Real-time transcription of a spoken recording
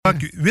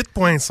Rock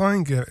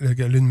 8.5,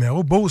 le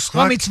numéro. Beauce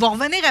Rock. Oh, mais tu vas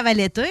revenir avant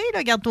l'été,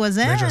 là, garde-toi-en.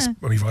 Ben,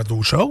 il va y avoir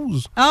d'autres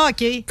choses. Ah,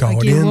 OK.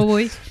 Caroline. OK,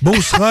 oui.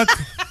 Beauce Rock.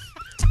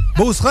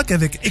 Beauce Rock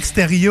avec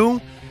Extérieur.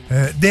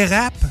 Des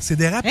raps. C'est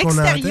des raps qu'on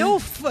entend.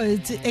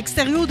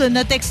 Extérieur de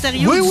notre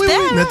extérieur oui, du oui, temps,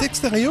 oui, notre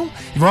extérieur.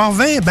 Il va y avoir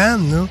 20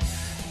 bandes, là.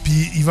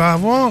 Puis il va y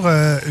avoir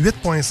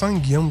 8.5,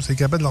 Guillaume. C'est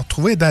capable de le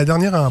retrouver dans la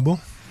dernière en bas.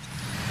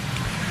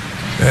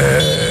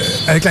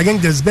 Avec la gang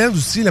Decibel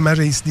aussi, le Mage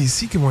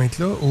ACDC qui vont être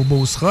là au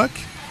Beauce Rock.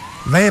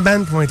 20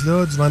 bandes qui vont être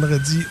là du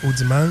vendredi au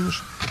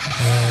dimanche.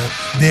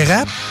 Des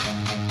raps.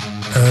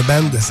 Un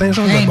band de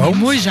Saint-Jean-de-Beauce.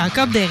 Moi,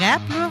 Jacob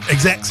Desrapes, là.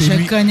 Exact, c'est je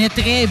lui. le connais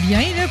très bien,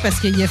 là, parce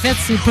qu'il a fait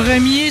ses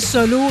premiers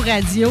solos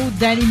radio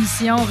dans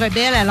l'émission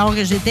Rebelle alors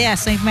que j'étais à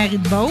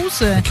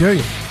Sainte-Marie-de-Beauce. OK.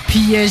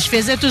 Puis je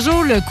faisais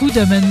toujours le coup de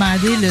me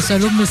demander le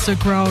solo de Mr.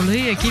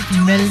 Crowley, OK? Puis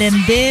il me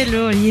l'aimait,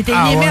 là. Il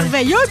est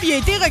merveilleux, puis il a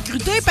été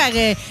recruté par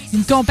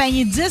une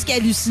compagnie de disques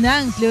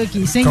hallucinante, là,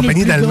 qui est signe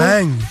Compagnie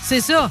d'Allemagne. Gros.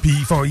 C'est ça. Puis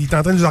il est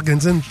en train de nous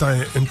organiser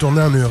une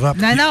tournée en Europe.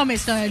 Non, mais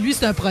lui,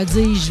 c'est un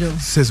prodige, là.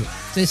 C'est ça.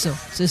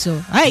 C'est ça.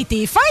 Hey,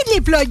 t'es fin de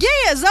les plugger,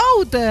 eux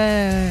autres!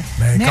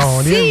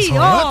 Merci!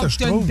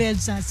 Tu as une belle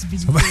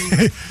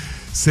sensibilité.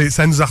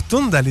 Ça nous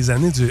retourne dans les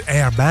années du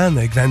Air Band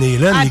avec Van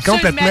Halen. Il est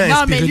complètement inspiré de ça.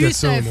 Non, mais lui,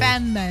 c'est un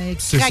fan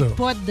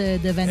crackpot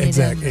de Van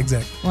Halen.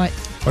 Exact. Ouais.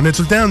 On a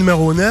tout le temps en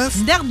numéro 9.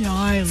 Une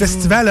dernière.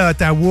 Festival à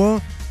Ottawa.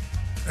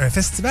 Un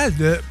festival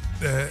de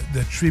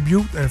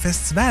tribute, un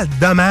festival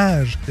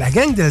d'hommage. La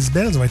gang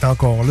Decibel va être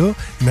encore là,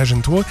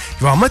 imagine-toi. Il va y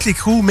avoir Motley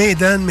Crue,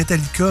 Maiden,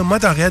 Metallica,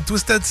 Motorhead,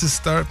 Twisted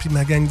Sister, puis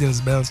ma gang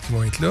Decibel qui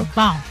vont être là.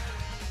 Bon.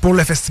 Pour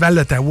le festival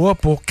d'Ottawa,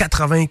 pour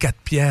 84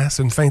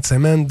 piastres, une fin de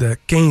semaine de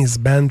 15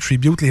 bandes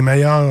tribute, les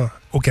meilleurs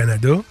au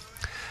Canada.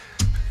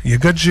 Il y a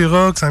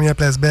Godzilla qui s'en vient à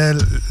Place Belle,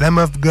 Lamb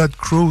of God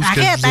Cruise.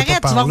 Arrête,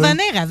 tu vas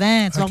revenir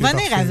avant. Tu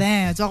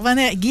vas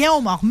revenir.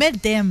 Guillaume, on remet le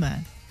thème.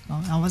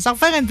 On va s'en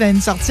refaire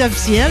une sortie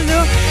officielle,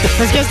 là.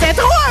 Parce que c'était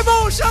trop un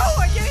bon show,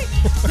 OK?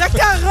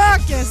 Dr.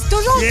 Rock, c'est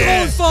toujours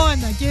trop le fun,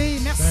 OK?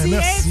 Merci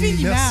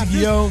infiniment. Merci,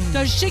 Guillaume.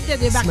 T'as le chic de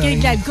débarquer avec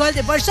de l'alcool.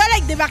 T'es pas le seul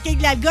avec débarquer avec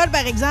de l'alcool,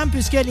 par exemple,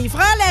 puisque les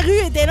frères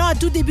Larue étaient là en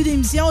tout début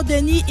d'émission,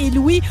 Denis et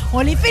Louis.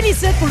 On les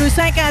félicite pour le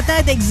 50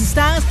 ans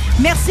d'existence.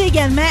 Merci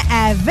également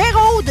à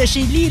Véro de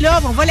chez Lee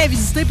Love. On va la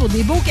visiter pour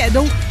des beaux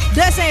cadeaux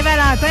de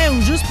Saint-Valentin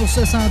ou juste pour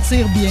se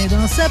sentir bien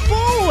dans sa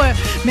peau.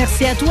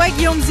 Merci à toi,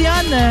 Guillaume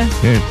Dionne.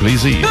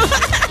 Plaisir.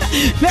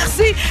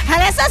 Merci à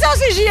la station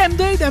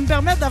CJM2 de me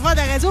permettre de faire de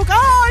la radio quand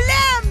on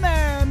l'aime.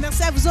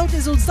 Merci à vous autres,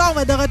 les auditeurs. On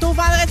va être de retour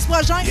vendredi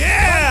prochain.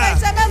 Yeah! Bonne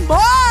fin de semaine.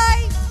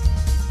 Bye!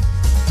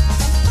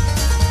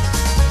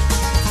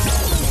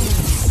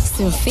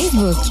 Sur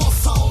Facebook.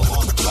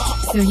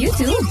 Sur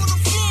YouTube.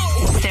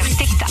 Sur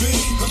TikTok.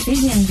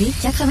 CJMD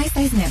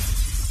 96.9.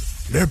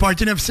 Le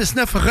Party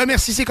 969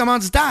 remercie ses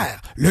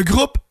commanditaires. Le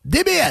groupe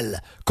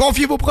DBL.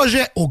 Confiez vos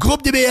projets au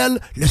groupe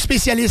DBL, le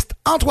spécialiste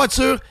en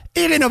toiture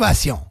et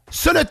rénovation.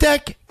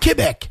 Solotech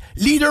Québec,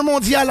 leader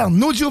mondial en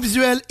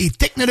audiovisuel et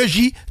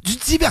technologie du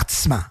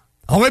divertissement.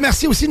 On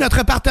remercie aussi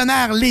notre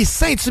partenaire, les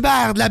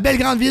Saint-Hubert de la belle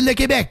grande ville de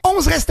Québec.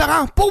 11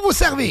 restaurants pour vous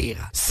servir.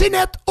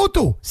 CNET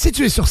Auto,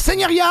 situé sur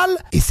Seigneurial,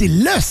 et c'est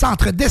le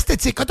centre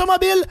d'esthétique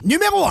automobile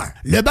numéro 1.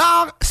 Le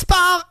bar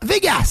Spar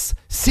Vegas,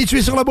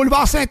 situé sur le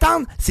boulevard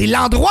Sainte-Anne, c'est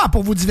l'endroit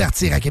pour vous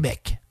divertir à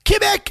Québec.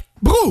 Québec,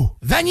 Brou,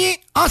 Vanier,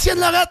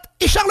 Ancienne-Lorette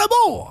et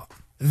Charlebourg.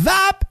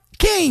 Vap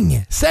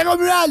King,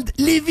 Saint-Romuald,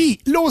 Lévis,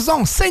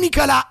 Lauson,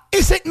 Saint-Nicolas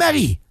et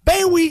Sainte-Marie.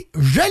 Ben oui,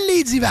 je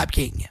l'ai dit, Vap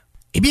King.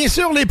 Et bien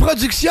sûr, les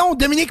productions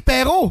Dominique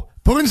Perrault.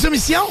 Pour une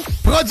soumission,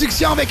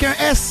 production avec un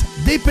S,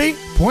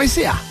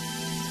 dp.ca.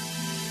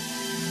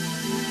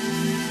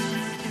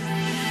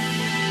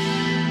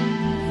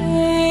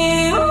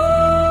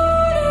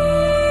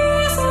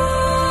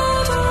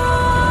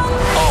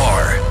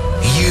 Are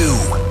you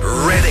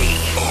ready?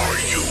 Are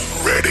you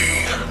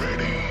ready?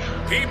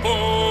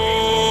 People!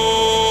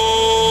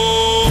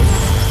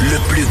 Le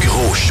plus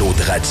gros show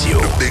de radio.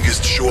 The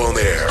biggest show on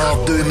air.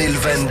 En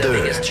 2022. The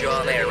biggest show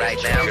on air right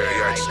now.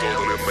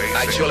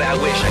 Actually, I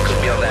wish I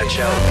could be on that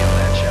show.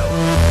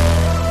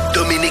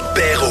 Dominique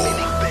Perrault.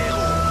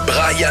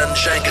 Brian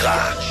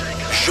Gingras.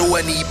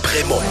 Joanie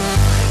Prémont.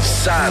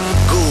 Sam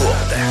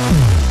Gourde.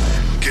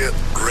 Get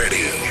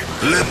ready.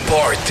 Le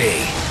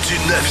Party du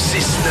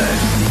 969.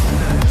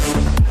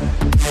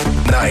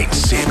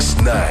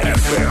 969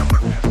 FM.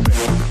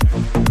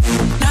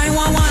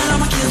 911,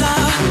 I'm a killer.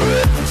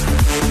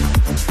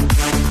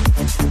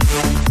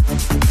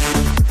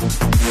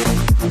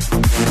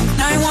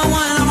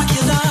 911, I'm a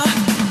killer.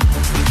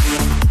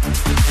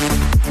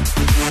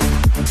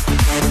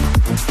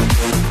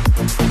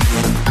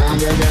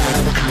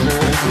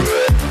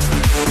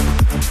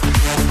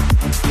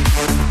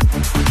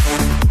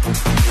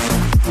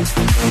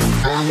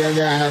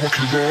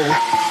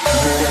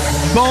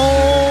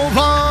 Bon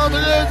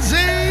vendredi,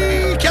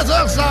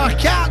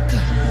 14h04.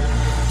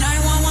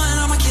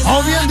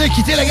 On vient de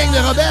quitter la gang de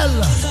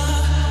rebelles.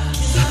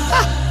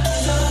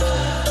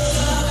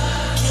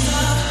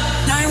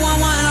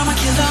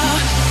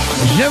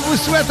 Je vous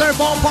souhaite un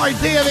bon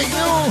party avec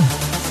nous.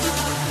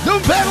 Nous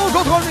perdons au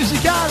contrôle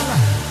musical.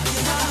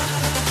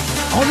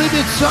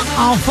 débute ça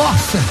en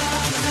force.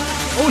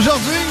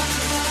 Aujourd'hui,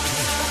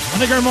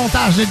 avec un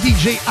montage de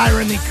DJ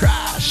Irony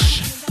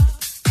Crash.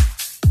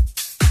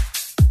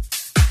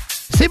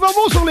 C'est pas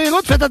beau sur les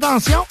routes, faites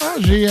attention. Hein?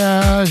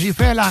 J'ai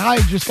fait la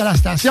ride jusqu'à la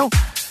station.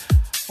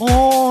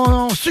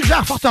 On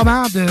suggère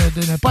fortement de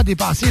ne pas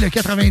dépasser le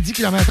 90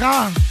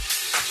 km/h.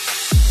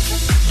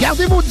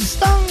 Gardez vos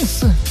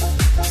distances.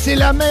 C'est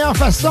la meilleure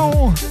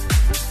façon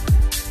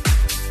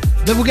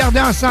de vous garder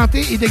en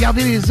santé et de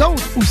garder les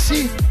autres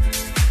aussi.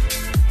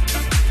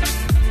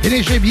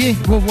 Dirigez bien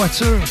vos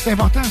voitures. C'est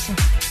important, ça.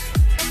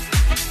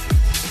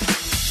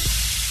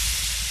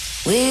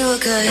 We were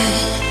good,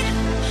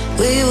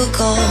 we were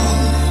gold.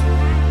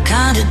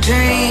 Kind of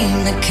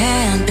dream that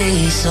can't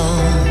be sold.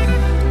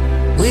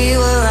 We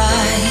were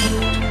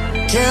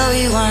right till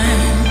we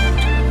weren't.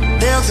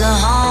 Built a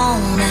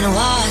home and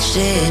watched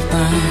it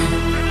burn.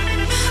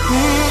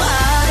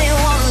 I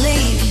didn't want to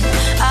leave you,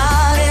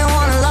 I didn't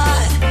want to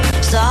lie.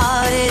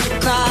 Started to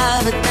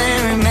cry, but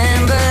then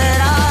remembered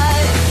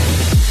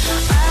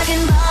I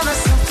can buy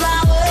myself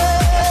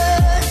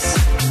flowers,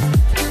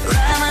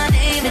 write my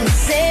name in the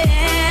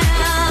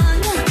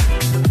sand,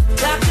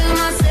 talk to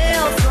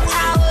myself for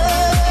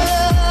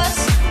hours,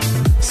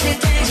 say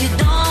things you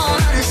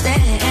don't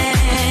understand.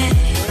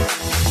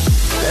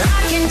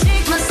 I can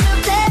take myself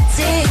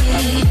dancing,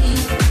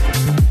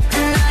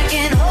 and I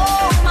can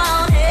hold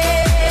my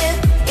head.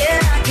 Yeah,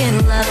 I can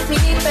love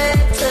me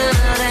better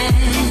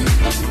than,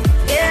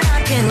 yeah,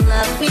 I can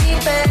love me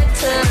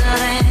better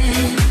than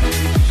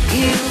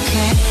you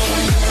can.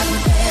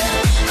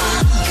 I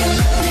can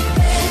love you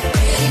better,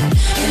 baby.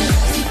 Can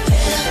love you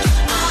better.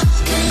 I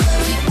can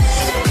love you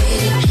better,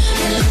 baby.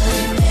 Can love you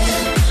better.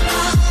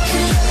 I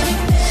can love you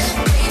better,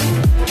 baby.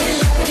 Can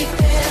love you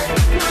better.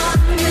 I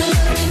can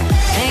love you better.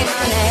 Paint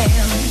my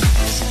nails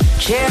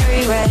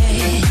cherry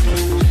red,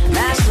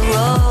 match the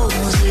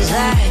roses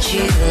that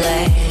you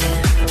laid.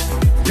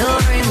 No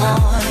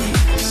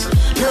remorse,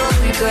 no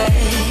regret.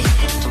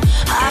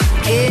 I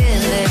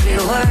forgive every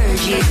word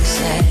you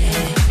say.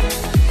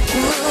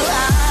 Ooh,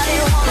 I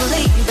didn't wanna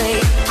leave,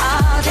 babe. I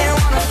didn't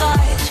wanna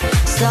fight.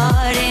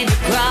 Started to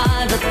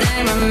cry, but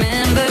then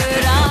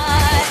remembered I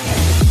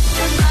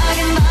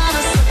can buy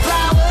myself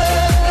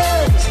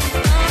flowers,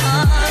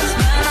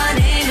 write my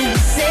name in the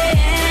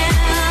sand,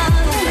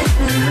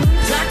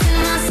 talk to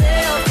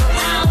myself for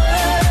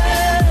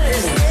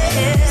hours,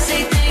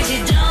 say things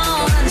you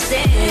don't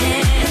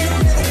understand.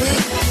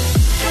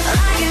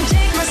 I can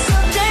take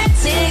myself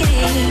dancing,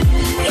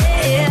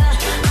 yeah,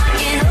 I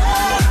can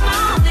hold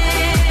my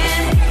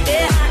hand,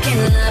 yeah, I can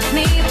love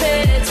me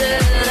better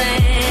than,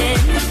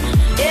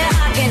 yeah,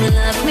 I can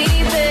love me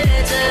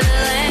better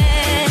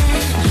than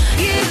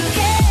you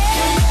can.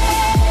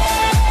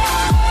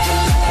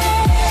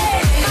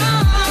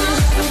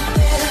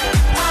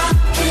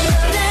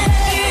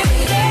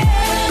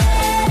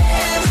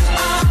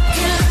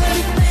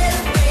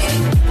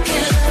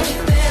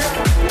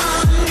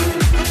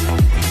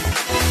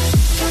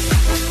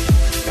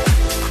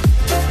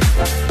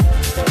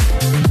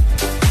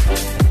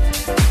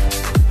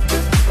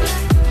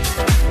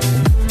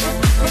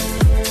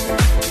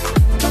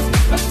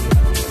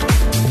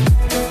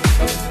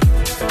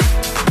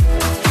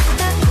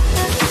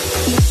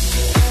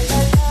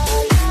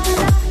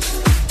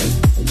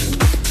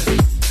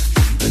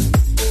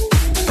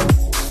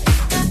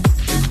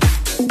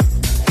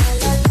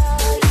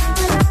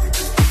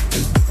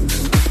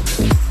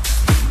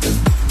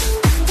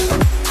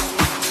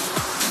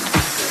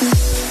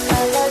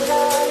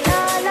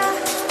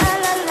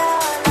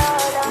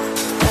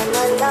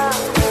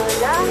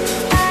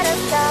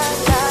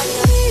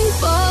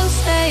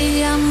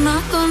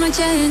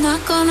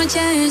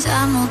 Change, I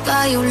know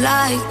that you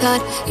like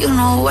that. You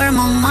know where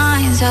my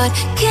mind's at.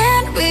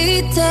 Can't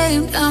be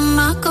tamed. I'm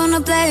not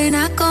gonna play,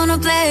 not gonna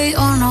play.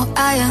 Oh no,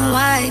 I ain't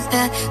like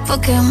that.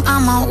 Fuck him,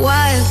 I'm a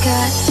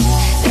wildcat.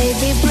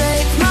 Baby,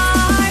 break my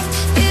heart.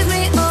 Give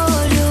me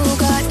all you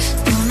got.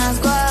 Don't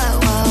ask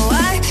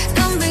why.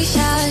 Don't be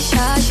shy,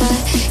 shy, shy.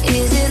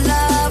 Is it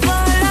love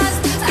or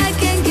lust? I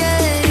can't get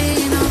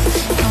enough.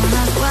 Don't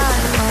ask why.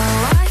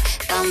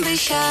 Don't be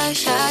shy,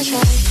 shy,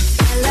 shy.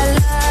 La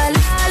la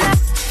la la.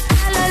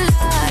 La la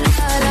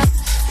la la,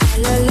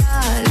 la la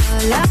la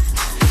la,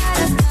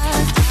 da da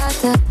da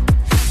da,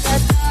 da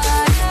da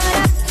la la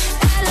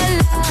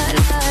la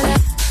la,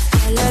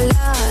 la la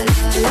la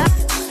la, da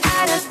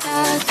da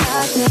da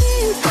da.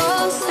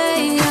 People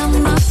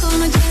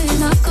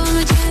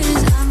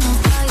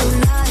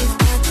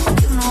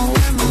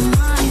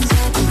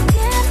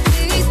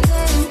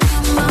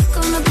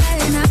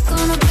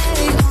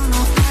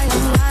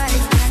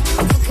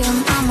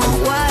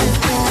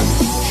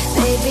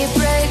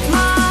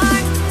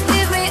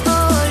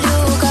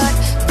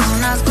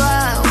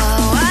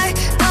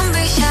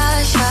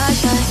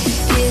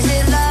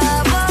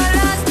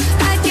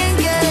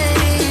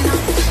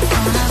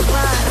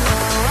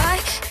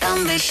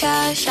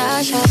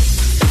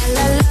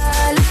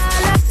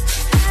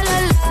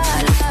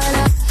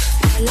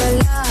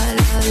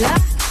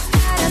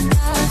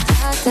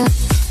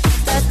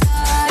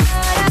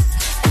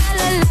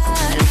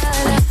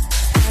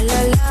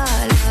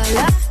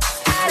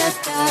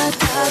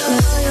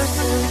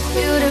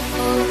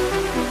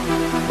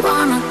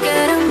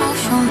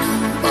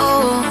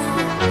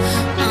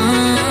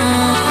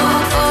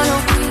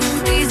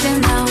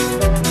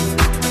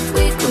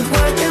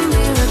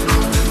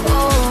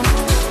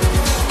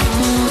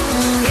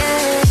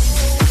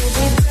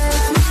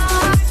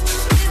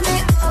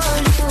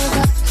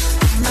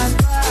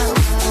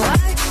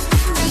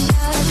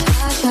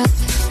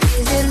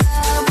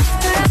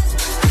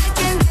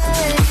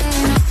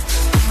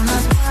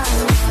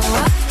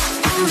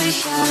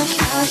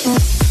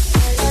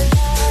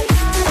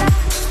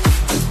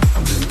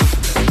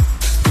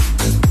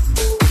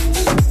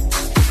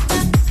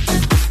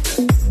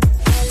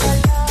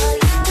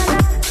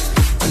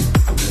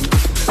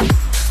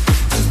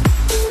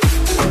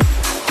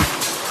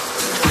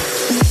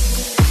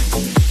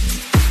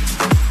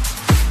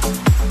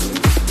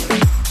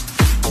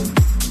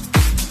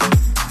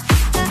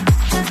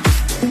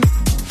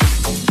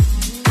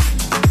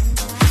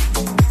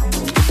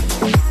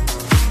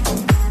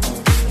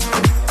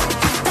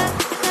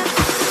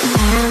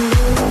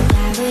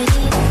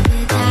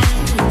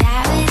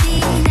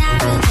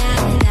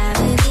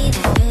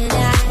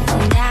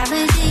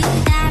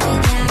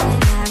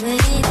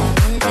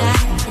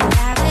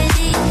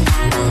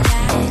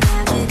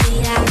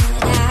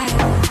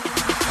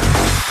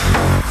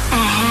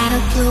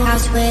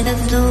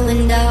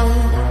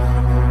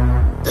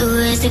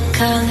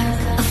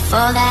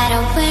fall that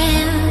I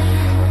wear,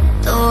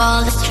 though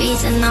all the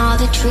streets and all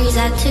the trees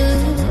I do.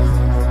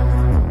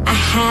 I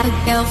have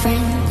a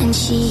girlfriend and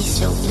she's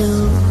so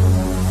blue.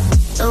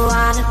 Though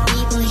all the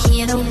people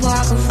here to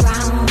walk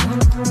around,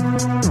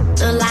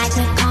 though like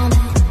me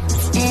coming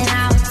and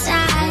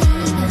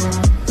outside,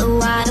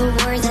 though all the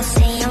words I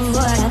say and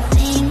what I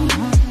think,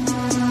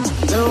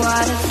 though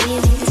all the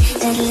feelings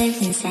that live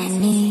inside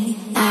me.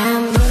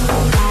 I'm blue.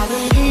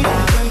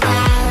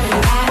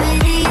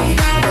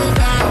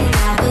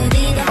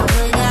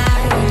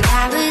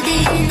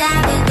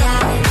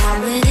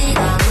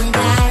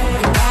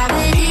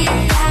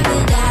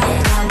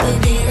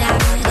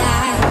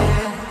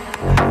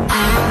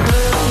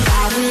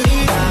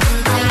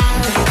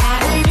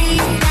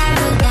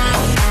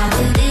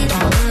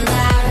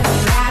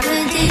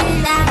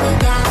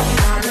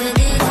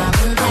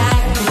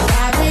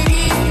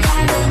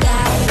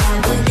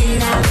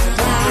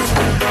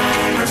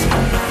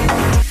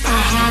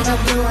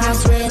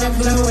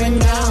 Blue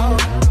window,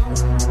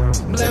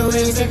 blue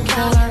is the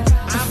color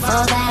of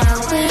all that I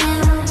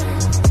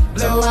will.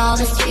 Blue all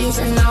the streets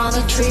and all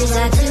the trees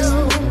I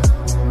do.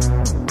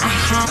 I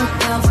have a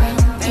girlfriend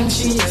and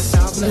she is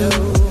so blue.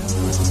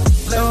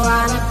 Blue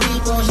all the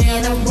people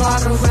here to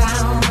walk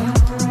around.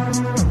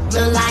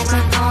 Blue like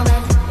my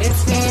moment,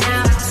 it's been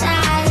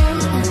outside.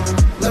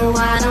 Blue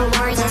all the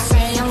words I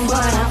say and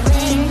what I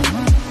think.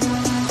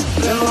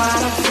 Blue all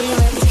the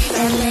feelings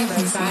that live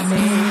inside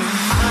me.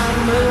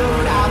 I'm blue.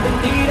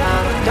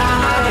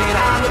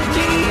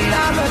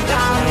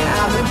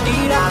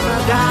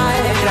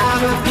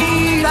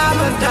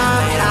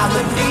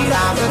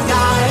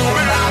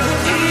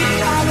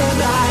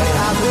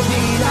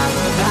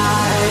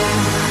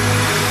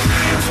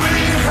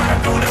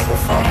 Don't ever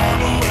fall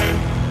away.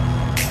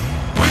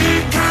 We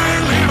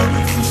can't leave them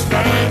if we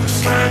stay the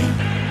same.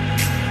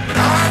 But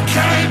I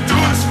can't do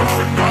this for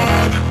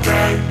another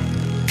day.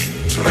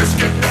 So let's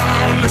get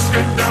down to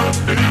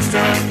these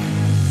days.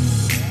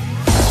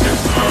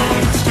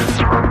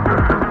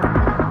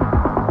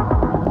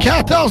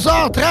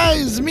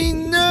 14h13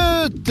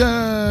 minutes.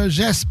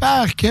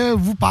 J'espère que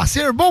vous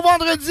passez un beau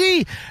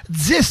vendredi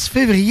 10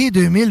 février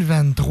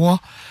 2023.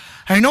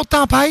 Une autre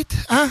tempête,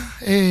 hein?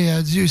 Et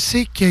Dieu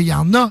sait qu'il y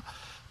en a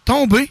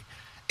tombé.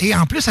 Et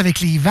en plus, avec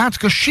les vents, en tout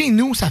cas, chez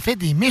nous, ça fait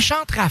des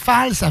méchantes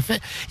rafales. Ça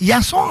fait...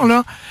 Hier soir,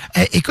 là,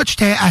 écoute,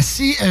 j'étais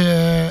assis,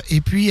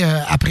 et puis,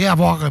 après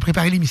avoir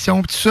préparé l'émission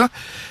et tout ça,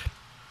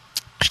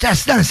 j'étais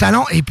assis dans le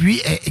salon et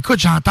puis, écoute,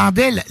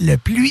 j'entendais la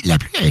pluie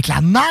avec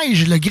la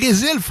neige, le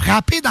grésil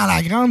frapper dans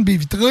la grande baie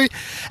vitrée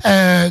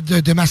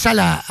de ma salle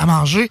à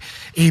manger.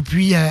 Et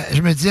puis,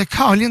 je me disais,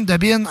 Caroline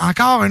Debine,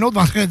 encore un autre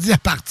vendredi à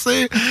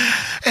partir.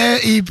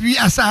 Et puis,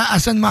 à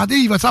se demander,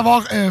 il va y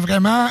avoir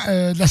vraiment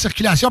de la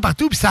circulation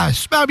partout. Puis ça a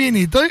super bien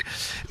été.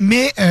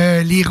 Mais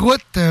les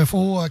routes,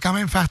 faut quand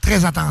même faire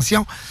très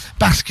attention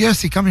parce que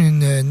c'est comme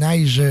une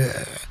neige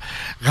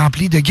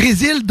remplie de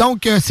grésil.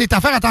 Donc, c'est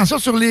à faire attention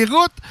sur les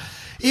routes.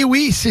 Et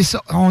oui, c'est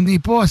ça.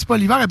 C'est pas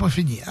l'hiver n'est pas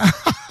fini.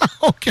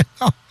 OK,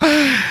 non.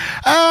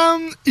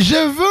 Je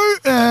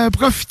veux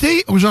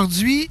profiter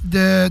aujourd'hui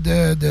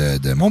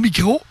de mon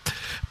micro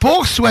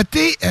pour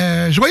souhaiter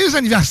joyeux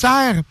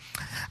anniversaire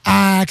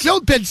à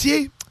Claude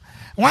Pelletier.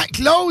 Ouais,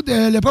 Claude,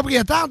 le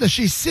propriétaire de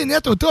chez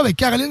Cinet Auto avec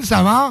Caroline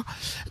Savard.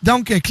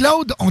 Donc,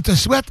 Claude, on te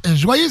souhaite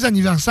joyeux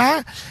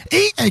anniversaire.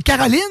 Et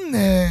Caroline,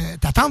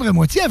 ta tendre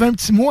moitié, avait un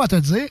petit mot à te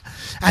dire.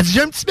 Elle dit,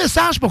 j'ai un petit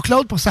message pour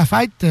Claude pour sa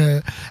fête.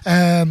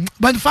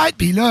 Bonne fête.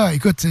 Puis là,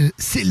 écoute,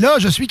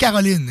 je suis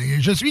Caroline.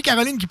 Je suis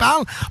Caroline qui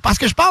parle parce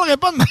que je parlerai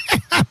pas de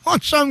mon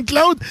chum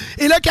Claude.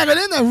 Et là,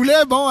 Caroline, elle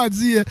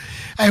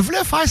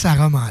voulait faire sa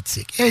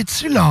romantique.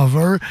 Es-tu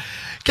lover?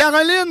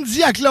 Caroline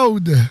dit à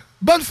Claude...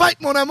 Bonne fête,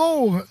 mon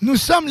amour! Nous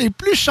sommes les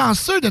plus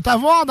chanceux de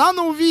t'avoir dans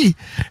nos vies.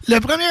 Le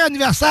premier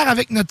anniversaire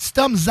avec notre petit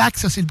homme, Zach,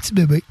 ça c'est le petit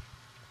bébé.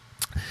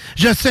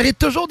 Je serai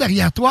toujours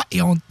derrière toi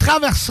et on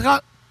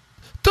traversera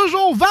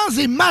toujours vents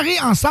et marées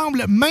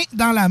ensemble, main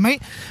dans la main.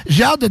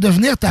 J'ai hâte de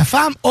devenir ta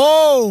femme.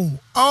 Oh!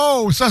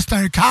 Ça c'est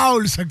un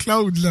call, ce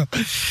Claude-là.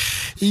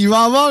 Il va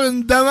y avoir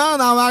une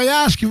demande en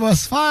mariage qui va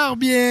se faire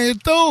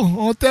bientôt.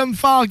 On t'aime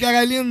fort,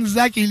 Caroline,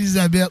 Zach et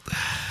Elisabeth.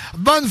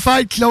 Bonne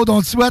fête, Claude.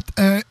 On te souhaite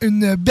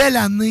une belle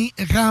année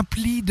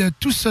remplie de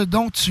tout ce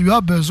dont tu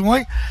as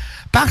besoin.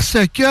 Parce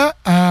que,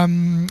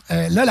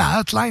 là, la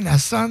hotline, elle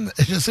sonne.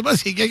 Je ne sais pas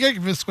s'il y a quelqu'un qui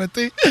veut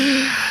souhaiter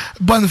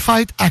bonne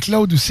fête à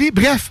Claude aussi.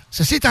 Bref,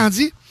 ceci étant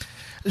dit,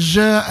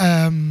 je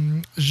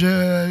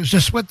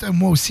souhaite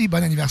moi aussi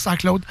bon anniversaire,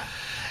 Claude.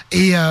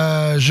 Et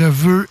je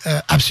veux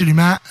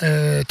absolument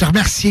te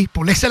remercier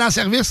pour l'excellent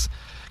service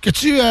que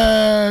tu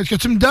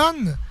me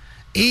donnes.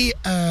 Et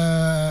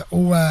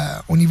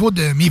au niveau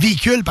de mes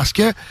véhicules, parce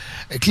que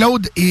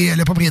Claude est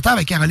le propriétaire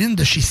avec Caroline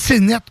de chez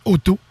Cinet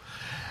Auto.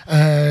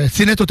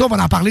 Cinet Auto, on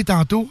va en parler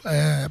tantôt,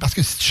 parce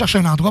que si tu cherches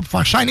un endroit pour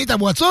faire shiner ta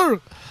voiture,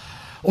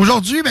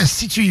 aujourd'hui,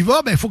 si tu y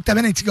vas, il faut que tu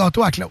amènes un petit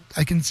gâteau à Claude,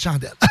 avec une petite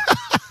chandelle.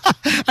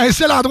 Un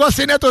seul endroit,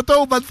 Cinet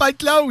Auto. Bonne fête,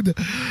 Claude!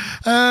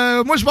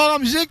 Moi, je pars en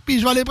musique, puis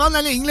je vais aller prendre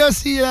la ligne, là.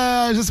 Si,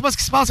 je sais pas ce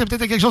qui se passe, il y a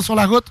peut-être quelque chose sur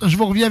la route. Je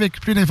vous reviens avec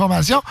plus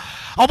d'informations.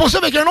 On poursuit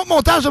avec un autre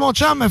montage de mon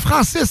chum,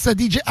 Francis,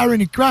 DJ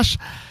Ironic Crush.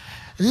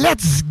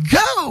 Let's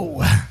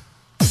go!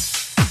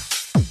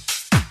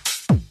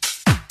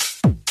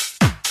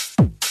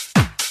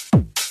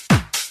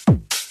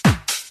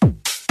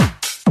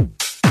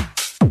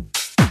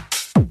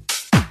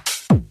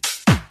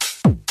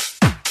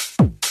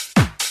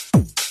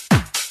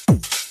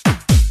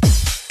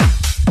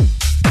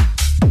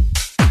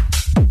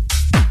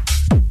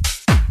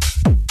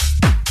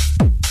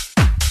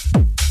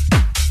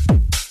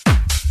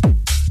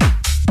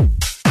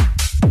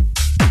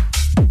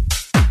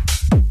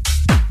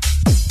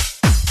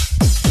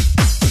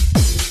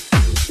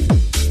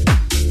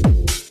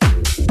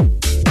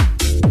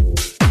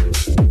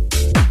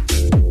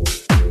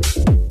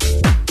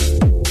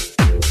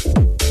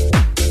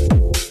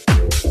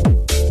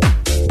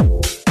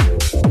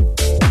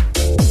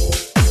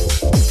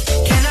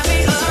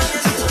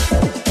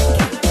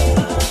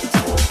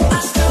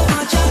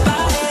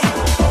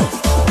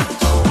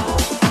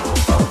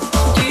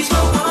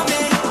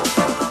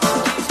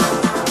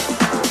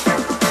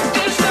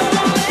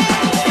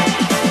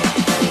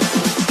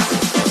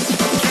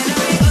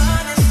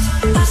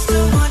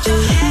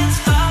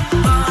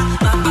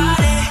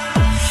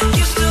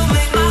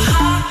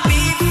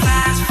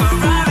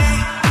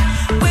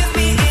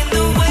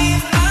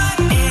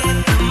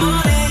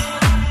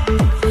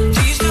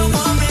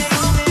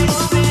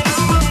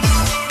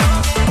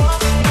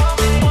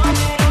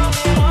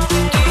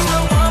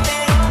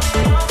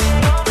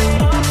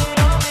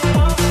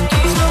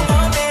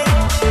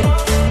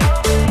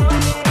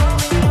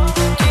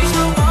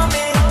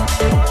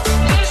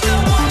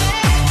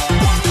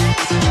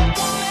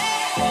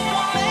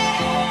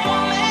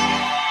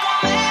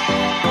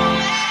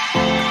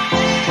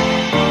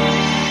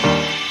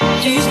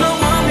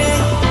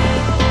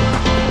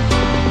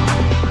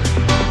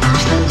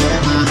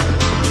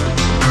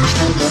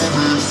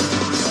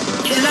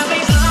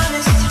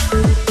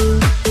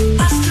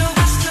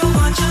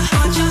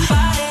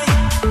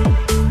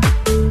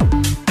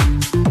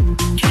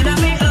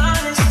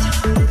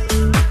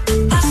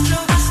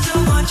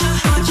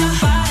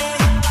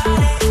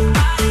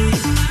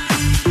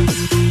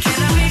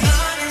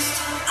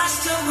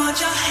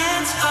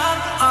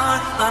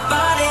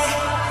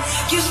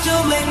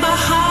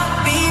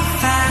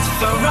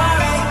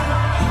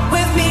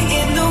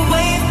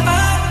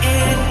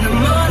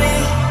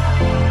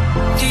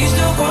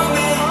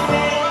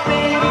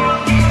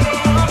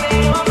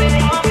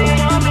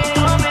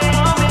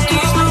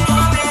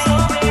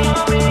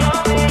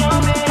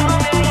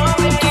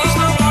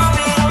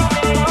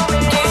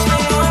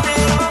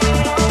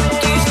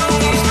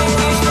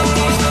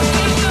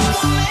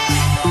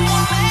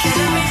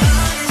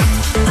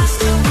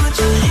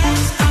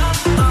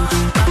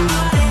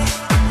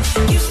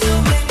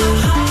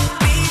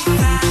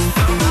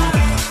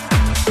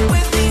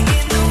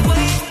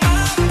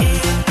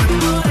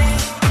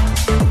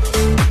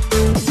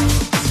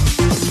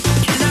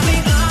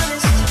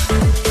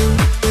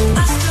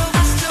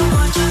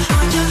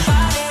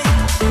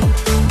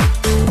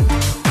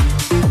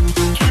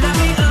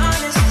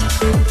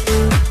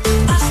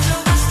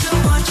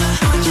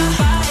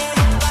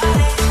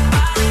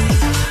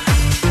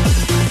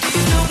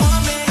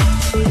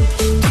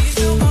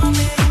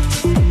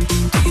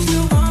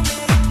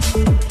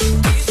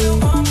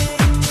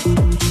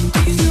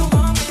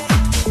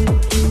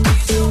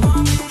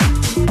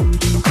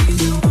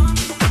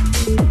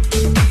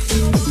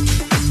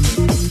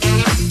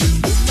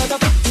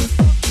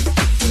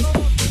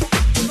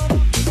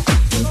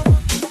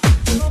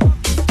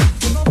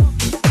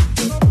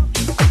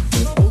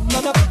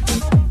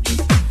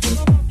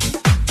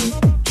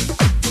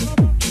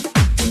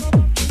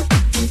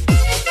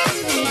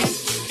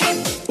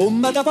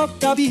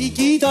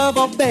 Picchita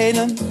va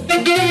bene,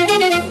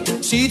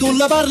 se tu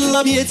la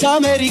parla miezza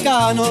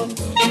americano,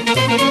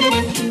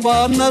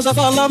 quando si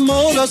fa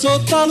l'amore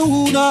sotto la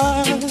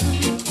luna,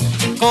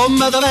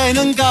 come da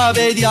vengono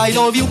cave di I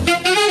love you.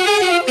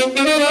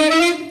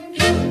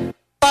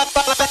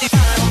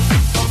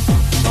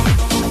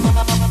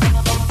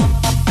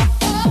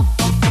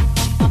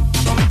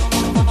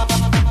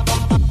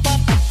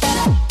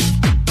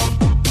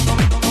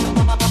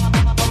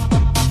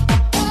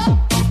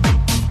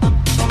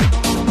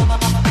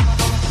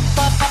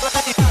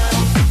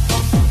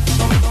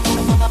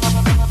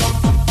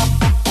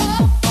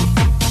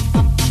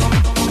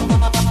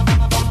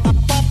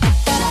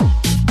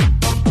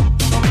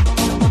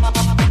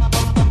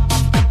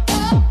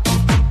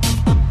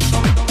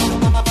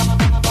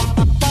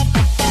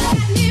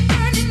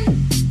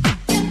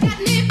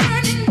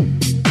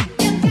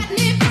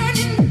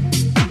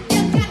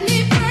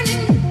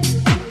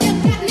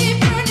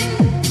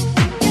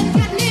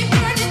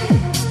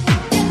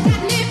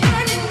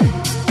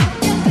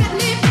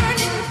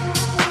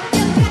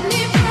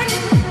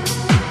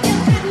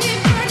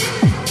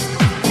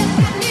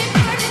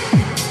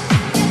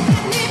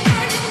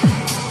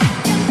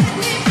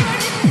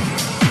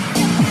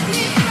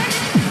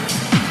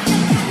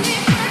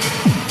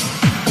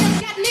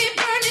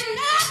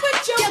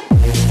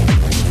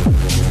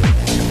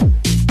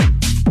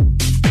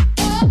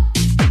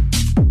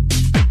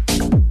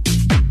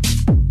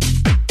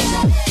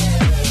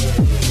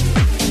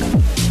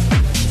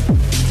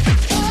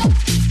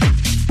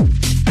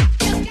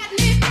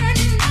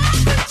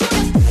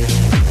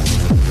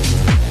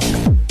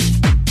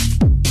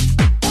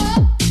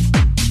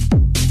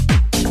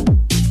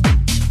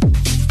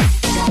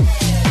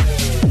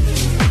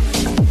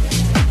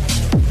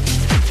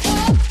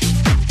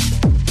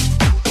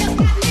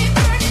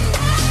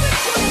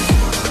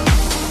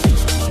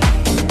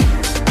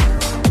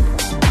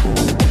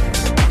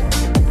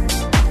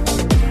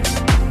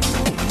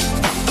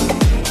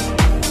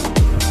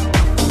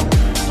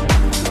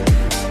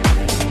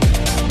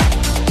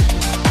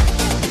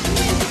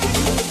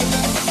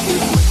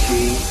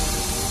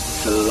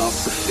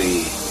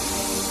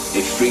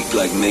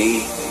 like me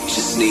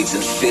just needs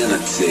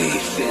infinity.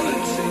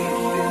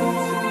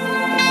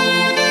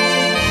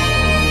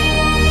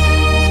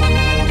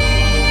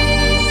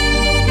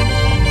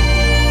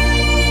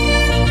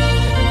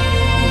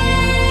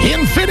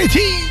 Infinity!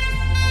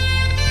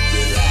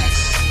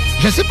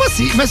 Je sais pas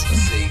si...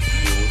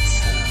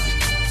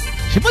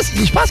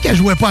 Je pense qu'elle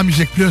jouait pas à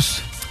Musique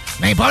Plus.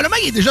 Mais probablement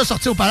qu'il est déjà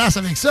sorti au Palace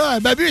avec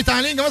ça. Babu est en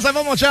ligne. Comment ça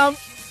va, mon chum?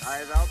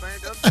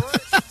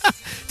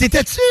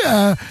 T'étais-tu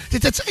un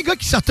gars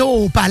qui sortait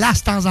au Palace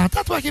de temps en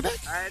temps, toi, à Québec?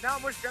 Non,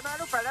 moi, je suis jamais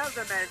allé au Palace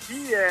de ma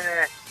vie.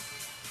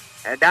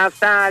 Dans ce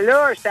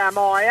temps-là, j'étais à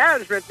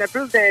Montréal. Je me tenais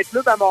plus d'un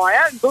club à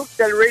Montréal. Une autre,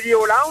 c'était le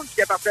Radio Lounge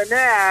qui appartenait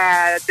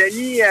à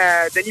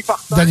Denis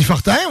Fortin. Denis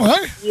Fortin,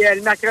 ouais. Puis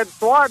le mercredi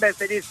soir, ben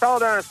c'était les stars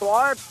d'un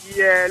soir.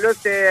 Puis là,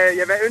 il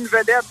y avait une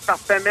vedette par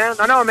semaine.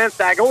 Non, man,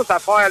 c'était la grosse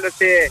affaire. Là,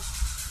 c'était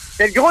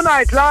le gros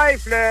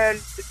nightlife.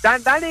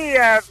 Dans les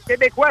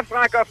Québécois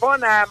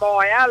francophones à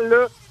Montréal,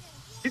 là,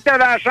 si t'avais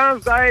la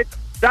chance d'être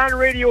dans le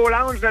Radio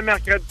Lounge le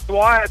mercredi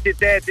soir,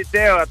 t'étais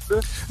hot, ça.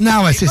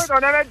 Non, ouais, c'est ça.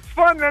 On avait du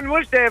fun, man.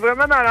 Moi, j'étais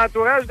vraiment dans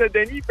l'entourage de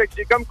Denis, fait que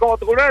j'ai comme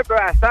contrôlé un peu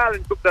la salle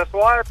une couple de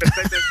soirs,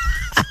 peut-être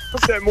une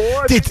couple de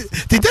mois.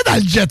 T'étais dans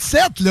le jet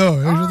set, là.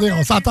 Je veux dire,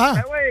 on s'entend.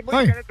 Ben oui,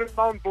 moi, je connais tout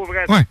le monde, pour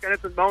vrai. Ouais. Je connais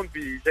tout le monde,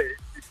 puis c'est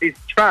ce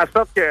qui fait en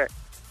sorte que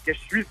je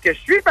suis ce que je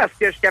suis, parce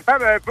que je suis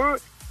capable un peu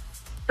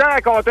de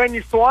raconter une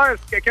histoire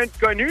sur quelqu'un de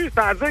connu,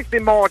 sans dire que c'est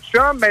mon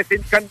chum, ben c'est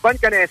une bonne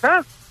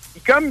connaissance.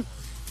 Puis comme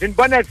j'ai une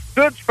bonne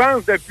attitude, je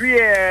pense,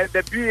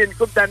 depuis une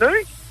couple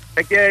d'années.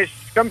 Fait que je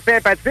suis comme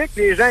sympathique.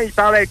 Les gens, ils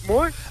parlent avec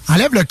moi.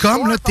 Enlève le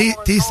com, là,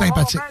 t'es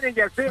sympathique.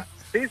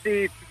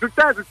 C'est tout le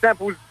temps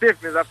positif,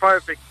 mes affaires.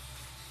 Fait que,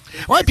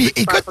 ouais, puis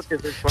écoute,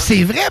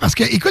 c'est vrai, parce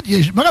que, écoute,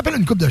 je me rappelle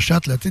une couple de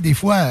shots, là. Tu sais, des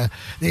fois,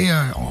 les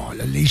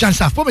gens le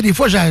savent pas, mais des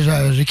fois,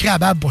 j'écris à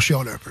Bab pour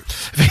chialer un peu.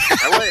 Ah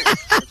ouais,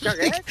 c'est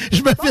correct.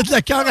 Je me fais de le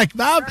cœur avec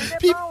Bab.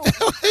 Puis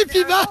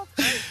Bab.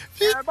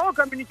 Un bon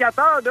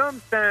communicateur, Dom,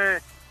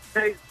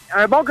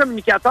 un bon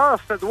communicateur,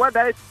 ça doit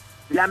d'être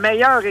la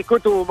meilleure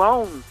écoute au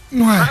monde. Ouais.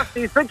 Je pense que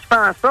c'est ça qui fait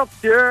en sorte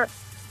que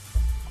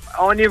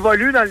on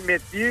évolue dans le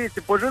métier.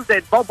 C'est pas juste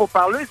d'être bon pour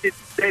parler, c'est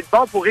d'être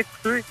bon pour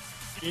écouter.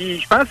 Puis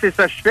je pense que c'est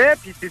ça que je fais,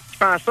 puis c'est ce qui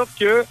fait en sorte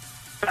que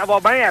ça va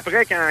bien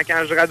après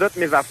quand je radote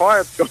mes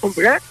affaires, tu comprends?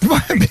 Ouais,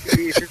 mais...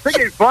 C'est ça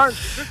qui est le fun,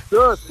 c'est juste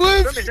ça.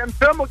 Ouais. Ça. Mais j'aime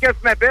ça, moi, quand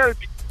tu m'appelles,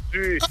 puis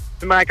tu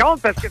me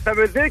racontes, parce que ça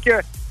veut dire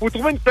qu'il faut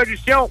trouver une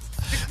solution.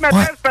 Si tu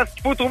m'appelles parce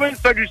qu'il faut trouver une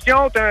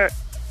solution,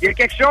 il y a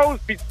quelque chose,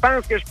 puis tu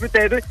penses que je peux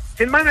t'aider.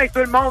 C'est le même avec tout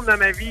le monde dans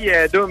ma vie,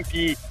 Dom,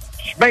 puis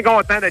je suis bien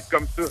content d'être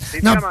comme ça.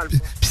 C'est vraiment le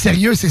fun. Puis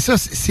sérieux, c'est ça.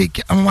 C'est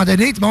qu'à un moment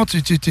donné, bon,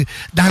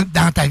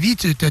 dans ta vie,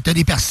 tu as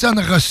des personnes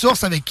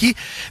ressources avec qui.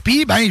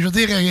 Puis, ben, je veux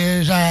dire,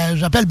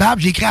 j'appelle Bab,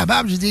 j'écris à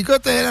Bab, je dis,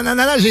 écoute,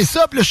 j'ai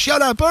ça, puis là, je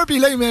chiale un peu, puis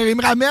là, il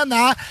me ramène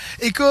à,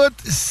 écoute,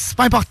 c'est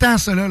pas important,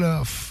 ça,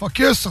 là.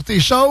 Focus sur tes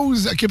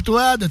choses,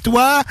 occupe-toi de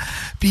toi.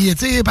 Puis,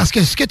 tu sais, parce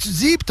que ce que tu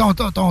dis, puis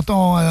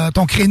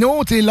ton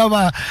créneau, tu sais,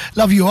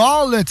 love you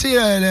all, tu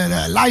sais,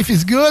 life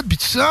is good, puis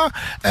tout ça,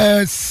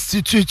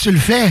 tu le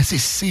fais.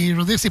 Je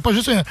veux dire, c'est pas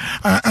juste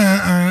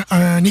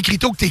un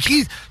écriteau que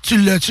t'écris, tu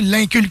l'as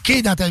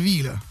inculqué dans ta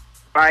vie, là.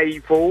 Ben,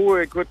 il faut.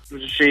 Écoute,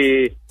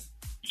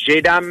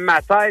 j'ai dans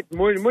ma tête,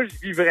 moi, je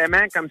vis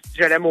vraiment comme si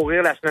j'allais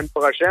mourir la semaine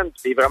prochaine,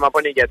 puis c'est vraiment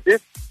pas négatif.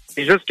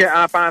 C'est juste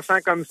qu'en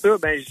pensant comme ça,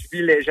 ben,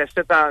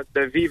 j'essaie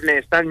de vivre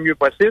l'instant le mieux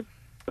possible.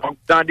 Donc,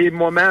 dans des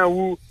moments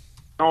où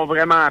ils sont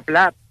vraiment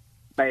plates,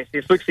 ben,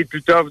 c'est sûr que c'est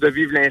plus tough de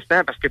vivre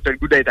l'instant parce que tu as le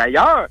goût d'être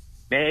ailleurs,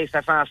 mais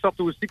ça fait en sorte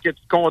aussi que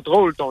tu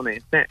contrôles ton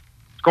instant.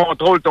 Tu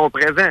contrôles ton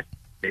présent.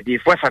 Mais des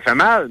fois, ça fait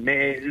mal,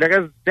 mais le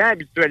reste du temps,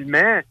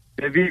 habituellement,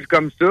 de vivre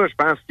comme ça, je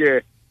pense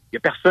que y a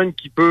personne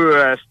qui peut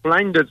se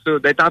plaindre de ça,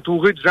 d'être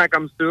entouré de gens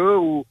comme ça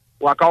ou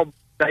encore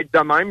d'être de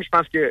même. Je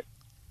pense que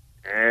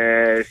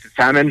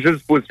ça amène juste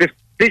du positif.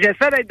 Tu sais,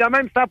 j'essaie d'être de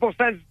même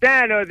 100% du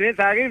temps, là.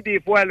 Ça arrive des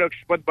fois, là, que je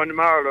suis pas de bonne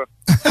humeur, là.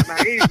 Ça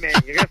m'arrive, mais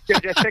il reste que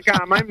j'essaie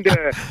quand même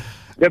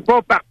de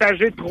pas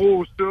partager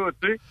trop ça,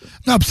 tu sais.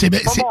 Non, puis c'est pas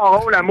mon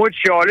rôle à moi de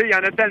chialer. Il y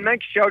en a tellement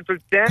qui chialent tout le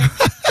temps.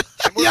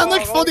 Il y en a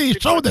qui font des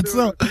shows de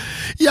ça.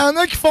 Il y en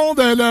a qui font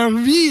de leur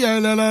vie,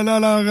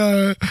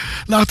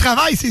 leur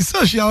travail, c'est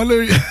ça,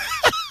 chialer.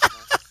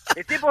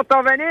 Et tu sais, pour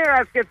t'en venir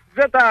à ce que tu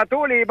disais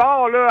tantôt, les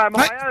bars, là, à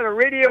Montréal, le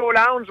Radio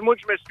Lounge, moi,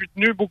 je me suis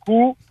tenu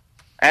beaucoup.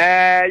 Il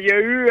y a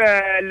eu,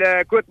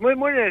 écoute, moi,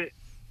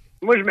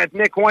 je me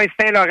tenais coin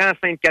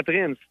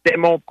Saint-Laurent-Sainte-Catherine. C'était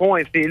mon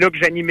coin. C'est là que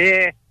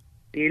j'animais.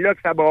 C'est là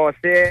que ça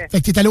brassait.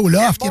 Fait que t'es allé au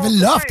loft. Il y avait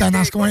le loft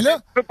dans ce coin-là.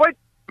 Tu peux pas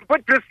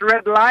être plus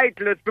red light,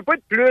 là. Tu peux pas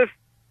être plus...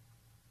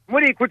 Moi,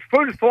 les coups de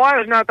feu le soir,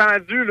 je l'ai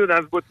entendu, là, dans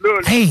ce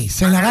bout-là. Hey,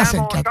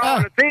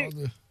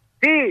 Saint-Laurent-Sainte-Catherine.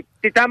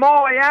 T'es à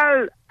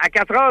Montréal à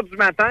 4 heures du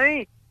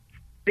matin.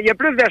 Il y a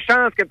plus de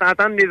chances que tu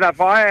entendes des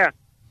affaires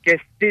que si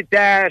t'étais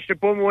à, je sais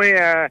pas moi,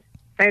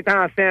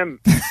 Saint-Anselme.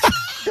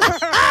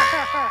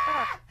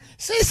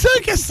 C'est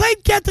sûr que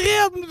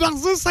Sainte-Catherine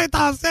versus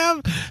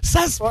Saint-Anselme,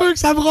 ça se peut que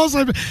ça brosse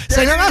un peu.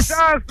 Saint-Laurent, tu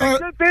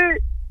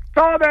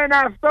sors d'un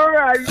after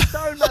à 8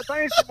 heures le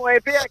matin, c'est moins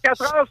pire. À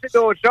 4 heures, c'est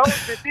d'autres choses.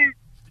 Mais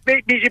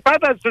mais j'ai pas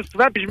entendu ça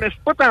souvent, puis je me suis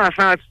pas tant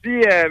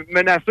senti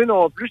menacé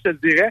non plus, je te le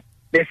dirais.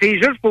 Mais c'est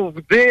juste pour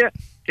vous dire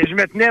que je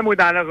me tenais, moi,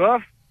 dans le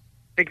rough.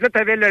 Fait que là,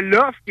 t'avais le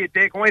loft qui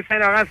était coin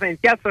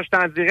Saint-Laurent-Sainte-Cathe, ça, j'étais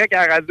en direct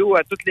à la radio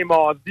tous les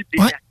mardis puis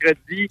les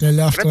mercredis. Le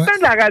loft, j'avais tout le temps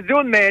de la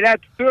radio de mêler à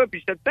tout ça,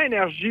 puis j'étais tout le temps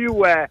énergie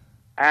ou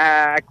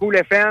à Cool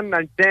FM dans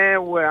le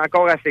temps, ou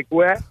encore à C'est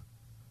quoi.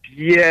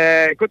 Puis,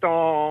 écoute,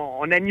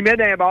 on animait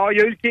d'un bar. Il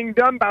y a eu le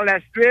Kingdom par la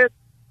suite.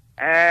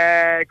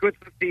 Écoute,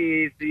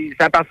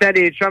 ça appartient à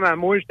des chums à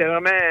moi. J'étais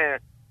vraiment...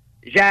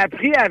 J'ai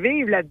appris à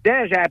vivre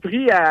là-dedans. J'ai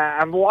appris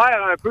à voir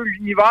un peu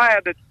l'univers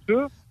de tout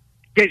ça.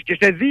 Que je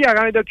te dis, il y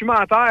aura un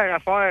documentaire à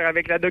faire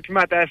avec la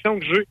documentation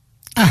que j'ai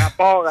par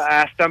rapport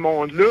à ce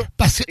monde-là.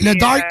 Parce que le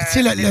dark, tu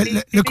sais,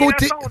 le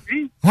côté... Des leçons de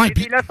vie.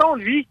 Des leçons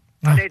de vie.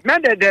 Honnêtement,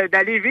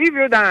 d'aller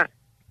vivre là,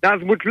 dans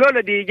ce bout-là,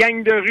 là, des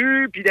gangs de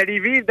rue, puis d'aller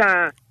vivre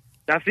dans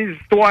ces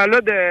histoires-là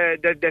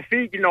de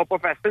filles qui l'ont pas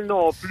facile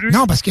non plus.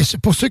 Non, parce que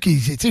pour ceux qui...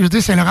 Tu sais, je veux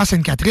dire,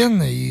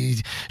 Saint-Laurent-Sainte-Catherine,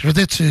 je veux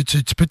dire,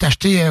 tu peux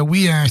t'acheter,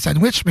 un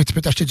sandwich, mais tu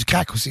peux t'acher du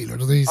crack aussi. Là.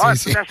 Je veux dire,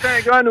 tu peux t'acheter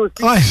un gun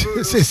aussi. Ouais,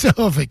 c'est ça.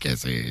 Fait que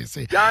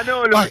c'est... Il y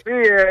en a, là, tu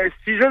sais,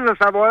 si juste de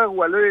savoir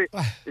où aller.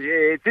 Tu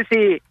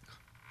sais,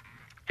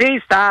 c'est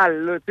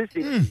sale, là.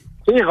 Tu sais,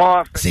 c'est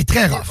rough. C'est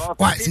très rough.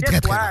 Ouais, c'est très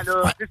rough.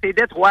 Ouais. C'est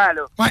Détroit,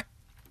 là. Ouais.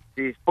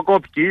 C'est pas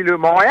compliqué, là.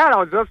 Montréal,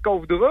 on dira ce qu'on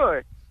voudra.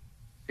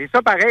 C'est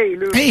ça pareil,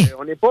 là. Hey.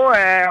 On n'est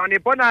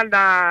pas dans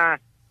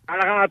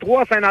le rang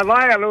 3 à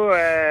Saint-Nazaire,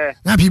 là.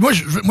 Non, puis moi,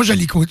 je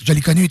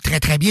l'ai connu très,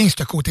 très bien,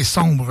 ce côté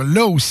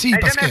sombre-là aussi.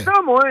 J'aimais ça,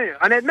 moi.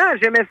 Honnêtement,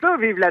 j'aimais ça,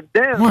 vivre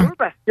là-dedans, un peu,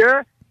 parce que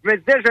je me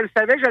disais, je le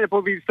savais que j'allais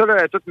pas vivre ça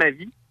là, toute ma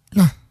vie.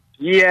 Non.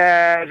 Puis,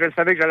 je le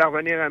savais que j'allais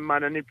revenir à un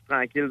moment donné plus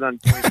tranquille dans le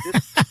coin ici.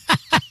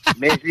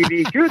 Mais je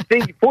l'ai vécu, tu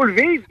sais, il faut le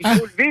vivre. Il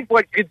faut le vivre pour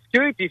être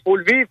critiqué, puis il faut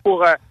le vivre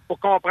pour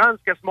comprendre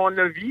ce que ce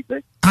monde-a vit, tu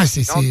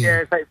sais. Donc,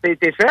 ça a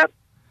été fait.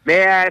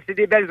 Mais c'est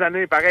des belles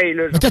années, pareil.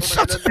 Là. Mais t'as-tu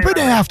sorti un peu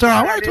d'un after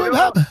hour, toi,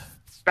 Bob?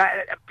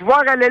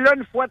 Pouvoir aller là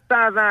une fois de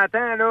temps en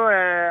temps,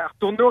 là,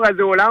 retourner au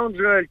Radio Lounge,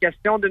 là, la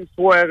question d'une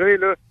soirée,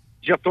 là,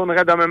 j'y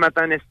retournerai demain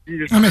matin en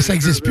esti. Non, mais ça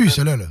n'existe plus,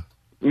 ça, là.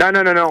 Non.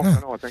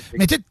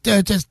 Mais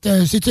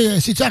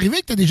c'est-tu arrivé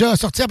que t'as déjà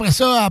sorti après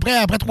ça,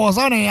 après 3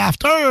 heures d'un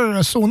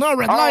after, sauna,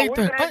 red light?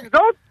 Oui,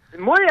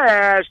 moi,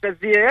 je te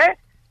dirais,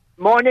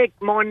 mon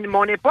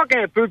époque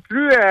un peu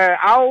plus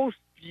house,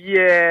 puis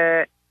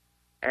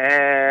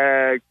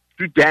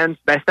plus dance.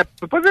 Ben, je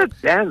peux pas dire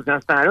dance dans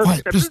ce temps-là.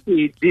 C'était plus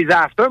des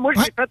afters. Moi,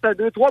 j'ai fait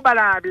 2-3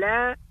 ballons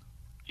blancs.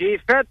 J'ai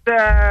fait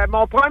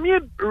mon premier...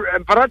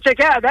 faudra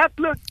checker à la date,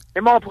 là.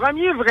 Mais mon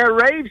premier vrai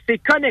rave, c'est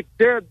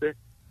Connected.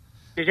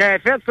 Et j'avais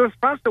fait ça, je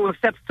pense que c'était au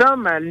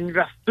Septum à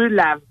l'Université de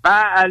Laval,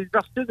 à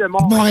l'Université de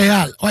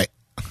Montréal, oui.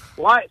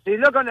 Ouais, c'est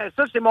là qu'on a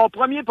ça, c'est mon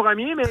premier,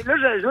 mais là,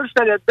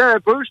 j'étais là-dedans un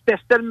peu, je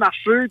testais le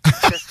marché, puis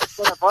je testais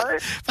pas l'affaire.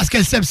 Parce que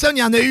le Septum, il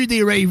y en a eu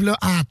des raves, là,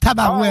 en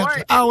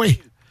tabarouette. Ah oui.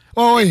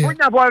 Oh, oui. Il faut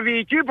y en avoir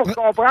vécu pour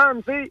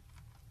comprendre, tu sais.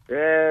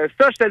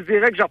 Ça, je te le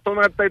dirais que je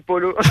retournerais peut-être pas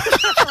là.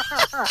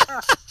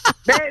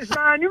 Ben, je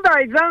m'ennuie, par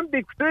exemple,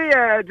 d'écouter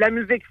de la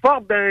musique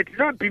forte d'un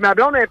club, puis ma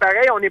blonde est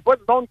pareil, on n'est pas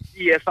du monde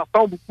qui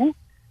sortons beaucoup.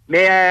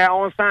 Mais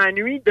on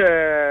s'ennuie de...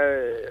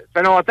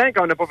 Ça fait longtemps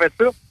qu'on n'a pas fait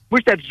ça. Moi,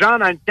 j'étais du genre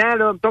dans le temps,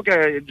 là, plutôt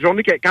que une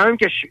journée que quand même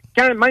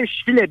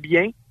je filais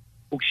bien,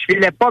 ou que je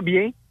filais pas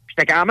bien,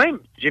 j'étais quand même...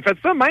 J'ai fait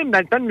ça même dans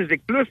le temps de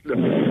Musique Plus, là.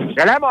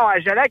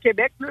 J'allais à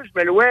Québec, là, je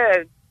me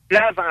louais une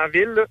place en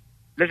ville, là.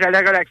 Là, j'allais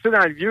relaxer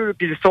dans le vieux, là.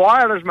 Puis le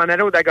soir, là, je m'en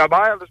allais au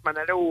Dagobert, là, je m'en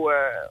allais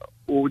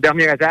au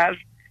dernier étage.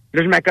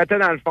 Là, je m'accotais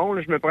dans le fond,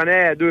 là, je me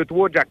prenais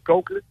 2-3 Jack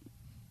Coke, là.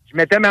 Je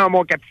mettais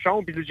mon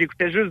capuchon, puis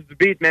j'écoutais juste du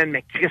beat, man,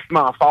 mais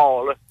crissement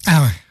fort, là.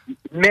 Ah ouais.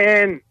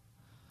 Man,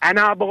 à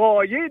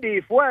n'embroyer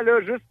des fois,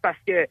 là, juste parce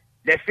que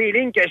le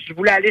feeling que je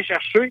voulais aller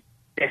chercher,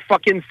 c'était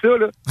fucking ça,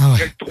 là. Ah ouais.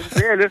 Je le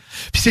trouvais, là.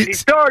 C'est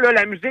ça, là,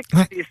 la musique,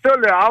 c'est ça,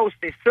 le house,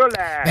 c'est ça,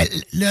 la... Ben,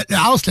 le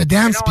house, le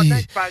dance, puis... Ça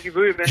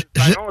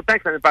fait longtemps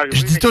que ça m'est pas arrivé.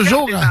 Je dis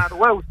toujours... Il y a des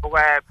endroits où tu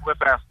pourrais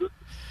faire ça.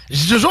 Je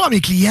dis toujours à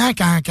mes clients,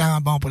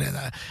 bon, pour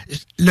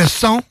le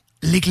son,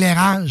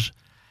 l'éclairage,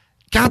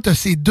 quand t'as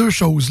ces deux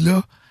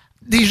choses-là,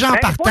 des gens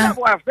partant...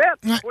 Faut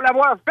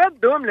l'avoir fait,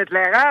 Doom,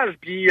 l'éclairage,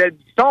 puis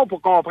du son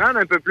pour comprendre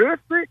un peu plus,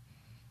 tu sais.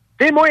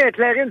 Tu sais, moi,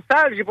 éclairer une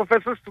salle, j'ai pas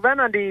fait ça souvent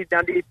dans des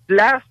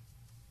places,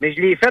 mais je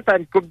l'ai fait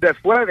une couple de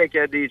fois avec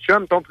des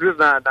chums, plus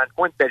dans le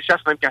coin de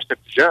Bellechasse, même quand j'étais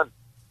plus jeune.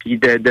 Puis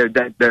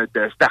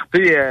de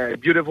starter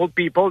Beautiful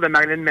People de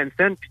Marilyn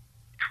Manson, puis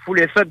de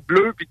fouler ça de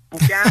bleu, puis de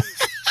boucan,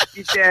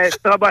 puis de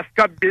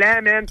stroboscope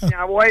blanc, man, puis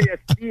envoyer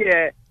aussi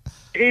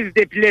crise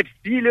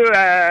d'épilepsie,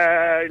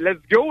 là,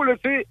 let's go, là,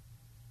 tu sais.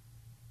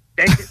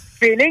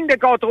 Feeling de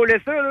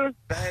contrôler ça, là.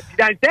 Puis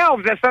dans le temps, on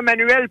faisait ça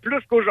manuel plus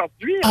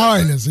qu'aujourd'hui. Ah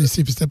ouais, là,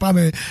 c'était pas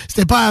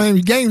la même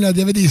game, là. Il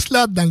y avait des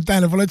slots dans le temps,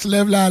 là. Fallait que tu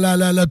lèves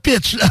la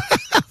pitch, là.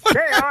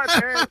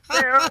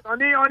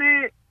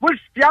 Moi, je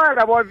suis fier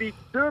d'avoir vécu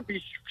ça, puis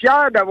je suis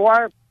fier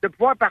de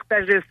pouvoir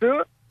partager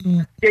ça.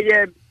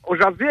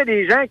 Aujourd'hui, il y a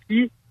des gens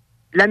qui...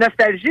 La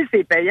nostalgie,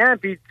 c'est payant,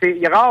 puis c'est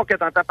rare que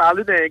tu entends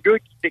parler d'un gars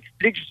qui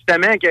t'explique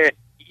justement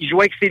qu'il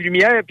jouait avec ses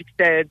lumières, puis que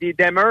c'était des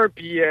dimmers,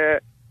 puis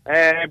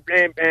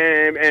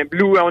un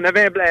blue, on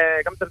avait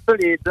comme ça,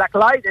 les black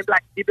lights,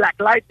 des black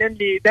lights, même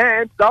les dents,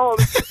 hein, bizarre,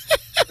 là.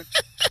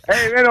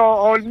 Hey, man,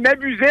 on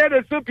abusait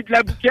de ça, puis de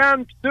la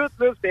boucane, puis tout,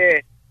 là,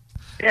 c'était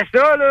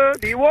ça, là.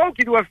 Des woke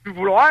qui doivent plus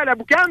vouloir. La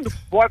boucane doit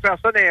pouvoir faire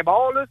ça dans les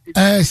bars, là.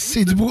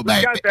 C'est du brouillard.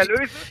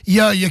 Il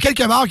y a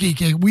quelques bars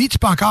qui, oui, tu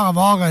peux encore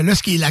avoir, là,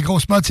 ce qui est la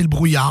grosse mode, c'est le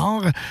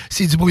brouillard.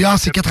 C'est du brouillard,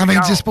 c'est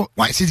 90%,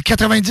 c'est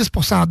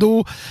 90%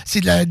 d'eau,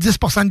 c'est de la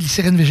 10% de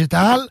glycérine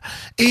végétale.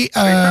 Et,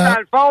 dans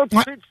le fond, tu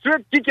sais tout de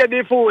suite qui a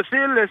des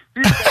fossiles, le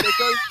style, à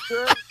l'école, tout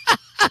ça.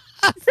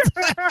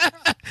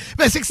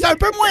 Ben, c'est que c'est un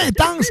peu moins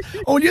intense.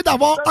 Au lieu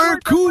d'avoir un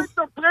coup. C'est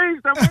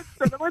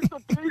moins de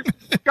surprise.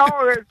 Tu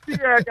sors ici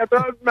à 4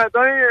 h du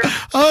matin.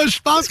 Ah, je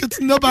pense que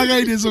tu n'as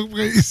pareil des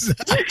surprises.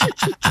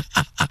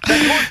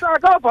 C'est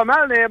encore pas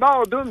mal dans les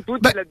bars d'Oum, tout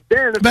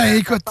là-dedans. Ben,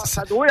 écoute.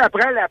 Ça doit,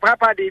 après la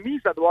pandémie,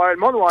 le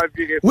monde va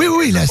virer.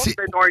 Oui, là, c'est.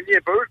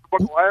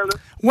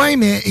 Oui,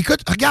 mais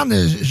écoute, regarde,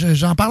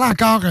 j'en parlais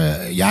encore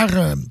hier.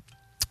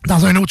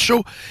 Dans un autre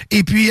show.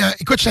 Et puis,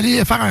 écoute, je suis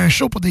allé faire un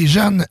show pour des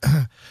jeunes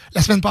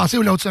la semaine passée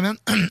ou l'autre semaine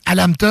à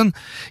Lambton.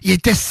 Il y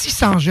était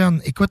 600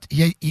 jeunes. Écoute,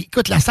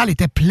 la salle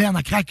était pleine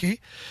à craquer.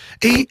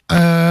 Et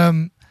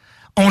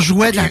on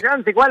jouait... Les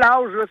jeunes, c'est quoi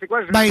l'âge, là? C'est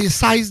quoi? Ben,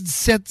 16,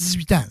 17,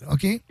 18 ans,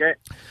 OK? Ouais.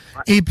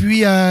 Et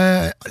puis,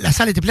 la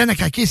salle était pleine à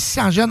craquer.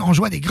 600 jeunes. On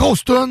jouait des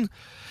grosses tunes.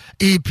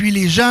 Et puis,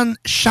 les jeunes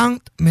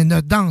chantent, mais ne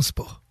dansent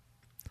pas.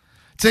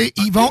 Tu sais,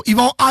 ils vont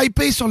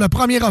hyper sur le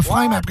premier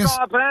refrain, mais après... Je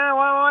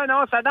comprends,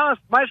 non, ça danse.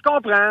 Ouais, je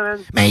comprends. Man.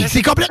 Mais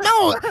c'est complètement...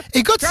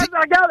 Écoute, je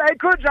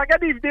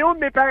regarde des vidéos de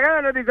mes parents,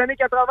 là, des années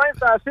 80,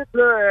 sur la site,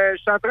 là, je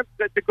suis en train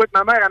de... Écoute,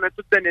 ma mère, elle m'a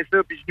tout donné ça,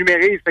 puis je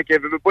numérise, fait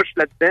qu'elle veut pas, je suis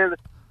là-dedans, là.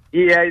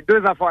 Et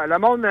 2 affaires. Le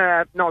monde...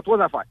 non,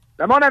 3 affaires.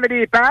 Le monde avait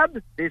des pads,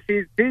 il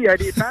y a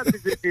des pads,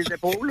 des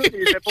épaules, là,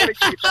 des épaules avec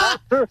des pads.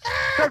 Ça,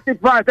 c'est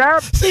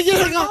épouvantable. C'est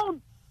grand.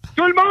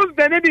 Tout le monde se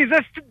donnait des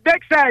hosties de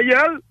becs à la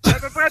gueule. À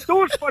peu près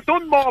 12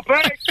 photos de mon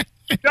père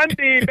qui donne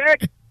des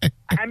becs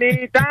à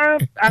mes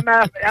tantes, à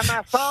ma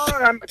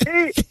soeur.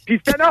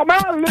 Puis c'était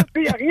normal, là.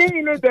 Il n'y a rien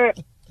là, de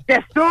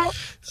ça.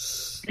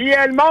 Puis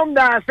le monde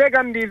dansait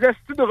comme des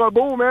hosties de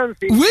robots, man.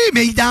 Oui,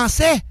 mais ils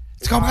dansaient.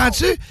 Tu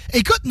comprends-tu?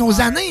 Écoute,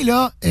 nos années,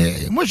 là,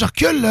 moi, je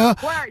recule, là.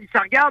 Ouais, ils se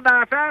regardent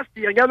en face,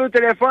 puis ils regardent au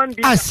téléphone.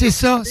 Ah, c'est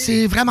ça,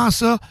 c'est vraiment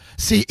ça.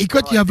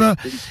 Écoute, moi,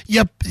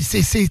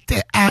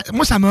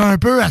 ça m'a un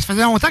peu... Ça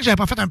faisait longtemps que j'avais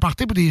pas fait un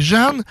party pour des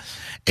jeunes,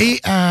 et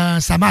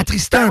ça m'a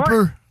attristé un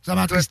peu. Ça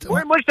m'a attristé.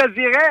 Oui, moi, je te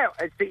dirais,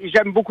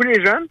 j'aime beaucoup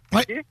les jeunes.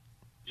 Oui. Okay?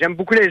 J'aime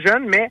beaucoup les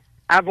jeunes, mais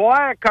à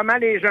voir comment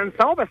les jeunes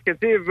sont, parce que,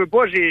 tu sais, veux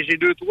pas, j'ai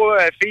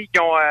 2-3 filles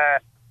qui ont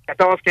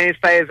 14, 15,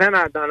 16 ans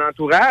dans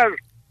l'entourage.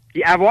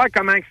 Puis à voir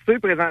comment c'est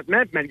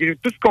présentement, puis malgré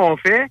tout ce qu'on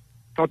fait,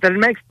 ils sont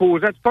tellement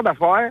exposés à toutes sortes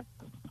d'affaires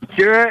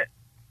que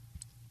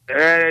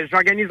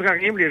j'organiserai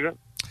rien pour les jeunes.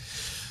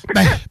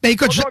 Ben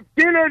écoute,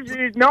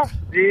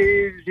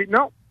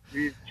 non,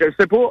 je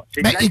sais pas.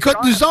 Ben, écoute,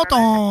 nous autres,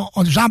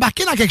 j'ai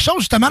embarqué dans quelque chose,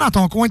 justement, dans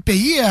ton coin de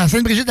pays, à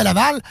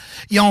Sainte-Brigitte-de-Laval.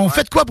 Ils ont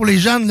fait quoi pour les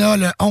jeunes, là,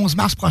 le 11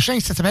 mars prochain?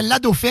 Ça s'appelle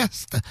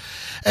l'Adofest,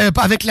 en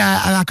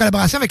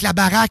collaboration avec la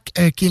Baraque,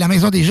 qui est la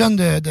maison des jeunes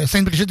de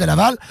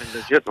Sainte-Brigitte-de-Laval.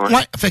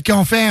 Ouais, fait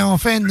qu'on fait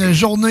une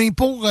journée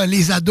pour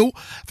les ados.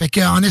 Fait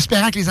qu'en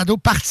espérant que les ados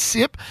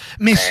participent.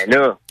 Mais,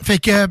 fait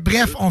que,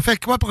 bref, on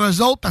fait quoi pour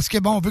eux autres? Parce que,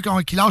 bon, on veut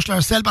qu'ils lâchent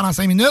leur sel pendant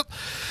 5 minutes.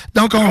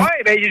 Donc, ouais,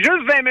 ben,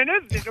 juste 20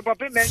 minutes, c'est déjà pas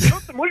pire. Mais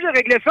moi, j'ai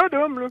réglé ça,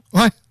 Dom, là.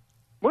 Ouais.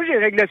 Moi, j'ai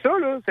réglé ça,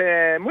 là.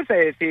 Moi,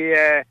 j'ai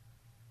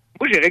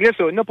réglé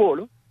ça. Il n'y en a pas,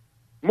 là.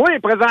 Moi,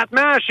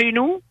 présentement, chez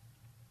nous,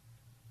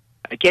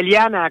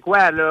 Kellyanne, à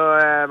quoi,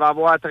 là, va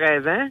avoir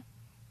 13 ans.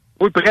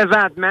 Moi,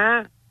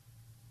 présentement,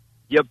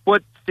 il n'y a pas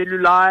de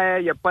cellulaire,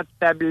 il n'y a pas de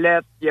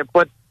tablette, il n'y a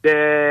pas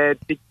de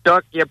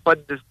TikTok, il n'y a pas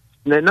de...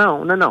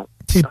 Non.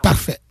 C'est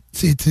parfait.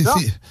 C'est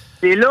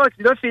là,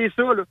 c'est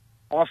ça, là.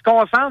 On se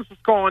concentre sur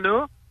ce qu'on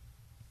a.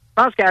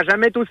 Je pense qu'elle n'a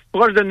jamais été aussi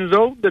proche de nous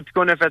autres depuis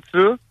qu'on a fait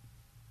ça.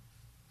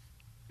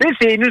 Tu sais,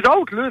 c'est nous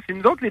autres, là. C'est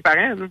nous autres, les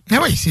parents, là. Ah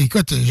oui,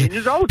 écoute... C'est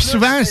nous autres,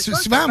 là.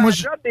 Souvent, moi,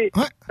 je... Ça fait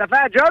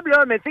un job,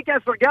 là, mais tu sais, quand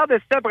tu regardes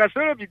après ça,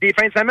 puis des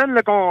fins de semaine,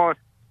 là,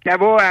 qu'elle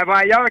va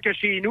ailleurs que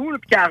chez nous, là,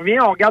 puis qu'elle revient,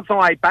 on regarde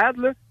son iPad,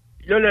 là.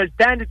 Puis là, le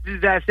temps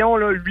d'utilisation,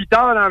 là, 8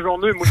 heures dans la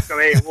journée, moi, je suis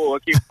comme, hey, oh,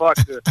 OK, fuck,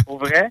 c'est pour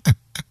vrai.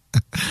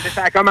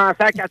 Ça a commencé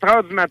à 4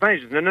 heures du matin.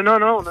 Je dis, non,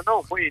 moi,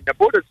 il n'y a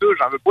pas de ça,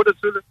 j'en veux pas de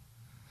ça, là.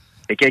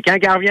 Et que quand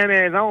elle revient à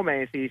la maison,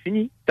 ben c'est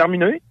fini,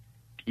 terminé.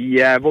 Puis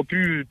elle va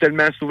plus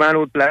tellement souvent à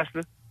l'autre place,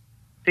 là.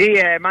 Tu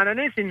sais, à un moment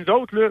donné, c'est nous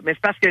autres, là, mais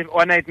c'est parce que,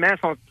 honnêtement, ils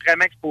sont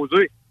vraiment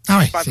exposés. Ah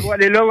oui, pas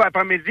aller là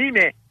après-midi,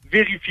 mais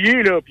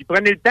vérifiez, là, puis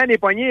prenez le temps des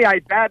poignées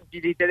iPad puis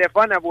des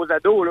téléphones à vos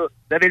ados, là.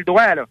 Vous avez le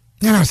droit, là.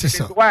 Non, c'est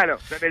ça. Vous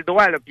avez le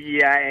droit, là,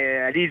 puis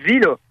allez-y,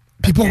 là.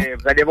 Puis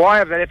vous allez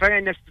voir, vous allez faire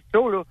un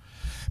institut, là.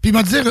 Puis il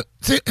m'a dit, tu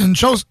sais, une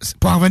chose,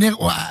 pour en revenir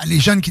à les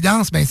jeunes qui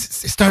dansent, ben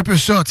c'est un peu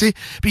ça, tu sais.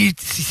 Puis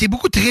c'est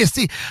beaucoup triste,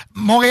 tu sais.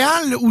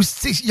 Montréal, où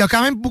il y a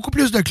quand même beaucoup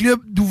plus de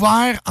clubs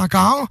d'ouverts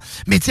encore,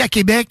 mais tu sais, à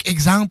Québec,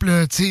 exemple,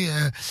 tu sais,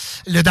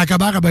 le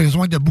Dagobert a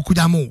besoin de beaucoup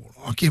d'amour.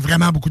 OK,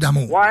 vraiment beaucoup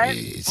d'amour.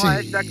 Ouais,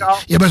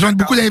 d'accord. Il y a besoin de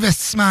beaucoup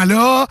d'investissement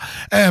là.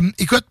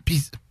 Écoute,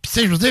 puis tu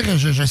sais, je veux dire,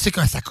 je sais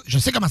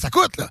comment ça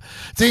coûte, là.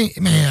 Tu sais,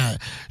 mais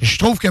je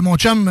trouve que mon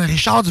chum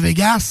Richard du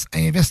Vegas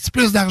investit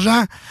plus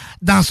d'argent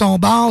dans son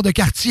bar de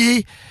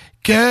quartier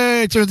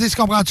que, tu veux dire,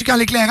 comprends-tu, quand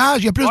l'éclairage,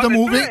 il y a plus de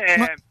moving.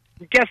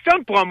 Une question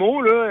de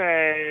promo,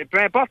 là, peu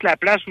importe la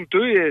place où tu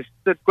es, si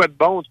t'as de quoi de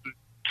bon,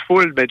 tu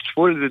foules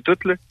de tout,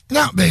 là.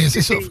 Non, ben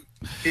c'est ça.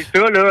 C'est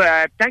ça,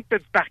 là. Tant que t'as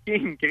du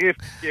parking, Chris,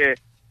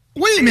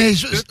 oui, mais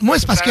moi,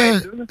 c'est parce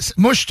que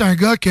moi, je suis un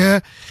gars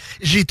que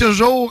j'ai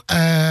toujours... tu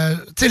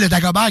sais, le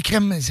Dagobert,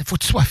 crème, il faut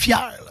que tu sois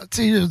fier.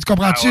 Tu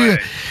comprends-tu? Ah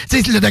ouais.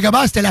 Tu sais, le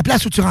Dagobert, c'était la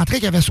place où tu rentrais,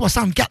 qui avait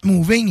 64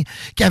 moving,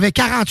 qui avait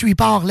 48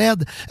 ports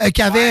LED,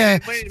 qui avait...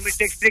 Moi, je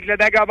t'explique. Le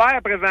Dagobert,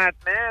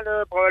 présentement,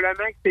 là,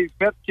 probablement que c'est le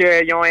fait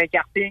qu'ils ont un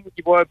karting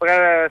qui vaut à peu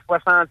près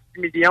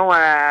 66 millions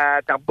à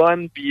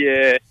Terrebonne, puis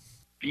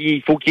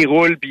il faut qu'il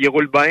roule, puis il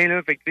roule bien.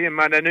 Là. Fait que, tu sais, à un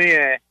moment donné...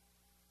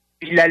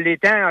 Puis les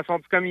temps sont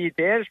plus comme ils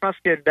étaient. Je pense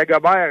que le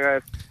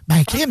Dagobert...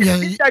 crime, si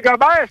le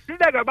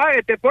Dagobert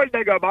n'était pas le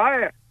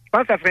Dagobert, je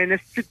pense que ça ferait un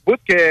esti de bout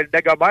que le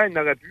Dagobert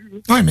n'aurait pu.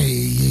 Oui, mais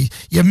il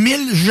y a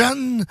 1000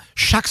 jeunes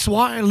chaque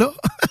soir, là.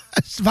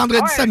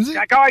 Vendredi, samedi. Je suis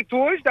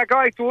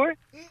d'accord avec toi.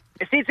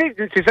 Mais c'est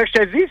ça que je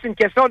te dis, c'est une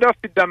question d'offre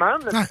et de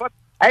demande. Là.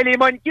 Hey, les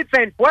Monkeys de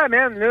Sainte-Foy,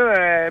 man,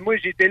 là, moi,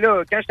 j'étais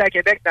là. Quand j'étais à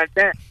Québec, dans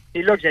le temps,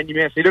 c'est là que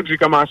j'animais. C'est là que j'ai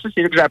commencé.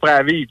 C'est là que j'ai appris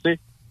à vivre, tu sais.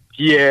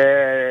 Puis...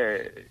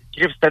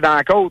 Griff, c'était dans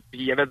la côte,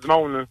 puis il y avait du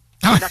monde, là.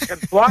 Le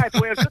mercredi soir,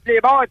 tous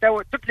les bars,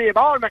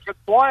 le mercredi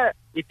soir,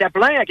 ils étaient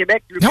pleins à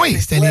Québec. Oui,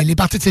 c'était les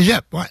parties de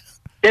cégep, ouais.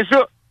 C'est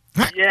ça.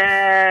 Ouais. Puis,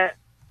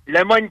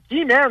 le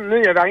Monkey, man, là,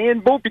 il n'y avait rien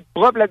de beau pis de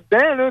propre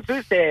là-dedans, là, tu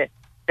sais,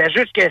 c'était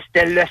juste que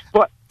c'était le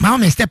spot. Non,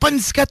 mais c'était pas une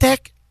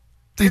discothèque.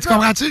 Tu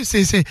comprends-tu?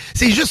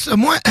 C'est juste,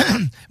 moi,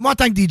 en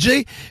tant que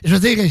DJ, je veux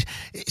dire,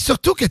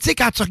 surtout que, tu sais,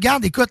 quand tu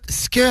regardes, écoute,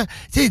 ce que,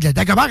 tu sais, le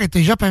Dagobert a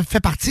déjà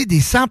fait partie des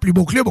 100 plus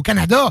beaux clubs au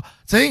Canada,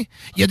 tu sais.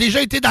 Il a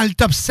déjà été dans le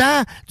top 100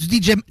 du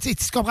DJ, tu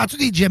comprends-tu,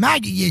 DJ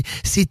Mag?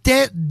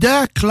 C'était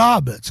The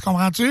Club, tu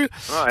comprends-tu? Ouais.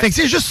 Fait que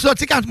c'est juste ça, tu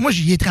sais, quand moi,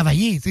 j'y ai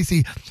travaillé, tu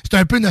sais, c'est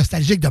un peu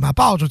nostalgique de ma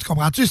part, tu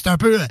comprends-tu? C'est un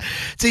peu,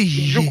 tu sais...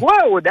 Il joue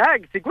quoi au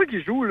DAG? C'est quoi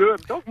qu'il joue, là?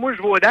 Donc, moi,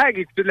 je vais au DAG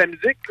écouter de la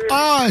musique, là.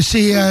 Ah,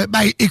 c'est,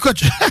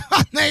 écoute,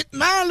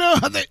 honnêtement,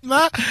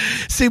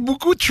 c'est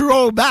beaucoup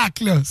throwback,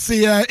 là.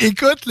 C'est,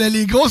 écoute, là,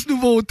 les grosses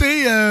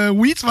nouveautés,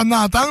 oui, tu vas en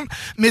entendre,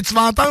 mais tu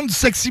vas entendre du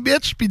Sexy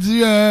Bitch puis du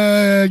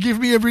Give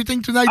Me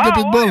Everything Tonight de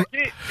Pitbull. OK,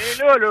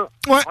 mais là,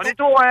 ouais. on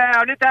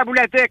est à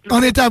Boulatek, là.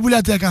 On est à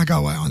Boulatek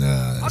encore, ouais.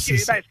 OK,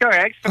 c'est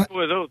correct, c'est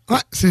pour eux autres.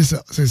 Ouais, c'est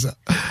ça.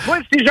 Moi,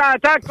 si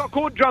j'entends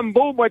Coco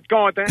Jumbo, moi, être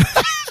content.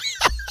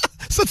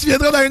 Ça, tu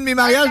viendras dans une de mes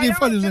mariages des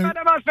fois. C'est ma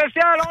demande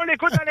spéciale, on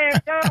l'écoute à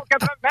l'instant.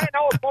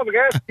 Non, c'est pas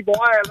vrai, c'est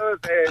boire, là.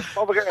 C'est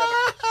pas vrai.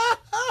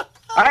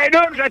 Hey,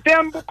 là, je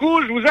t'aime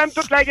beaucoup. Je vous aime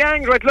toute la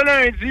gang. Je vais être là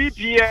lundi.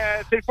 Puis,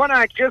 c'est le fun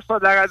en crise,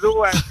 de la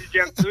radio à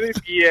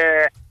CGM2. Puis,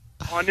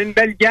 on a une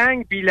belle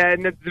gang. Puis,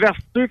 notre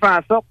diversité fait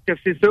en sorte que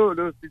c'est ça,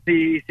 là.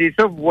 C'est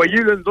ça, vous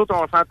voyez, là. Nous autres,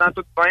 on s'entend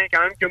tous bien.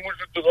 Quand même que moi,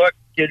 je joue du rock,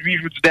 que lui,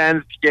 joue du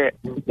dance. Puis que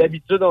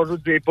d'habitude, on joue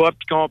du hip-hop.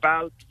 Puis qu'on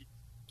parle. Puis,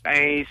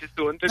 ben, c'est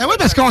ça. Ah oui,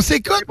 parce qu'on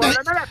s'écoute. C'est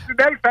probablement la plus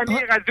belle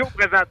famille radio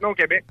présentement au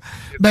Québec.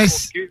 Ben,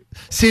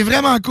 c'est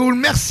vraiment cool.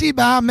 Merci,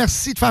 Bab.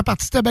 Merci de faire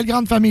partie de cette belle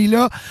grande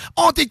famille-là.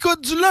 On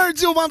t'écoute du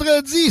lundi au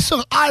vendredi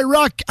sur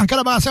iRock en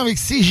collaboration avec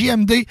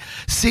CJMD.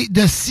 C'est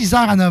de 6h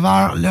à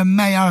 9h, le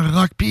meilleur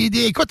rock. Puis,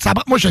 écoute, ça,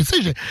 moi, je le sais,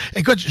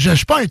 je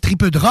suis pas un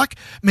tripeux de rock,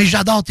 mais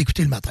j'adore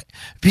t'écouter le matin.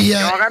 Puis,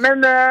 on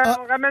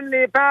ramène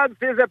les pads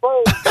sur les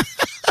épaules.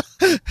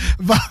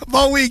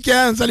 Bon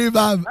week-end. Salut,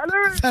 Bab.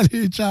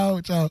 Salut,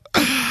 ciao.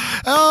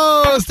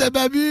 Oh, c'était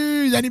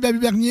Babu, Yannick Babu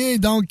Bernier,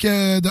 donc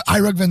de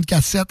iRock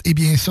 24/7 et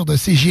bien sûr de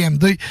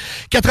CJMD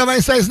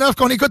 96.9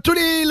 qu'on écoute tous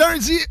les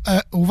lundis,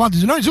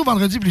 du lundi au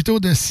vendredi plutôt,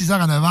 de 6h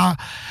à 9h.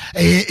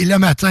 Et le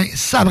matin,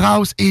 ça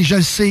brasse et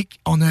je sais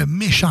qu'on a un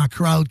méchant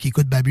crowd qui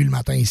écoute Babu le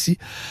matin ici.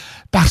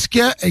 Parce que,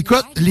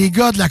 écoute, les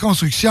gars de la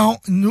construction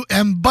nous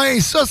aiment bien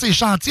ça, ces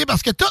chantiers,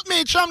 parce que tous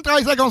mes chums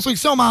travaillent sur la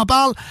construction, m'en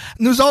parlent.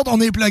 Nous autres, on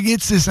est plugués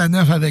de 6 à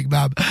 9 avec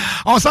Bab.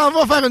 On s'en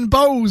va faire une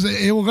pause,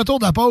 et au retour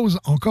de la pause,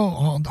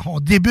 on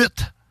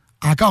débute,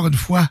 encore une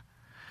fois,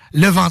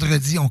 le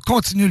vendredi. On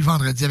continue le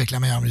vendredi avec la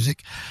meilleure musique.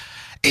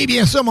 Et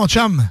bien sûr, mon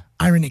chum,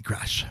 Ironic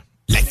Crash.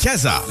 La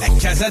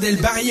Casa del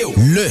Barrio,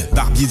 le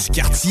barbier du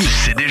quartier.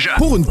 C'est déjà.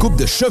 Pour une coupe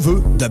de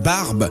cheveux, de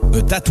barbe,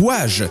 un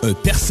tatouage, un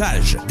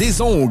perçage,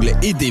 des ongles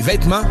et des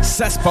vêtements,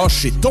 ça se passe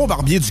chez ton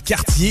barbier du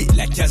quartier,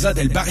 la Casa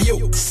del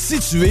Barrio.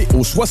 Situé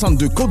au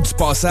 62 Côte du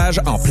Passage,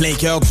 en plein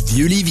cœur du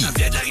Vieux-Lévis.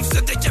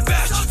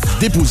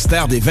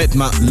 Dépositaire des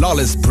vêtements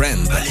Lawless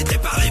Brand.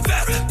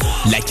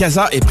 La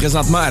Casa est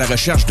présentement à la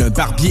recherche d'un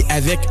barbier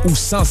avec ou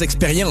sans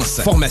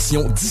expérience.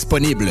 Formation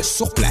disponible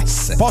sur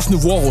place. Passe nous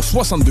voir au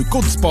 62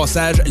 Côte du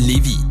Passage,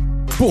 Lévis.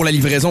 Pour la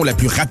livraison la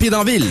plus rapide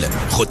en ville,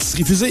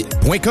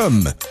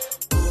 rotisseriefusée.com.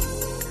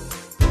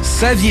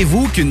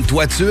 Saviez-vous qu'une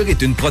toiture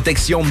est une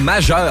protection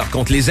majeure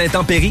contre les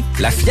intempéries?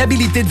 La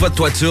fiabilité de votre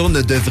toiture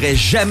ne devrait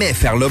jamais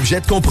faire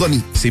l'objet de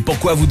compromis. C'est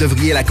pourquoi vous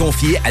devriez la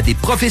confier à des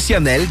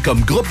professionnels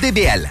comme Groupe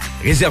DBL.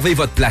 Réservez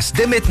votre place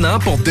dès maintenant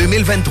pour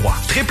 2023.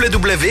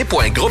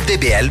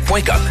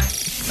 www.groupedbl.com.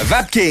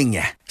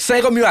 Vapking,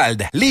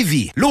 Saint-Romuald,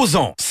 Lévis,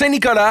 Lauson,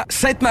 Saint-Nicolas,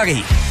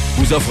 Sainte-Marie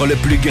vous offre le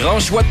plus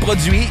grand choix de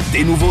produits,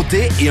 des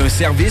nouveautés et un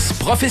service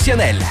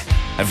professionnel.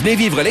 Venez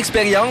vivre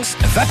l'expérience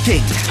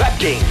Vapking.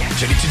 Vapking.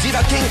 Je l'étudie,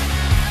 Vapking.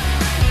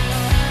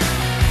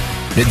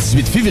 Le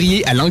 18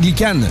 février, à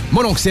l'Anglicane,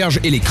 Mononcle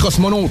Serge et les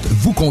Cross-Monontes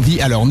vous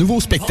convient à leur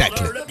nouveau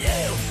spectacle.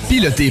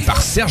 Piloté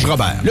par Serge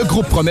Robert, le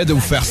groupe promet de vous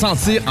faire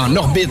sentir en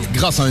orbite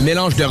grâce à un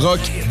mélange de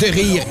rock, de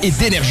rire et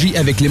d'énergie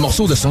avec les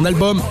morceaux de son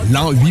album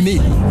L'An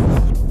 8000.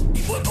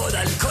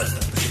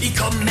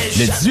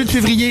 Le 18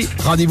 février,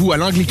 rendez-vous à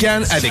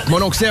l'Anglicane avec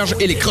Mononcle Serge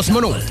et les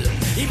Cross-Monontes.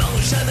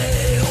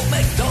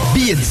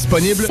 Billets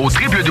disponibles au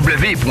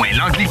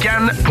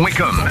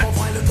www.l'anglicane.com.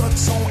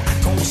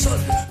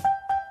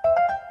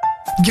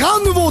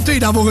 Grande nouveauté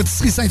dans vos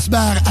rôtisseries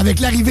Saint-Hubert avec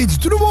l'arrivée du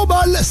tout nouveau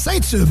bol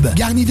Saint-Tube.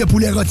 Garni de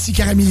poulet rôti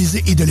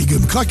caramélisé et de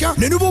légumes croquants,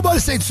 le nouveau bol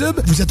Saint-Tube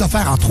vous est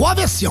offert en 3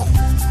 versions.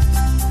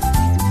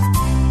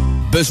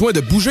 Besoin de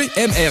bouger?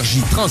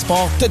 MRJ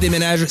Transport te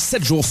déménage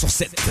 7 jours sur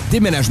 7.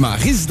 Déménagement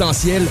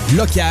résidentiel,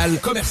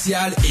 local,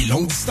 commercial et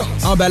longue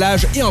distance.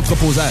 Emballage et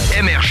entreposage.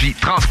 MRJ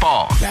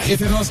Transport. La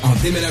référence en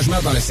déménagement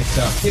dans le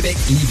secteur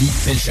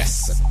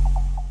Québec-Lévis-Felchasse.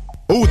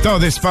 Autant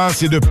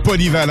d'espace et de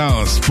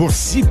polyvalence pour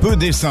si peu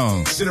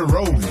d'essence. C'est le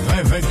Rogue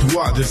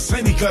 2023 de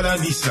Saint-Nicolas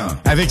Nissan.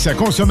 Avec sa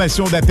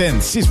consommation d'à peine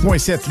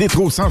 6,7 litres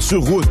au 100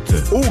 sur route,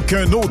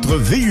 aucun autre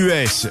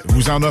VUS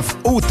vous en offre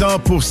autant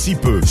pour si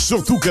peu.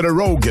 Surtout que le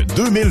Rogue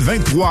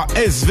 2023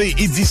 SV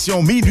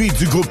édition minuit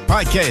du groupe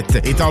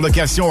Paquette est en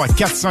location à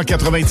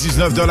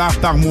 499 $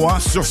 par mois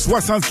sur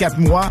 64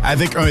 mois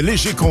avec un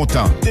léger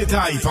comptant.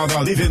 Détail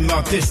pendant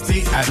l'événement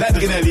testé à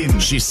l'adrénaline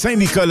chez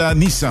Saint-Nicolas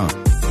Nissan.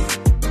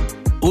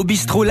 Au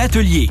bistrot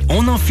L'Atelier,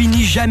 on n'en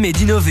finit jamais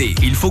d'innover.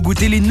 Il faut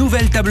goûter les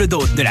nouvelles tables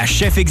d'hôtes de la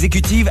chef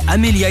exécutive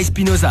Amelia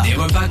Espinosa. Des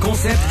repas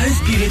concept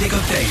inspirés des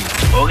cocktails.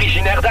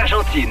 Originaire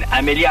d'Argentine,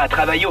 Amelia a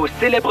travaillé au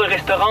célèbre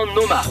restaurant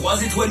Noma.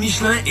 3 étoiles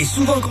Michelin est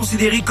souvent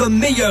considéré comme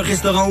meilleur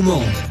restaurant au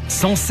monde.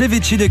 Son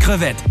ceviche de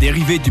crevettes,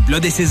 dérivé du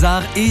Blood et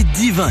César, est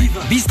divin.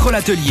 Bistrot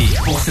L'Atelier,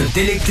 pour se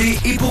délecter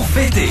et pour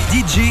fêter.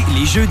 DJ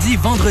les jeudis,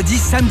 vendredis,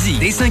 samedis,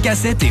 des 5 à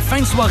 7 et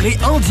fin de soirée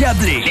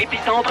endiablée.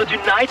 L'épicentre du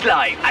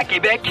nightlife à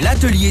Québec,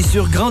 L'Atelier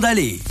sur Grande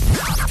Allée.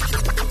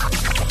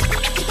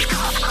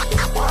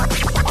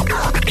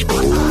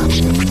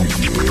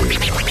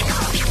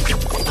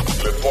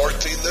 Le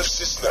Party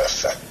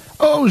 969.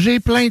 Oh, j'ai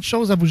plein de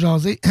choses à vous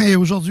jaser. Et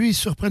aujourd'hui,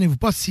 surprenez-vous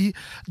pas si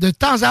de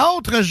temps à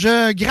autre,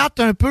 je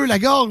gratte un peu la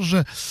gorge.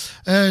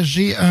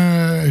 J'ai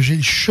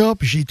le chat,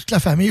 puis j'ai toute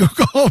la famille au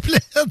complet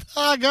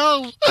dans la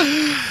gorge.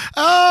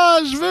 Ah,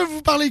 je veux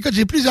vous parler, écoute,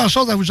 j'ai plusieurs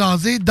choses à vous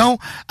jaser, dont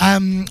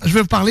je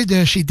veux vous parler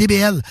de chez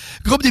DBL.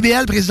 Groupe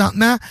DBL,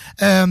 présentement,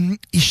 ils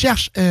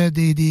cherchent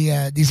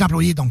des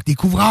employés, donc des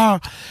couvreurs.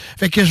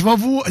 Fait que je vais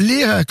vous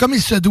lire, comme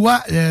il se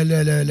doit,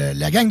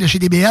 la gang de chez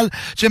DBL.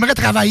 J'aimerais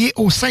travailler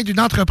au sein d'une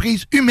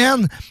entreprise humaine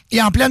et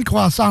en pleine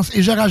croissance.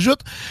 Et je rajoute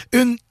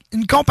une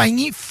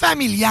compagnie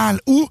familiale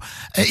où,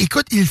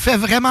 écoute, il fait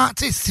vraiment,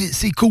 tu sais,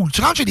 c'est cool.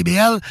 Tu rentres chez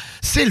DBL,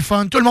 c'est le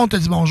fun, tout le monde te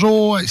dit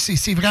bonjour,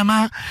 c'est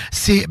vraiment,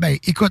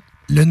 écoute,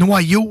 le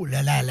noyau,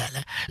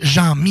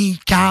 Jean-Mi,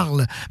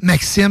 Carl,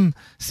 Maxime,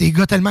 c'est des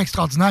gars tellement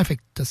extraordinaires, fait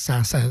que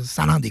ça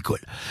en découle.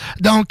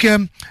 Donc,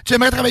 tu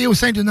aimerais travailler au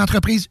sein d'une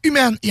entreprise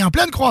humaine et en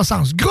pleine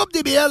croissance. Groupe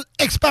DBL,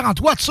 expert en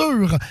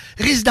toiture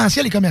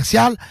résidentielle et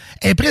commerciale,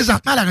 est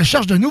présentement à la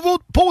recherche de nouveaux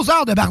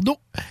poseurs de bardeaux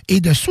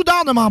et de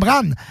soudeurs de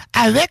membrane,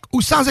 avec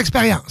ou sans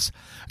expérience.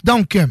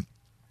 Donc,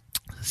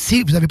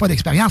 si vous n'avez pas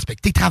d'expérience, fait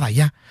que t'es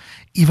travaillant,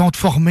 ils vont te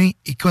former,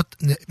 écoute,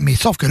 mais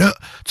sauf que là,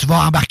 tu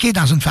vas embarquer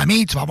dans une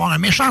famille, tu vas avoir un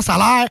méchant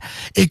salaire.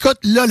 Écoute,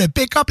 là, le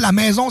pick-up, la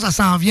maison, ça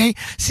s'en vient.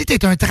 Si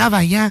t'es un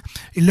travaillant,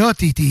 là,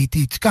 tu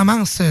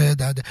commences,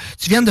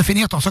 tu viens de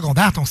finir ton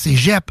secondaire, ton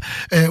cégep,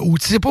 ou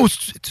tu sais pas où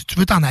tu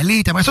veux t'en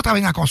aller, t'aimerais ça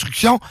travailler en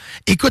construction.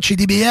 Écoute, chez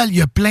DBL, il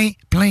y a plein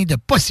de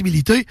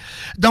possibilités.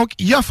 Donc,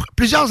 ils offrent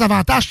plusieurs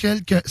avantages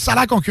tels que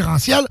salaire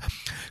concurrentiel,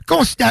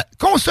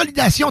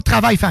 consolidation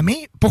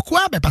travail-famille. Pourquoi?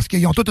 Ben parce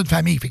qu'ils ont toute une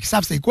famille, fait qu'ils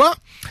savent c'est quoi.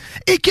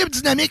 Équipe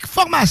dynamique,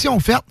 formation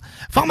offerte,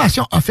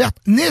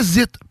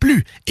 n'hésite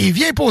plus et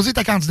viens poser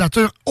ta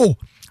candidature au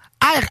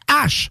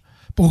RH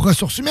pour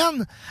ressources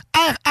humaines,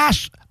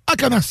 RH à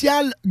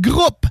commercial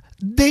groupe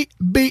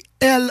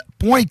dbl.com.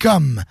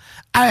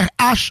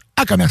 RH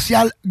à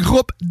commercial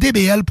groupe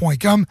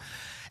dbl.com.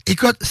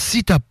 Écoute,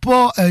 si t'as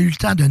pas eu le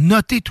temps de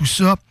noter tout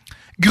ça,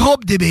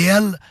 Groupe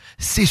DBL,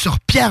 c'est sur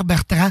Pierre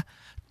Bertrand.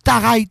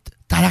 T'arrêtes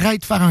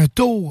de faire un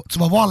tour. Tu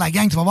vas voir la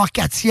gang, tu vas voir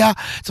Katia,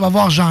 tu vas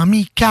voir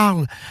Jean-Mi,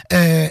 Carl,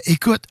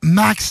 écoute,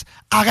 Max,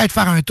 arrête de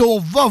faire un tour,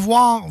 va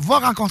voir, va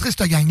rencontrer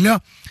cette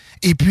gang-là.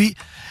 Et puis,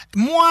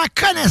 moi,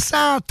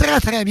 connaissant très,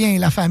 très bien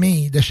la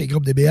famille de chez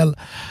Groupe DBL,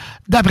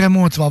 D'après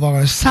moi, tu vas avoir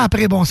un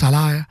sacré bon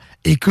salaire.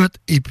 Écoute,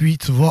 et puis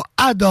tu vas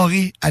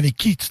adorer avec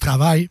qui tu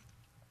travailles.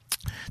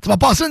 Tu vas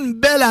passer une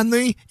belle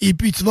année et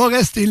puis tu vas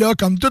rester là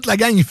comme toute la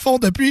gang ils font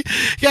depuis.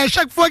 Et à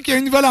chaque fois qu'il y a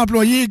un nouvel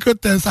employé,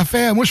 écoute, ça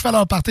fait... Moi, je fais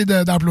leur partie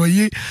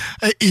d'employés.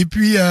 Et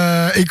puis,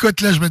 écoute,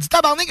 là, je me dis,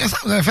 tabarnak,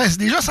 ça fait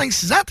déjà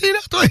 5-6 ans, t'es là,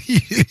 toi.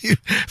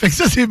 Fait que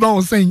ça, c'est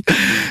bon signe.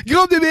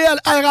 Groupe DBL,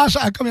 RH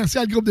à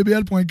commercial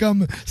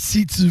groupedbl.com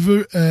si tu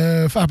veux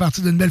faire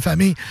partie d'une belle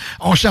famille.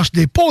 On cherche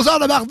des poseurs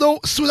de bardeaux,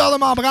 soudeurs de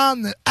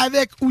membrane,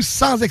 avec ou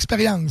sans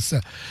expérience.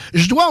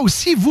 Je dois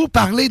aussi vous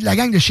parler de la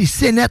gang de chez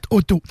CNET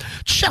Auto.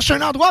 Tu cherches un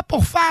endroit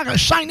pour faire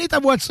shiner ta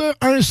voiture,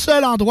 un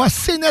seul endroit,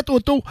 CNET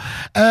Auto,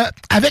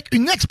 avec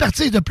une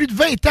expertise de plus de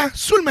 20 ans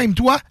sous le même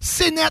toit.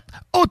 CNET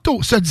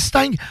Auto se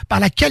distingue par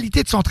la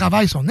qualité de son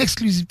travail, son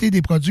exclusivité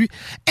des produits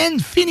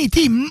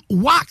Infinity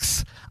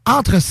Wax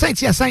entre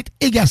Saint-Hyacinthe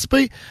et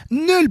Gaspé.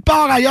 Nulle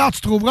part ailleurs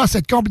tu trouveras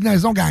cette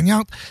combinaison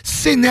gagnante.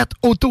 CNET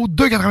Auto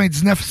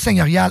 299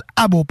 Seigneurial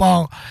à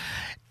Beauport.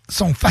 Ils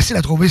sont faciles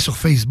à trouver sur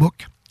Facebook,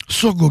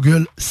 sur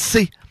Google,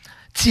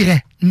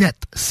 C-net,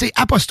 C'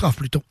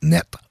 plutôt,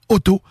 net,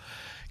 auto.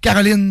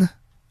 Caroline,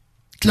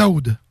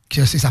 Claude,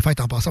 qui c'est sa fête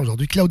en passant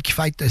aujourd'hui. Claude qui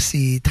fête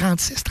ses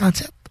 36,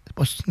 37,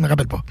 je ne me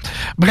rappelle pas.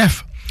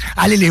 Bref,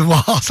 allez les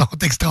voir, ils sont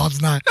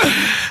extraordinaires.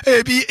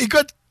 Et puis,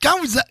 écoute, quand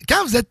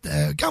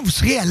vous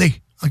serez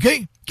allé, OK?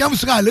 Quand vous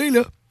serez allé,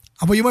 là,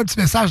 envoyez-moi un petit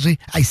message, dis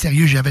 « Hey,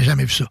 sérieux, j'avais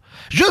jamais vu ça. »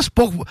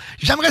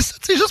 J'aimerais ça,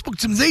 tu sais, juste pour que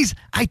tu me dises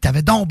 « Hey,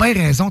 t'avais donc bien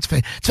raison. » Tu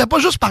fais pas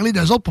juste parler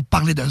d'eux autres pour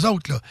parler d'eux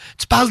autres, là.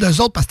 Tu parles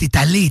d'eux autres parce que t'es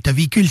allé, t'as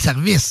vécu le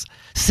service.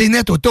 C'est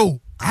net auto.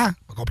 Hein?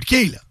 Pas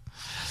compliqué, là.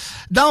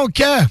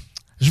 Donc,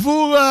 je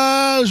vous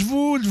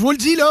le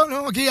dis, là,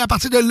 OK, à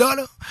partir de là,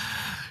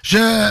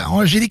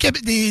 j'ai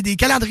des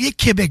calendriers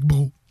Québec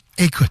Brou.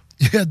 Écoute,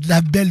 il y a de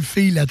la belle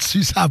fille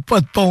là-dessus, ça n'a pas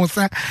de bon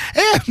sens.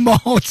 Eh, mon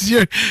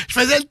Dieu! Je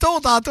faisais le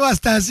tour tantôt à la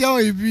station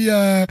et puis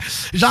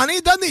j'en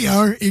ai donné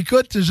un.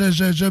 Écoute,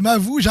 je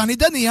m'avoue, j'en ai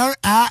donné un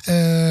à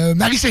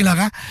Marie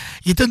Saint-Laurent.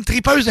 Il est une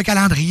tripeuse de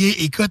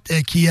calendrier, écoute,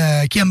 qui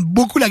aime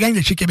beaucoup la gang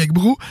de chez Québec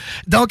Brou.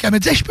 Donc, elle me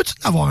dit, hey, je peux-tu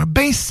en avoir un?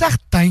 Ben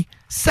certain,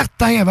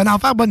 elle va en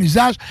faire bon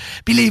usage.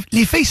 Puis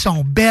les filles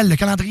sont belles, le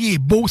calendrier est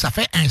beau, ça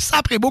fait un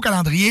sacré beau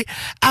calendrier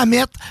à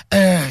mettre.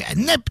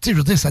 Je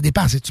veux dire, ça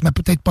dépend. Tu mets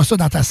peut-être pas ça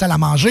dans ta salle à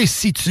manger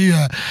si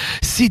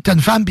t'as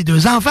une femme et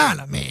 2 enfants,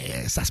 là.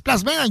 Mais ça se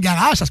place bien dans le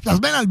garage, ça se place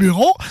bien dans le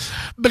bureau.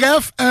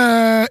 Bref,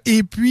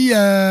 et puis,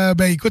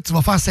 ben écoute, tu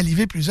vas faire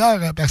saliver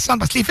plusieurs personnes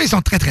parce que les filles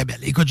sont très, très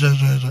belles. Écoute,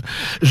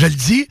 je le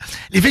dis.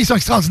 Les filles sont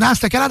extraordinaires.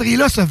 Ce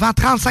calendrier-là se vend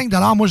 35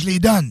 $. Moi, je les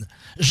donne.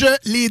 Je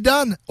les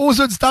donne aux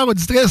auditeurs,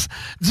 auditrices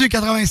du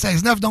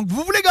 96.9. Donc,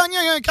 vous voulez gagner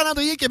un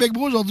calendrier Québec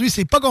Brou aujourd'hui,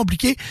 c'est pas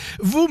compliqué.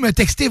 Vous me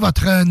textez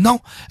votre nom,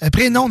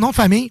 prénom, nom de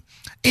famille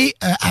et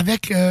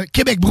avec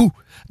Québec Brou.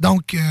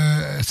 Donc,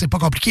 c'est pas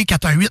compliqué.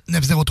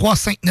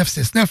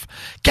 418-903-5969.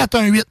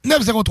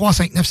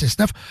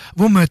 418-903-5969.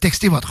 Vous me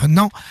textez votre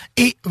nom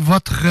et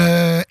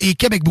et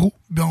Québec Brou.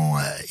 Bon,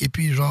 et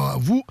puis, genre,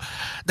 vous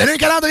donnez un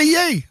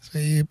calendrier.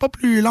 C'est pas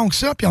plus long que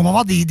ça. Puis, on va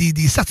avoir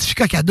des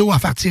certificats cadeaux à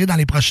faire tirer dans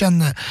les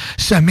prochaines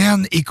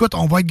semaines. Écoute,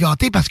 on va être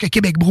gâtés parce que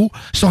Québec Brou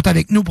sont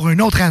avec nous pour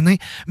une autre année.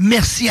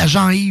 Merci à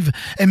Jean-Yves.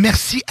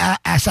 Merci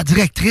à sa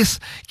directrice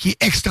qui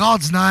est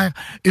extraordinaire.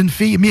 Une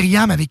fille,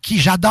 Myriam, avec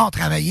qui j'adore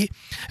travailler.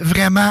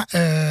 Vraiment,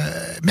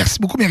 merci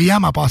beaucoup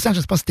Myriam en passant,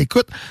 je sais pas si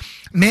t'écoutes,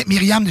 mais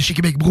Myriam de chez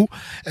Québec Brou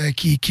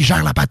qui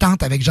gère la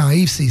patente avec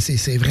Jean-Yves,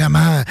 c'est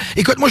vraiment...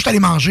 Écoute, moi je suis allé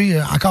manger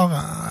encore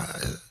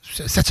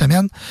cette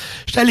semaine,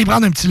 je suis allé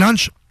prendre un petit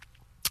lunch.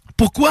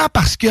 Pourquoi?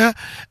 Parce que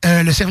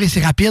le service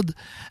est rapide,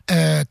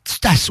 tu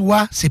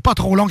t'assois, c'est pas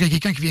trop long qu'il y a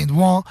quelqu'un qui vient te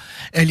voir,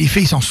 les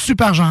filles sont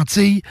super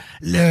gentilles,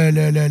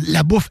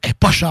 la bouffe est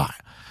pas chère.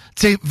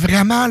 Tu sais,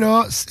 vraiment,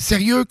 là,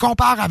 sérieux,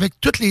 compare avec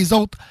toutes les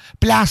autres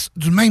places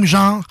du même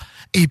genre.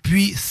 Et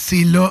puis,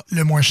 c'est là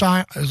le moins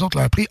cher. Eux autres,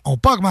 leurs prix n'ont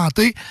pas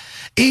augmenté.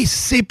 Et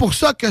c'est pour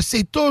ça que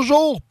c'est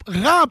toujours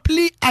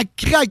rempli à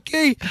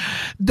craquer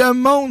de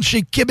monde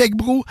chez Québec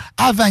Brou,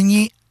 à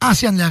Vanier,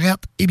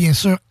 Ancienne-Lorette et bien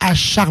sûr à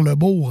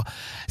Charlebourg.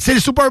 C'est le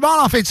Super Bowl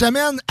en fin de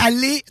semaine.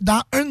 Allez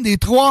dans une des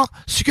 3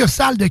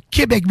 succursales de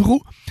Québec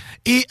Brou.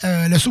 Et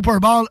le Super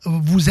Bowl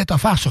vous est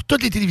offert sur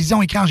toutes les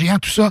télévisions, écrans géants,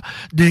 tout ça,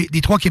 des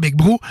 3 Québec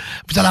Brou.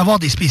 Vous allez avoir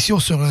des spéciaux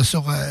sur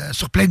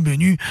plein de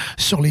menus,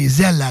 sur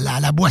les ailes.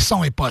 La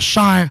boisson est pas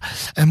chère.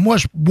 Moi,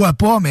 je bois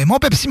pas, mais mon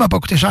Pepsi m'a pas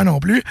coûté cher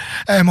non plus.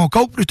 Mon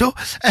Coke, plutôt.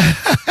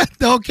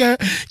 Donc,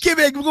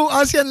 Québec Brou,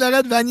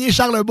 Ancienne-Lorette, Vanier,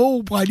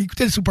 Charlebourg, pour aller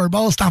écouter le Super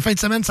Bowl. C'est en fin de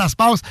semaine, ça se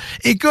passe.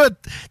 Écoute,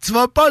 tu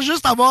vas pas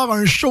juste avoir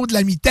un show de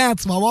la mi-temps,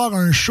 tu vas avoir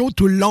un show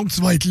tout le long que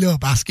tu vas être là.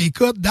 Parce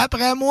qu'écoute,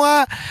 d'après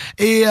moi,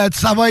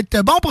 ça va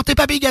être bon pour tes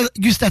papilles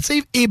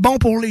gustatives et bon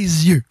pour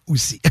les yeux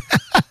aussi.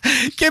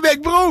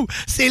 Québec Brou,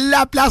 c'est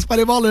la place pour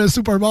aller voir le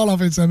Super Bowl en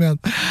fin de semaine.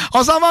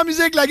 On s'en va en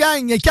musique, la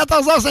gang.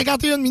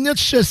 14h51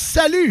 minutes. Je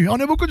salue. On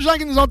a beaucoup de gens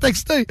qui nous ont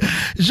texté.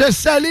 Je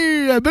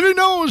salue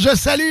Bruno. Je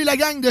salue la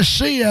gang de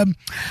chez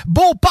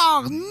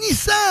Beauport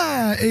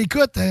Nissan.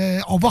 Écoute,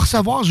 on va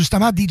recevoir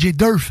justement DJ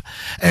Durf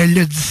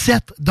le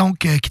 17, donc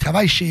qui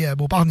travaille chez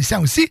Beauport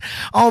Nissan aussi.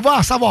 On va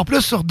en savoir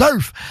plus sur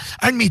Durf.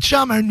 Un de mes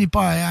chums, un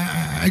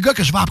gars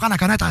que je vais apprendre à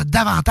connaître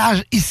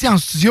davantage ici en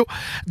studio.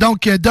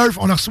 Donc, Durf,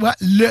 on le reçoit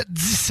le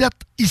 17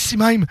 ici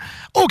même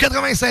au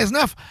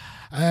 96.9.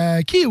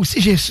 Qui aussi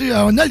j'ai su?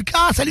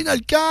 Nolka, salut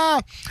Nolka!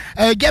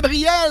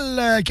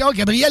 Gabriel,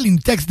 Gabriel, il nous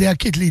texte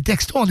les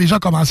textos ont déjà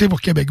commencé pour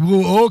Québec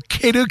Brou.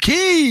 OK.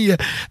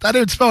 Attendez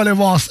un petit peu, on va aller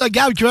voir ça.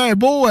 Gab qui a un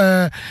beau,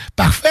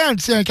 parfait,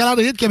 un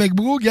calendrier de Québec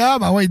Brou,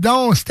 Gab. Ah ouais,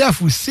 donc,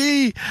 Steph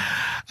aussi.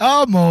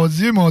 Oh mon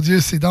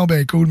Dieu, c'est donc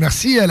bien cool.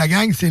 Merci la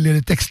gang, c'est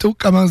le texto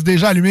commence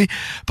déjà à allumer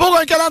pour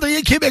un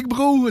calendrier Québec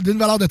Brou d'une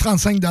valeur de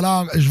 35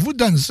 $. Je vous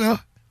donne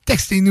ça.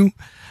 Textez-nous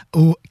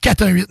au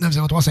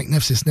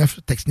 418-903-5969.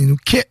 Textez-nous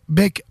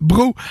Québec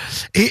Brou.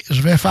 Et je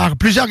vais faire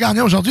plusieurs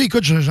gagnants aujourd'hui.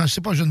 Écoute, je sais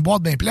pas, j'ai une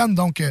boîte bien pleine,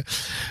 donc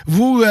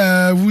vous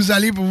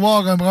allez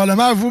pouvoir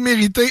probablement vous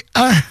mériter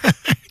un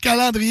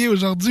calendrier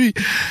aujourd'hui.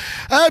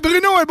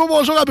 Bruno, un beau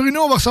bonjour à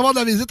Bruno. On va recevoir de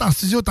la visite en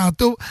studio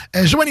tantôt.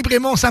 Joanie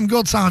Prémont, Sam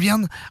Gourde s'en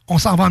viennent. On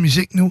s'en va en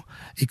musique, nous.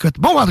 Écoute,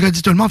 bon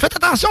vendredi tout le monde. Faites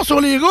attention sur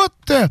les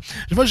routes.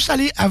 Je vais juste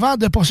aller, avant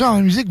de poursuivre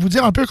en musique, vous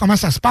dire un peu comment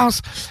ça se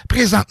passe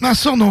présentement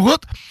sur nos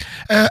routes.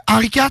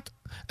 Henri IV,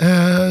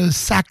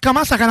 ça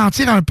commence à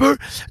ralentir un peu,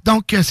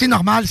 donc c'est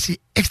normal, c'est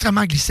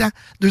extrêmement glissant.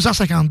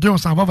 2h52, on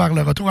s'en va vers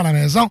le retour à la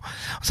maison.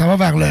 On s'en va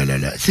vers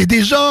le... C'est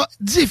déjà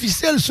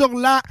difficile sur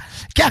la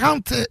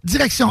 40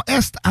 direction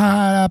Est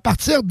à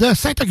partir de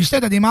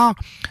Saint-Augustin-de-Desmaures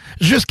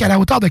jusqu'à la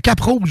hauteur de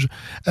Cap-Rouge.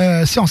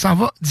 Si on s'en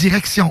va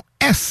direction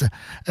Est,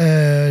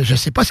 je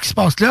sais pas ce qui se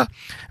passe là,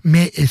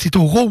 mais c'est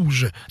au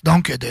rouge.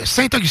 Donc, de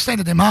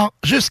Saint-Augustin-de-Desmaures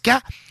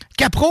jusqu'à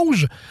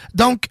Cap-Rouge.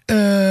 Donc,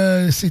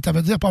 ça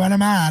veut dire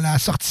probablement à la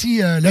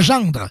sortie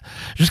Legendre.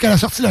 Jusqu'à la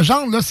sortie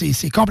Legendre, là,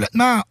 c'est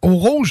complètement au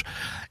rouge.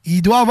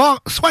 Il doit y avoir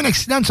soit un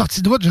accident, une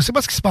sortie de route, je ne sais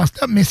pas ce qui se passe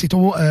là, mais c'est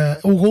au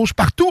rouge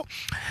partout.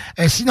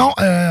 Sinon,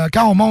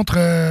 quand on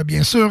montre,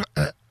 bien sûr,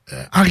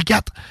 Henri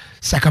IV,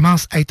 ça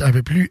commence à être un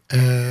peu plus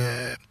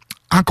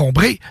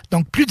encombré,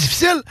 donc plus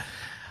difficile.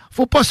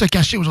 Faut pas se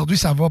cacher aujourd'hui,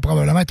 ça va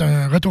probablement être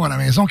un retour à la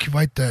maison qui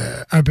va être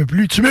un peu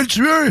plus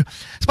tumultueux.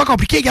 C'est pas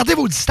compliqué, gardez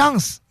vos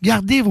distances.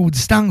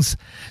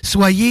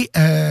 Soyez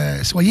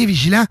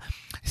vigilants.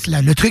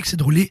 Le truc, c'est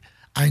de rouler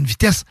à une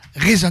vitesse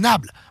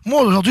raisonnable.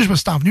 Moi, aujourd'hui, je me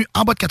suis envenu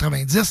en bas de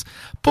 90.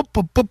 Pop,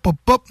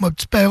 mon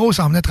petit Perrault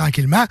s'en venait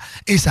tranquillement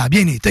et ça a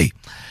bien été.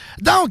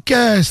 Donc,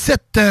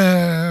 cette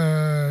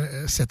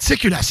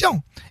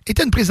circulation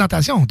était une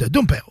présentation de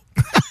Doom Perrault.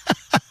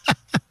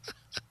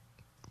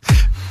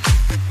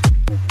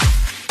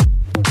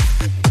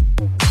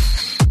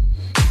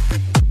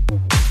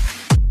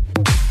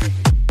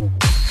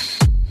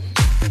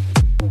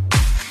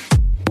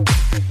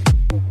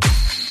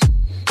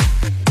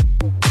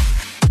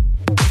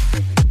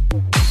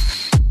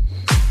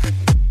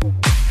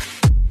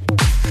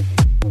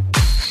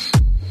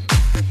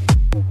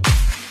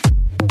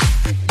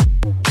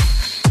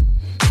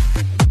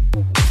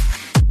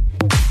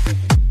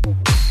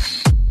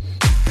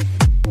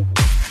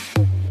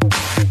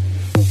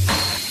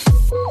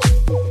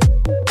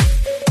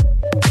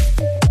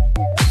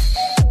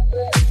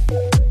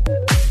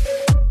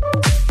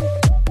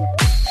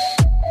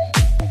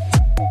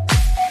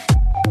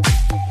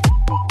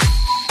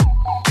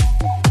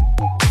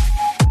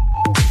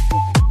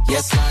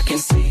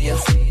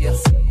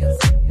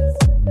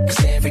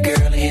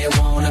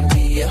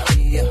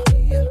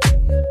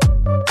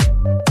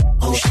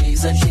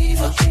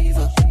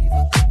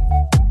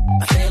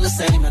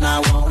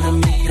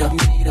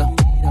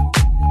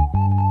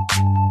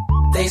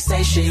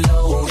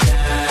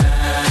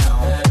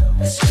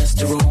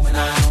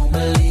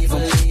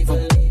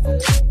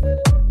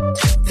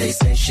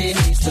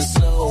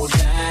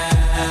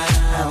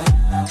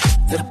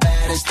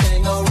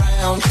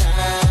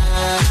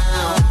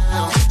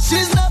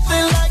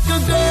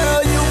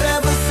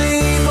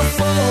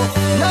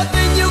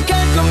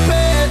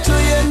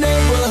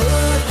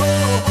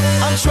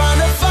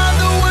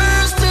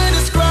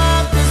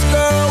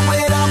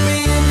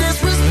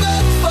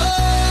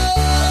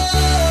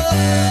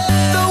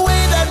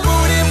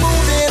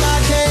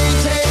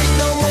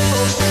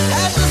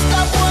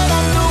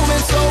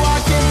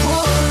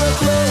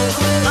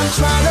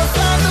 Trying to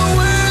find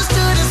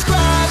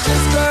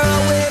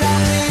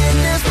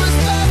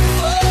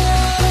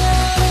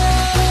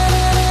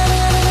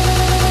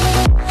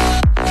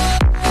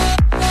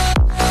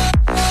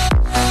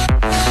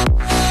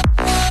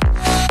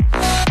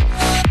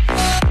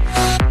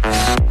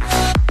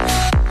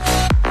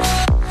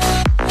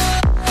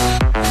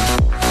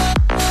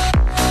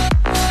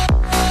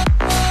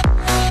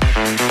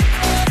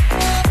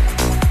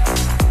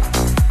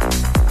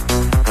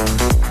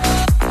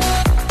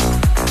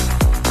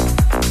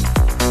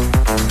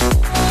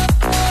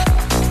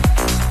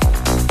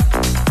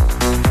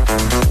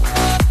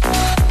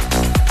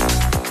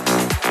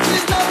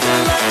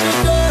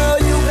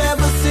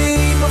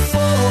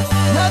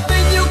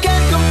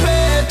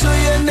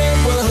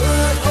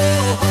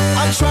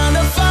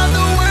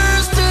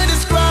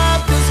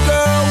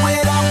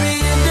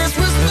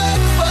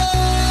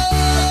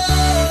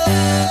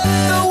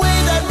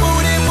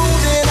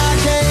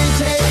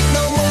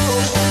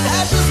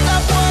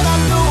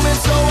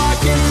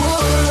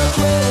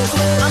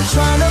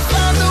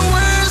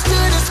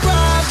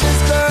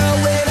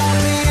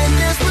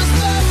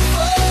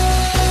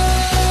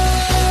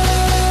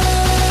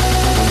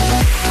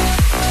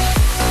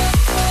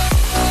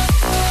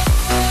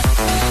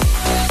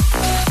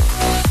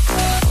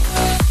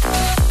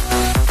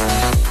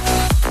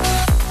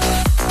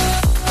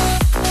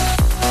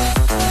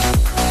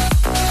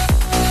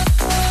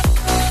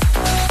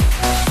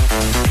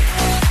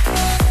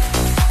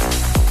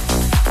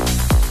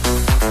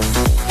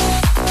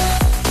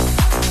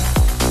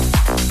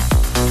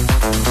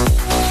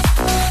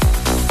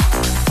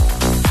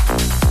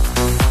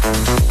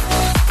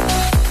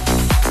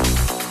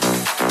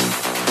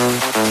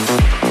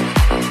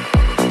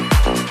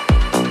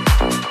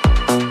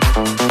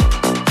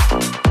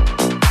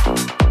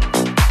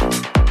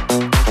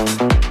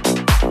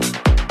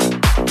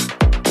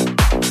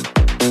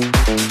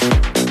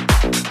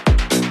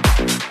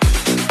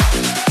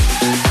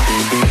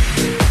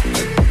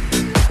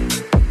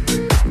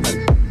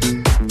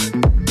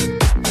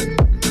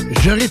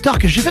Je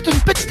rétorque, j'ai fait une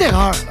petite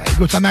erreur.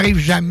 Écoute, ça m'arrive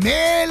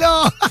jamais,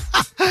 là.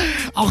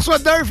 On reçoit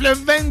Durf le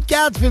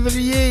 24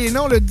 février et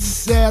non le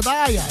 17.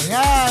 Aïe, aïe,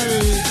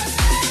 aïe.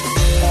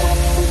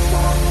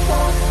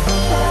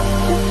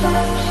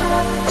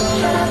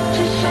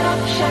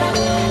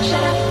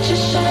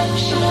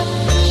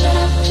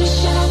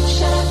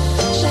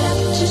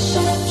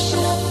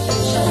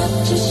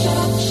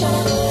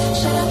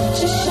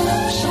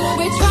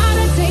 We try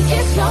to take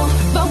it slow,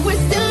 but we're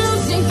still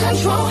losing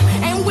control.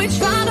 And we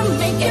try to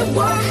make it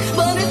work,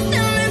 but it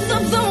still ends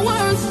up the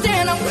worst.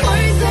 And I'm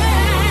crazy.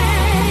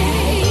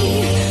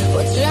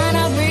 We're trying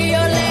to be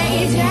your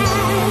lady. I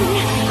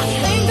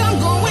think I'm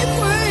going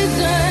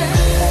crazy.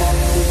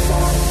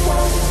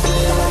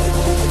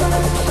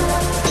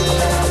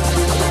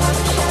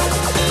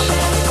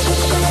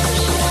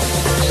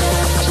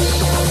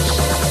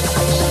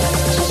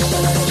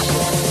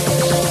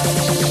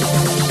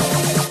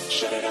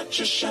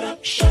 Just shut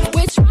up, shut up.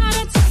 We try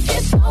to take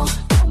it slow,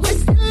 but we're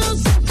still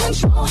losing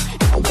control.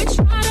 And we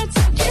try to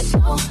take it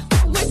slow,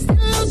 but we're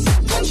still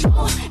losing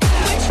control.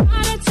 And we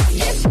try to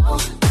take it slow,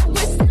 but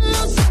we're still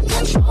losing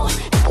control.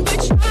 And we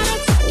try to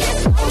take it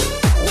slow,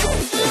 but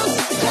we're still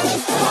losing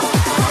control.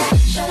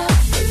 Shut up,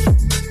 shut up,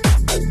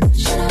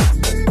 shut up,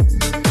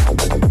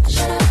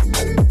 shut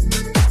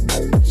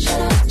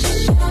up,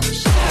 just shut up, shut up,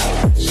 shut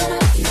up, shut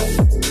up.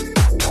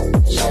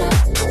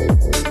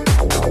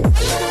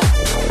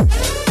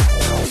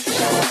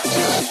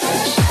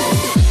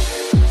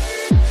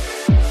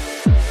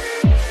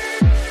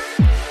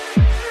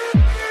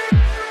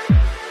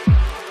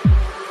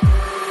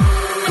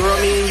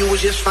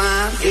 Just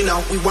fine, you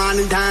know, we wine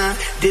and dine.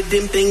 Did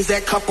them things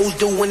that couples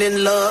doing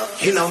in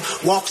love, you know,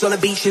 walks on the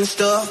beach and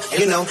stuff,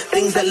 you know,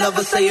 things that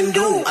lovers say and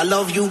do. I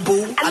love you,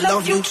 boo, I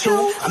love you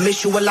too. I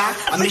miss you a lot,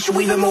 I miss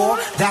you even more.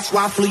 That's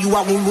why I flew you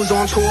out when we was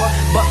on tour.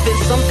 But then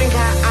something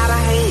got out of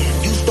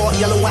hand. You start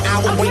yelling when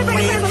our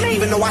boyfriend,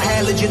 even though I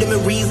had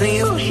legitimate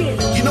reasons.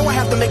 Bullshit. You know I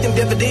have to make them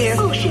dividends.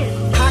 Bullshit.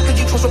 How could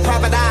you trust with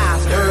private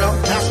eyes, girl?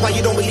 That's why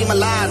you don't believe my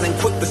lies and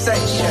quick to say,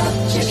 shut up,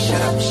 just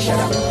shut up, shut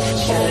up,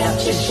 shut up,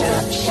 just shut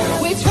up, shut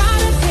up. We try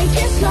to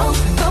take it slow,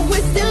 but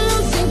we're still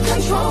losing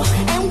control.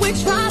 And we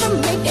try to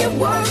make it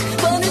work,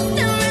 but it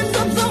still ends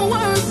up the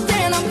worst.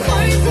 And I'm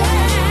crazy.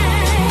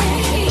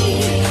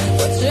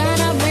 We're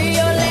trying to be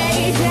your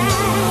lady. I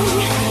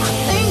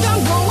think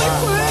I'm going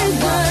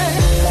crazy.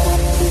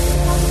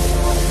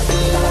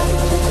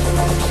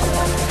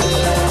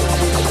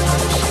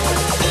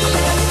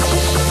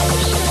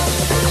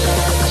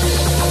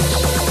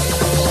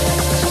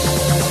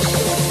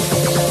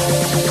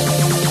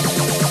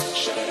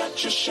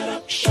 Just shut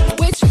up, shut up.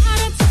 We try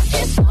to take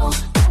it slow,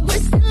 but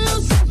we're still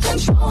losing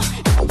control.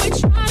 And we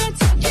try to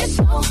take it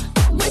slow,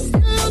 but we're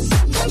still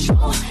losing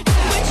control.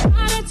 And we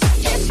try to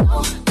take it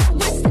slow, but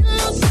we're still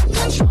losing control.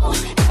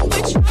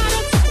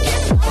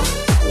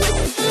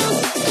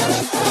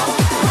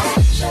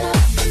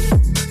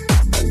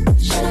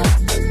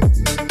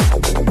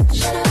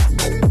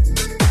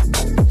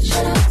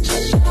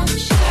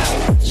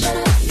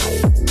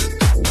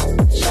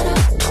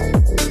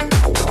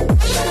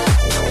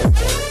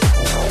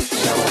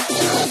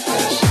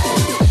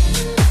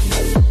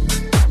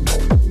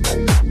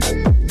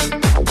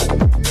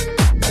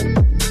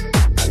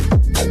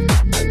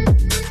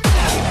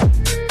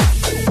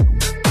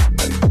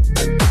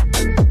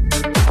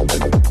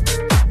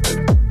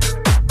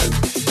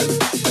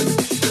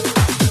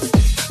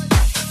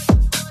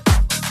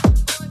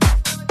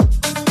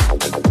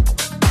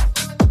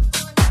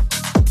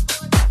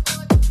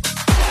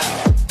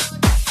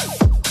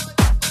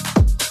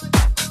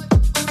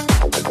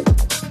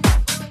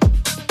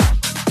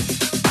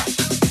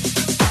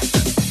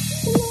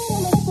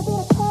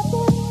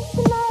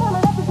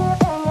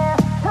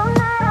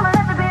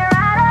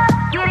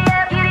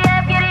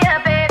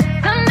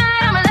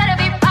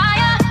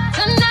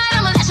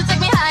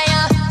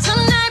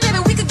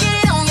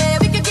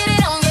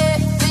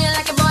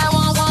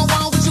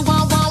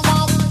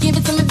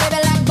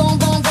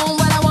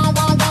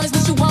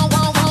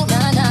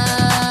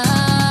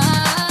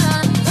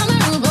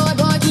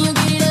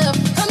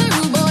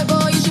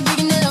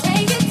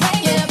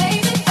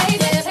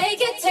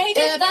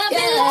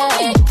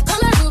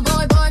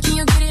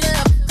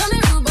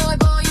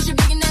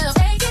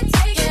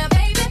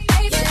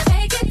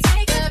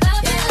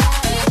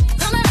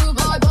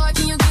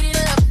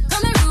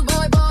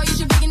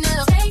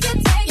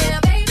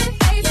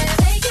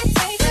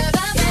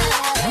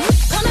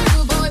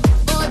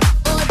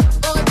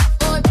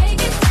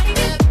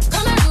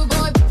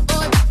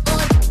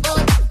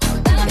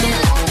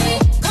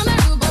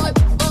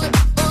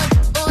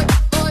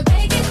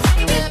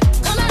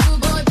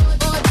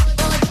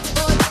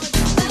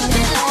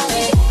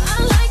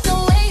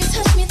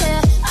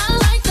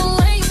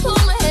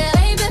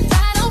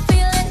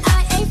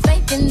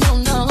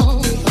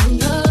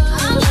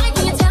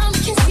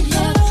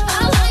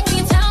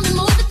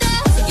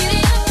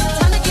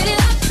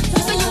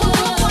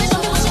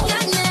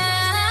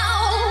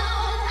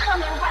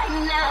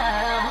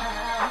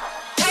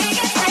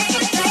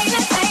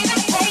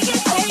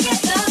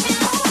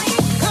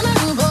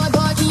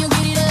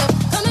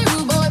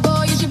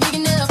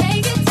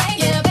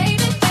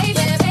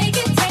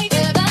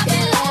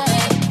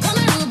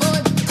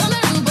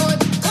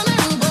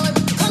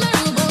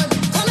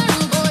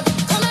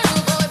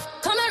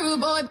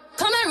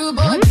 rude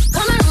boy.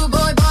 Come here, rude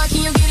boy, boy,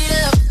 can you get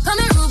it up? Come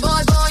here, rude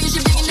boy, boy, you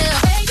should big it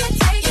up. Take it,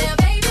 yeah,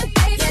 baby,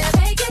 take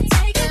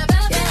it,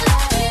 about that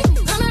life.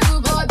 Come here,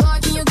 rude boy, boy,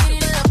 can you get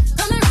it up?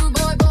 Come here, rude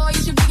boy, boy,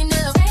 you should big it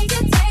up. Take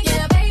it,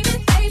 yeah, baby,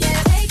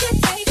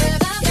 take it,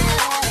 about that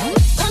life.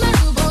 Come here,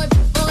 rude boy,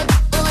 boy,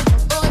 boy,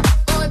 boy,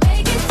 boy,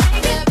 take it,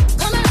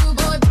 come here, rude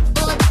boy,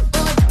 boy,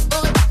 boy,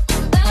 boy,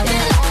 about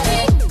that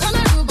life. Come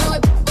here, rude boy,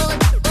 boy,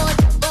 boy,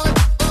 boy,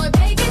 boy,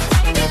 take it,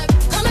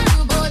 come here,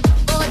 rude boy,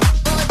 boy,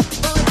 boy,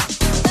 boy,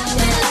 about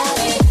that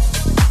life.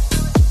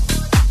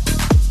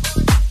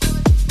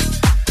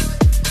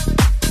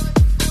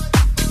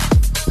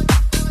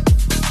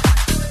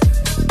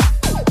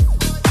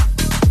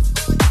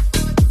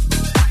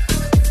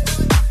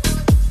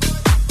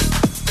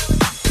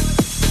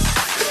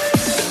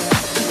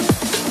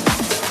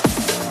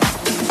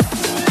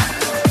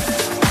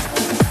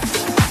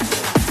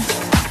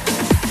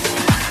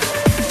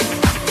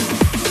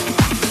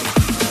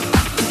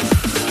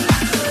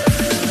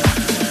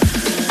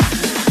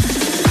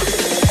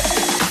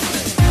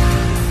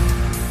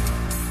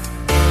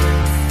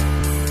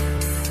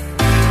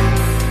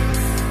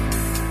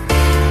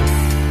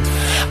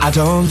 I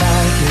don't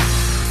like it.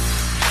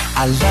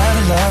 I love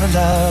it, love it,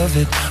 love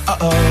it.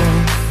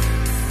 Uh-oh.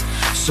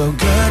 So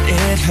good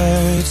it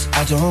hurts.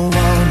 I don't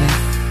want it.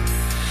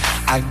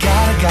 I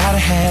gotta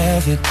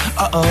have it.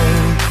 Uh-oh.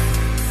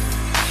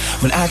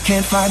 When I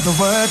can't find the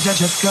words, I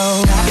just go.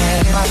 I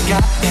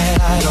got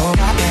it, I don't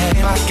got it.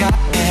 I got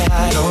it,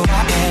 I don't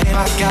got it.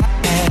 I got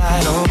it,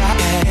 I don't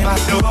got it. I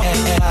don't got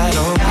it, I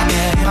don't got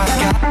it. I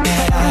got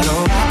it, I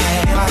don't got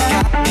it. I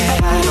got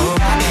it, I don't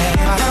got it.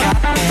 I got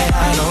it,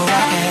 I don't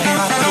got it.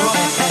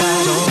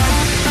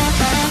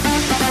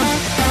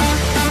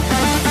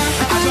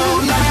 I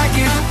don't like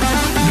it.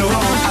 No,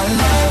 I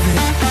love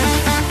it.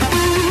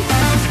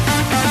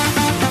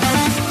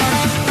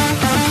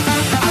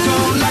 I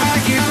don't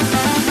like it.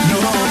 No,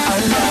 I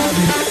love it.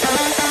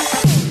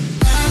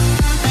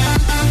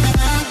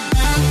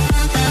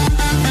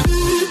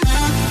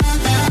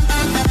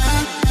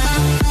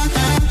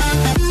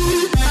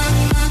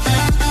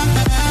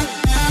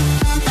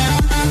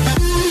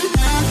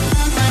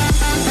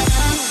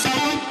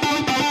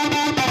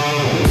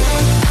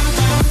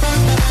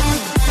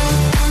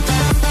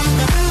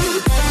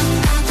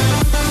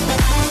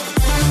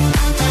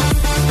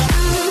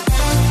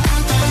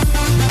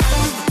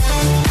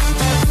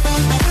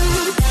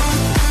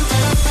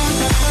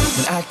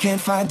 Can't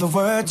find the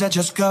words, I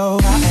just go.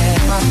 I got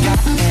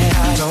it,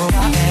 I don't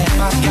got it.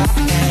 I got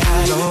it,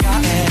 I don't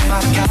got it.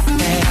 I got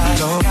it, I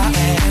don't got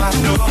it. I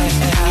got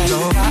it, I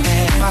don't got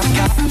it. I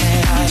got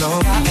it, I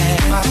don't got it.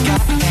 I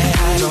got it,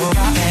 I don't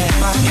got it.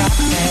 I got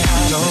it,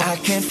 I don't. I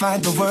can't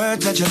find the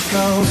words, I just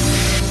go.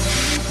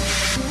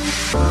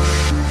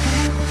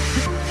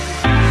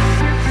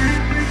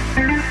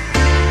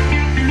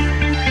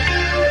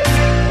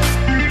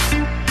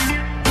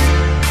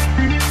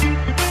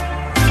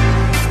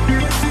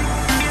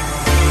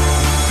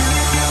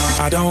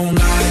 I don't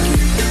like it.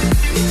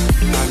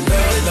 I love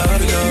it,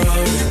 love it,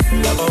 love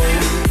it. Uh-oh.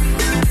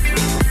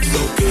 So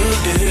good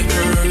it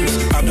hurts.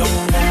 I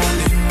don't want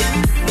it.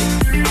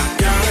 I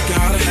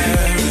gotta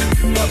have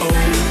it. Uh-oh.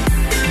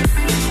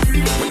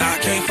 When I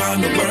can't find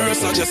the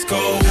words, I just go.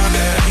 I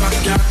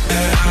got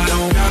it, I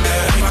don't got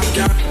it. I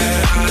got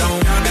it, I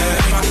don't got it.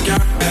 I got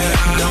it,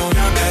 I don't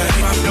got it.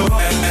 I know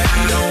it,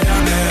 I don't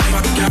got it.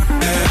 I got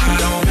it, I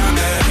don't got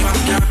it. I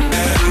got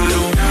it, I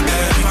don't got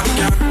it. I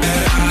got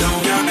it, I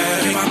don't got it.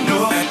 I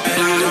know it,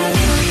 I don't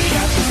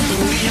at the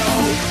studio.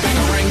 Bang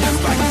a ring just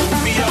like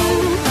Rufio.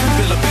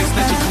 Feel a bass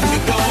that you pull me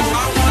go.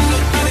 I wanna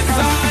get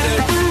inside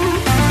it.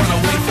 Run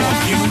away for a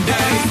few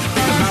days.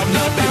 Pick them out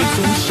up, baby,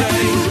 touche.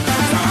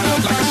 Tied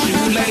up like a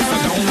shoelace. I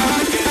don't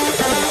like it.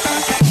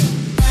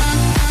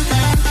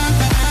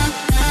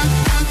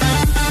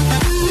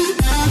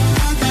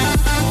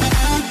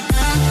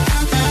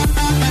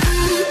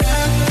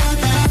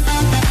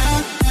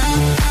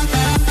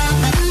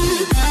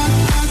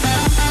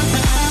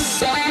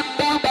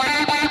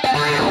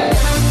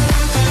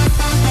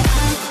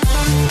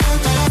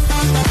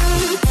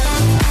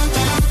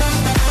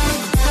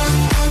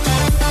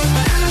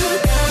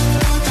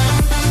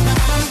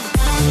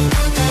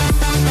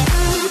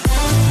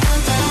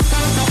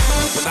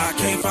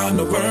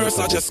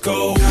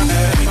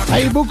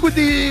 Hey, beaucoup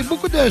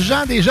de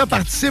gens déjà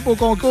participent au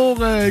concours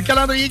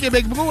Calendrier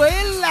Québec Brou. Et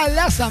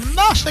là, ça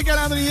marche le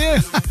calendrier!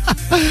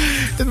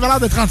 C'est une valeur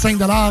de 35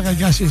 $,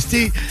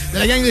 gracieuseté de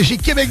la gang de chez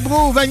Québec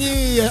Brou,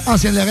 Vanier,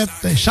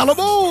 Ancienne-Lorette,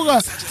 Charlesbourg.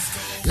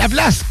 La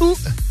place où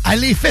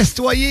aller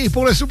festoyer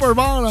pour le Super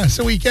Bowl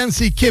ce week-end,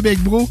 c'est Québec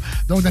Brou.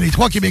 Donc, dans les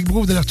 3 Québec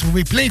Brou, vous allez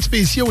retrouver plein de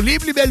spéciaux, les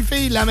plus belles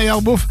filles, la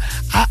meilleure bouffe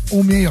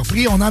au meilleur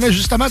prix. On en a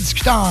justement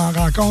discuté en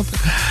rencontre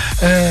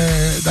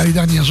dans les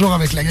derniers jours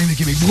avec la gang de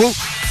Québec Brou.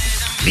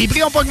 Les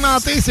prix n'ont pas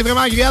augmenté, c'est vraiment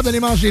agréable de les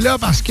manger là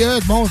parce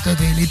que, bon, t'as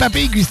les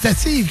papilles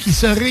gustatives qui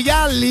se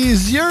régalent,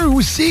 les yeux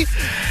aussi,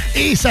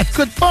 et ça te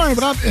coûte pas un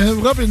bras et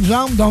une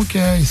jambe, donc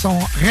ils sont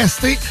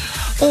restés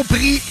au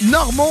prix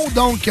normaux,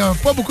 donc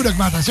pas beaucoup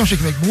d'augmentation chez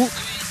Québec Brou.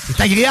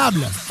 C'est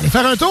agréable. Allez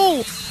faire un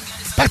tour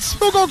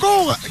Participez au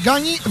concours,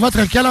 gagnez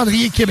votre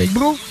calendrier Québec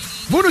Brou.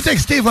 Vous nous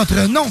textez votre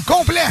nom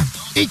complet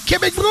et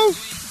Québec Brou.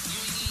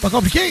 Pas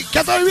compliqué,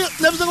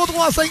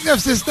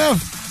 418-903-5969.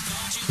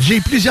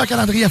 J'ai plusieurs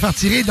calendriers à faire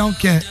tirer,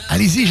 donc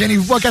allez-y,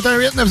 gênez-vous pas,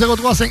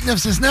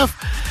 418-903-5969.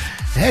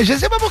 Je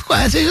sais pas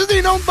pourquoi, c'est juste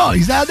des noms de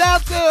boys. À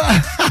date, là.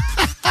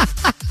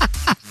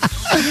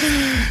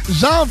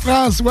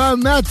 Jean-François,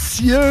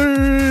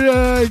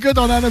 Mathieu, écoute,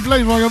 on en a plein,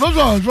 je vais les voir,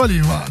 je vais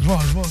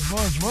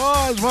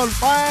le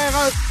faire.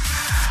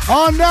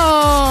 On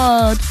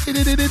a...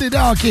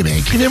 OK, ben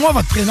écrivez-moi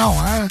votre prénom,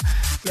 hein.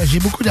 Là, j'ai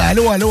beaucoup de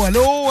allô.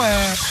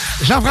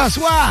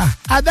 Jean-François,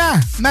 Adam,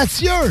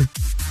 Mathieu,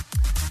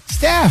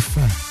 Steph,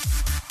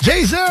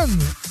 Jason,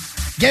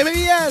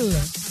 Gabriel,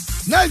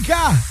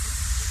 Nolka.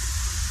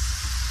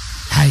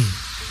 Hey,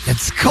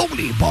 let's go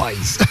les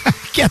boys.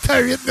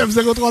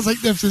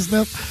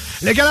 418-903-5969.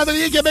 Le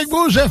calendrier Québec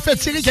Beau, je fais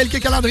tirer quelques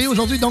calendriers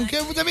aujourd'hui, donc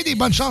vous avez des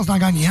bonnes chances d'en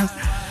gagner. Hein?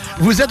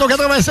 Vous êtes au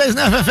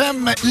 96.9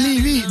 FM,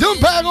 Lévis,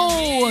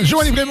 Dumparo,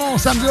 Joanie Brémond,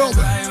 Sam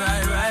Gourde.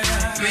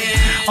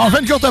 On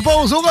fait une courte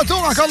pause. Au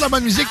retour, encore de la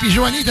bonne musique, puis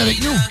Joanie est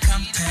avec nous.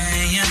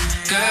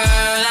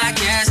 Girl, I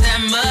guess that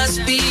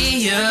must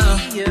be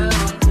you.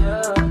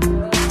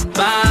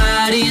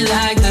 Body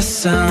like the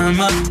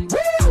summer,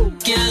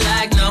 get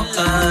like no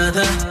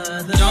other.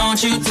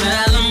 Don't you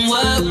tell them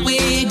what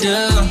we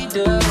do.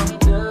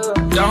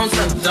 Don't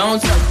tell them,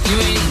 you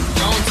ain't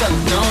don't tell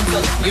them,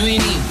 you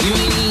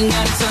ain't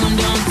gotta tell them,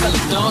 don't tell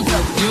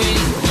them, you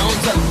ain't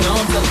don't tell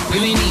them,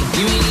 you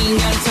ain't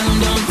gotta tell them,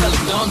 don't tell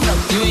them,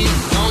 you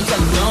ain't don't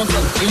tell them,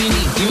 you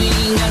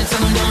ain't gotta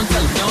tell them, don't tell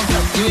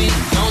them, you ain't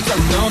don't tell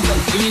them,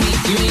 you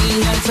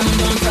ain't gotta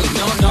tell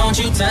them, don't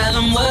you tell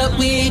them what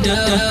we do.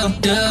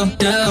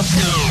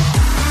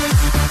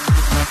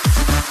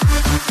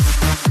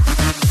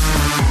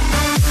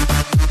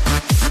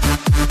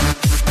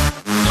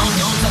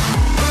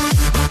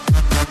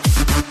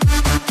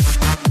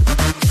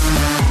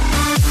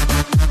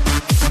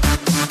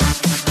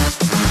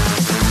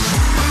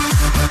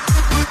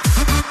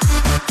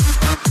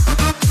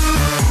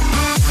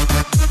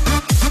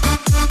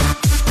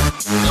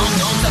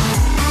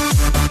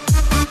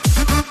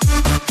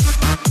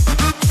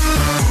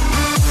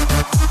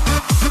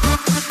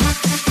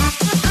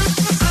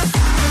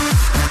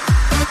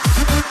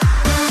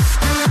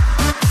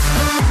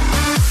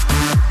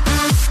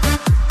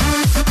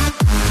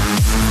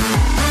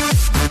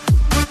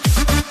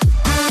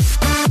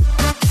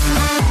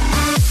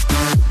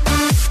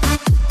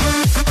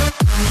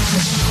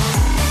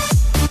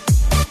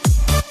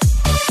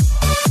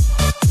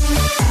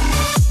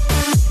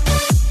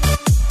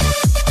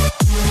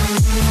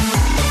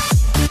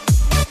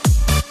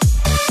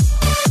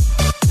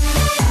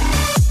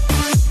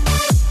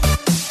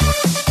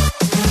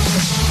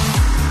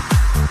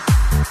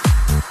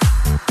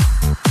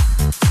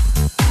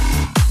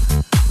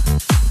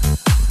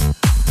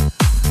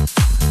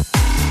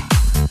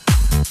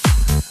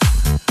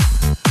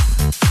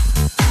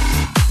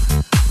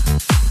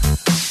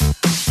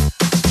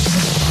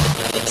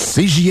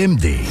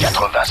 CJMD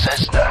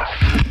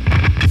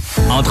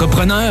 96.9.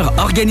 Entrepreneurs,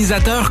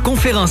 organisateurs,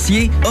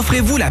 conférenciers,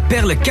 offrez-vous la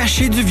perle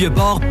cachée du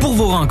Vieux-Port pour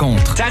vos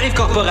rencontres. Tarif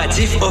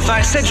corporatif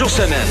offert 7 jours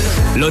semaine.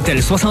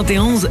 L'Hôtel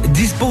 71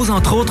 dispose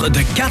entre autres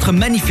de 4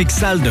 magnifiques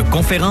salles de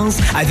conférences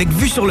avec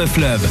vue sur le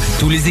fleuve,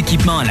 tous les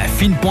équipements à la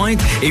fine pointe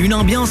et une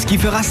ambiance qui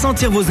fera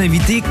sentir vos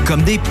invités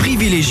comme des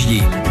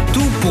privilégiés.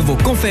 Tout pour vos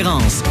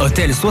conférences.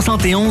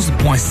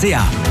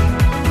 Hôtel71.ca.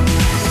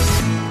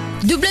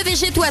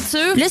 WG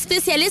Toiture, le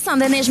spécialiste en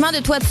déneigement de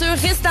toitures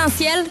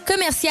résidentielles,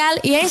 commerciales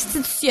et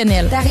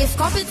institutionnelles. Tarifs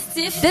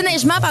compétitifs,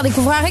 déneigement par des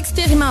couvreurs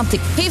expérimentés.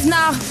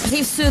 Rive-Nord,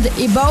 Rive-Sud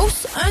et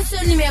Beauce, un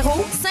seul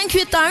numéro,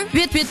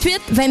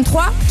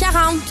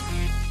 581-888-2340.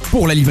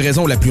 Pour la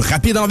livraison la plus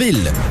rapide en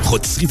ville,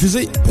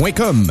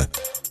 rôtisseriefusée.com.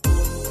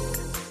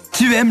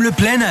 Tu aimes le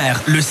plein air,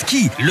 le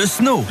ski, le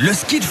snow, le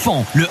ski de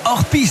fond, le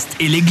hors-piste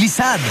et les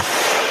glissades?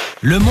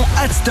 Le mont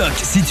Hadstock,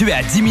 situé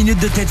à 10 minutes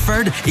de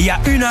Thetford et à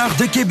 1 heure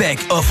de Québec,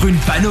 offre une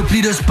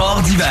panoplie de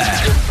sports d'hiver.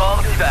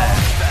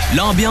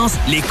 L'ambiance,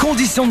 les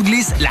conditions de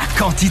glisse, la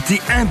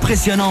quantité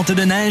impressionnante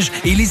de neige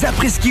et les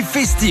après-ski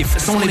festifs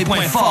sont les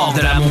points forts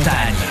de la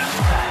montagne.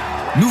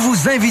 Nous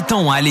vous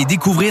invitons à aller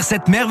découvrir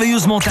cette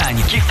merveilleuse montagne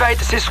qui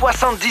fête ses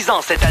 70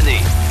 ans cette année.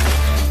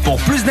 Pour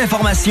plus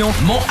d'informations,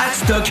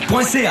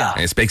 monthadstock.ca.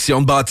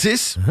 Inspection de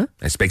bâtisse,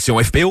 inspection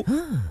FPO,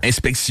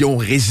 inspection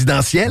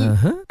résidentielle,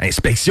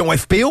 inspection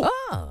FPO.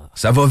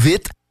 Ça va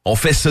vite, on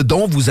fait ce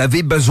dont vous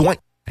avez besoin.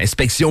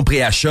 Inspection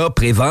pré-achat,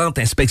 pré-vente,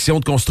 inspection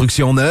de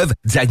construction neuve,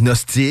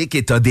 diagnostic,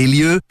 état des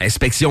lieux,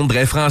 inspection de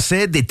drain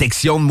français,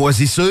 détection de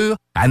moisissures,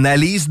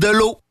 analyse de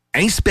l'eau,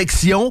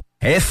 inspection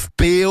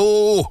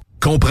FPO.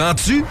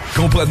 Comprends-tu?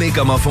 Comprenez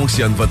comment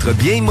fonctionne votre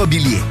bien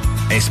immobilier.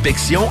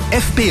 Inspection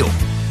FPO.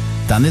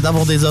 T'en es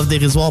d'avoir des offres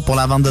dérisoires pour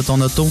la vente de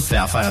ton auto? Fais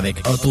affaire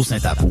avec Auto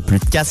Saint-Apo. Plus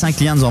de 400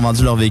 clients nous ont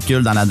vendu leur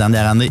véhicule dans la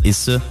dernière année et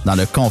ce, dans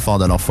le confort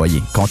de leur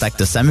foyer.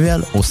 Contacte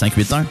Samuel au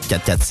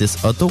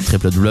 581-446-AUTO,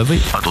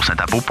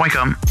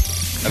 www.autosaintapo.com.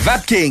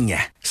 Vapking,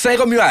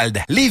 Saint-Romuald,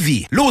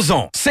 Lévis,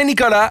 Lauson,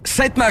 Saint-Nicolas,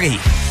 Sainte-Marie.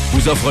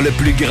 vous offre le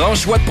plus grand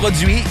choix de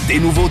produits, des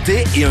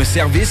nouveautés et un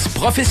service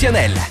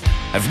professionnel.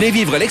 Venez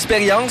vivre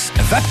l'expérience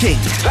Vapking.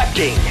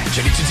 Vapking.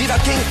 Je l'étudie,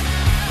 Vapking.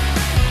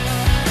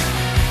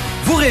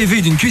 Vous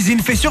rêvez d'une cuisine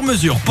faite sur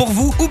mesure pour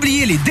vous?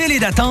 Oubliez les délais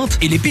d'attente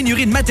et les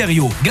pénuries de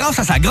matériaux. Grâce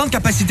à sa grande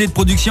capacité de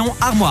production,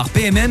 Armoire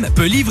PMM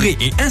peut livrer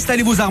et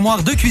installer vos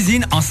armoires de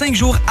cuisine en 5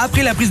 jours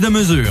après la prise de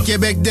mesure.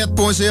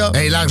 Québecdebt.ca.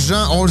 Hey,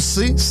 l'argent, on le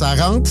sait, ça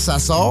rentre, ça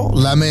sort.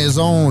 La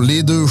maison,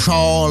 les 2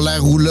 chars, la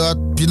roulotte.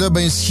 Puis là,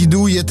 ben,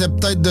 skidou, il était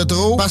peut-être de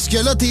trop. Parce que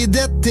là, tes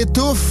dettes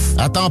t'étouffent.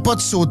 Attends pas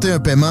de sauter un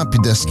paiement puis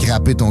de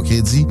scraper ton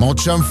crédit. Mon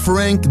chum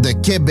Frank de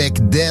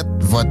Québec Debt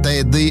va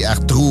t'aider à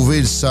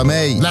retrouver le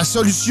sommeil. La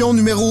solution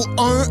numéro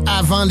 1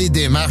 avant les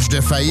démarches de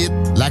faillite,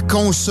 la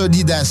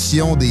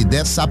consolidation des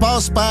dettes. Ça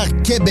passe par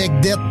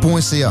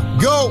québecdebt.ca.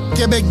 Go!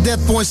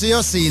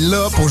 Québecdebt.ca, c'est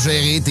là pour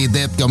gérer tes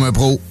dettes comme un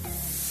pro.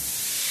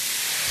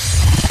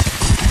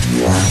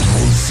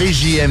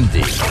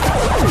 CJMD.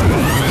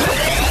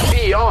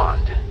 Beyond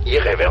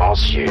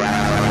irrévérencieux.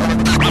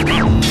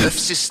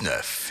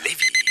 969 Lévis.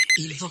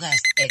 Il vous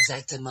reste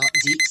exactement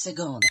 10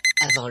 secondes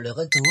avant le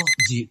retour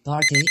du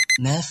Party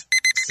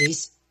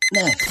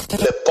 969.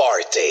 Le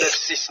Party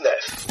 969.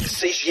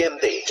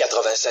 CJMD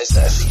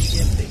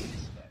 96.9.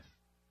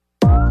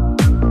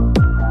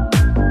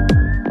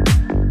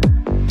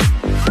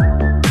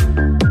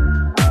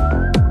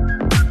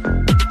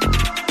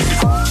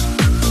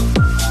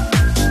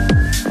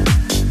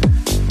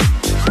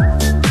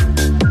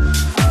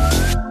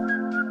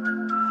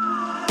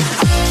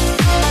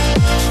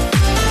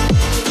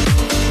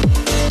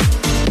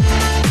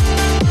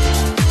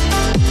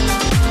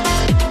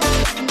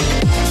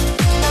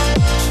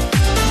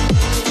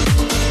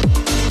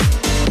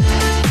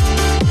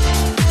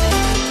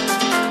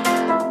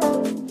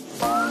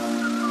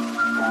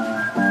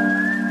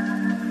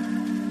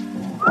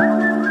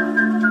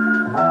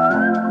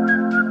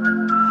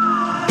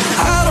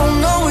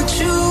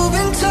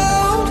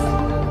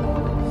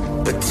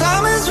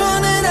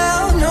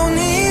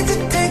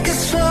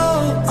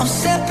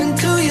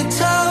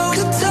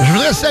 Je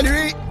voudrais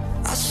saluer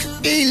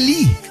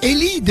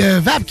Élie de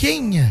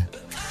Vapking,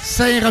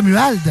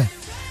 Saint-Romuald.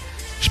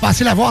 Je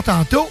passais la voir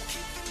tantôt.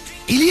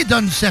 Élie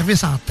donne du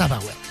service en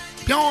tabarouette.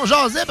 Puis on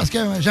jasait parce que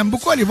j'aime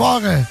beaucoup aller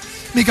voir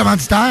mes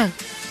commanditaires.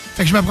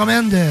 Fait que je me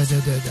promène de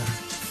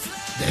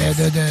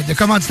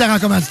commanditaire en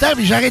commanditaire.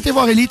 Puis j'ai arrêté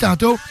voir Élie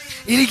tantôt.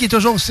 Élie,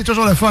 c'est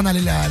toujours le fun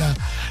d'aller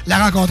la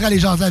rencontrer, aller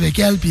jaser avec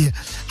elle. Puis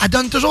elle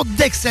donne toujours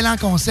d'excellents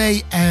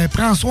conseils. Elle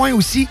prend soin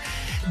aussi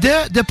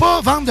de ne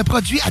pas vendre de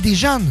produits à des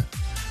jeunes.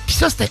 Puis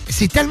ça,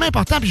 c'est tellement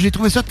important, puis j'ai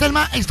trouvé ça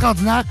tellement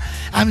extraordinaire.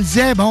 Elle me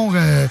disait,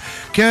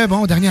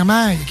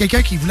 dernièrement, il y a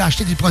quelqu'un qui voulait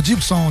acheter des produits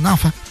pour son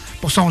enfant,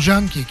 pour son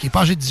jeune qui est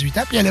pas âgé de 18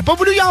 ans, puis elle n'a pas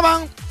voulu y en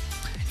vendre.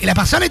 Et la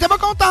personne n'était pas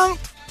contente.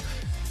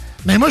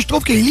 Mais moi, je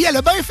trouve qu'Élie, elle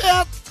a bien fait.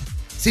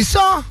 C'est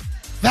ça,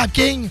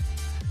 Vapking.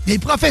 Des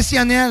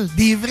professionnels,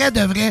 des vrais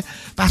de vrais.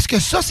 Parce que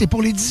ça, c'est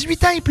pour les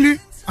 18 ans et plus.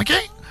 OK?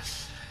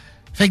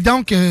 Fait que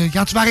donc,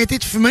 quand tu vas arrêter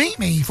de fumer,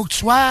 mais il faut que tu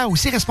sois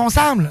aussi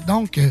responsable.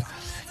 Donc, il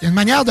y a une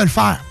manière de le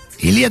faire.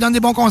 Élie, elle donne des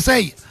bons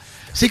conseils.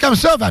 C'est comme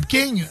ça,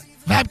 Vapking.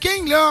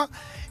 Vapking, là,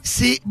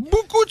 c'est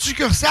beaucoup de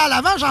succursales.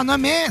 Avant, j'en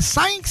nommais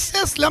 5,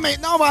 6. Là,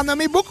 maintenant, on va en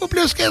nommer beaucoup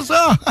plus que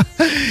ça.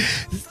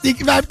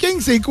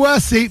 Vapking, c'est quoi?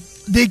 C'est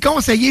des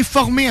conseillers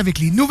formés avec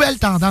les nouvelles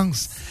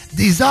tendances.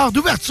 Des heures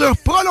d'ouverture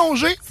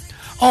prolongées.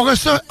 On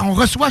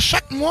reçoit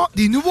chaque mois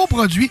des nouveaux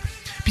produits.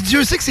 Puis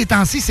Dieu sait que ces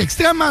temps-ci, c'est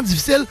extrêmement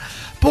difficile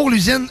pour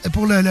l'usine,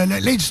 pour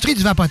l'industrie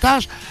du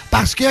vapotage,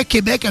 parce que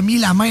Québec a mis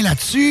la main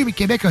là-dessus, mais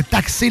Québec a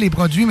taxé les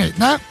produits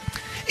maintenant.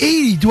 Et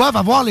ils doivent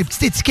avoir les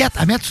petites étiquettes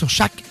à mettre sur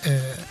chaque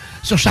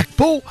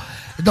pot,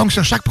 donc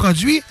sur chaque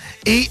produit.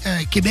 Et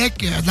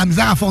Québec a de la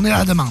misère à fournir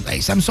la demande.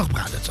 Hey, ça me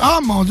surprend. Oh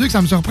mon Dieu que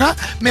ça me surprend.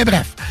 Mais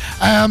bref.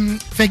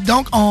 Fait que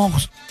donc,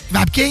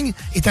 Vapking,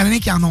 étant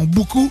donné qu'ils en ont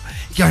beaucoup,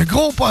 qu'il y a un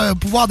gros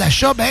pouvoir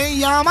d'achat, ben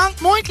il en manque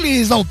moins que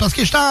les autres. Parce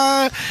que je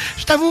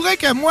t'avouerai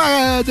que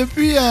moi,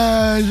 depuis,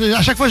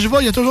 à chaque fois que je vais,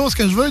 il y a toujours ce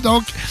que je veux.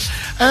 Donc,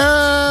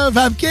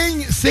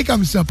 Vapking, c'est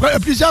comme ça.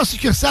 Plusieurs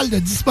succursales de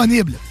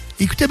disponibles.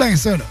 Écoutez bien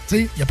ça, là.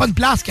 Il n'y a pas de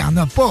place qu'il n'y en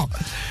a pas.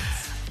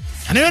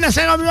 Il y en a une à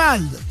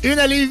Saint-Romuald, une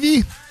à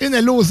Lévis, une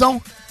à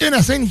Lauson, une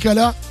à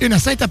Saint-Nicolas, une à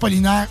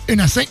Saint-Apollinaire, une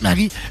à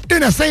Sainte-Marie,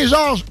 une à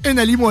Saint-Georges, une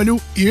à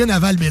Limoilou et une à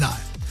Val-Bélair.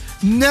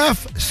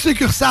 9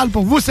 succursales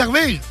pour vous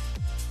servir.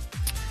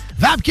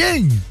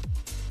 Vapking.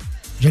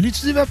 Je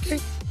l'utilise, Vapking.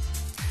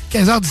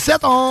 15h17,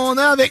 on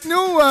a avec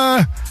nous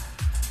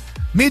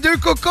mes deux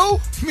cocos.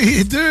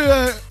 Mes deux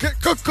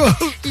cocos.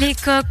 Les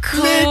cocos.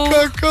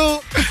 Les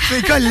cocos.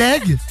 Mes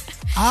collègues.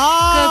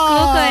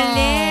 Coco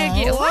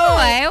collègue.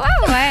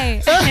 Ouais.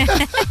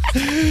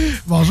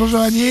 Bonjour,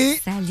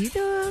 Joanie. Salut,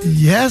 Doug.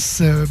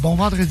 Yes, bon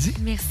vendredi.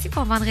 Merci,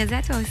 bon vendredi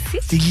à toi aussi.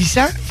 C'est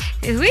glissant?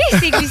 Oui,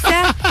 c'est glissant.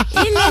 Il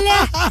est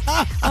là.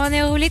 On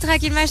a roulé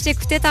tranquillement. Je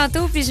t'écoutais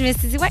tantôt, puis je me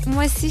suis dit, ouais,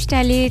 moi aussi, je suis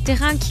allée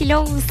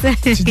tranquillos.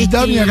 Tu dis,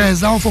 Dom, il a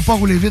raison. Faut pas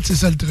rouler vite, c'est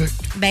ça le truc.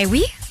 Ben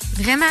oui.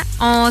 Vraiment,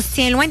 on se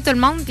tient loin de tout le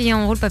monde puis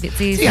on roule pas vite.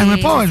 Il n'y en a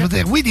pas, je veux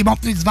dire, oui, des bons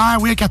pneus d'hiver,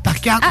 oui, un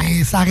 4x4,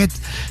 mais ça arrête.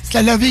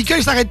 Le véhicule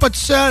ne s'arrête pas tout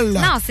seul.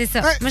 Là. Non, c'est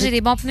ça. Moi, j'ai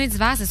des bons pneus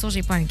d'hiver, c'est sûr,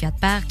 j'ai pas un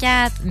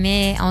 4x4,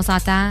 mais on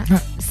s'entend,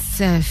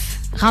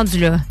 rendu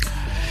là.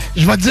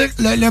 Je vais te dire,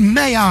 le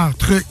meilleur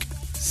truc,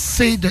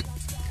 c'est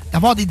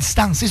d'avoir des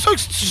distances. C'est sûr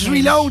que si tu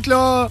suis l'autre,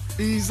 là,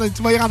 tu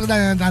vas y rentrer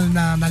dans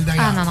le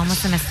derrière. Ah non, moi,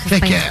 ça m'a stressé.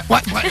 Fait que,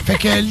 fait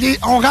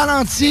que on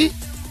ralentit,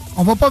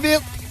 on va pas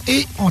vite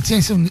et on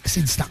tient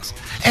ses distances.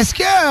 Est-ce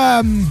que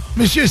M.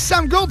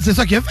 Sam Gould, c'est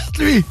ça qu'il a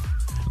fait, lui?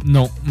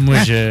 Non,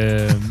 moi,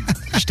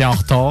 j'étais en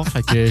retard,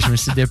 fait que je me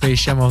suis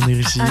dépêché à m'en venir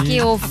ici. OK,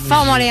 au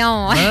fond, mon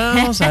Léon.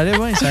 Non, ça allait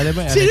bien,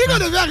 C'est lui qu'on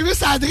devait arriver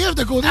sur la drift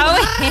de côté. Ah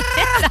oui?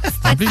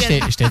 En plus,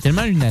 j'étais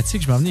tellement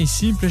lunatique, je m'en venais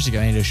ici, puis là, j'étais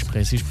comme, là, je suis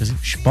pressé.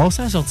 Je suis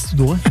passé à la sortie tout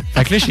droit.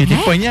 Fait que là, j'ai été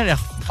pogné à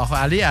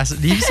aller à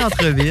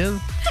Lévis-Centreville.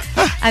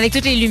 Avec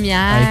toutes les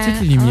lumières. Avec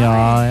toutes les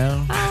lumières.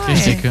 Puis là,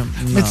 j'étais comme,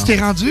 mais tu t'es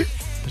rendu?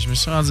 Je me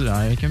suis rendu là,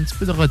 avec un petit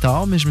peu de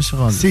retard, mais je me suis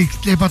rendu.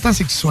 L'important,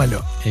 c'est que tu sois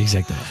là.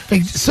 Exactement. Fait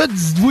que ça,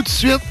 dites-vous tout de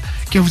suite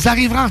que vous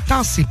arriverez en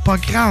temps, c'est pas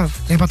grave.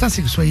 L'important,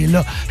 c'est que vous soyez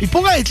là. Puis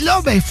pour être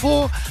là, ben il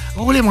faut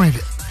rouler moins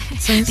vite.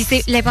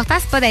 Puis l'important,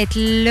 c'est pas d'être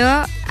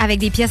là avec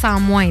des pièces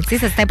en moins.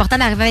 C'est important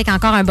d'arriver avec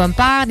encore un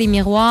bumper, des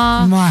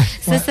miroirs.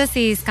 Ça,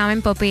 c'est quand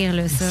même pas pire,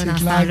 là, ça, dans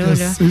ce temps-là.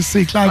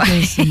 C'est clair que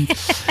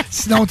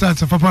sinon, ça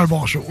fait pas un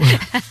bon show.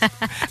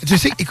 Je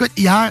sais, écoute,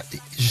 hier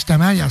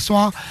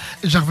soir,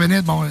 je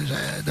revenais,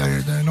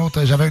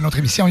 j'avais une autre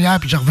émission hier,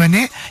 puis je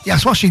revenais hier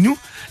soir chez nous,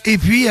 et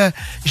puis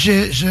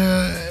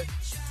j'étais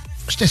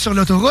sur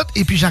l'autoroute,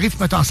 et puis j'arrive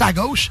pour me tasser à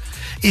gauche,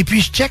 et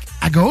puis je check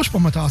à gauche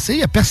pour me tasser, il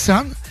n'y a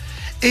personne,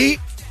 et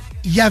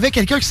il y avait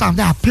quelqu'un qui s'en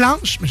venait à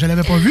planche, mais je ne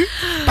l'avais pas vu,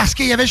 parce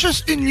qu'il y avait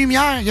juste une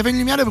lumière. Il y avait une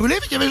lumière de brûlée,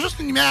 puis il y avait juste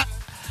une lumière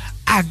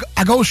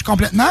à gauche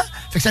complètement.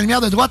 Fait que sa lumière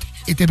de droite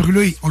était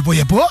brûlée. On le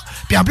voyait pas.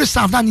 Puis en plus,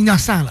 ça s'en venait en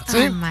innocent, là, tu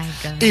sais. Oh my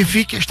God. Et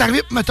puis, je suis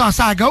arrivé pour me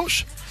tasser à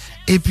gauche.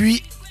 Et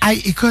puis,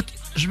 écoute,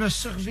 je me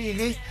suis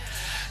reviré.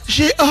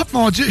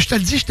 Mon Dieu, je te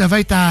le dis, je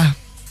devais être à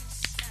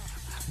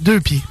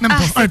 2 pieds. Même pas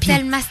un pied.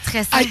 C'est tellement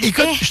stressant.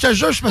 Écoute, je te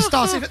jure, je me suis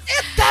tassé.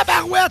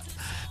 Tabarouette!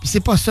 Puis c'est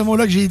pas ce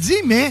mot-là que j'ai dit,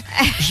 mais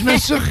je me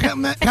suis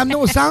ramené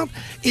au centre.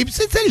 Et puis,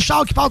 tu sais, les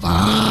chars qui partent. Tu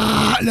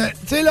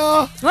sais,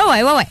 là.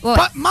 Ouais.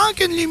 Manque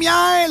une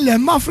lumière, le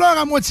muffleur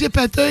à moitié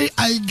pété,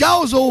 le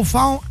gaz au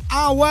fond.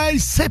 Ah ouais,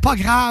 c'est pas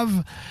grave.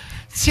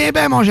 Tiens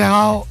bien, mon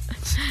Gérard.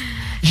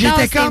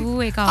 J'étais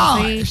comme.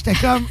 J'étais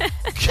comme.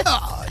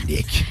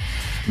 Calique.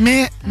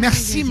 Mais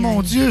merci,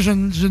 mon Dieu, j'ai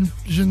un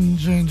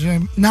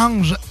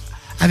ange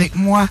avec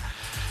moi.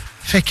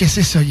 Fait que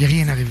c'est ça, il n'y a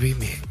rien arrivé.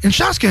 Mais une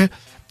chance que.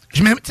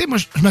 Moi,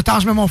 je me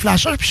tasse, je mets mon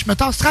flasheur, puis je me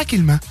tasse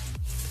tranquillement.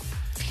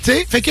 Tu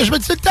sais, fait que je me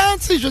dis tout le temps,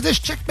 tu sais, je veux dire, je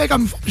check bien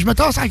comme je me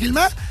tasse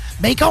tranquillement.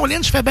 Ben,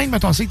 Colin, je fais bien de me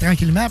tasser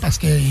tranquillement parce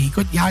que,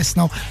 écoute, hier,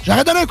 sinon,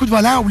 j'aurais donné un coup de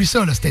volant, oublie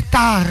ça, là, c'était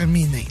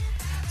terminé.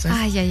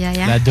 Aïe.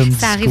 La Doom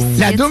Disco.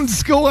 La Doom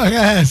Disco,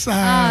 ça.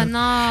 Ah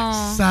non.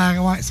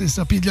 Ouais, c'est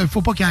ça. Puis il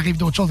faut pas qu'il arrive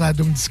d'autres choses à la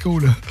Doom Disco,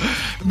 là.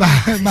 Ma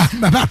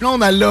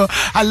blonde, elle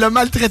l'a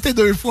maltraité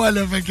 2 fois,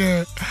 là, fait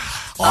que.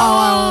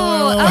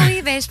 Ah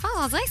oui, ben je pense,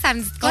 on dirait que ça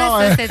me dit de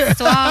quoi, ça, cette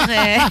histoire.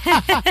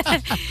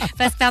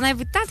 Parce que pendant un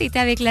bout de temps, t'étais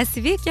avec la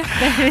Civic.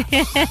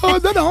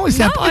 Non,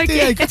 ça n'a pas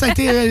été. Écoute, ça a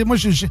été. Moi,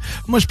 je suis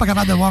pas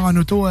capable de voir un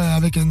auto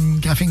avec une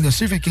graphine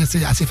dessus, fait que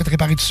elle s'est fait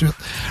réparer tout de suite.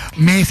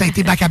 Mais ça a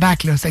été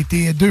back-à-back, là. Ça a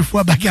été 2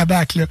 fois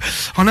back-à-back, là.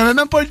 On n'avait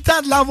même pas eu le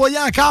temps de l'envoyer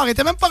encore. Il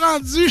était même pas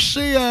rendu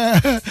chez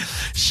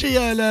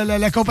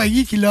la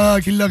compagnie qui l'a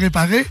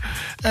réparé.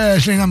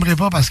 Je les nommerai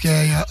pas parce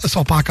qu'ils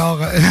sont pas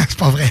encore. C'est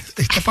pas vrai.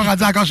 Ils n'étaient pas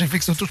rendus encore chez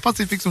Fix Auto. Je pense que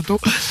c'est Fix Auto.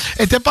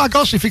 Elle n'était pas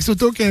encore chez Fix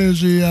Auto que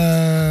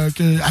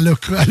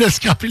elle a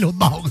scrapé l'autre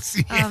bord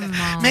aussi.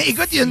 Mais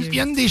écoute, il y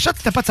a une des shots qui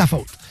n'était pas de sa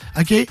faute.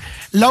 OK?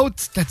 L'autre,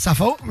 c'était de sa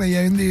faute, mais il y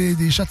a une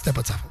des shots qui n'était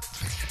pas de sa faute.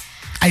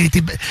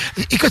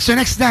 Écoute, c'est un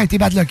accident, elle a été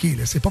badlockée.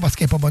 C'est pas parce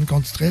qu'elle n'est pas bonne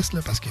conductrice, là,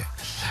 parce que.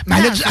 Mais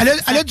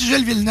elle a du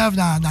Gilles Villeneuve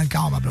dans le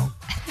corps, ma blonde.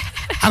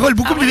 Elle roule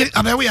beaucoup plus vite.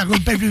 Ah ben oui, elle roule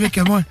bien plus vite que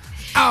moi.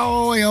 Ah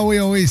oui.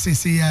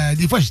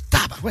 Des fois, je dis,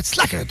 tabarouette, tu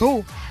slack un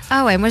tour.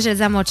 Ah ouais, moi, je le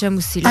dis à mon chum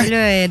aussi.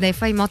 Là, des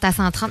fois, il monte à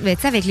 130. Mais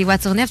tu sais, avec les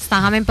voitures neuves, tu t'en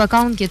rends même pas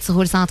compte que tu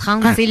roules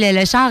 130. Tu sais,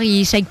 le char,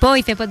 il shake pas,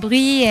 il fait pas de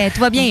bruit. Tout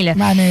va bien, là.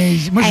 Mais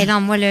moi,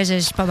 non, moi, là, je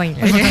suis pas bien.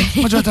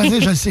 Moi, je vais te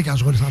dire, je le sais quand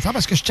je roule 130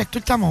 parce que je check tout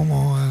le temps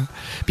mon...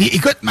 Puis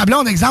écoute, ma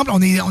blonde, exemple,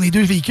 on est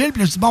 2 véhicules.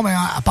 Puis là, je dis, bon, ben,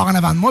 à part en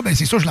avant de moi, ben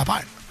c'est sûr, je la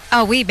perds.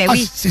 Ah oui, ben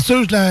oui. C'est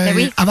sûr,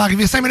 elle va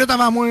arriver 5 minutes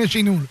avant moi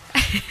chez nous.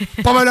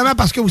 Probablement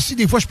parce que aussi,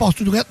 des fois, je passe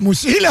tout droit, moi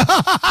aussi, là.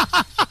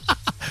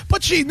 Pas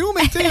de chez nous,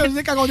 mais tu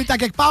sais, quand on est à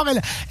quelque part,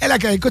 elle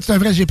écoute, c'est un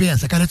vrai GPS.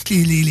 Elle connaît tous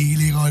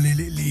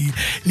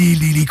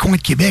les coins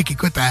de Québec.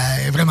 Écoute,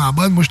 elle est vraiment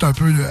bonne. Moi, je suis un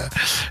peu...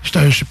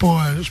 Je suis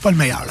pas le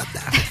meilleur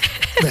là-dedans.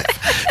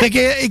 Fait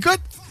que,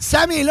 écoute,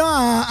 Sam est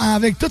là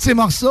avec tous ses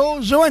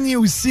morceaux. Joanie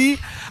aussi.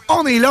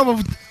 On est là.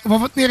 On va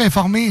vous tenir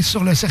informés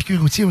sur le circuit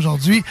routier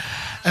aujourd'hui.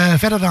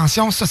 Faites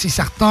attention, ça, c'est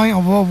certain.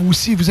 On va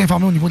aussi vous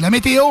informer au niveau de la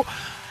météo.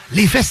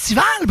 Les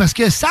festivals, parce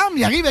que Sam,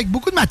 il arrive avec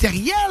beaucoup de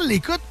matériel.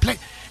 Écoute, plein...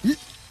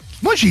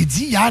 Moi, j'ai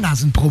dit hier dans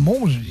une promo,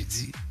 j'ai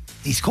dit,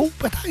 des scopes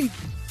peut-être.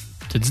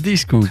 T'as dit des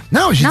scoops?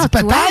 Non, j'ai dit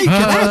peut-être que tu vas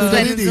nous vas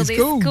donner nous des dire des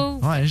scoops.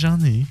 scoops. Ouais, j'en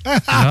ai.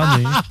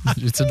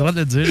 J'ai-tu le droit de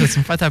le dire? Tu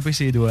me fais taper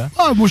ses doigts?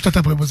 Ah, moi, je te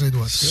taperai pas ses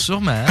doigts.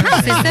 Sûrement.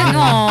 C'est ça, nous,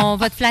 on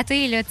va te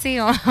flatter, là, tu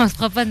sais, on se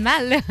fera pas de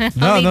mal, là.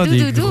 Non, on non, est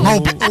des doux.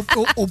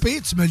 gros- Au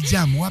pire, tu me le dis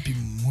à moi, puis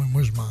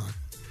moi je m'en...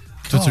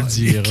 Toi, tu le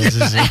diras, c'est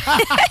ça.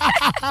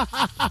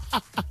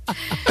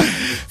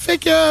 Fait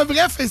que,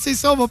 bref, c'est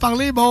ça. On va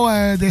parler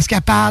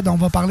d'escapade, on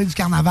va parler du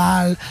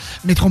carnaval,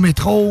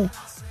 Métro,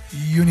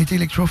 Unity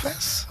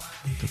Electrofest.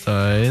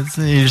 Peut-être.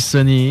 Et le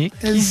Sonic.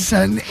 Le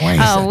Sonic. Ouais,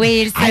 Ah ça-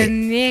 oui, le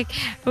Sonic.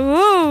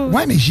 Ouh!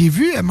 Ouais, mais j'ai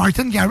vu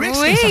Martin Garrix qui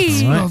est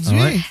sorti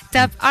aujourd'hui. Ouais.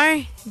 Top 1,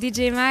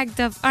 DJ Mag,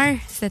 top 1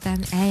 cette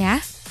année. Hey, hein?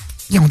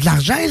 Ils ont de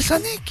l'argent, le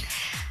Sonic?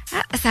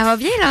 Ah, ça va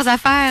bien, leurs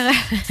affaires.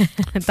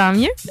 Tant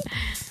mieux.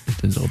 Je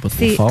te dirai pas trop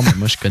C'est- fort, mais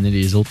moi, je connais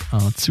les autres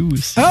en dessous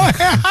aussi.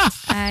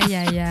 Aïe,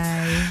 aïe,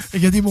 aïe.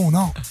 Il y a des bons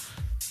noms.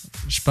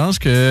 Je pense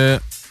que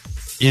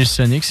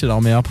Sonic, c'est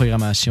leur meilleure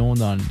programmation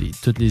dans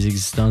toutes les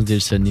existences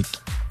d'Sonic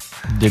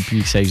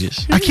depuis que ça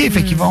existe. OK,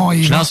 fait qu'ils vont...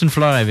 Je lance une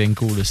fleur à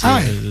Venco. Là, Ah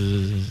ouais.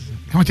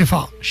 Comment t'es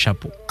fort?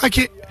 Chapeau.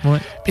 OK. Ouais.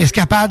 Puis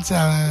Escapade,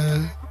 ça...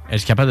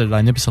 Est-ce capable de le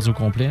line-up et sortir au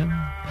complet?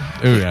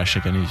 Eux, à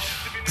chaque année,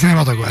 C'est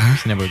n'importe quoi. Hein?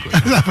 c'est n'importe quoi.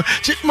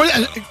 Moi,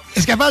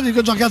 Escapade,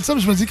 écoute, je regarde ça,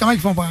 mais je me dis comment ils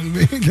font pour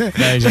arriver.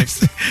 Ben,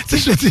 exact. Tu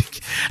sais, je me dis,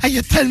 il y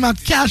a tellement de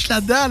cash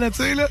là-dedans, là, tu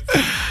sais, là.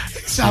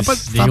 Ça a pas de-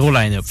 C'est des gros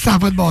line-up. Ça n'a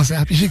pas de bon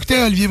sens. Puis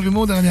j'écoutais Olivier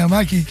Brumeau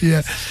dernièrement qui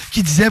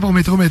disait pour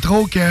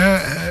Métro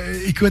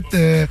que, écoute,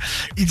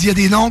 il dit il y a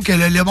des noms que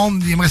le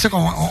monde il aimerait ça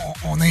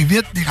qu'on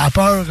invite des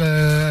rappeurs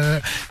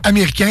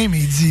américains, mais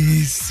il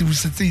dit si vous,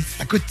 tu sais,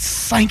 ça coûte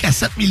 5 à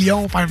 7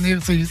 millions faire venir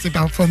ces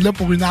personnes-là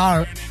pour une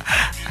heure.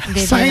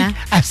 Délirant. 5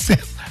 à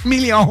 7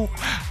 millions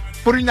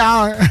pour une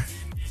heure.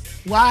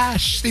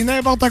 Wesh, c'est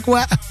n'importe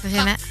quoi.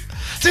 Vraiment.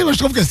 Tu sais, moi, je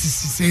trouve que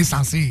c'est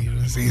insensé.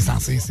 C'est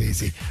insensé.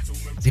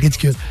 C'est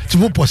ridicule. Tu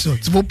vaux pas ça.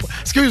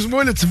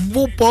 Excuse-moi, là, tu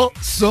vaux pas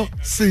ça.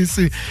 Tu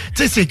sais,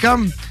 c'est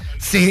comme...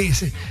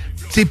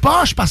 C'est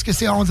poche parce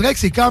que on dirait que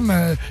c'est comme...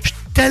 je suis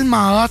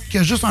tellement hot qu'il y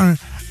a juste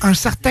un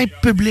certain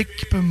public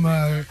qui peut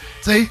me...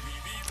 Tu sais,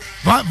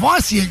 voir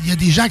s'il y a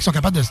des gens qui sont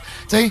capables de... Tu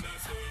sais,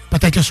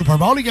 peut-être que le Super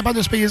Bowl est capable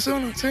de se payer ça, là,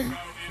 tu sais.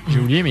 J'ai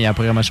oublié, mais il y a la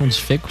programmation du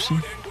FEC aussi.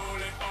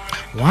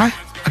 Ouais.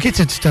 OK,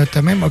 tu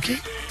t'as même... OK.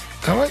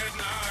 Ah ouais?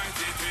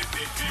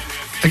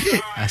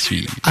 OK. À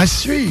suivre. À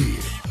suivre.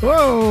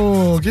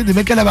 Oh, OK. Des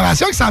belles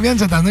collaborations qui s'en viennent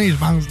cette année, je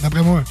pense,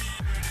 d'après moi.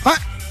 Ouais.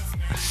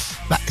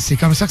 Ben, c'est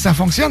comme ça que ça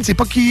fonctionne. C'est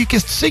pas qu'est-ce que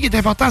tu sais qui est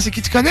important, c'est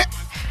qui tu connais.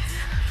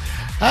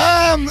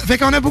 Fait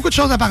qu'on a beaucoup de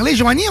choses à parler.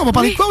 Joanie, on va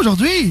parler de quoi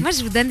aujourd'hui? Moi,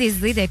 je vous donne des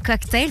idées de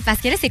cocktails parce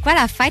que là, c'est quoi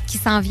la fête qui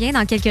s'en vient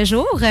dans quelques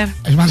jours?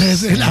 Je m'en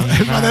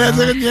allais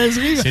dire une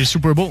niaiserie. C'est le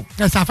Super Bowl.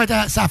 C'est la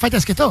fête à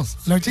Skittles,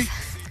 lundi.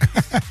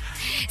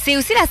 C'est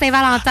aussi la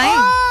Saint-Valentin.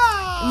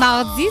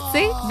 Mardi, tu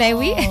sais. Ben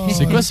oui.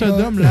 C'est quoi ce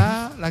dôme,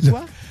 là? La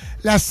quoi?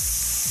 La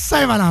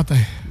Saint-Valentin.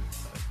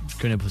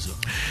 Je connais pas ça.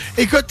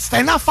 Écoute, c'est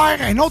une affaire,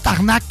 une autre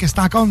arnaque que c'est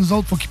encore nous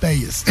autres, faut qu'ils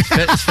payent. C'est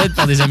fait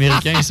par des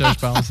Américains, ça, je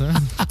pense. Hein?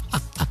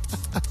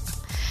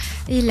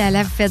 Et là,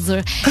 vous faites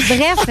dur.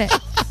 Bref,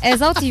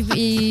 eux autres,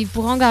 ils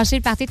pourront gâcher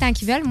le party tant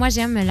qu'ils veulent. Moi,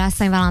 j'aime la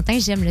Saint-Valentin,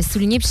 j'aime le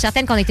souligner. Puis je suis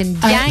certaine qu'on est une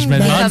gang Je me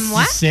demande comme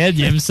moi. si Ced,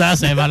 il aime ça à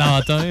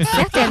Saint-Valentin.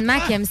 Certainement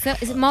qu'il aime ça.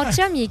 Mon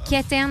chum, il est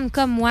quétaine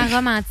comme moi,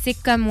 romantique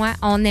comme moi.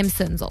 On aime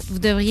ça, nous autres. Vous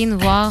devriez nous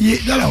voir.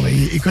 Non, mais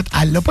écoute,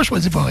 elle l'a pas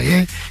choisi pour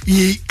rien. Il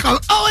est comme...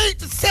 Ah oui,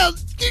 Ced!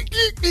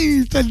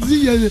 Je te le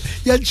dis, il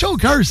y a le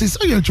choker. C'est sûr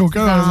qu'il y a le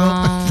choker.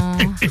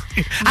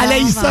 Elle a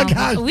eu ça,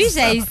 quand Oui,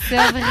 j'ai eu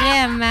ça.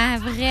 Vraiment,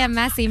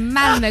 vraiment. C'est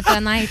mal me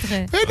connaître.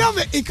 Mais non,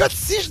 mais écoute,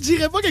 si je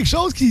dirais pas quelque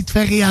chose qui te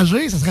fait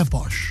réagir, ça serait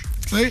poche.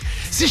 Tu sais?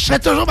 Si je serais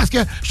toujours... Parce que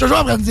je suis toujours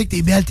en train de dire que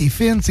t'es belle, t'es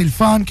fine, c'est le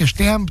fun, que je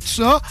t'aime, tout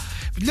ça.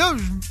 Puis là, de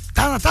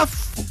temps en temps,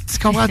 tu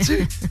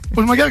comprends-tu? Faut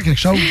que je me regarde quelque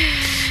chose.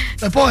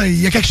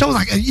 Il y a quelque chose...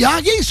 Il y a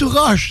Anguille sous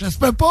roche. Ça se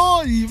peut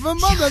pas. Il va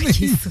me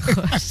donner...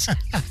 Ça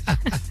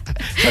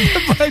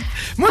peut pas être...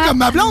 Moi, comme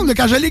ma blonde, là,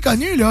 quand je l'ai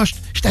connue, là,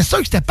 j'étais sûr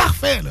que c'était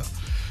parfait, là.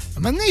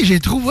 Maintenant, j'ai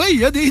trouvé, il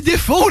y a des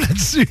défauts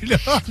là-dessus, là.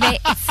 Mais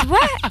tu vois,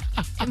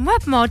 moi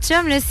et mon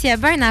chum, là, s'il y a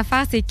bien une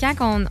affaire, c'est quand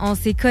on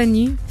s'est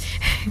connus.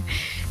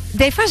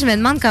 Des fois, je me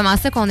demande comment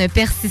ça qu'on a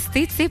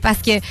persisté, tu sais, parce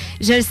que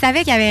je le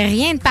savais qu'il n'y avait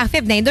rien de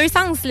parfait. Dans les deux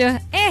sens, là,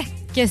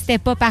 que c'était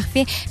pas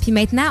parfait. Puis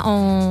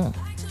maintenant,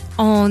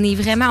 on est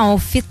vraiment, on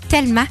fit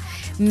tellement.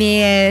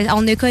 Mais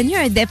on a connu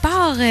un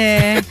départ...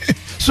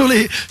 Sur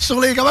les,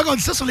 comment on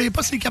dit ça? Sur les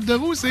Cap de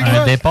Roue, c'est quoi?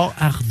 Un départ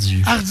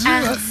ardu. Ardu,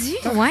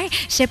 ouais.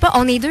 Je sais pas,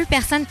 on est deux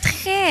personnes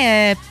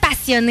très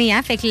passionnées,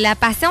 hein. Fait que la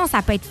passion,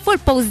 ça peut être full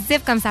positif,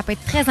 comme ça peut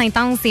être très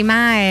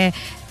intensément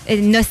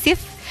nocif.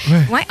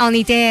 Ouais, on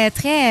était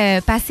très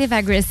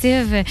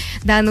passive-agressive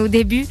dans nos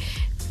débuts.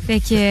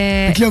 Fait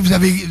que là, vous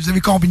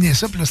avez combiné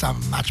ça, puis là, ça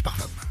match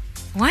parfaitement.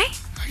 Ouais.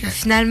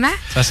 Finalement.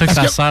 C'est à ça que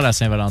ça sert la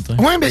Saint-Valentin.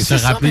 Oui, mais se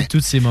rappeler de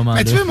tous ces moments-là.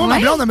 Mais tu vois, moi, ma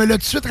blonde, elle me l'a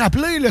tout de suite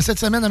rappelé là, cette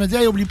semaine. Elle m'a dit,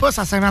 hey, oublie pas,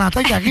 c'est la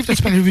Saint-Valentin qui arrive,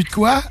 t'as-tu prévu de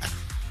quoi?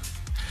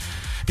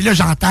 Puis là,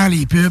 j'entends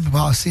les pubs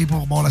passer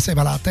pour la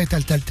Saint-Valentin,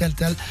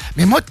 tel.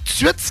 Mais moi, tout de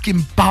suite, ce qui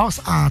me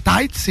passe en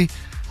tête, c'est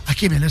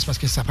OK, mais là, c'est parce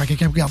que ça prend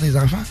quelqu'un pour garder les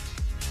enfants.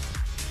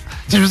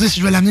 sais, je veux dire, si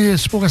je veux l'amener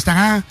super au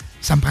restaurant,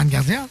 ça me prend une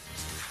gardienne.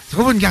 Tu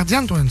trouves une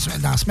gardienne, toi,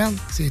 dans la semaine?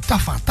 C'est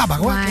tough en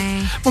tabarouette.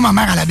 Ouais. Moi,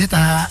 ma mère, elle habite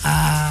à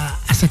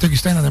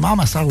Saint-Augustin-dans-les-Mares,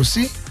 ma soeur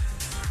aussi.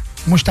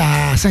 Moi, j'étais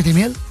à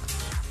Saint-Émile.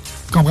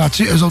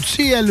 Comprends-tu? Eux autres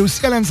aussi, elle aussi,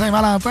 elle a une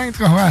Saint-Valentin.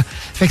 Tu comprends?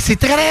 Fait que c'est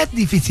très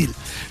difficile.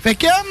 Fait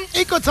que,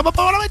 écoute, ça va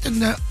probablement être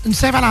une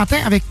Saint-Valentin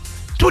avec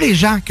tous les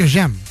gens que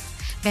j'aime.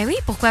 Ben oui,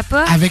 pourquoi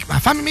pas? Avec ma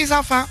femme et mes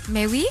enfants.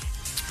 Ben oui.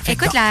 Fait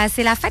Écoute,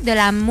 c'est la fête de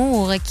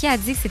l'amour. Qui a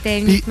dit que c'était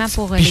uniquement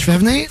pour Puis je fais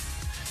venir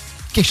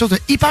quelque chose de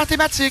hyper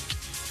thématique.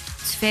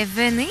 Tu fais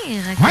venir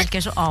quelque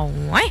chose. Oh,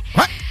 ouais?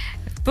 Ouais.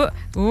 Pas...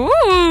 Ouh!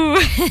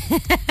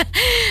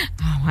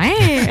 Ah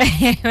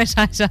ouais?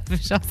 J'en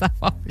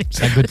savoir plus.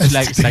 Ça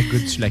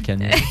goûte-tu la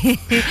cannelle?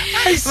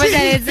 Moi,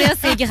 j'allais dire,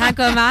 c'est grand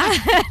comment.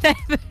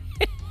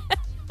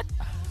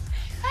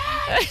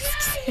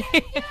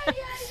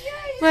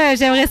 Ouais,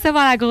 j'aimerais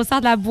savoir la grosseur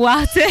de la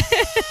boîte. Hey,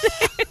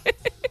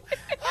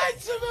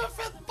 tu m'as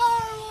fait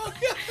peur, mon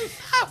gars!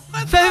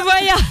 Ben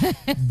voyons!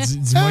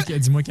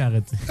 Dis-moi qu'il a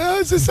arrêté. Ah,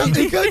 c'est ça.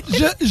 Écoute,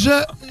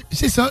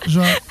 c'est ça.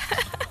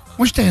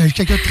 Moi, j'étais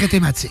quelqu'un de très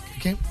thématique,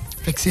 OK?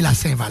 Fait que c'est la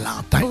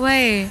Saint-Valentin.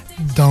 Ouais.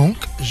 Donc,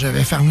 je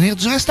vais faire venir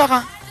du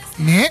restaurant.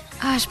 Mais...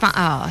 Ah, je pense...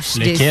 Ah, je suis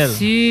Lequel?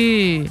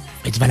 déçue.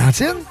 Mais du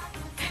Valentine?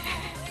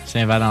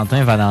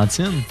 Saint-Valentin,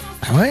 Valentine.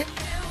 Ah ouais?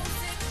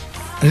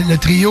 Le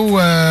trio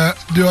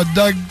de hot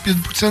dog puis une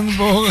poutine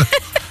pour...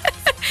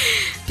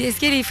 Puis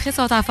est-ce que les frites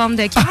sont en forme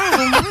de cœur au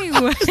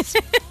moins? Ou...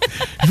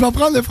 Je vais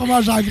prendre le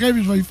fromage en crème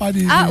et je vais y faire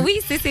des... Ah oui,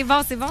 c'est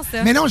bon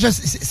ça. Mais non,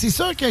 c'est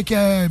sûr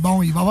que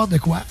bon, il va y avoir de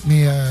quoi,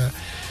 mais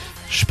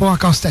je suis pas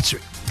encore statué.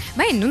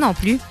 Ben, nous non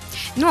plus.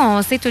 Nous,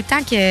 on sait tout le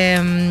temps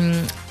que...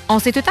 on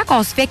sait tout le temps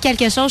qu'on se fait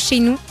quelque chose chez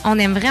nous. On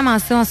aime vraiment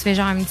ça. On se fait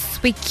genre un petit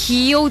souper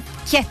cute,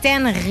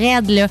 quétaine,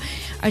 raide, là.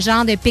 Un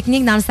genre de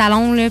pique-nique dans le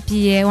salon, là.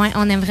 Puis, ouais,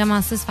 on aime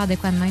vraiment ça, se faire de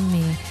quoi de même,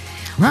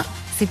 mais... Ouais.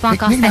 C'est pas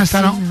encore Pique-nique dans le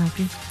facile salon. non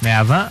plus. Mais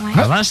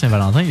avant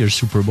Saint-Valentin, il y a le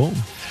Super Bowl.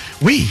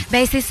 Oui.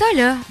 Ben, c'est ça,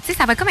 là. Tu sais,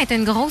 ça va comme être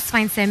une grosse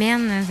fin de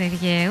semaine. Ça fait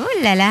que,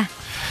 oh là là.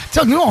 Tu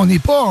sais, nous, on n'est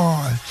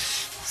pas...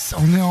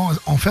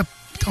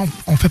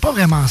 On fait pas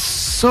vraiment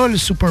ça, le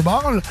Super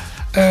Bowl.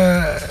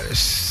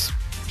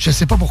 Je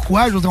sais pas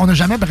pourquoi. Je veux dire, on n'a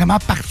jamais vraiment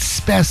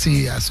participé à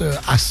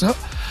ça.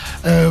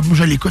 Moi,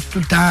 je l'écoute tout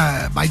le temps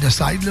by the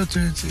side, là.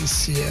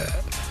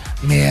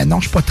 Mais non,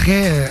 je suis pas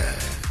très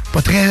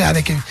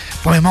avec...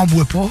 Probablement, on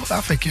boit pas.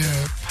 Hein, fait que...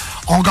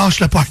 On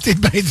gâche le party de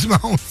bien du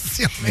monde.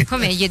 Quoi,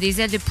 mais il y a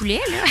des ailes de poulet,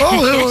 là.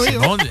 Oh, oui. C'est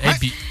bon. Hey,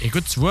 puis,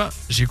 écoute, tu vois,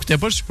 j'écoutais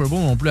pas le Super Bowl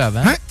non plus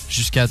avant. Hein?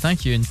 Jusqu'à temps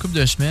qu'il y a une couple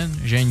de semaines,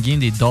 j'ai une game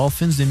des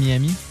Dolphins de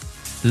Miami.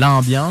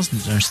 L'ambiance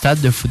d'un stade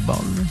de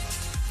football. Là.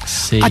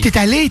 Ah, t'es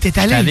allé? J'étais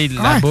allé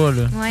là-bas.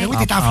 Là. Ouais. Oui,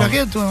 t'es en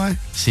Floride, toi, ouais.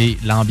 C'est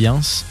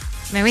l'ambiance.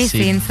 Mais oui,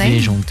 c'est insane.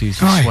 Déjoncté.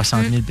 C'est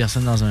 60 000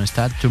 personnes dans un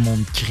stade. Tout le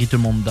monde crie, tout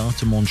le monde danse,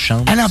 tout le monde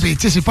chante. Ah non, mais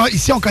tu sais, c'est pas...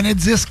 Ici, on connaît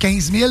 10,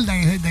 15 000 dans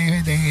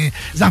les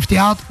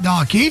amphithéâtres de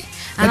hockey.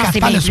 Ah non, c'est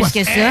bien plus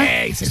que ça.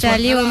 Hey, J'étais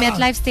allée au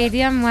MetLife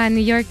Stadium, moi, à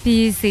New York,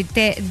 puis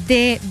c'était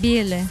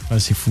débile. Ah,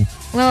 c'est fou.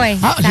 Ouais.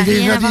 Ah,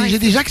 j'ai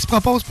des gens qui se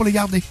proposent pour les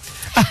garder.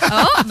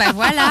 Oh, ben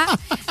voilà.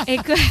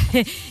 Écoute,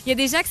 il y a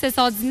des gens qui se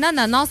sont dit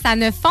non, ça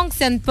ne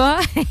fonctionne pas.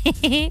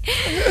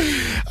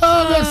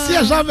 Merci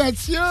à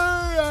Jean-Mathieu.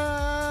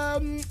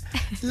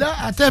 Là,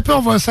 attends un peu,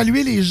 on va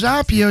saluer les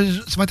gens, puis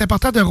ça va être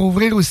important de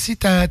rouvrir aussi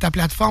ta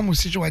plateforme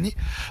aussi, Joanie,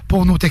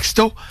 pour nos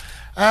textos.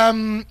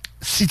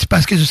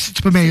 Parce que si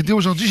tu peux m'aider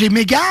aujourd'hui, j'ai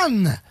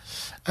Mégane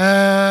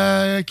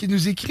qui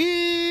nous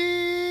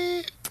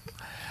écrit...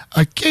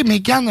 OK,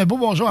 Mégane, un beau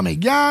bonjour à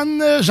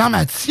Mégane,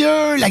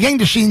 Jean-Mathieu, la gang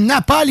de chez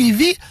Napa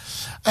Lévis.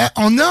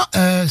 On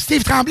a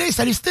Steve Tremblay.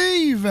 Salut,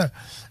 Steve!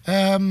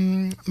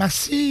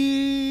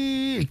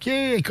 Merci. OK,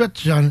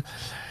 écoute,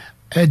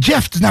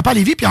 Jeff du Napa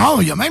Lévis, puis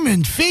il y a même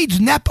une fille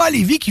du Napa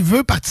Lévis qui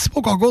veut participer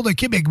au concours de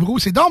Québec Brou.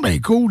 C'est donc bien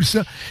cool,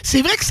 ça.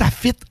 C'est vrai que ça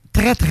fit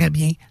très, très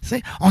bien.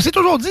 T'sais. On s'est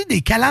toujours dit des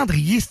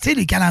calendriers,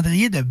 les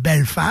calendriers de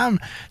belles femmes,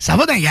 ça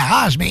va dans le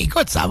garage, mais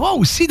écoute, ça va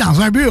aussi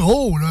dans un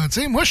bureau, là.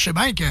 Moi, je sais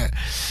bien que...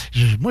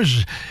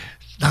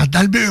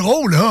 Dans le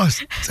bureau, là,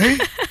 tu sais,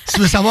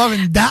 tu veux savoir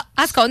une date.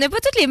 Ah, est-ce qu'on n'a pas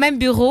tous les mêmes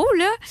bureaux,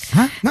 là?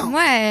 Hein? Non.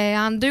 Moi,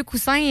 entre deux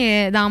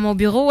coussins dans mon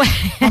bureau.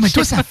 Non, mais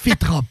toi, ça ne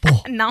fitera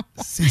pas. Non.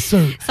 C'est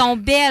sûr. Ils sont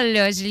belles,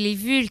 là. Je l'ai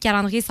vu, le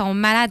calendrier, ils sont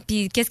malades.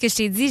 Puis, qu'est-ce que je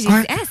t'ai dit? J'ai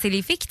dit, c'est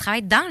les filles qui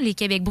travaillent dans les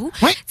Québec Brou.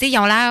 Ouais. Tu sais, ils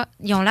ont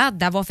l'air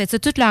d'avoir fait ça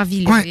toute leur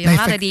vie, là. Ouais, Ils ont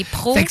l'air de des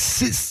pros. Fait que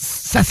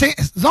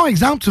disons,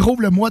 exemple, tu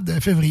rouvres le mois de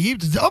février,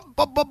 puis tu dis,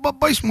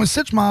 ce mois-ci,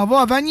 je m'en vais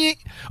à Vanier.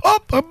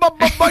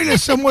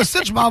 Ce mois-ci,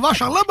 je m'en vais à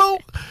Charlebourg.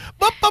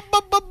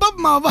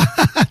 M'en va.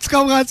 Tu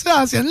comprends-tu,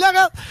 ancienne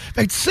Lorette?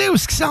 Fait que tu sais où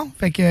ce qu'ils sont.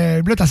 Fait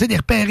que là, tu essaies de les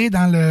repérer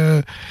dans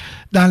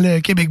le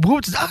Québec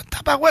Brou. Tu dis,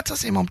 tabarouette, ça,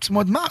 c'est mon petit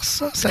mois de mars,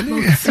 ça. Salut.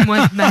 Mon petit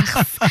mois de mars.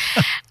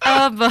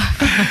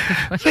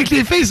 Fait que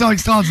les filles sont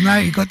extraordinaires.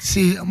 Écoute,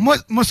 moi,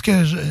 ce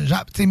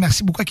que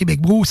merci beaucoup à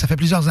Québec Brou. Ça fait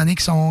plusieurs années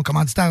qu'ils sont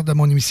commanditaires de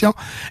mon émission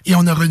et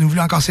on a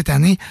renouvelé encore cette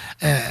année.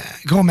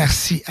 Gros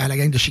merci à la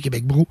gang de chez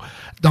Québec Brou.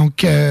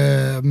 Donc,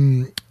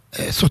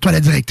 surtout à la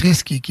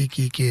directrice qui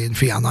est une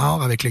fille en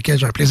or avec laquelle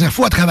j'ai un plaisir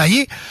fou à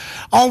travailler.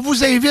 On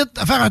vous invite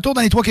à faire un tour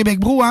dans les 3 Québec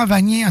Brou, hein,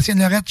 Vanier,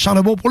 Ancienne-Lorette,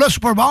 Charlebourg pour le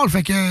Super Bowl.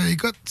 Fait que,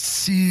 écoute,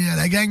 si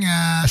la gang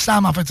à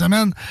Sam en fin de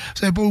semaine, vous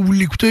savez pas où vous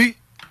l'écoutez,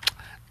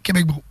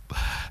 Québec Brou.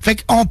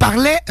 Fait qu'on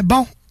parlait,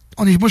 bon,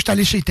 moi je suis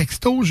allé chez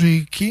Texto,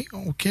 j'ai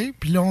OK,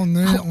 puis là on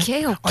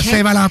a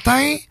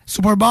Saint-Valentin,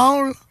 Super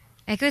Bowl.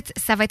 Écoute,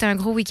 ça va être un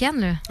gros week-end,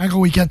 là. Un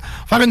gros week-end.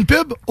 Faire une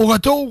pub, au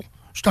retour,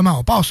 justement,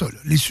 on passe ça, là.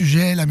 Les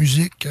sujets, la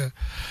musique,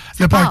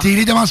 le party,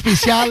 les demandes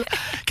spéciales.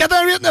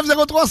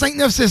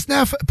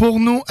 418-903-5969 pour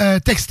nous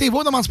texter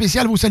vos demandes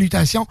spéciales, vos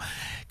salutations.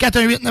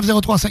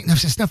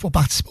 418-903-5969 pour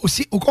participer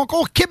aussi au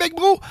concours Québec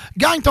Brou.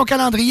 Gagne ton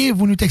calendrier,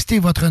 vous nous textez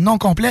votre nom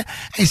complet,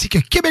 ainsi que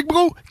Québec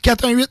Brou,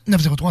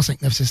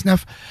 418-903-5969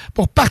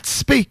 pour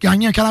participer.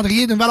 Gagner un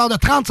calendrier d'une valeur de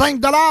 35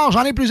 $.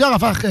 J'en ai plusieurs à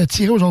faire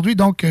tirer aujourd'hui,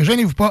 donc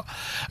gênez-vous pas.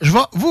 Je vais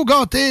vous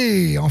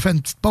gâter. On fait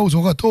une petite pause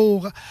au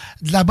retour.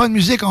 De la bonne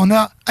musique, on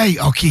a... Hey,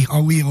 OK,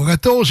 oui, au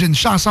retour, j'ai une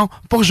chanson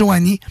pour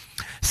Joanie.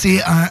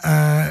 C'est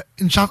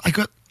une chanson...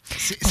 Écoute,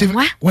 c'est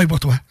moi? Oui,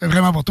 pour toi.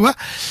 Vraiment pour toi.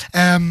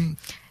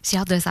 J'ai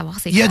hâte de savoir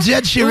c'est quoi. Il y a du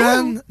Ed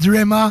Sheeran, du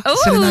Rema,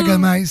 Selena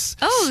Gomez.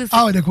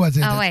 De quoi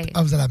dire? Ouais.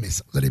 Vous allez aimer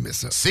ça. Vous allez aimer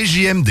ça.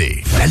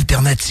 CJMD,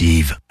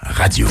 l'alternative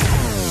radio.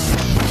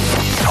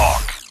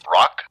 Talk,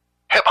 rock,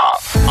 hip-hop.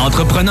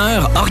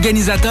 Entrepreneurs,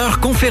 organisateurs,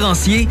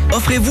 conférenciers,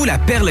 offrez-vous la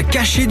perle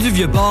cachée du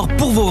Vieux-Port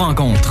pour vos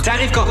rencontres.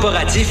 Tarif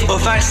corporatif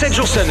offert 7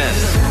 jours semaine.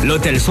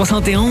 L'Hôtel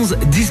 71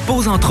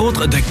 dispose entre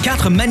autres de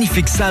 4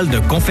 magnifiques salles de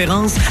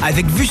conférences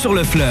avec vue sur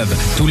le fleuve,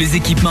 tous les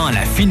équipements à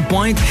la fine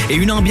pointe et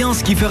une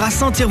ambiance qui fera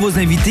sentir vos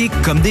invités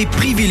comme des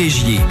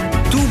privilégiés.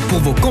 Tout pour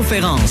vos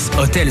conférences.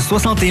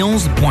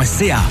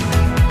 Hôtel71.ca.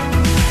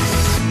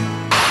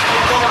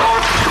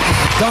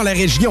 Dans la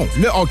région,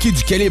 le hockey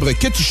du calibre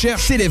que tu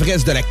cherches, c'est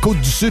l'Everest de la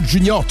Côte-du-Sud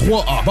Junior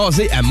 3A,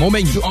 basé à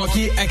Montmagny. Du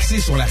hockey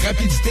axé sur la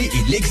rapidité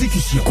et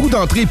l'exécution. Coût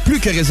d'entrée plus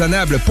que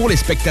raisonnable pour les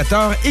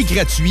spectateurs et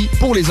gratuit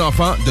pour les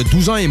enfants de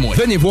 12 ans et moins.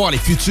 Venez voir les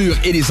futurs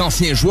et les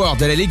anciens joueurs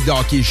de la Ligue de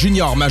hockey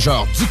junior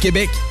majeur du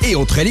Québec et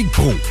autres ligues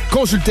pro.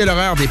 Consultez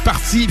l'horaire des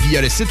parties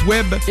via le site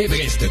web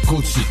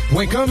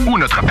everestcôtesud.com ou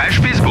notre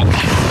page Facebook.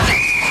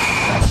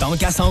 Tant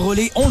qu'à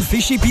s'enrôler, on le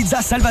fait chez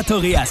Pizza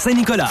Salvatore à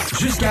Saint-Nicolas.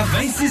 Jusqu'à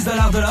 26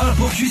 $ de l'heure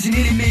pour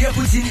cuisiner les meilleures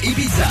poutines et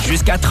pizzas.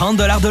 Jusqu'à 30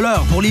 $ de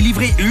l'heure pour les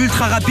livrer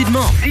ultra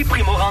rapidement. 10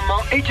 primo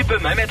rendement et tu peux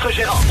même être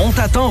gérant. On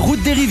t'attend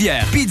route des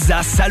Rivières.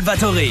 Pizza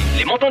Salvatore.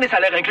 Les montants des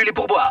salaires incluent les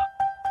pourboires.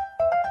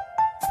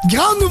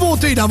 Grande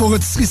nouveauté dans vos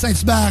rôtisseries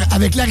Saint-Hubert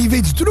avec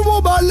l'arrivée du tout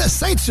nouveau bol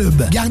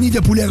Saint-Tube. Garni de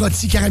poulet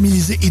rôti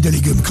caramélisé et de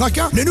légumes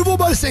croquants, le nouveau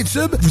bol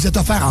Saint-Tube vous est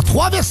offert en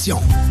 3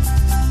 versions.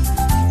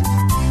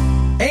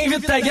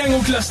 Invite ta gang au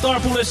cluster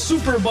pour le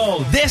Super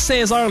Bowl. Dès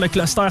 16h, le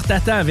cluster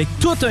t'attend avec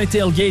tout un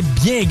tailgate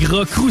bien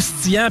gras,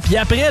 croustillant, puis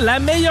après, la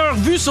meilleure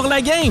vue sur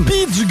la game.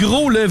 Puis du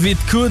gros lever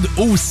de coude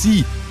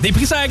aussi. Des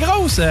prix à la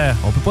grosse,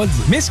 on peut pas le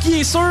dire. Mais ce qui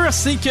est sûr,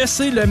 c'est que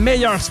c'est le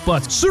meilleur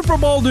spot. Super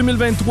Bowl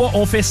 2023,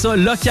 on fait ça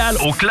local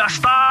au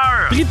cluster.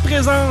 Prix de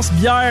présence,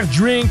 bière,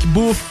 drink,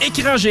 bouffe,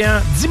 écran géant.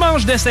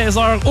 Dimanche dès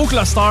 16h au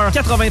cluster,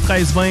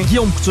 9320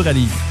 Guillaume Couture à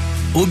Livre.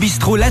 Au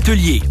bistrot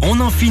L'Atelier, on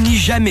n'en finit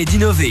jamais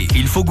d'innover.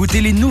 Il faut goûter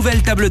les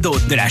nouvelles tables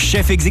d'hôtes de la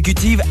chef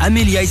exécutive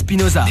Amelia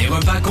Espinosa. Des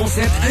repas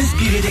concept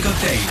inspirés des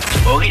cocktails.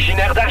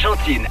 Originaire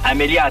d'Argentine,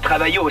 Amelia a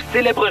travaillé au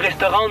célèbre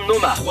restaurant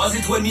Noma. 3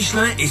 étoiles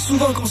Michelin est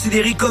souvent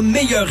considéré comme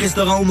meilleur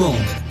restaurant au monde.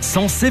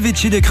 Son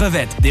ceviche de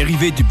crevettes,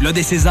 dérivé du Bleu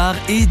des Césars,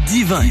 est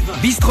divin.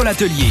 Bistrot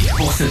L'Atelier,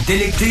 pour se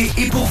délecter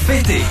et pour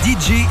fêter.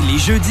 DJ les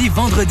jeudis,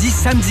 vendredis,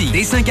 samedis,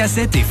 des 5 à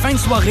 7 et fin de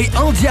soirée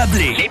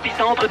endiablée.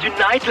 L'épicentre du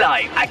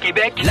nightlife à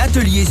Québec.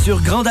 L'Atelier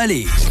sur Grande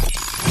Allée.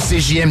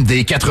 CJMD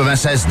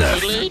 96.9.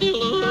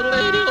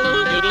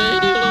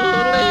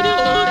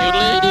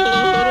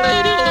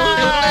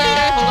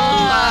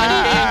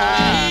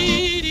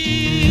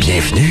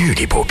 Bienvenue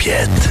les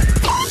paupiettes.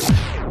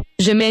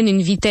 Je mène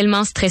une vie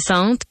tellement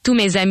stressante, tous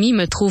mes amis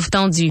me trouvent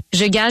tendue.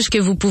 Je gage que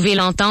vous pouvez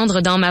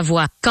l'entendre dans ma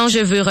voix. Quand je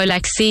veux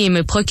relaxer et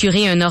me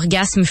procurer un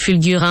orgasme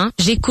fulgurant,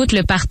 j'écoute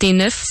le Party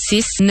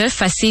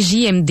 969 à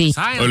CJMD.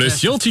 Les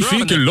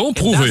scientifiques l'ont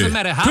prouvé.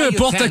 Peu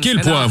importe à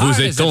quel point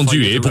vous êtes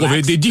tendu et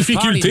éprouvez des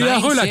difficultés à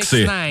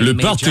relaxer, le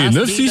Party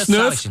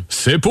 969,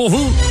 c'est pour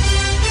vous.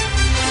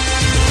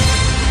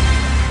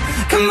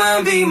 Come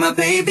on, be my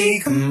baby,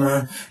 come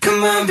on.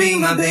 Come on, be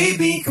my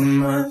baby,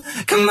 come on.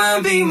 Come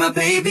on, be my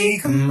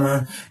baby, come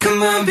on.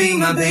 Come on, be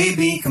my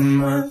baby,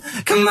 come on.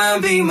 Come on,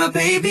 be my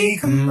baby,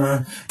 come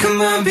on. Come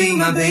on, be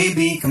my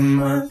baby,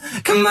 come on.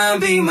 Come on,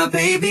 be my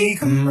baby,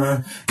 come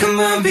on.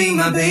 Come on, be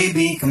my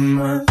baby, come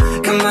on.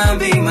 Come on,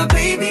 be my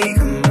baby,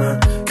 come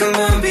on. Come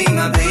on, be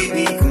my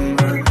baby, come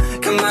on.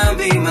 Come on,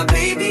 be my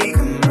baby,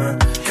 come on.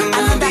 Come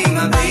on, be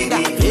my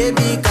baby.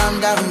 Baby, calm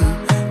down,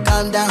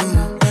 calm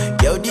down.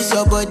 Yo, this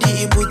your body,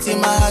 it puts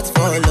in my heart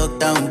for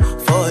lockdown,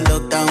 oh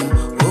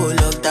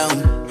lockdown.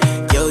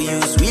 Yo,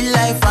 you sweet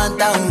life,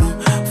 phantom,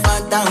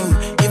 phantom.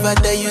 If I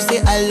tell you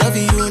say I love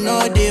you, you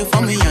know they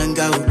for me, young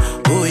girl,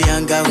 oh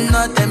young girl.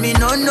 No, tell me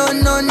no, no,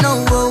 no,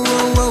 no, oh,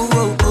 oh,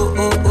 oh, oh,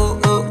 oh, oh,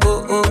 oh,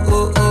 oh,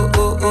 oh, oh,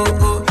 oh, oh,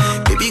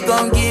 oh. Baby,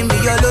 gon' give me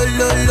your love.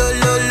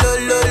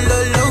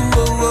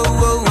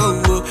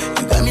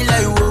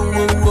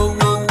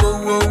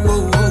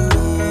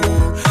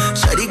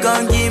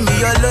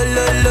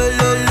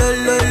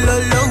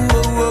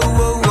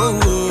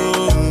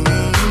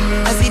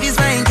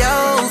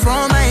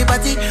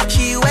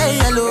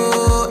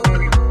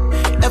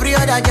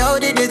 other girl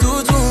they do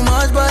too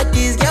much, but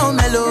this girl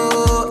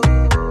mellow.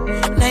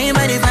 Now in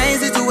my divine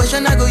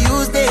situation, I go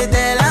use they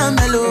tell I'm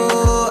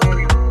mellow.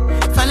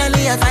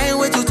 Finally, I find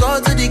way to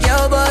talk to the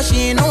girl, but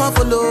she ain't no one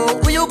follow.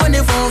 Who you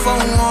gonna phone for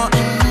one?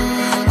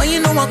 When you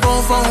know I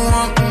come for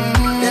one,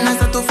 then I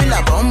start to feel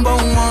a bum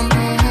bum one.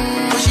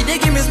 But she dey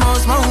give me small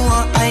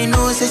one. I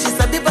know, say she's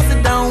a bit pass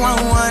it down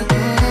one.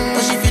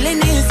 But she feeling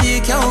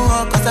insecure,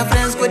 cause her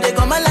friends go they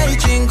come my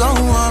light ring go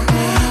on.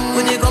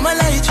 Go they come my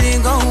light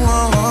ring go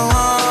on.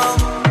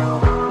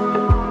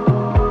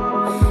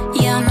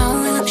 Yeah, I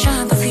know we look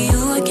shy, but for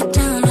you I get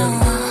down low.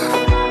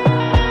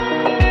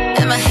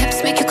 And my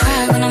hips make you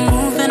cry when I'm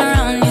moving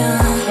around you.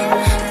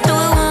 Do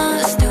it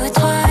once, do it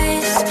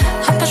twice.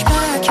 I push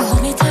back, you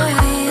hold me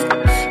tight.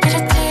 Get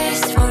a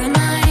taste for a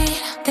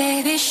night.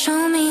 Baby,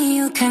 show me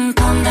you can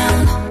calm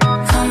down,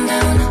 calm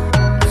down.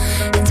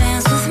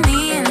 Dance with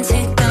me and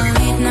take the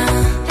lead now,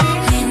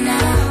 lead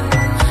now.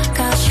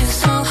 Got you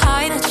so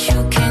high that you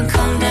can't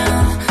come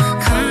down,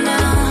 come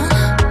down.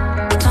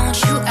 Don't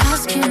you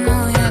ask, you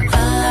know you're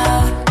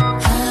allowed,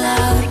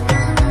 allowed.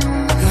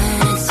 When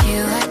it's you,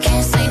 I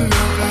can't say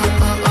no.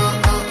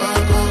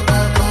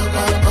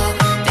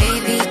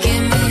 Baby,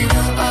 give me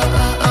no.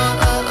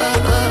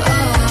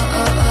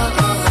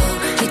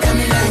 You got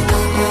me like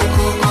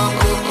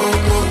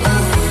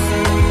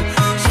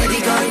Shawty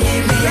gon'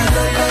 give me a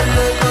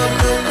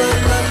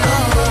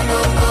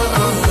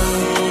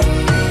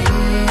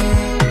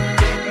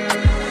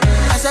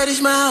As I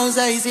reach my house,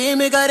 I see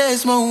me got a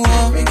small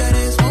wall.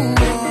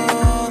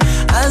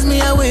 As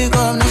me I wake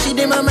up, now she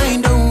did my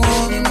mind don't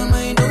walk.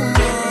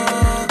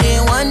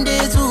 Then one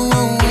day two,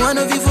 one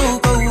of you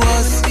folk go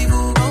was.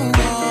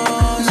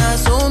 Now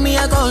so me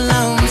I go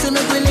down, see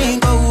me willing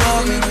go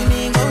walk.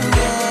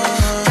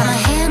 Got my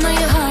hand on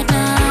your heart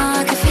now,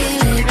 I can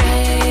feel it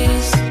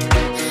race.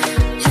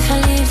 If I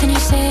leave, then you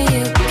say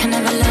you can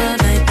never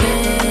love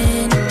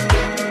again.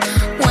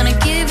 Wanna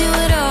give you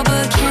it all,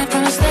 but can't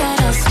promise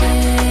that I'll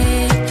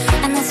stay.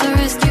 And that's a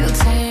risk you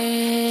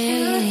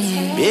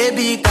take.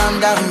 Baby, calm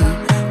down,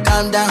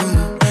 calm down.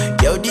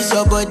 Yo, this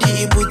your body,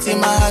 it puts in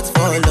my heart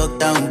for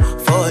lockdown,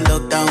 oh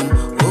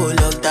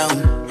lockdown.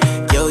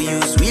 Yo,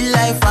 you sweet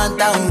life,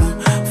 phantom,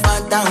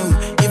 phantom.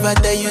 If I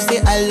tell you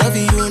say I love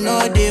you, you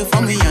know they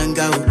for me young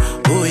girl,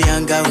 oh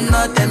young girl.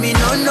 No, tell me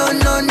no, no,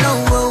 no, no,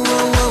 oh,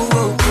 oh, oh,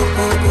 oh,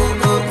 oh, oh,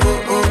 oh,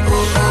 oh, oh,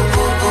 oh,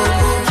 oh, oh,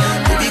 oh.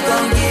 Baby,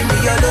 come give me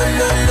your lo,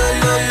 lo, lo,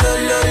 lo, lo,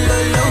 lo, lo,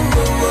 lo,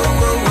 oh, oh,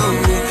 oh, oh, oh.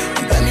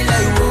 You got me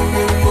like whoa,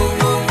 whoa, whoa,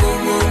 whoa,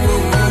 whoa, whoa,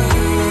 whoa, whoa.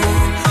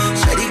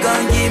 Shawty,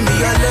 come give me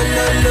your lo,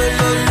 lo, lo,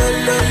 lo, lo,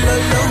 lo, lo,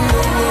 lo,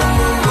 oh, oh,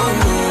 oh, oh,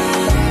 oh.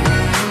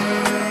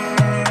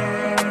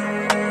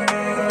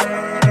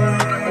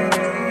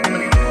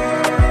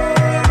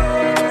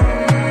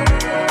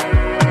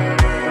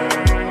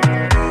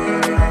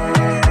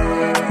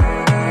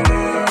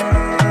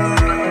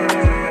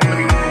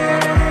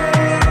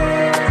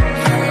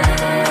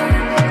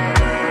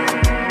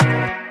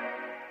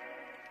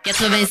 «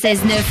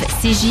 96.9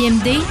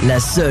 CJMD, la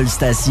seule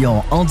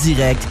station en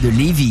direct de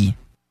Lévis.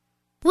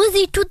 Vous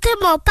écoutez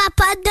mon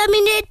papa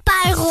Dominique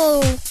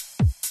Perrault.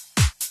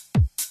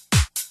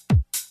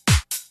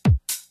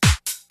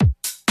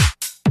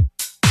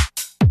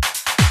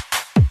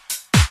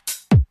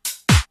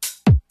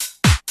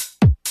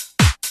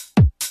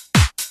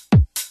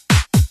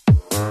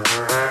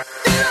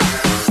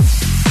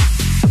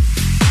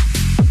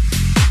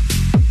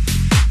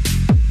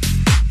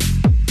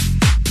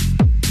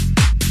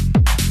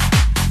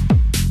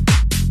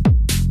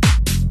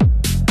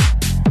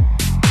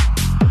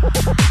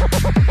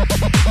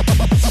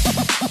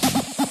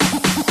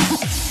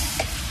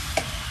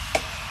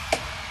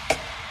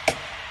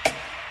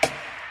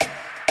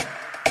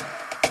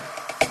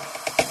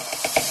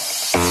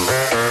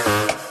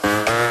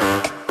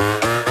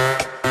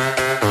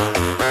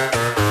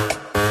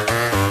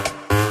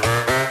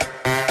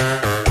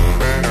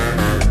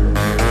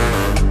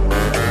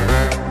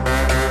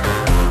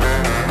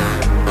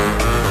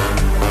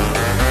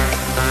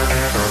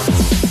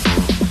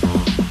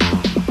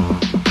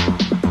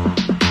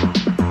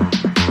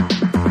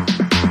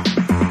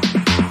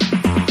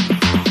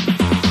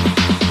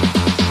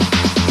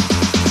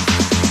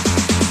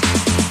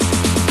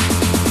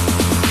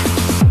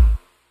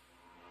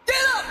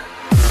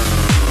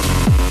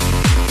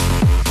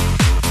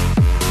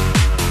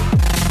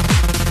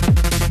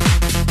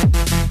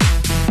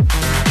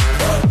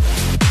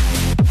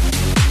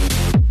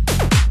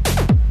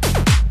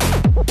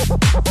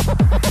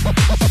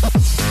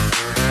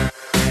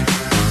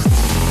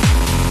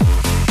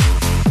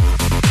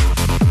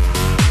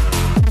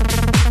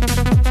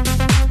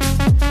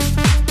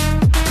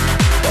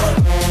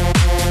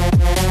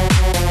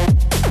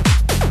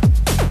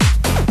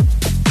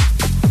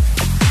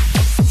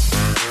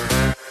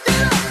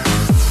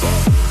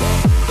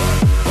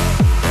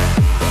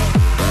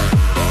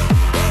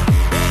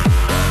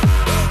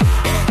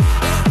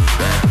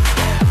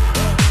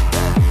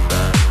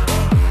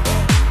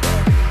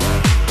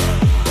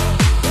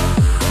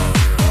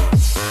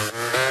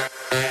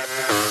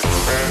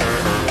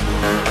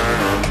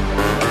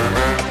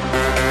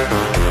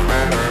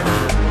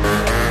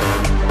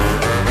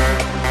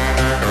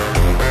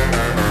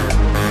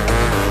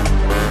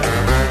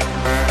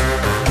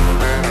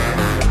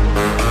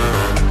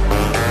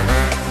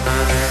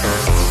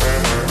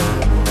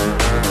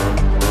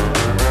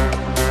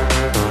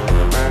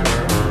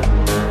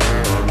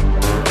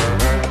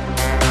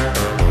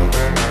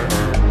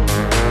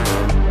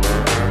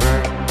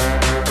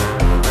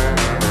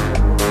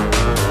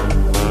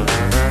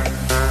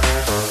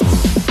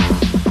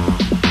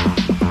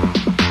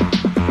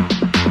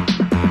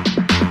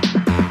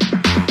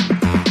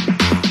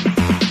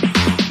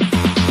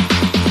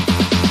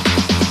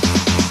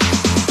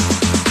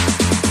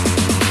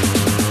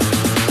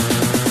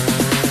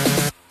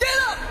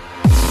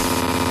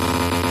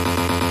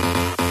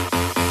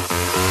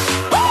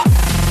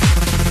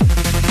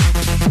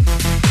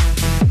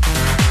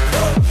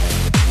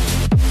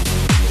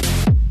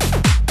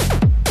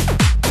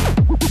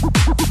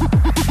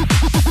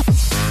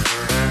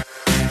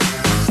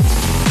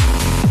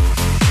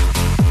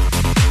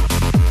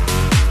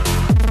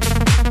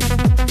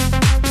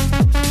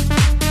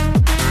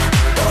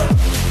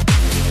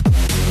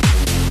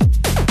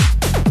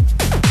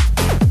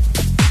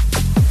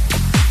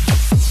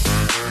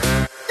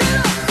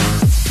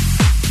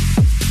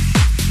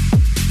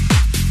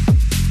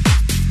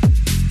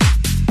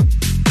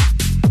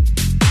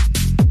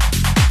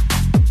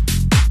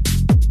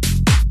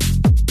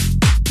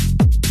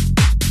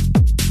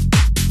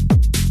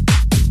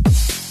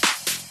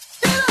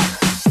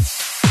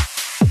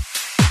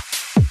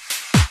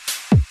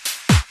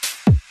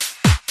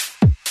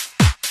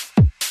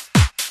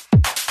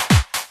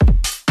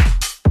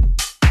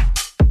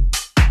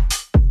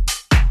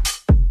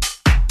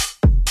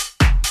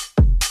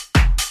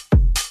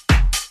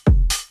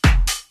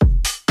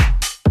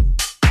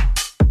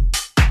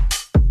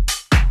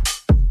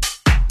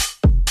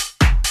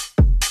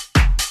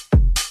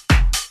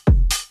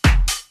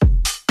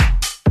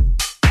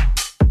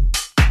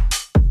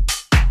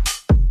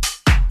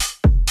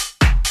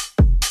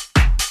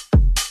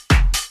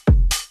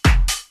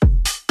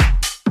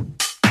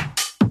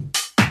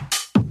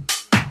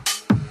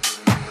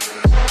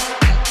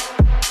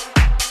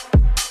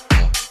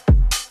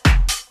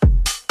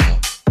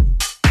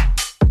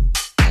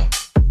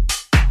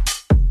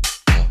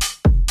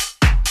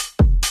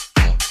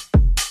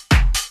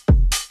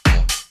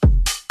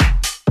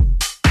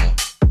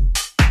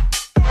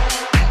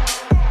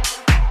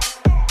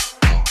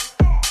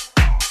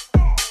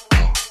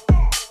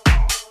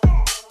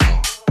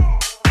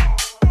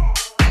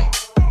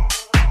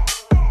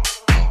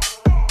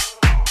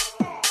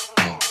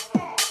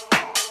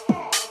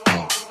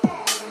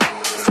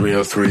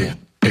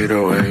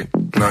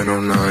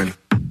 303-808-909.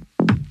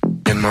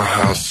 In my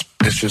house,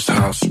 it's just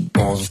house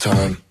all the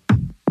time.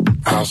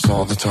 House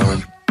all the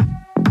time.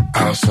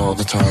 House all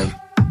the time.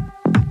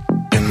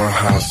 In my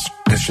house,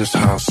 it's just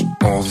house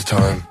all the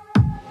time.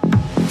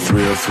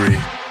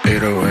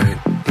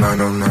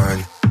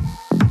 303-808-909.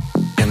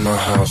 In my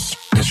house,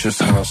 it's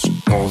just house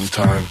all the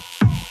time.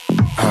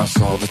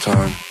 House all the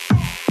time.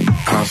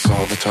 House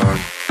all the time.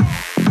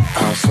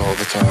 House all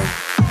the time.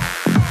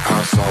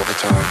 House all the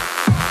time.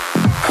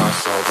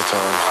 House all the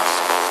time.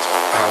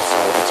 House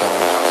all the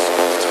time.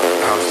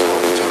 House all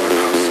the time.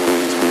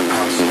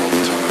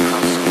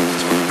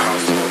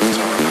 House all the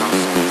time.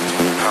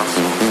 House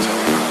all the time. House all the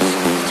time.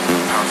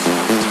 House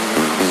all the time.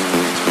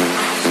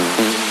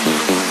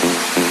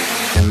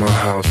 In my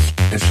house,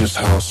 it's just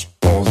house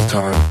all the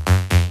time.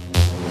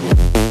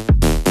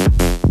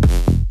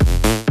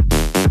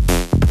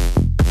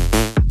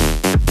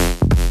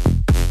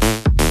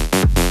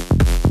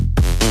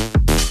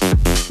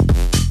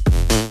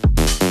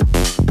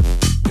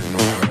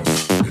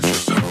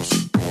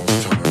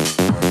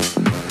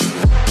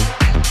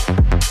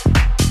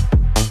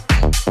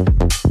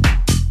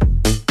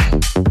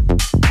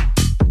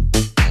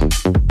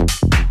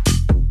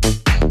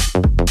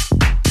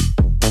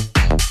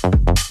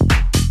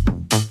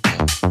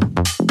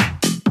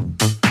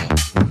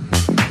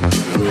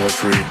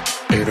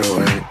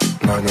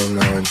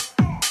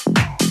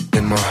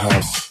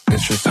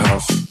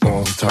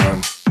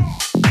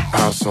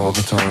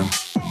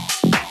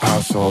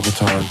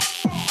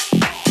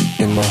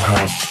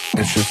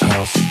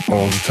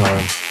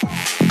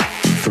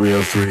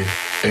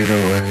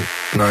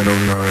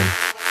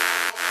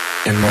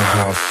 In my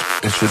house,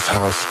 it's just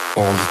house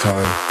all the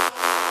time.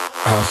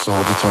 House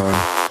all the time.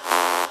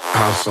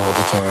 House all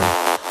the time.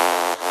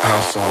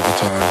 House all the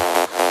time.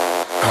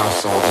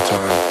 House all the time. House all the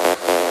time.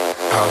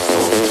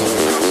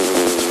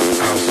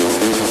 House all the time. House all the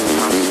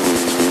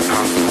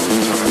time.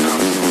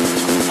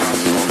 House all the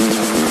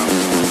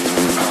time. House all the time.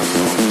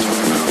 House all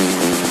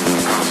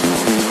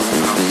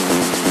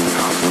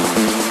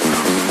the time.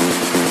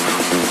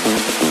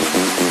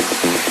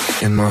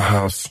 In my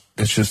house,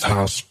 it's just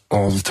house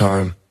all the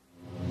time.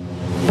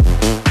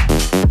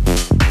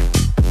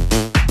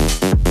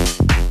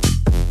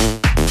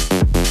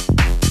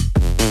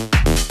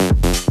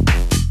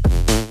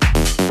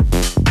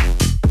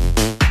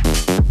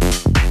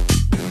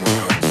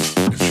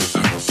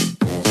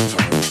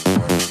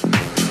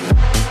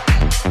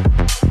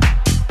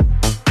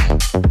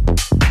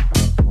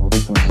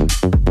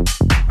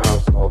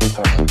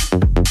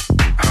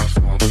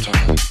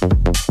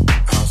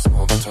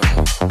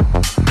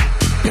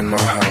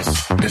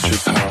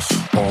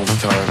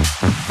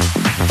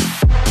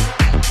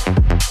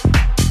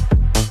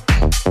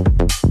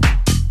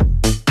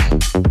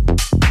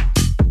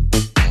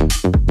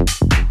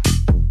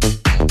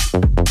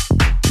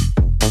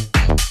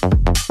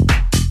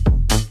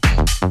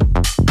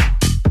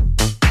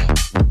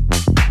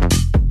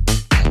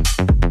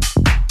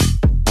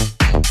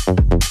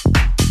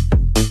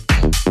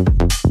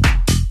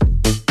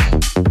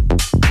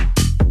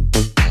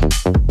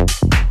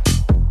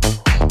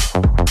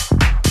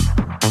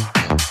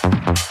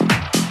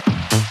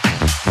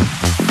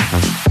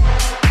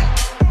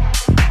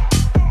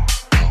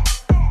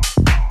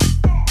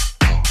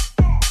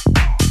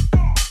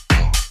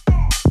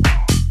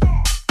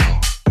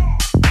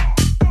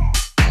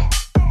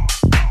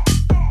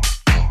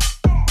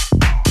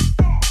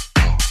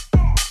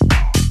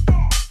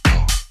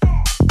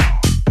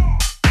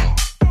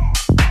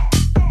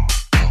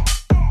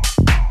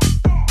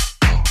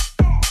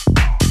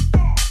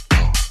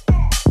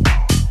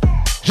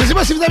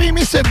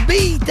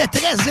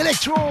 Très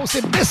électro,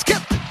 c'est Biscuit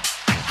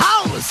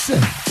House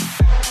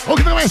au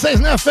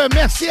 96.9.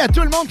 Merci à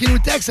tout le monde qui nous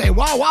texte. Hey,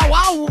 wow,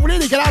 vous voulez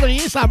des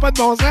calendriers, ça n'a pas de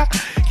bon sens.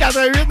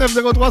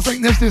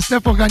 88-903-5969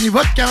 pour gagner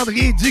votre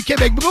calendrier du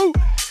Québec Brou.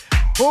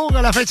 Pour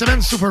la fin de semaine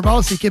du Super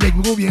Bowl, c'est Québec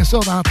Brou, bien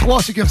sûr, dans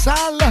 3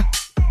 succursales.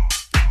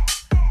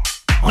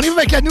 On y va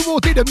avec la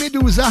nouveauté de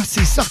Medusa.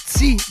 C'est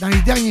sorti dans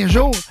les derniers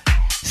jours.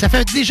 Ça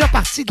fait déjà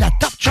partie de la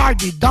top chart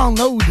des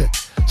downloads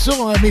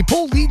sur mes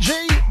pools DJ.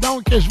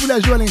 Donc, je vous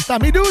la joue à l'instant.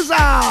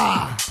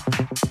 Medusa!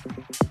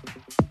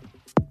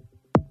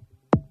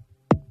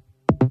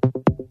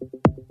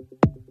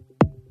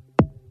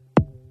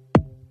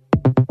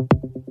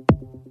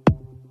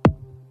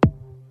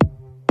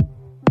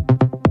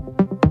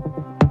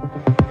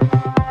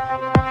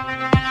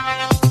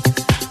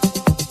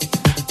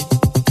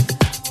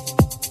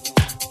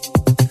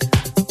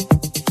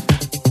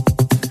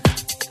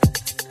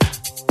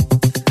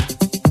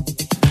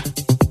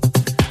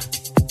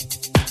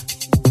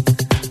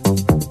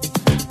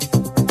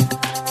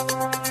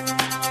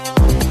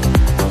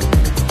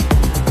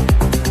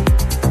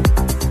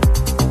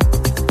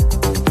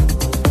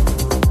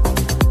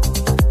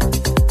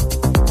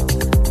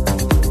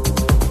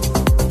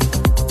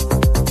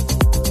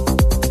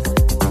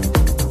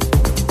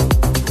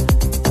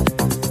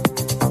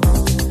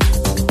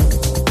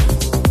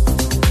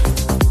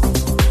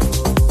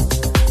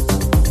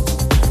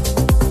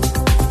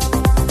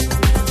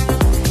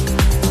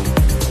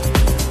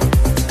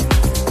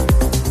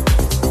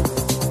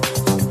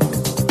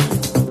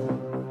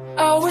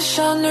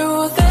 I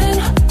knew then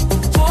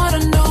what I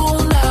know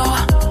now.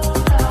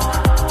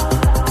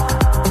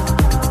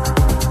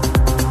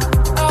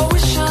 I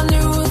wish I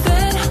knew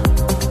then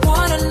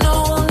what I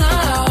know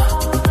now.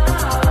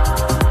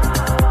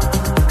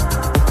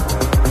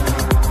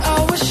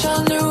 I wish I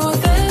knew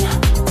then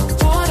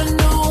what I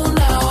know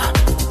now.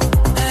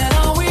 And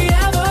are we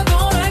ever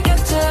gonna get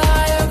to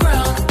higher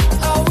ground?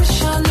 I wish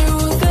I knew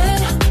then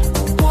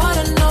what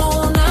I know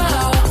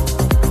now.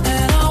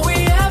 And are we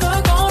ever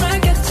gonna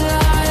get to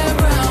higher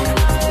ground?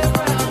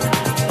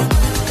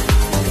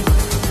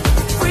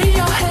 Free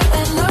your head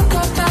and look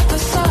up at the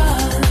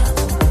sun.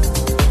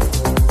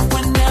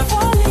 We're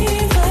never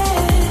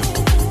leaving.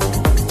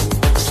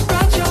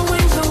 Spread your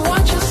wings and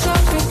watch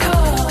yourself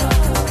become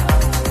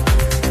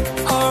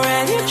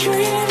already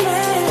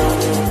dreaming.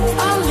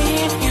 I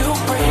lead, you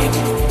break,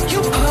 you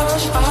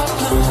push, I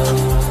bloom.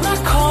 My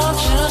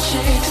conscience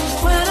shakes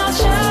when our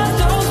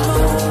shadows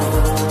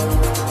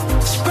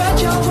move. Spread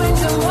your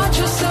wings and watch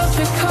yourself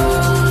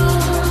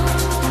become.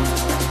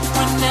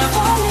 We're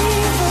never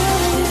leaving.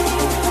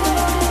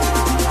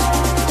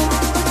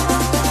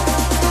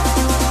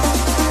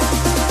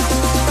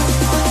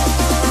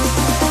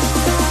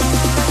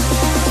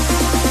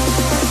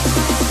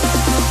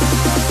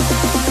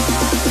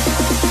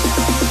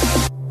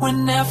 We're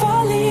never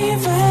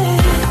leaving.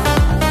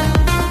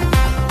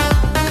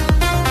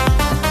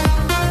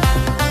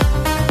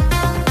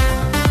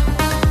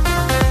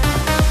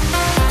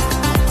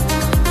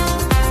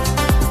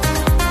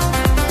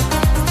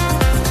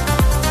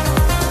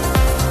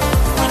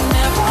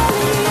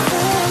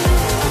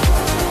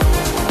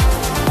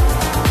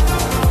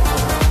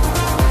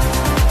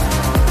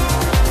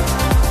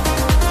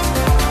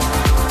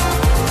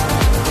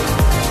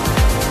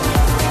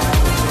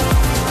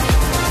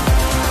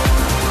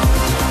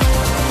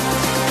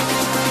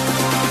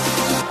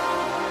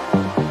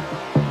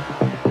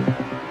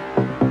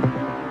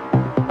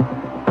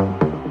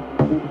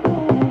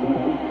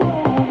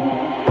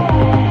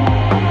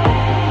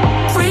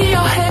 Free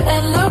your head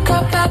and look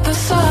up at the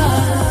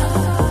sun.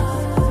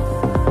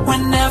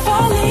 We're never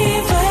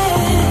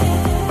leaving.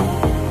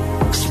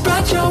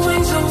 Spread your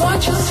wings and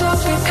watch yourself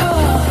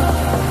become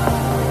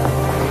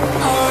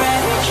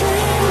already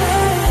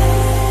dreaming.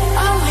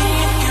 I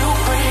lead, you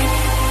break,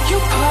 you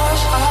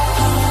push, I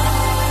bloom.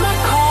 My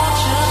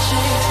conscience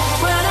shakes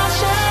when our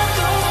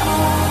shadows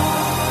move.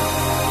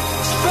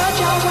 Spread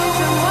your wings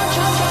and watch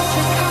yourself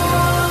become.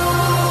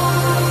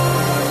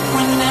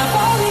 We're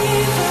never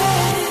leaving.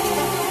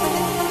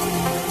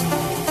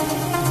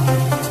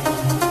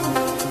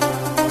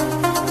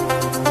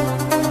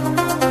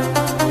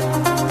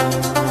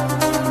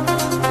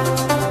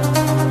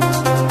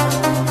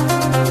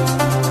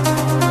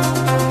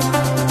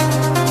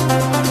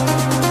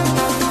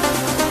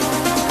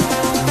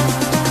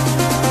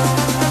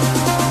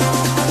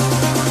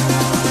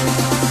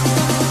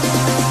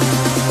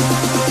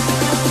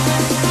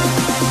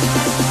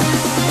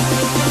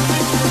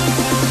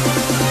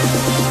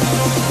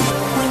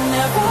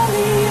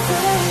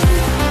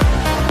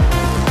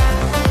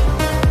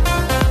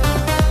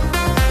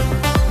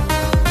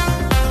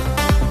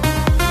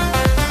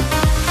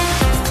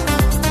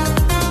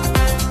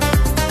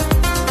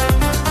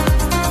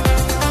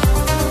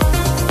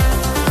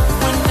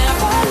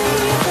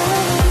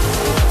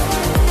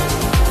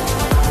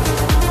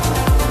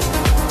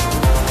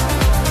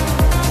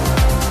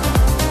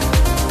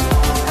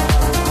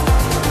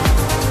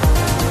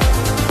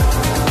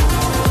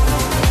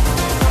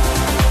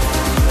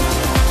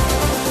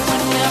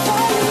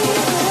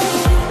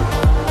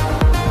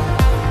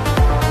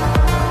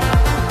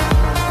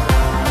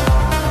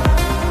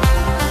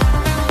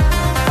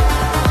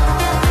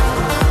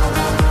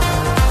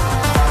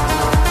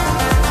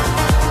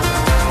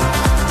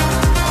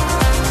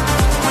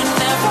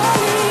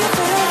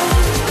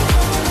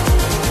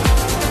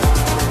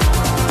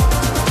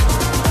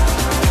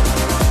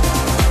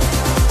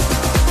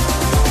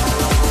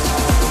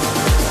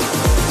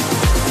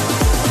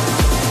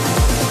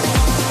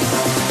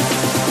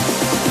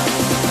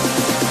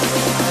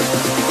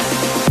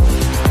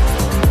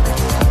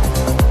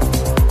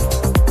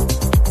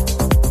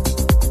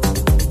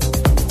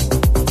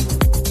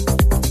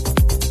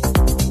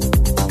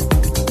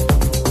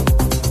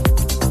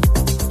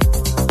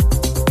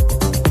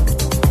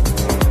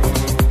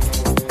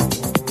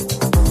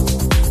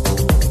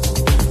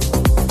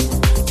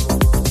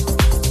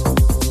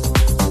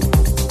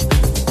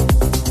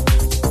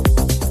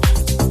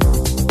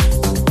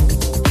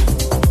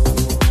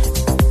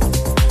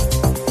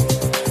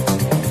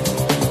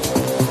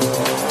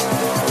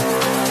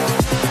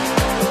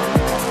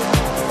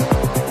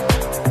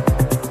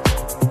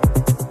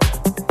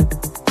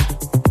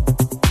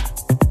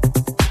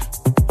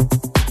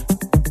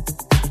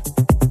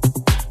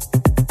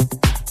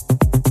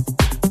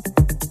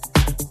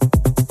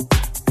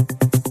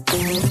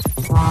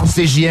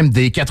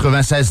 CJMD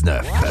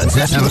 96.9.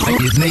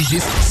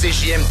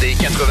 CJMD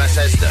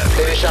 96.9.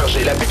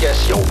 Téléchargez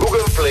l'application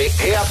Google Play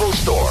et Apple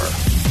Store.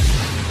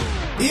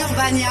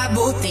 Urbania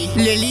Beauté,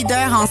 le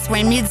leader en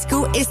soins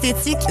médicaux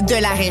esthétiques de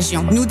la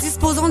région. Nous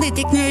disposons des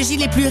technologies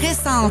les plus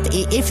récentes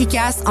et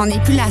efficaces en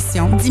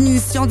épilation,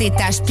 diminution des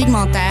taches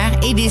pigmentaires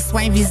et des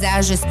soins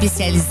visage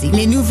spécialisés.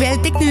 Les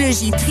nouvelles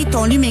technologies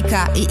Triton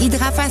Lumeka et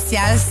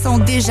Hydrafacial sont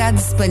déjà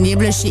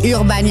disponibles chez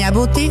Urbania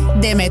Beauté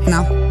dès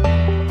maintenant.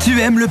 Tu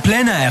aimes le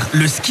plein air,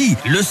 le ski,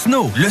 le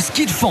snow, le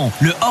ski de fond,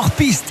 le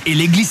hors-piste et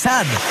les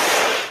glissades?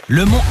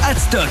 Le mont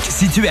Hadstock,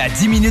 situé à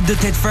 10 minutes de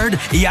Thetford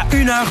et à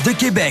 1 heure de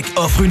Québec,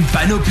 offre une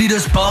panoplie de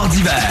sports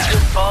d'hiver.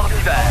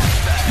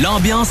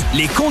 L'ambiance,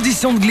 les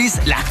conditions de glisse,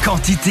 la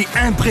quantité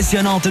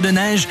impressionnante de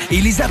neige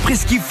et les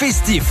après-ski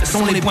festifs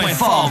sont les points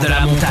forts de la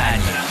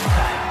montagne.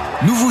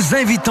 Nous vous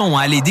invitons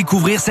à aller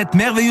découvrir cette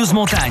merveilleuse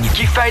montagne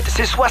qui fête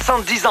ses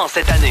 70 ans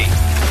cette année.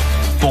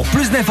 Pour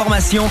plus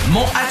d'informations,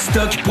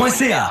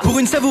 monthadstock.ca. Pour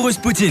une savoureuse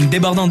poutine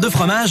débordante de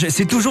fromage,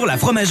 c'est toujours la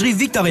Fromagerie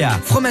Victoria.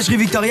 Fromagerie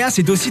Victoria,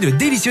 c'est aussi de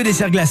délicieux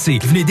desserts glacés.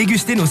 Venez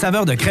déguster nos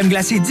saveurs de crème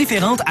glacée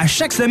différentes à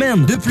chaque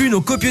semaine. De plus,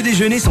 nos copieux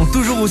déjeuners sont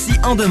toujours aussi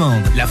en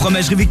demande. La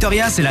Fromagerie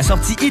Victoria, c'est la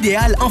sortie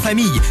idéale en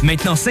famille.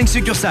 Maintenant, 5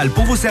 succursales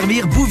pour vous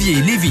servir: Bouvier,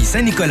 Lévis,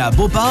 Saint-Nicolas,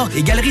 Beauport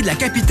et Galerie de la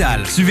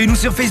Capitale. Suivez-nous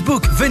sur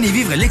Facebook. Venez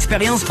vivre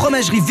l'expérience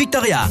Fromagerie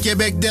Victoria.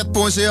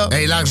 Québecdebt.ca.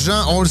 Hey,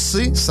 l'argent, on le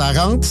sait, ça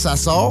rentre, ça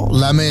sort.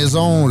 La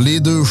maison, les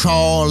deux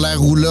chars, la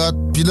roulotte,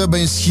 pis là,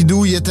 ben,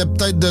 skidou, il était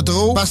peut-être de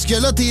trop. Parce que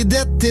là, tes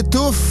dettes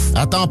t'étouffent.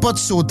 Attends pas de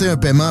sauter un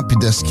paiement pis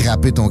de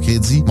scraper ton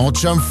crédit. Mon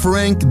chum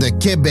Frank de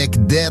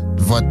Québecdebt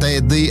va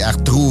t'aider à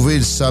retrouver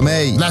le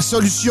sommeil. La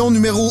solution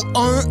numéro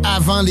 1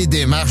 avant les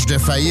démarches de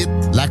faillite,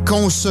 la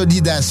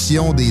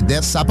consolidation des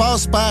dettes, ça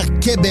passe par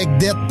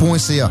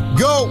québecdebt.ca.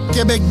 Go!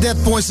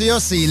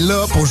 Québecdebt.ca, c'est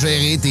là pour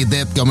gérer tes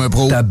dettes comme un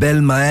pro. Ta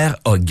belle-mère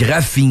a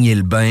graffiné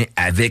le bain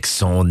avec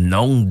son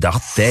ongle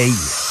d'orteil.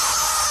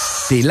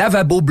 Tes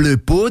lavabos bleu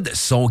poudre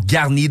sont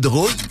garnis de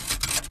rouille.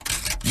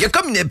 Il y a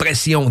comme une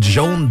impression de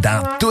jaune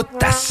dans toute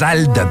ta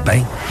salle de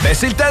bain. Ben,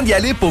 c'est le temps d'y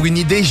aller pour une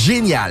idée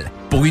géniale,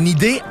 pour une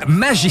idée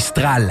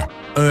magistrale.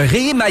 Un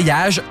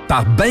réémaillage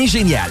par Bain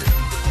Génial.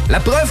 La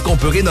preuve qu'on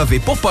peut rénover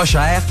pour pas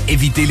cher,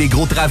 éviter les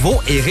gros travaux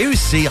et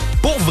réussir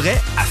pour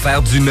vrai à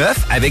faire du neuf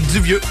avec du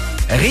vieux.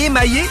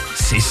 Réémailler,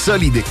 c'est ça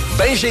l'idée.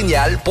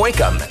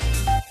 Baingénial.com.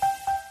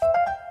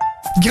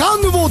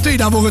 Grande nouveauté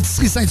dans vos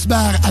rôtisseries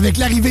Saint-Hubert avec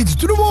l'arrivée du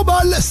tout nouveau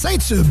bol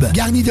Saint-Tube.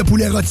 Garni de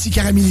poulet rôti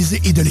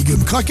caramélisé et de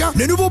légumes croquants,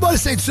 le nouveau bol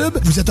Saint-Tube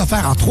vous est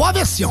offert en 3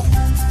 versions.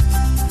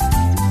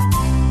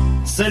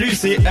 Salut,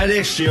 c'est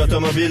Alex chez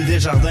Automobile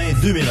Desjardins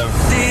 2001.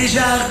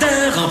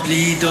 Desjardins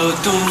remplis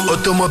d'auto.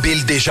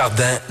 Automobile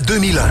Desjardins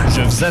 2001.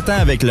 Je vous attends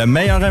avec le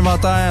meilleur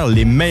inventaire,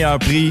 les meilleurs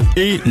prix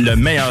et le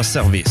meilleur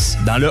service.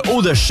 Dans le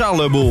haut de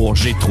Charlebourg,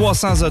 j'ai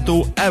 300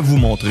 autos à vous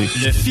montrer.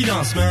 Le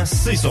financement,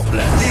 c'est sur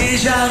place.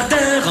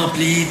 Desjardins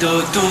remplis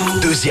d'auto.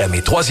 2e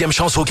et 3e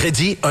chance au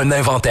crédit, un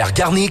inventaire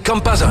garni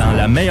comme pas un. Dans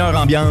la meilleure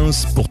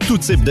ambiance pour tout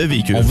type de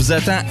véhicule. On vous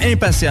attend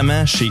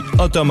impatiemment chez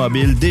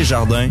Automobile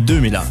Desjardins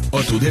 2001.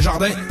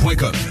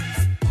 Autodesjardins.com.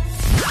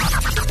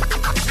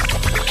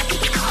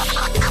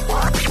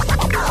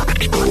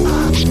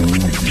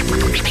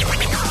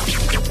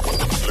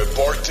 Le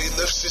Party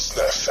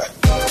 969.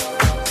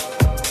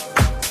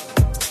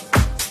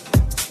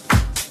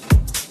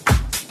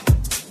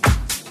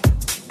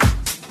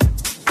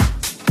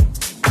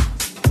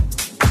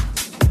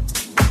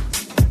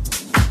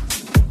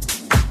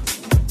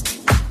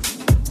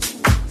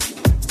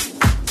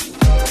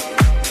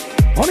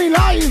 On est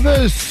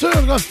live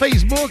sur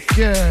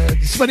Facebook,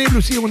 disponible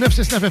aussi au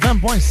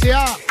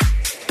 969fm.ca.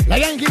 La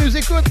gang qui nous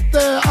écoute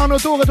en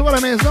auto, retour à la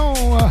maison,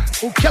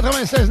 au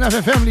 96.9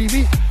 FM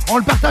Lévis. On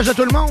le partage à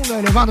tout le monde.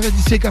 Le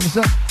vendredi, c'est comme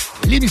ça.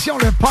 L'émission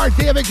Le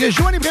Party avec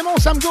Joanne et Brémond,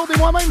 Sam Gourde et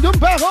moi-même, Doom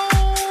Perron.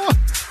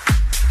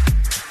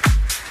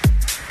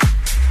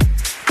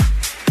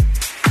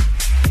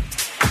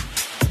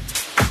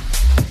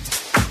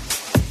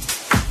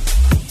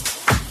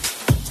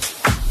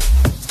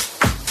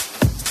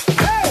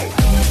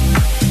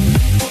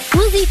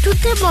 Vous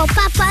écoutez mon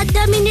papa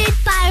Dominique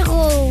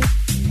Perrault.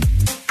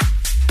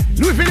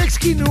 Louis-Félix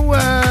qui nous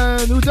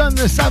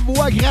donne sa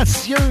voix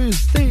gracieuse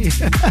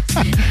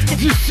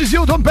du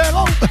studio Dom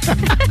Perron.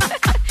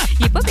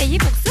 Il est pas payé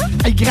pour ça?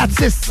 Hey,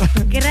 gratis.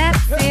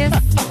 Gratis.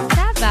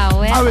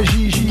 Tabarouette. Ah ouais,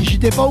 j'y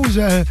dépose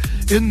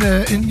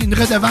une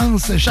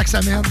redevance chaque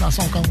semaine dans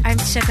son compte. Un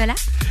petit chocolat?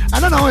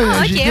 Ah non,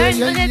 OK, il y a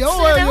vraiment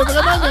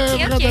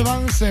une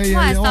redevance.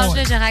 Moi, à cet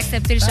âge-là, j'aurais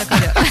accepté le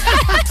chocolat.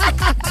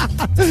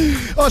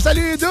 Oh,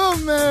 salut,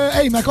 Doom.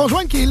 Hey, ma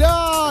conjointe qui est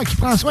là, qui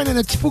prend soin de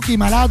notre petit pot qui est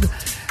malade.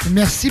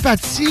 Merci,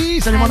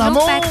 Patty. Salut, mon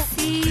amour.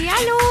 Patty.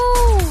 Allô.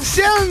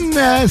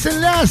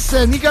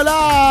 Céleste,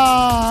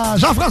 Nicolas,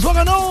 Jean-François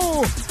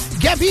Renaud,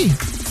 Gabi,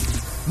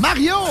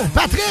 Mario,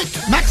 Patrick,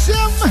 Maxime,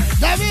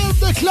 David,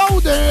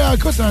 Claude.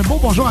 Écoute, un beau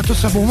bonjour à tout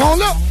ce beau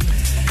monde-là.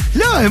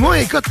 Là, moi,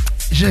 écoute,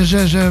 j'avais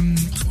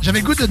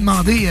le goût de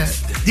demander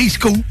des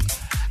scoops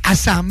à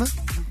Sam.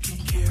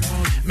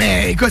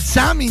 Mais écoute,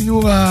 Sam, il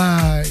veut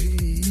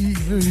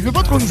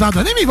pas trop nous en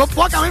donner, mais il va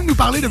pouvoir quand même nous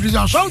parler de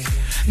plusieurs choses.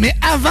 Mais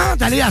avant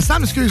d'aller à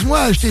Sam,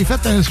 excuse-moi, je t'ai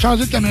fait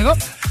changer de caméra.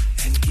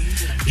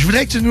 Je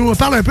voudrais que tu nous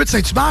parles un peu de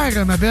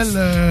Saint-Hubert, ma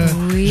belle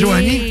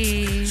Joanie.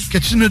 Que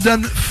tu nous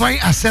donnes fin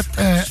à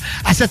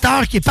cette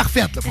heure qui est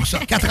parfaite là, pour ça.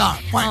 4 heures.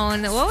 Ouais.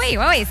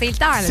 Oui, c'est le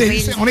temps.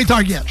 Là, on est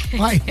target.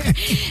 Ouais.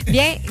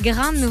 Bien,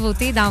 grande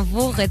nouveauté dans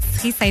vos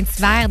rôtisseries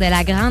Saint-Hubert de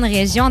la grande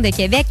région de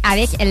Québec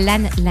avec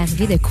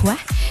l'arrivée de quoi?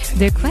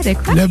 De quoi?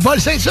 Le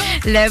bol Saint-Hubert.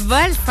 Le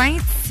bol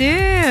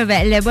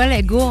Saint-Hubert. Le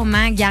bol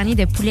gourmand garni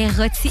de poulet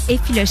rôti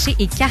effiloché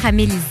et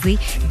caramélisé,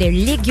 de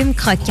légumes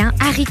croquants,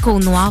 haricots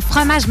noirs,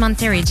 fromage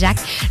Monterey Jack,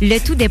 le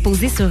tout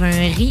déposé sur un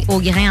riz au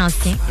grain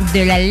ancien,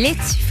 de la laitue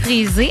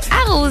frisée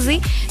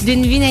arrosée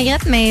d'une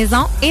vinaigrette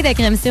maison et de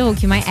crème sure au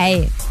cumin.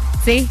 Hey,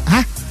 tu sais,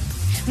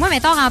 moi,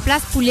 mettons,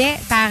 remplace poulet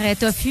par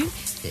tofu.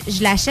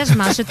 Je l'achète, je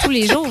mange ça tous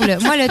les jours. Là.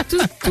 Moi, là,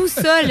 tout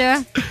ça, là...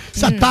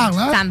 Ça te parle,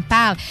 hein? Ça me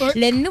parle. Ouais.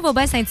 Le nouveau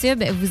bol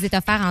Saint-Tube vous est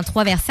offert en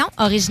 3 versions.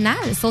 Originale,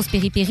 sauce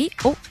piri-piri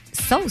ou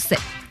sauce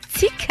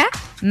tikka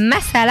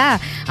masala.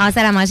 En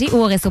salle à manger ou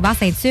au resto-bar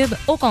Saint-Tube,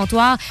 au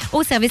comptoir,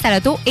 au service à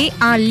l'auto et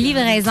en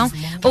livraison.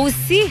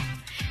 Aussi...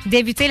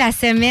 débuter la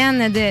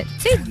semaine de,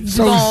 tu sais, du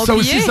ça, bon ça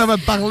pied. aussi, ça va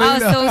te parler. Ah,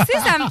 là. ça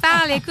aussi, ça me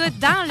parle. Écoute,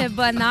 dans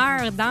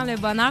le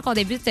bonheur qu'on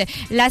débute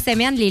la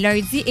semaine, les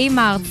lundis et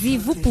mardis,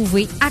 vous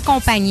pouvez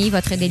accompagner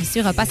votre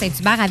délicieux repas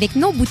Saint-Hubert avec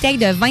nos bouteilles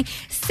de vin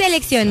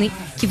sélectionnées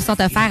qui vous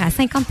sont offertes à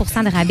 50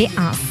 % de rabais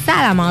en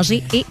salle à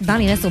manger et dans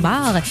les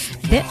restos-bars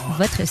de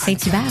votre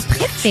Saint-Hubert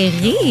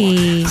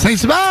préféré.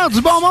 Saint-Hubert,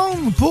 du bon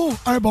monde pour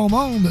un bon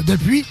monde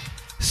depuis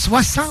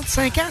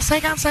 65 ans,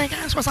 55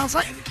 ans,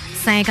 65?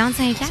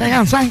 55 ans.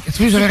 55.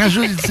 Tu vois, j'avais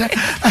rajouté ça.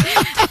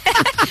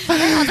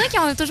 On dirait qu'ils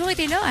ont toujours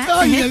été là, hein?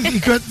 Ah,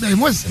 écoute,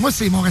 moi,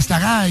 c'est mon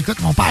restaurant. Écoute,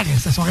 mon père,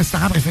 c'est son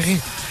restaurant préféré.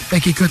 Fait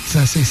qu'écoute,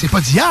 c'est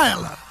pas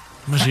d'hier, là.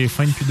 Moi, j'ai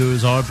faim depuis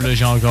 2 heures, puis là,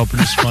 j'ai encore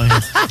plus faim.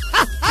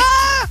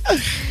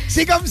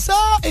 C'est comme ça.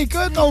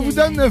 Écoute, on vous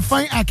donne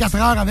fin à 4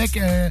 heures avec...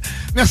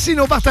 merci,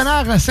 nos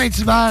partenaires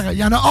Saint-Hubert. Il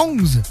y en a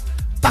 11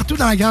 partout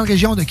dans la grande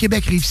région de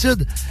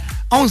Québec-Rive-Sud.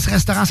 11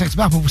 restaurants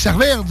Saint-Hubert pour vous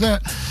servir.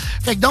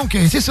 Fait que donc,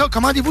 c'est ça.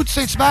 Commandez-vous du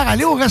Saint-Hubert.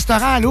 Allez au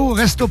restaurant, allez au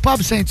Resto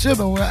Pub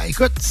Saint-Hubert.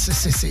 Écoute,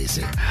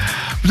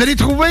 vous allez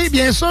trouver,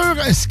 bien sûr,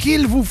 ce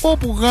qu'il vous faut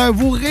pour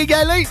vous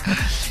régaler.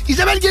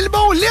 Isabelle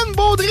Guilbeault, Lynn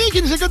Baudry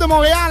qui nous écoute de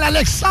Montréal,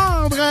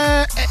 Alexandre,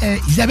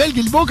 Isabelle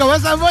Guilbeault, comment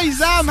ça va,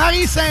 Isa?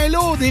 Marie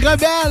Saint-Lô, des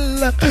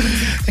rebelles.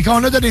 Fait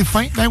qu'on a donné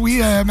faim. Ben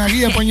oui,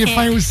 Marie a pogné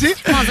faim aussi.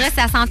 On dirait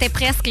que ça sentait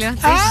presque, là.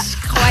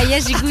 Je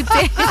croyais, j'y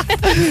goûtais.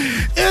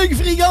 Hugues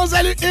Frigon,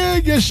 salut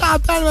Hugues.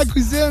 Chantal, ma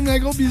cousine, un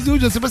gros bisou.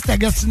 Je sais pas si c'est à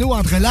Gatineau,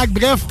 entre lacs.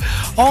 Bref,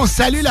 on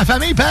salue la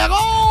famille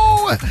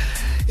Perron.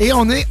 Et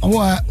on est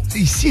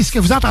ici, ce que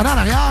vous entendez en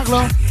arrière,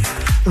 là,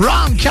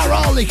 Ron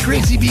Carroll et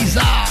Crazy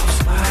Bizarre.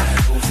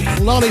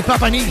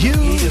 Lollipop, I need you.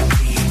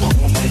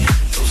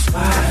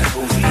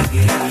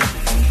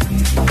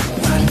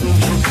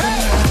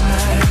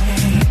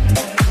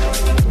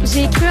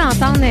 J'ai cru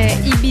entendre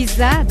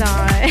Ibiza dans...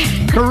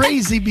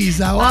 Crazy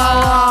Bizarre.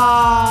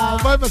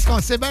 Oh! Ouais, parce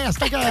qu'on sait bien, à ce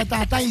temps que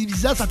t'entends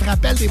Ibiza, ça te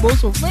rappelle des beaux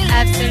souvenirs.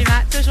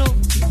 Absolument, toujours.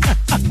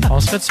 On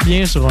se fait-tu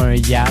bien sur un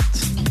yacht?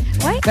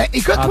 Oui. Ben,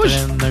 écoute, moi,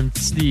 un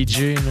petit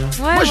DJ, là.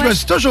 Ouais, moi, je me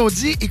suis toujours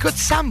dit, écoute,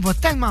 Sam va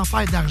tellement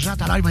faire d'argent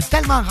tout à l'heure, il va être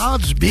tellement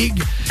rendu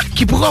big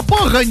qu'il pourra pas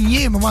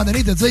renier à un moment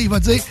donné de dire, il va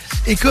dire,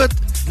 écoute,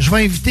 je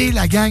vais inviter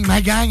ma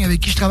gang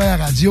avec qui je travaille à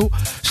la radio,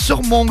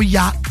 sur mon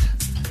yacht,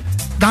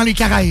 dans les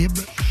Caraïbes.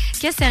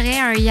 Que serait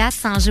un yacht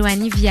sans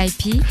Joanie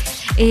VIP?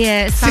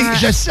 Et sans...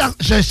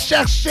 Je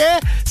cherchais,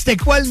 c'était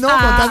quoi le nom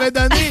qu'on t'avait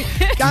donné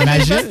quand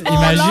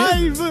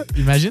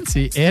imagine,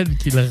 c'est elle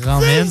qui le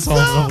ramène son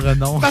propre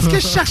nom. Parce que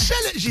je cherchais,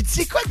 j'ai dit,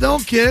 c'est quoi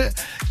donc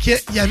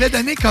qu'il avait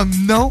donné comme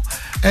nom?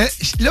 Là,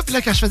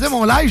 quand je faisais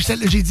mon live,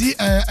 j'ai dit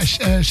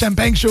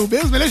Champagne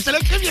Showbiz, mais là, j'étais là,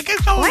 il y a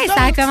quelque chose. Oui,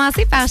 ça a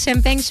commencé par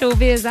Champagne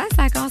Showbiz, hein?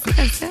 Ça a commencé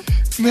comme ça.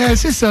 Mais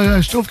c'est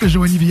ça, je trouve que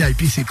Joanie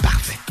VIP, c'est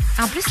parfait.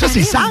 En plus, ça,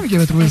 c'est Sam qui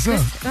avait trouvé ça.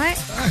 Ouais.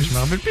 Je me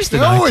rappelle plus c'était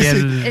dans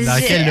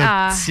quelle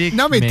optique.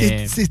 Non,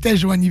 mais c'était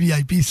Joanie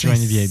VIP.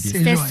 Joanie VIP.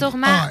 C'était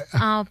sûrement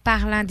en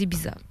parlant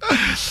d'Ibiza.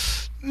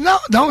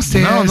 Non,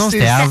 c'était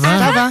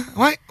avant.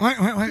 Ouais.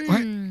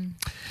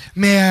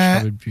 Mais, je me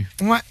rappelle plus.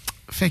 Ouais.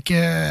 Fait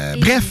que,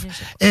 bref,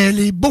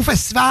 les beaux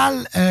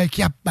festivals,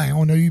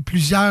 on a eu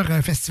plusieurs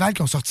festivals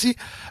qui ont sorti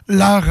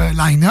leur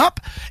line-up.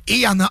 Et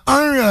il y en a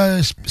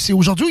un, c'est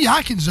aujourd'hui ou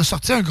hier, qui nous a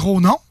sorti un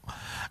gros nom.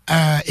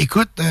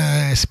 Écoute,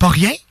 c'est pas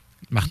rien.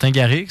 Martin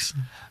Garrix,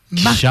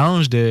 qui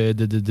change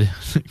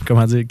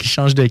comment dire, qui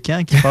change de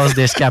camp, qui passe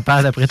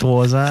d'Escapade après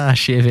 3 ans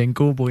chez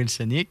Evenco pour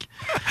Hillsonic.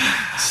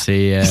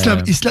 C'est...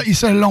 Ils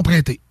se l'ont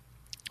prêté.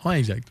 Oui,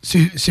 exact.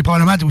 C'est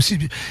probablement aussi...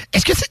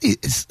 Est-ce que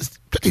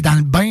toi, t'es dans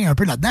le bain un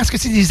peu là-dedans. Est-ce que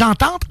c'est des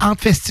ententes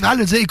entre festivals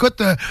de dire,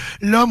 écoute,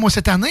 là, moi,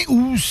 cette année,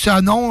 ou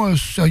ça, non,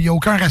 il n'y a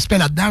aucun respect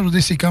là-dedans? Je veux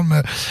dire, c'est comme...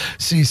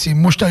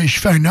 moi, je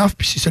fais un offre,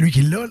 puis c'est celui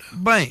qui l'a. Là.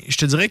 Ben, je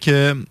te dirais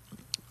que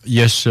il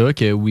y a ça,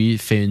 que oui,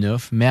 fait une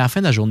offre, mais à la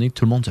fin de la journée,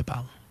 tout le monde se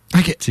parle.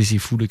 OK. C'est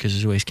fou là, que ce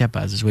soit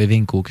Escapade, que ce soit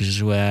Evenco, que ce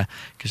soit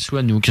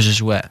nous, que ce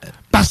soit...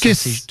 Parce que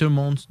tout le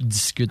monde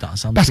discute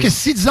ensemble. Parce que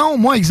si, disons,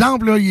 moi,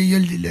 exemple, il y a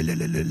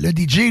le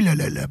DJ,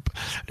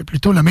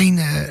 plutôt le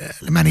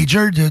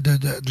manager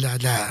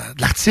de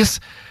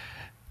l'artiste,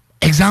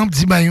 exemple,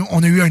 dit, ben,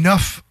 on a eu un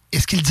offre.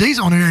 Est-ce qu'ils disent,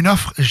 on a eu une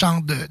offre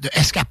genre de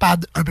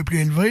escapade un peu plus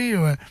élevée?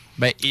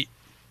 Ben,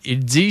 ils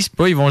le disent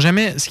pas, ils vont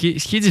jamais. Ce qui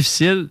est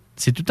difficile,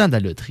 c'est tout le temps de la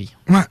loterie.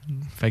 Ouais.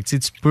 Fait que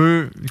tu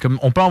peux. Comme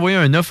on peut envoyer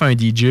un offre à un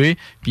DJ,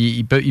 puis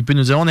il peut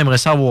nous dire on aimerait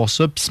ça avoir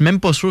ça, puis c'est même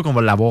pas sûr qu'on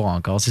va l'avoir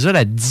encore. C'est ça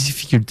la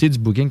difficulté du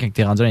booking quand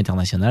tu es rendu à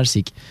l'international,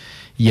 c'est qu'il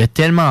y a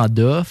tellement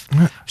d'offres.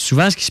 Ouais.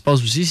 Souvent, ce qui se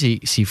passe aussi,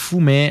 c'est fou,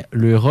 mais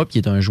l'Europe, qui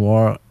est un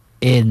joueur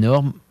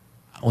énorme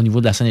au niveau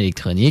de la scène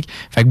électronique.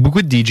 Fait que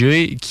beaucoup de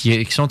DJ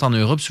qui sont en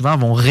Europe, souvent,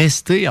 vont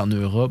rester en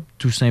Europe,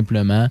 tout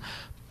simplement.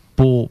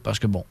 Parce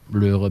que, bon,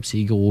 l'Europe,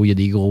 c'est gros, il y a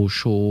des gros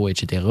shows,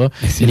 etc.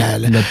 C'est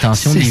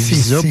l'obtention des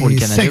visas pour le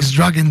Canada. C'est sex,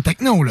 drug and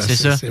techno, là. C'est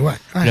ça. Ouais.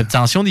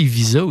 L'obtention des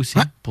visas aussi,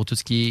 pour tout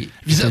ce qui est...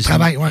 Visa de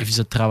travail, Les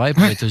visas de travail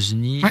pour les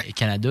États-Unis et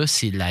Canada,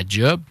 c'est la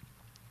job.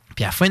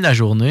 Puis à la fin de la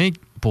journée,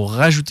 pour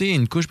rajouter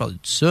une couche par-dessus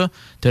ça,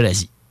 t'as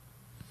l'Asie.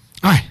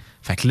 Ouais.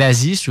 Fait que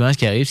l'Asie, souvent, ce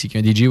qui arrive, c'est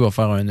qu'un DJ va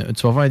faire un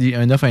offre à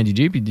un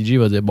DJ, puis le DJ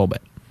va dire, bon, ben,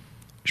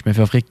 je me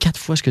fais offrir 4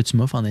 fois ce que tu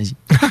m'offres en Asie.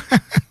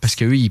 Parce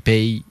qu'eux, ils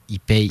payent.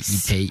 Mais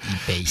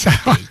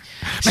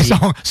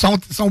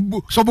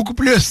sont beaucoup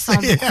plus. C'est ça.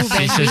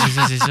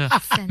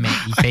 Mais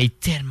ils payent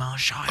tellement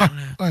cher. Là.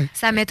 Ouais.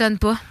 Ça m'étonne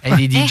pas.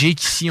 Les DJ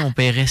qui, ici, on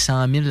paierait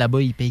 100 000,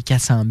 là-bas, ils payent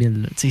 400 000.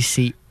 Tu sais,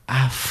 c'est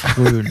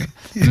affreux.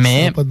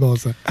 Mais pas de bon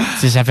sens.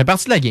 Ça fait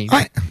partie de la game.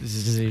 Ouais.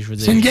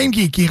 C'est une game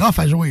qui est rough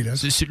à jouer. Là.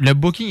 Le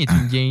booking est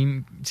une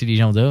game. Les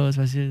gens disent,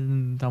 c'est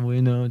facile, t'envoies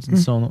une note, tu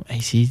dis son nom. Hey,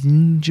 c'est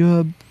une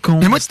job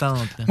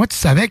constante. Moi, tu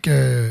savais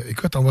que,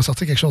 écoute, on va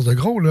sortir quelque chose de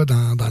gros là,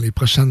 dans les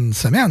prochaines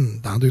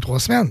semaines, dans 2-3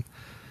 semaines.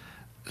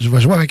 Je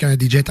vais jouer avec un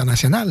DJ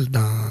international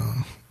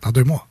dans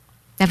 2 mois.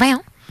 Ben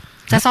voyons.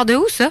 Ça sort de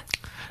où, ça?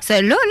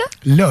 C'est là?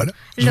 Là.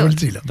 Je vous le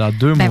dis. Là. Dans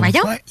 2 mois.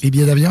 Voyons. Ouais, les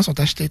billets d'avion sont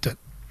achetés tous.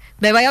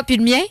 Ben voyons, puis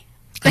le mien?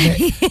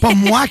 Pas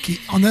moi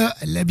on a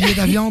le billet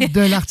d'avion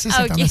de l'artiste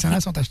international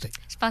sont achetés.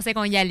 Je pensais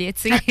qu'on y allait,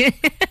 tu sais.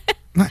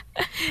 Ouais.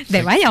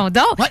 Ben voyons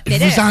donc. Ouais, je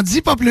vous en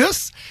dis pas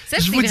plus. Ça,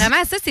 c'est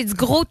vraiment ça, c'est du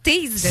gros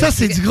tease. Ça,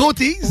 c'est du gros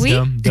tease. Oui.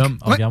 Dom,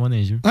 regarde-moi dans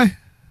les yeux. Ouais.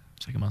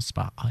 Ça commence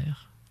par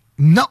R.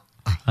 Non.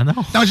 Ah non?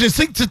 Non, je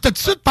sais que tu as tout de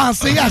suite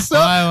pensé à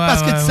ça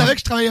parce que tu savais que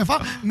je travaillais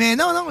fort. Mais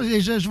non,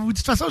 je vous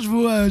dis de toute façon,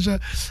 ouais,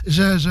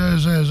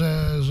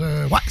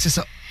 c'est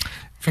ça.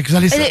 Fait que vous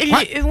allez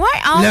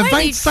le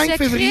 25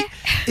 février.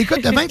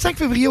 Écoute, le 25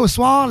 février au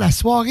soir, la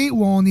soirée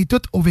où on est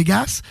tous au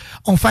Vegas,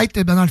 on fête,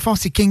 dans le fond,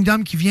 c'est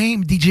Kingdom qui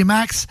vient, DJ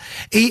Max,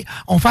 et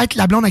on fête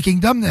la blonde à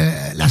Kingdom,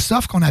 la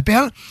Sof qu'on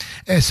appelle,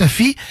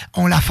 Sophie,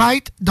 on la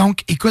fête.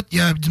 Donc, écoute, il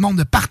y a du monde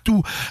de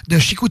partout, de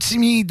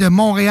Chicoutimi, de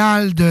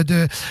Montréal,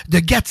 de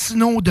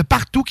Gatineau, de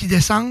partout qui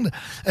descendent,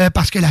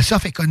 parce que la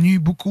Sof est connue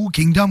beaucoup,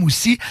 Kingdom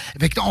aussi.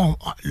 Fait que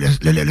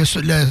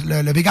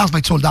le Vegas va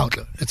être sold out,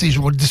 là. Tu sais,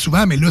 je vous le dis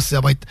souvent, mais là, ça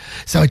va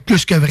être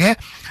plus que vrai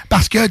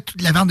parce que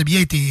la vente de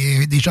billets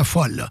était déjà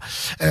folle.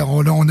 Là.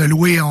 On a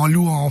loué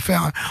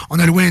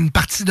une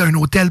partie d'un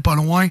hôtel pas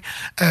loin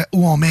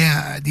où on met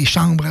des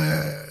chambres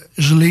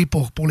gelées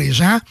pour les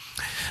gens.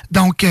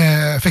 Donc,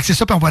 fait que c'est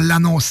ça, puis on va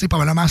l'annoncer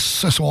probablement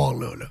ce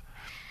soir-là. Là.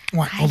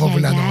 Ouais, on va vous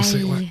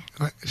l'annoncer. Ouais.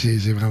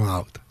 J'ai vraiment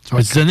hâte. Tu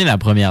vas-tu donner la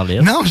première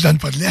lettre? Non, je donne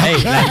pas de lettre.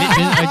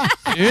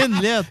 Hey, une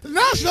lettre.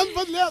 Non, je donne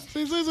pas de lettre.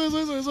 C'est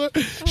ça.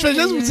 Je vais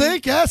juste vous dire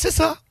que c'est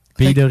ça.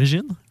 Pays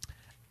d'origine?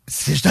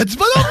 Je te dis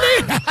pas non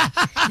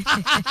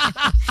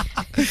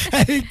plus!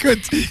 Écoute,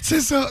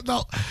 c'est ça.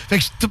 Non. Fait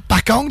que,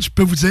 par contre, je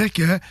peux vous dire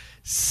que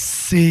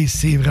c'est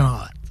vraiment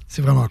hot.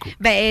 C'est vraiment cool.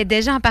 Ben,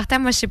 déjà, en partant,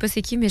 moi, je sais pas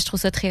c'est qui, mais je trouve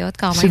ça très hot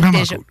quand même. C'est vraiment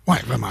déjà. cool. Ouais,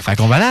 vraiment. Fait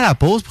qu'on va aller à la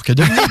pause pour que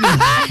Dominique...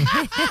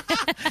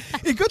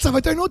 Écoute, ça va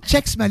être un autre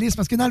check sur ma liste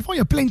parce que dans le fond, il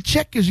y a plein de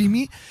checks que j'ai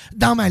mis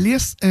dans ma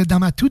liste, dans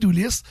ma to-do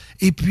list.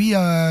 Et puis,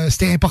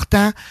 c'était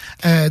important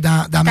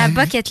dans ma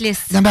bucket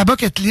list. Dans ma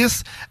bucket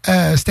list,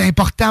 c'était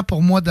important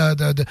pour moi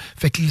de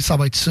fait que ça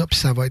va être ça, puis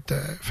ça va être...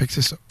 fait que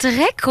c'est ça.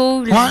 Très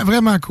cool. Ouais,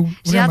 vraiment cool.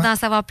 J'ai hâte d'en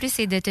savoir plus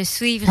et de te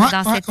suivre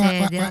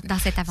dans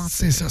cette aventure.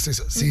 C'est ça.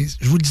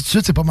 Je vous le dis tout de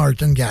suite, c'est pas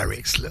Martin Garrix.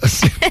 Là.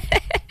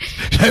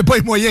 J'avais pas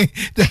les moyens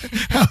de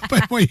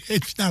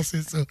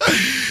financer ça.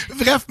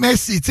 Bref, mais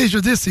je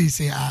veux dire,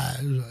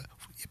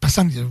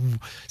 personne,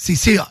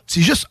 c'est hot.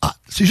 C'est juste hot.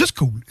 C'est juste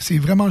cool. C'est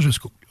vraiment juste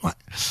cool. Ouais.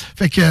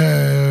 Fait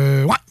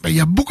que, il y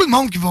a beaucoup de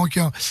monde qui vont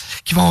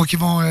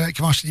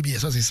acheter des billets.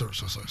 Ça, c'est sûr.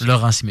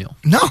 Laurent Siméon.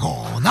 Non,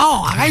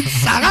 arrête.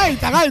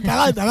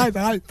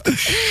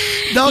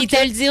 Donc, il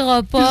te le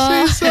dira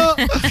pas. C'est ça.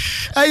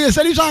 Hey,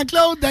 salut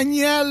Jean-Claude,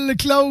 Daniel,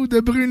 Claude,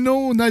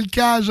 Bruno,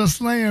 Nolka,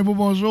 Jocelyn, un beau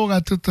bonjour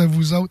à toutes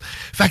vous autres.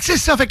 Fait que c'est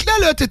ça. Fait que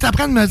là, tu es en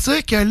train de me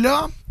dire que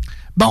là,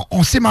 bon,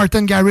 on sait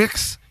Martin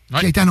Garrix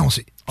qui a été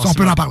annoncé. Ça, on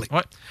peut en parler.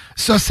 Ouais.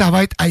 Ça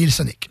va être à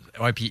Hillsonic.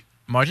 Ouais, puis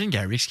Martin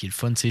Garrix, ce qui est le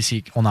fun,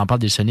 c'est on en parle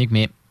d'Hillsonic,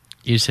 mais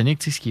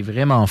Hillsonic, ce qui est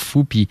vraiment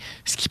fou, puis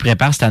ce qu'ils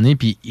préparent cette année,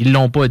 puis ils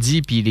l'ont pas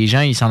dit, puis les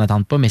gens, ils s'en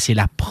attendent pas, mais c'est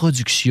la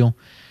production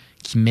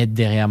qu'ils mettent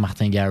derrière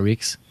Martin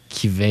Garrix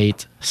qui va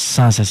être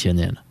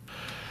sensationnelle.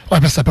 Ouais,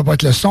 parce que ça peut pas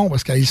être le son,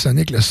 parce qu'à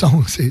Hillsonic, le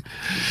son, c'est...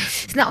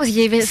 Non,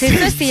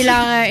 c'est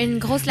leur une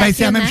grosse lacune.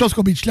 C'est la même chose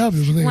qu'au Beach Club.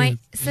 Oui,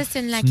 ça, c'est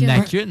une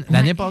lacune.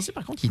 L'année passée,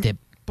 par contre, il était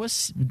pas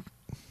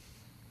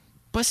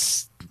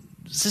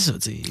c'est ça,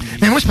 tu sais.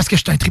 Mais moi, c'est parce que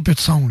je suis un tripeux de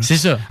son. Là. C'est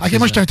ça. OK,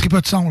 moi, je suis un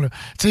tripeux de son. Là.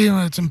 Tu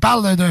me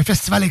parles d'un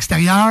festival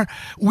extérieur.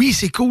 Oui,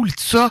 c'est cool,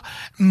 tout ça,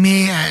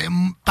 mais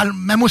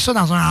mets-moi ça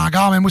dans un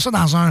hangar, mets-moi ça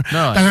dans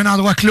un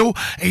endroit clos.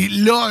 Et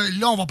là,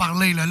 on va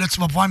parler. Là, tu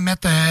vas pouvoir me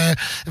mettre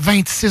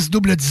 26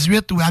 double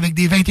 18 ou avec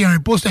des 21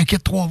 pouces, un kit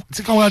 3.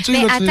 Tu comprends-tu?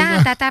 Mais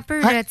là, attends un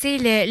peu. Là,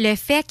 le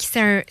fait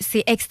que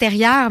c'est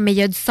extérieur, mais il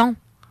y a du son.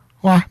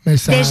 Ouais, mais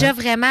ça. Déjà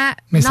vraiment.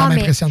 Mais non, ça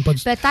m'impressionne pas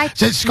du tout. Peut-être.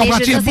 Tu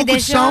comprends-tu? Il y a beaucoup de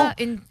son.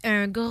 C'est déjà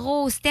un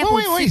gros step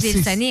au-dessus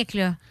du Sonic,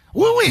 là.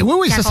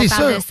 Oui, ça c'est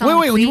sûr.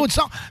 Oui, au niveau du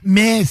son.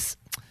 Mais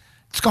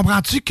tu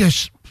comprends-tu que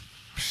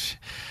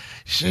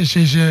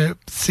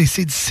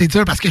c'est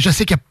dur parce que je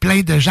sais qu'il y a plein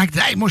de gens qui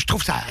disent hey, moi je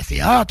trouve ça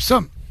c'est hot pis ça.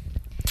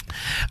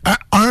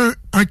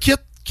 Un kit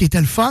qui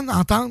était le fun à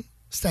entendre,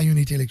 c'était à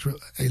Unity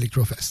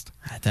Electrofest.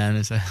 Attends,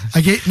 là,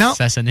 OK, non.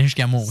 Ça sonnait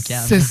jusqu'à mon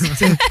calme.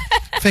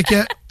 Fait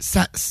que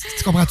ça,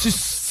 tu comprends-tu?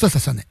 Ça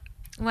sonnait.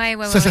 Ouais.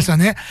 Ça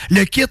sonnait.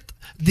 Le kit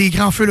des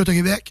Grands Feux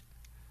l'Auto-Québec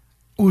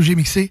où j'ai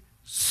mixé,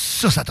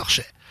 ça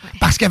torchait. Ouais.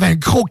 Parce qu'il y avait un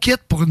gros kit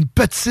pour une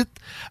petite,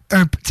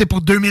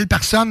 pour 2000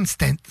 personnes,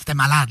 c'était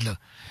malade, là.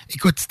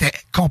 Écoute, c'était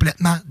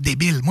complètement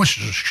débile. Moi, je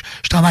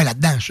travaille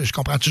là-dedans. Je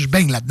comprends-tu? Je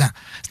baigne là-dedans.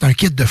 C'est un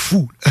kit de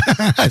fou.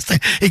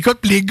 Écoute,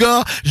 les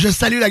gars, je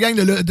salue la gang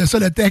de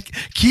Solotech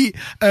qui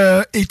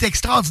est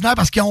extraordinaire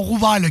parce qu'ils ont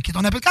rouvert le kit.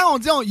 Quand on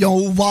dit ils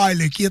ont ouvert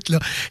le kit, là,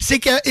 c'est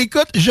que,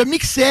 écoute, je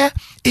mixais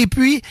et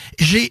puis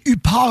j'ai eu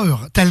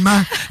peur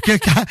tellement que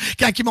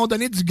quand ils m'ont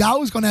donné du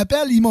gaz, qu'on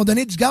appelle, ils m'ont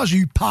donné du gaz, j'ai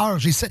eu peur.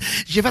 J'ai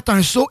fait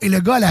un saut et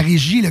le gars à la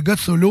régie, le gars de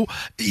solo,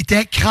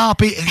 était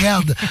crampé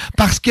raide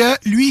parce que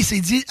lui, il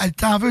s'est dit,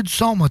 t'en veux du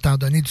son, m'a t'en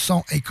donné du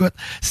son. Écoute,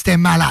 c'était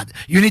malade.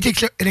 Unity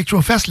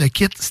Electrofest, le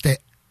kit, c'était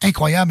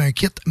incroyable. Un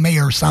kit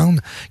Meilleur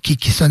Sound qui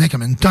sonnait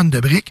comme une tonne de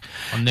briques.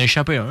 On en a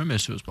échappé un, mais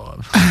c'est pas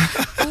grave.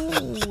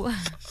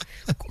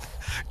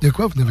 De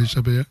quoi vous en avez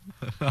échappé un?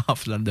 En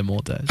flamme de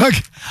montage.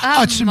 Okay.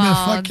 Tu me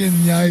fucking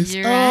niaises.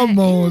 Oh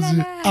mon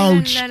Dieu.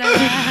 Ouch.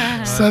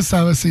 Ça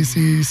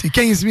c'est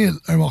 15 000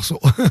 un morceau.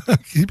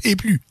 et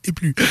plus.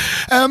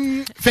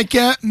 Fait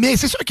que, mais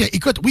c'est sûr que,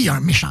 écoute, oui, il y a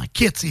un méchant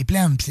kit, c'est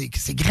plein,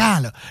 c'est grand,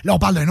 là. Là, on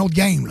parle d'un autre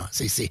game, là.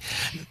 C'est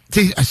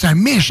un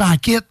méchant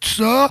kit,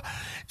 tout ça.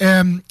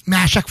 Mais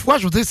à chaque fois,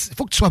 je veux dire, il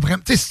faut que tu sois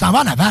vraiment. Si tu t'en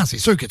vas en avant, c'est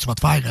sûr que tu vas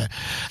te faire.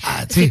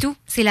 C'est tout.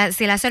 C'est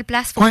la seule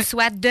place. Faut que tu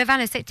sois devant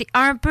le set. T'es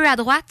un peu à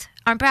droite,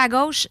 un peu à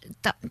gauche.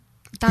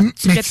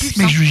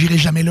 Mais je n'irai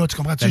jamais là, tu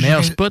comprends-tu? Le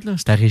meilleur spot, là,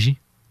 c'est ta régie.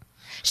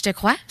 Je te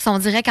crois. Ils sont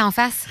direct en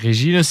face.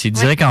 Régie, là, c'est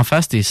direct en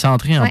face. T'es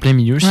centré en plein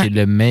milieu. C'est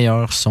le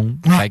meilleur son.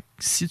 Fait que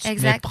si tu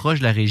te mets proche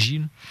de la régie,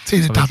 là, ça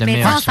va être le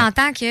meilleur son. Mais on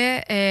s'entend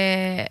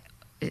que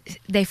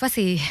des fois,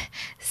 il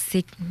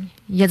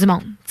y a du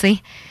monde, tu sais.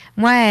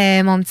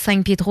 Moi, mon petit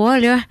 5 pieds 3,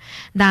 là,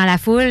 dans la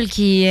foule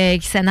qui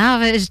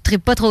s'énerve, je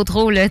trippe pas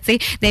trop, là, tu sais.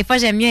 Des fois,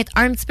 j'aime mieux être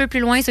un petit peu plus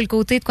loin sur le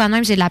côté de quoi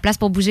même, j'ai de la place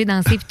pour bouger,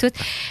 danser puis tout.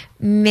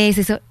 Mais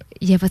c'est ça,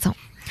 il n'y a pas de son.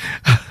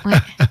 Ouais.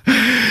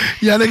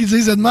 Il y en a qui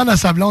disent, demande à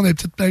sa blonde, elle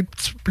est peut-être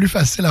plus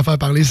facile à faire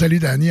parler. Salut,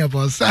 Dani, en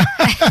passant.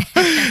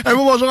 Un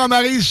beau bonjour à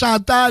Maryse,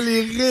 Chantal,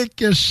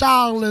 Éric,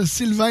 Charles,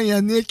 Sylvain,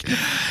 Yannick.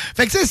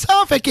 Fait que c'est ça.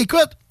 Fait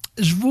qu'écoute,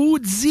 je vous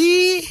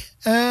dis,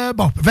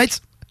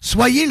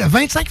 soyez le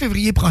 25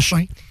 février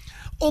prochain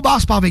au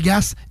Bar Sport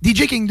Vegas,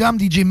 DJ Kingdom,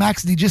 DJ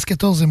Max, DJ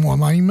Skittles et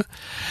moi-même.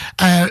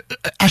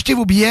 Achetez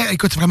vos billets.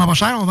 Écoute, c'est vraiment pas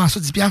cher. On vend ça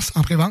 10$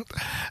 en pré-vente.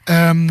 Il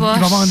va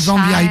y avoir une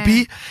zone VIP. Il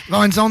va y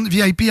avoir une zone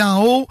VIP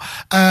en haut.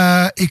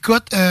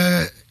 Écoute,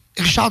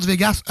 Richard du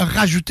Vegas a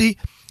rajouté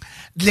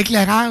de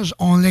l'éclairage.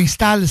 On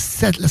l'installe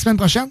la semaine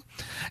prochaine.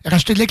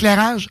 Rajouter de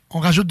l'éclairage, on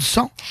rajoute du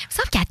son. Il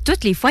me semble qu'à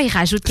toutes les fois, il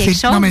rajoute quelque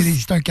chose. Non, mais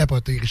c'est un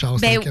capoté, Richard.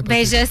 Ben,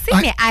 je sais,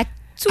 mais à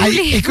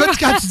écoute,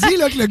 quand tu dis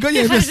là, que le gars il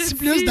investit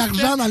plus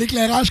d'argent dans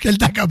l'éclairage que le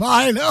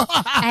Dagobert, là,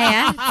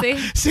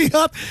 c'est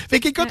hot. Fait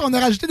qu'écoute, on a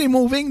rajouté des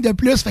movings de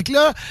plus. Fait que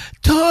là,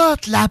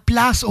 toute la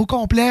place au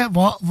complet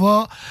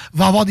va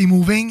avoir des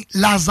movings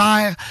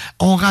laser.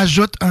 On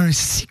rajoute un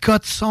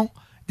 6K de son.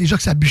 Déjà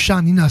que ça bûchait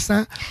en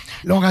innocent.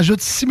 Là, on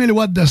rajoute 6000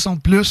 watts de son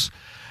de plus.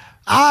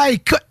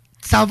 Écoute,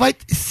 ça va être,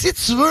 si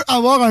tu veux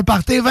avoir un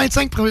party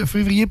 25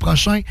 février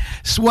prochain,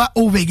 soit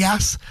au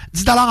Vegas,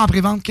 10$ en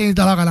prévente, 15$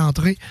 à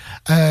l'entrée.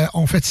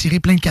 On fait tirer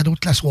plein de cadeaux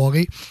toute la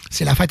soirée.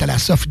 C'est la fête à la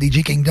Soft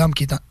DJ Kingdom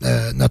qui est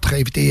notre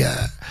invité.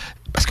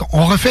 Parce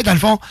qu'on refait, dans le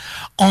fond,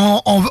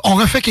 on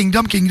refait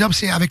Kingdom. Kingdom,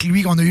 c'est avec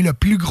lui qu'on a eu le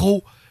plus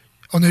gros.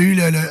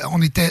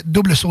 On était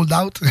double sold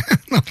out.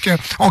 Donc,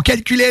 on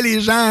calculait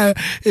les gens.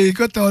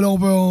 Écoute,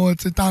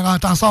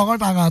 t'en sors un,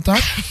 t'en rentres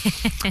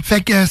un.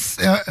 Fait que,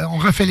 on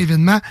refait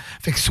l'événement.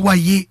 Fait que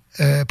soyez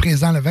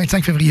présents le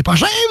 25 février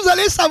prochain. Vous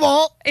allez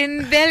savoir.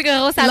 Une belle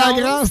grosse annonce. La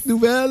grosse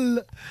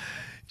nouvelle.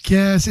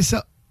 Que c'est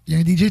ça. Il y a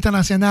un DJ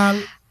international.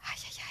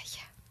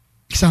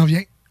 Qui s'en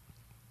vient.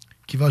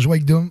 Qui va jouer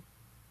avec Doom.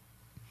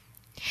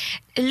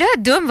 Là,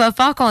 Doom va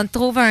falloir qu'on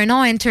trouve un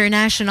nom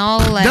international.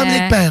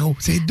 Dominique Perrault.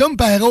 C'est Doom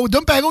Perrault.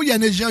 Doom Perrault, il y en a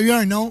déjà eu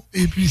un nom.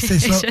 Et puis, c'est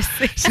ça.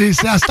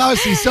 C'est à cette heure,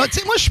 c'est ça. Tu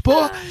sais, moi, je suis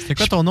pas. C'était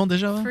quoi ton nom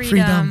déjà?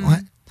 Freedom, ouais.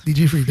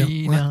 DJ Freedom.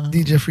 Ouais,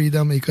 DJ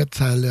Freedom, écoute,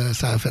 ça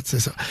a fait, c'est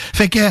ça.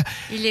 Fait que...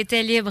 Il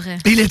était libre.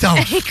 Il était en...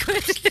 Écoute.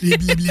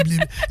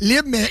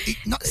 Libre, mais...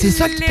 Non, c'est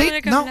ça le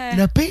pire. Non,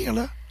 le pire,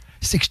 là,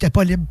 c'est que j'étais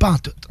pas libre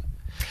pantoute.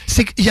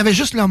 C'est qu'il y avait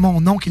juste là,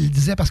 mon nom qui le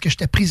disait parce que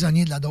j'étais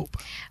prisonnier de la dope.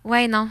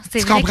 Ouais, non, c'est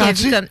tu vrai comprends-tu?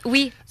 qu'il y a vu comme...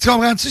 Oui. Tu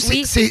comprends-tu?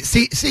 Oui.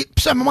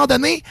 Puis à un moment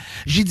donné,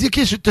 j'ai dit, OK,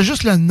 t'as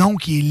juste le nom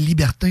qui est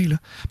liberté, là.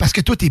 Parce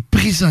que toi, t'es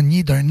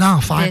prisonnier d'un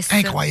enfer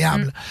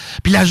incroyable.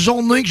 Puis la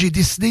journée que j'ai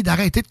décidé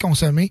d'arrêter de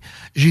consommer,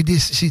 j'ai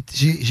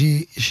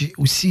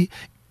aussi...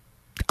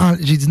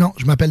 J'ai dit non,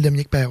 je m'appelle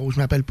Dominique Perrault, je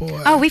m'appelle pas...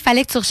 Ah oui, il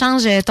fallait que tu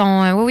rechanges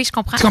ton... Oui, je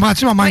comprends. Tu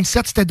comprends-tu? Mon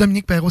mindset, c'était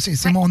Dominique Perrault,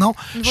 c'est mon nom.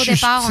 Nouveau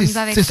départ, on y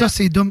va avec ça. C'est ça,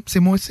 c'est Dom, c'est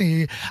moi,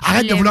 c'est...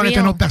 Arrête de vouloir être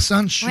une autre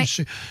personne.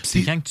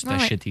 C'est quand que tu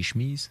t'achètes tes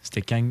chemises?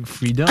 C'était quand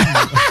Freedom?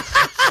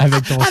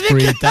 Avec ton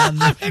spray tan.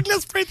 Avec le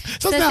spray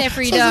tan. Ça, c'était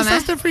Freedom. Ça,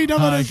 c'était Freedom.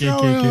 Dans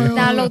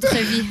l'autre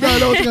vie. Dans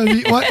l'autre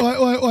vie.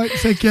 Ouais.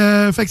 Fait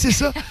que c'est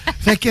ça.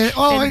 Fait que... C'est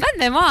une bonne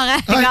mémoire, hein,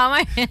 quand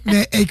même.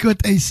 Mais écoute,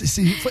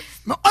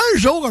 un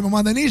jour, à un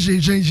moment donné,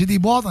 j'ai des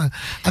boîtes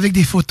avec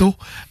des photos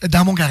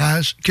dans mon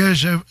garage que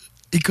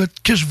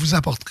je vous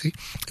apporterai.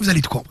 Vous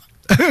allez tout comprendre.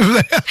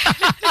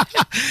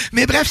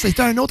 Mais bref,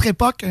 c'était une autre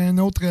époque,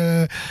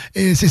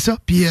 c'est ça.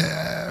 Puis,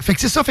 fait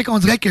que c'est ça, fait qu'on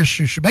dirait que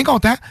je suis bien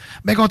content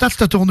de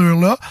cette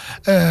tournure-là.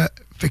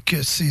 Fait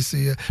que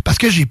c'est parce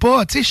que j'ai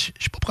pas, tu sais,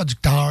 je suis pas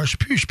producteur, je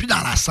suis plus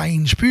dans la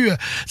scène, je suis plus, tu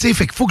sais,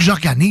 fait qu'il faut que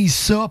j'organise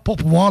ça pour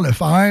pouvoir le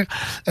faire.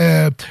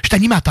 Je suis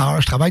animateur,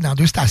 je travaille dans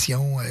 2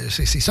 stations,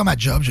 c'est ça ma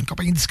job, j'ai une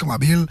compagnie de disco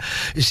mobile.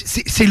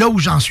 C'est là où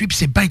j'en suis, puis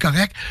c'est bien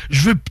correct.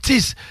 Je veux, tu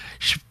sais,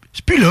 je suis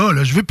plus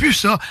là, je veux plus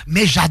ça,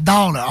 mais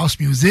j'adore le house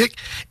music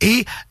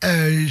et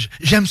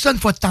j'aime ça une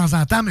fois de temps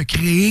en temps me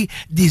créer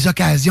des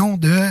occasions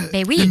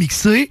de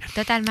mixer.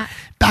 Totalement.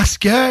 Parce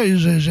que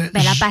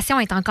la passion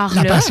est encore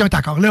là. La passion est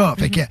encore là.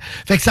 Fait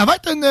que ça va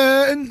être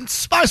une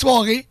super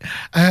soirée.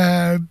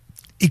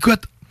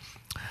 Écoute,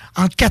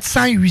 entre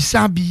 400 et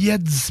 800 billets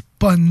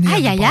disponibles.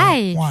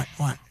 Aïe.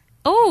 Ouais.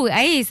 Oh,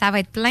 ça va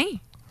être plein.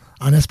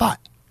 On espère.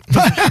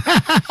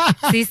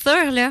 C'est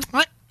sûr, là.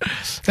 Ouais.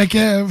 Fait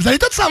que vous allez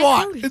tout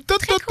savoir.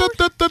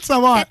 Tout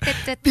savoir.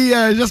 Puis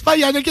j'espère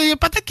qu'il y en a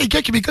peut-être quelqu'un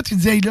qui m'écoute qui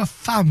dit hey là,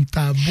 femme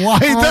ta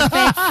boîte. On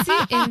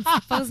fait une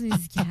petite pause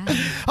musicale.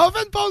 On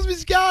fait une pause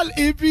musicale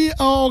et puis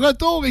on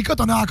retourne. Écoute,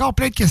 on a encore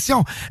plein de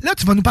questions. Là,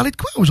 tu vas nous parler de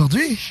quoi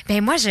aujourd'hui?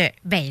 Moi,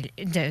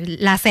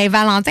 de la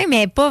Saint-Valentin,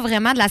 mais pas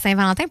vraiment de la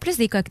Saint-Valentin, plus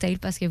des cocktails,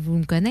 parce que vous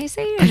me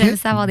connaissez. J'aime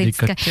savoir des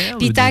petits cocktails.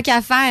 Puis tant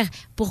qu'à faire,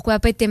 pourquoi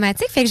pas être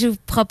thématique? Fait que je vous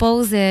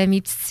propose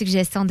mes petites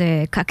suggestions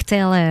de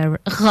cocktails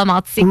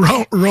romantiques.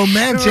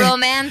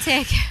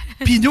 Romantic.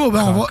 Puis nous, on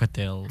va...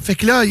 Fait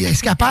que là, il y a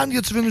Escapade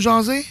que tu veux nous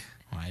jaser?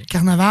 Ouais.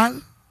 Carnaval?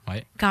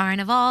 Ouais.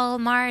 Carnaval,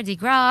 Mardi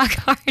Gras,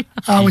 Carnaval.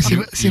 Ah oui, c'est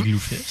vrai. Igloo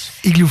Fest.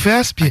 Igloo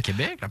Fest. Puis... À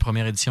Québec, la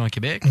première édition à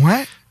Québec.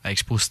 Ouais. À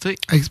Exposité.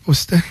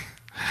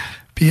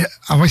 Puis,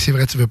 ouais, c'est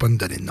vrai, tu veux pas nous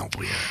donner de nom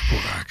pour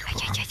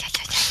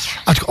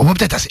en tout cas, on va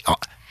peut-être assez...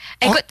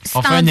 Écoute,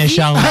 on fait un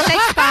échange.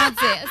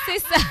 C'est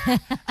ça.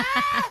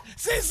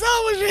 C'est ça,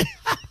 moi, j'ai...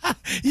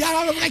 Il y a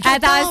à peu près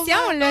 14.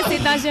 Attention, là,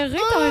 c'est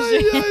dangereux, ton jeu.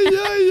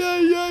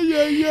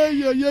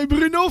 Aïe.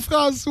 Bruno,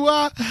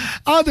 François,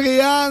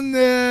 Andréane,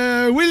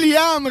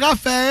 William,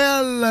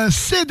 Raphaël,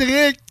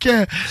 Cédric,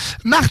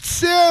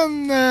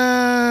 Martine,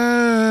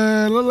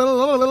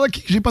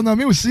 qui j'ai pas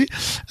nommé aussi.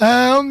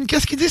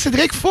 Qu'est-ce qu'il dit,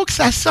 Cédric? Faut que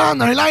ça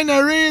sonne. Un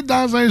liner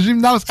dans un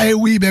gymnase. Eh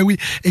oui, ben oui.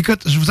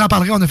 Écoute, je vous en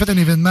parlerai. On a fait un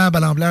événement à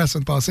Ballon-Blanc la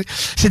semaine passée.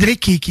 Cédric,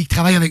 qui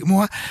travaille avec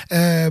moi,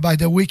 by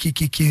the way, qui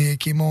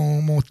est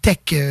mon tech.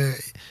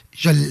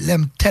 Je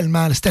l'aime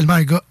tellement. C'est tellement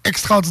un gars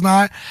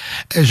extraordinaire.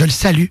 Je le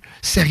salue.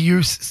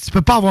 Sérieux. Tu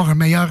peux pas avoir un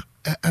meilleur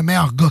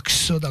gars que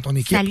ça dans ton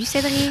équipe. Salut,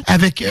 Cédric.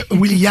 Avec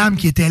William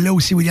qui était là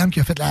aussi. William qui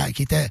a fait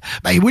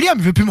William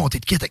ne veut plus monter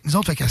de kit avec nous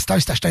autres. Fait qu'à cette heure,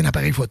 il s'est acheté un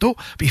appareil photo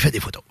puis il fait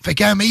des photos. Fait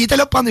que, mais il était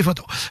là pour prendre des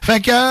photos.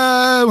 Fait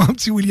que, mon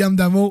petit William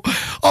d'amour.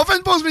 On fait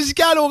une pause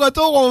musicale. Au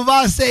retour, on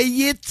va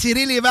essayer de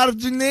tirer les verres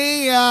du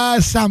nez à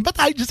Sam.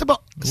 Peut-être, je sais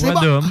pas. C'est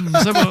bon. Je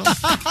sais pas.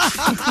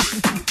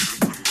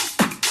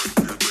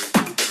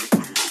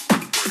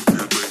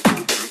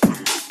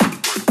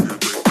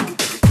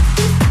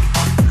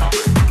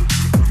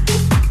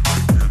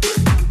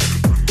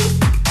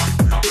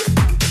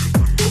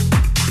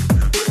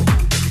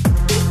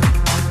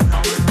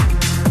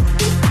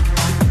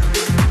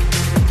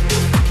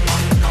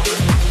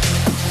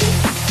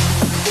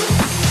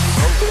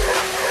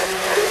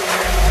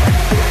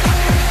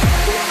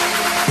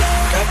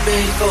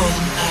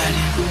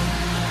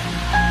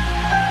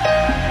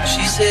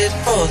 She said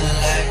for the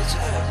lights.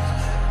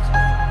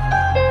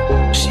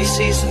 She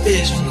sees the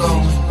vision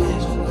going.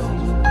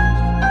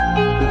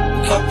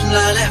 Couple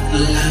line after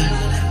line.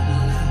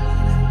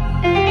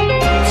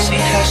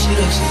 See how she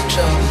looks in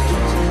trouble.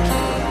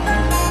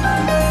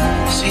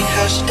 See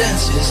how she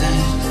dances and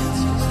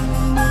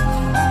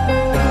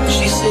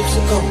she sips a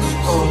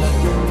Coca-Cola.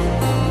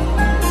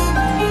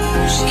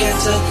 She can't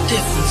tell the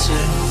difference.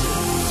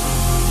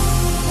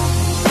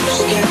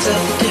 She can't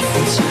tell the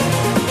difference.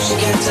 She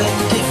can't tell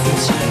the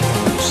difference.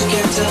 She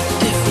can't tell the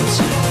difference.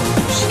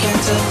 She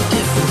can't tell the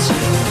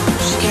difference.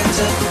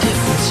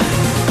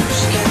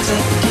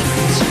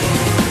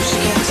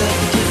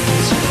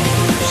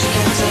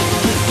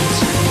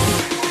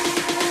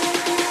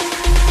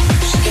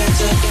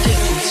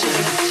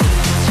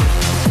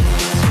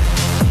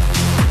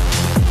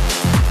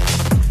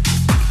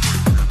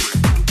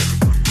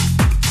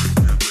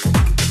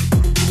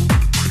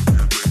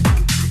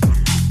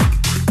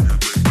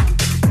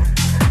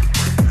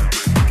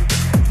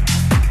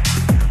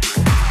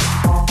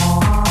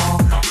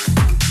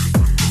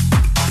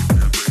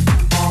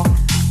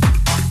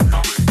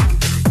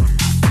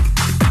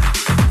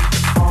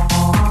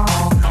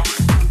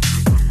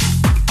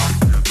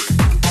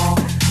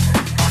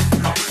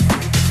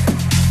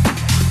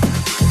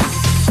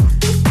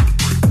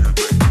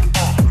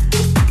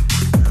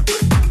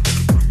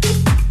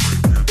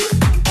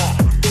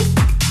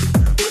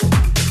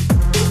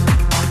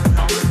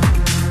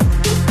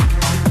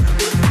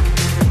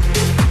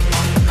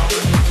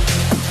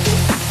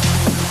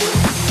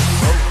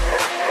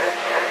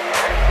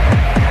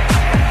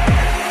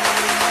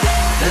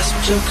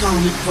 you're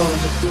coming for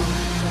it.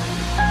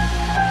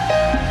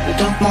 We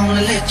don't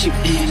wanna let you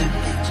in it.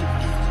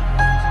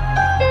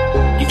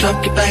 You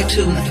drop your back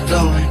to the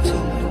floor.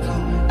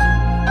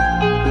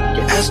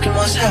 You're asking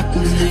what's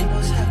happening.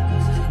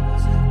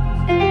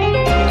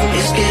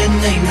 It's getting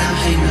late now,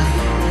 hey now.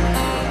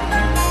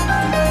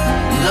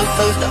 Enough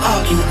of the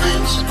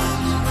arguments.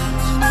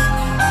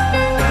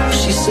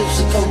 She sips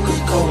a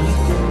Coca-Cola.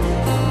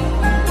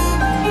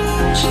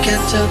 She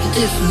can't tell the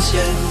difference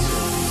yet.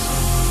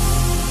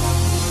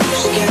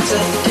 She can't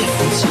tell the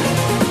difference yet.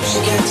 She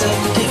can't tell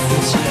the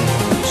difference yet.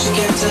 She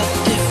can't tell the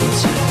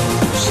difference yet.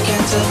 She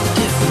can't tell the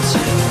difference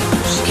yet.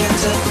 She can't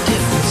tell the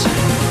difference yet.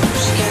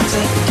 She can't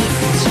tell the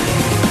difference yet.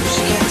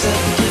 She can't tell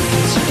the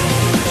difference yet.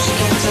 She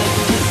can't tell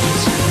the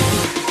difference yet.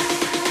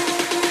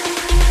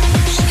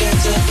 She can't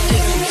tell the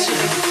difference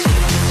yet.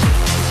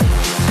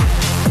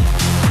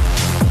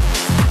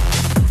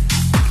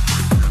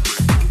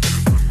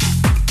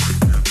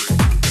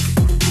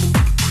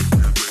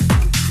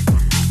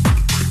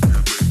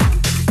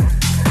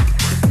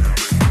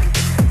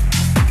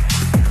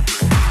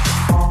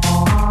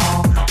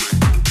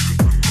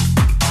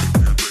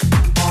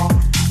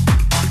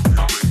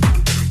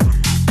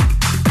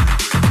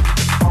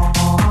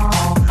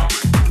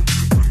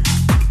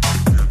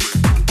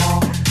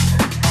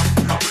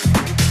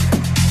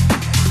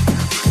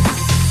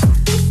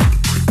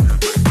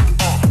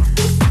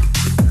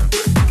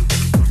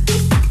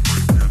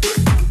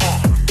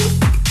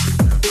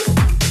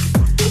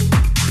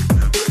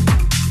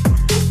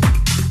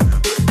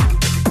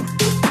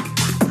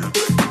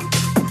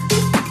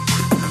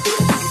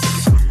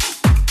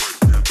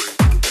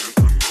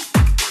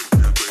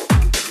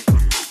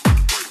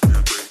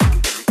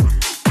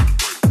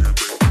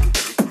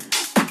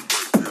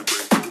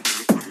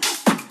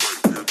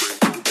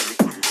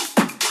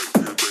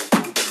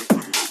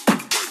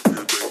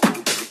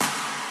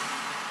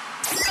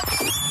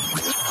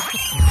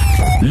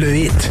 Le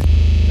hit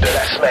de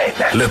la semaine.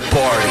 Le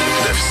Party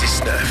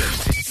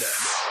 969.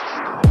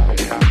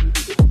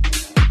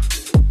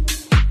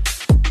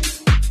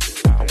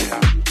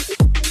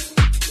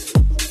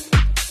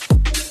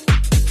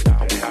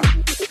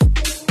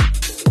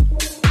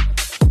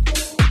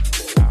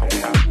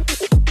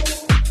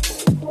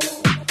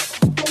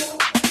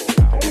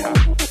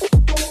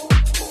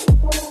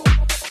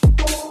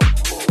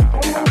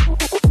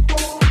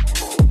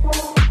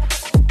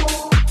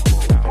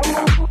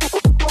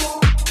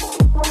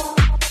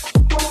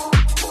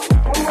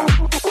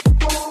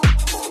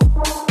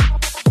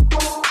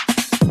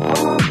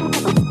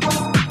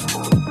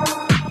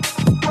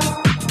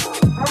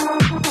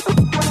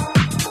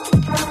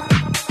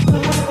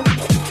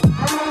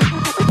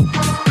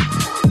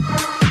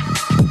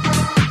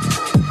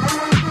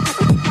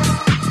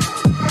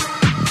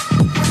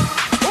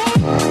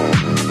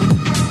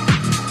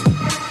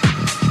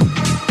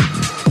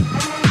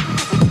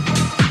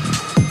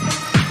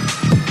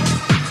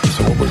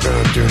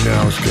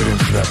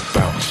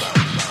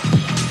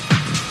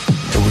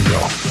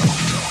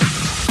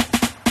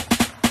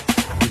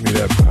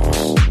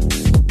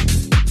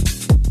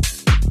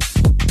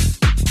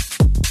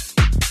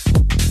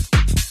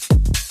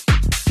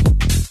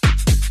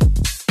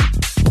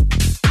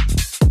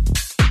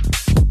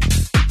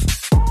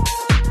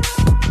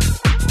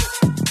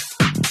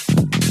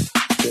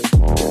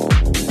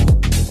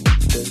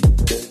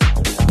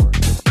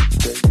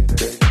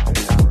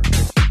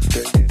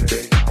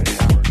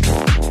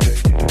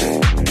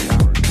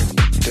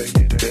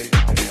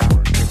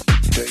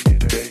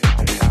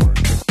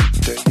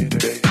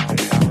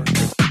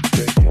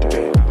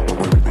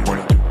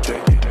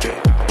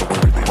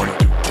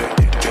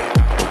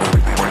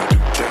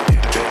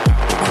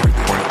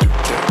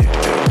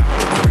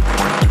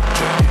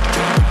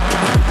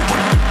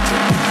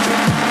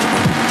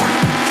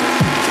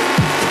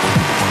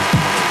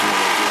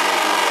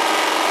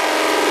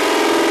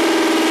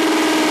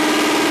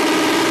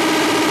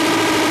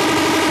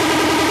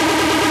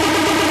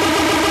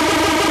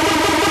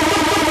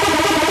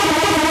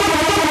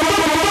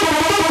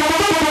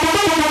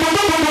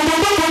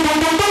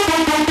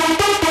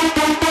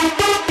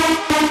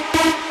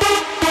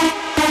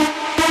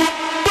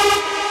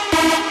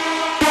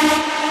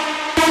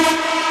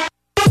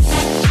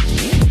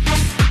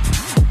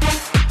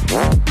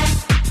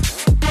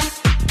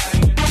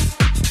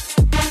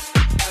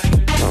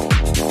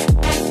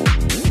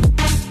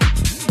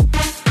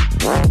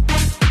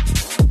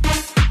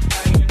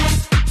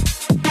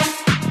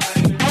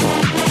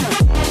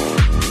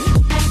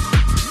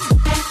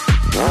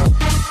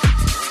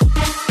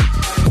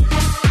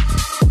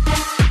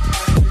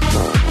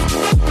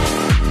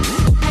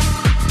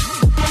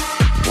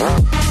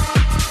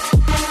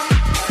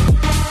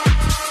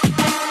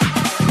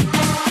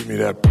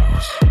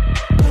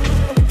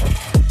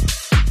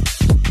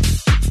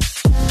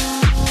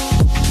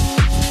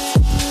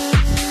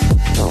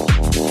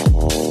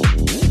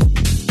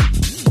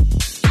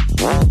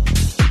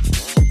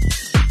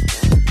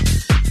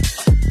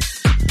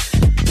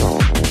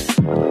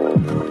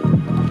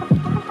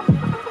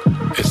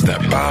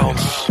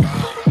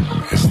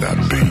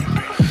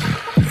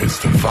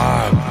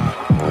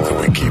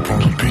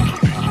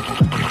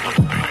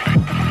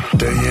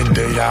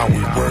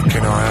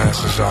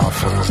 asses off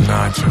for those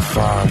 9 to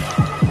 5.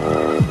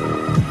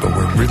 But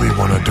what we really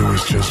wanna do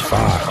is just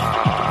vibe.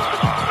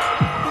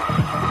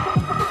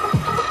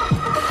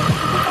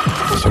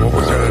 So what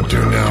we gotta do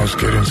now is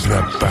get into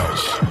that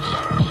bounce.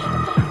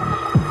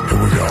 Here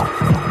we go.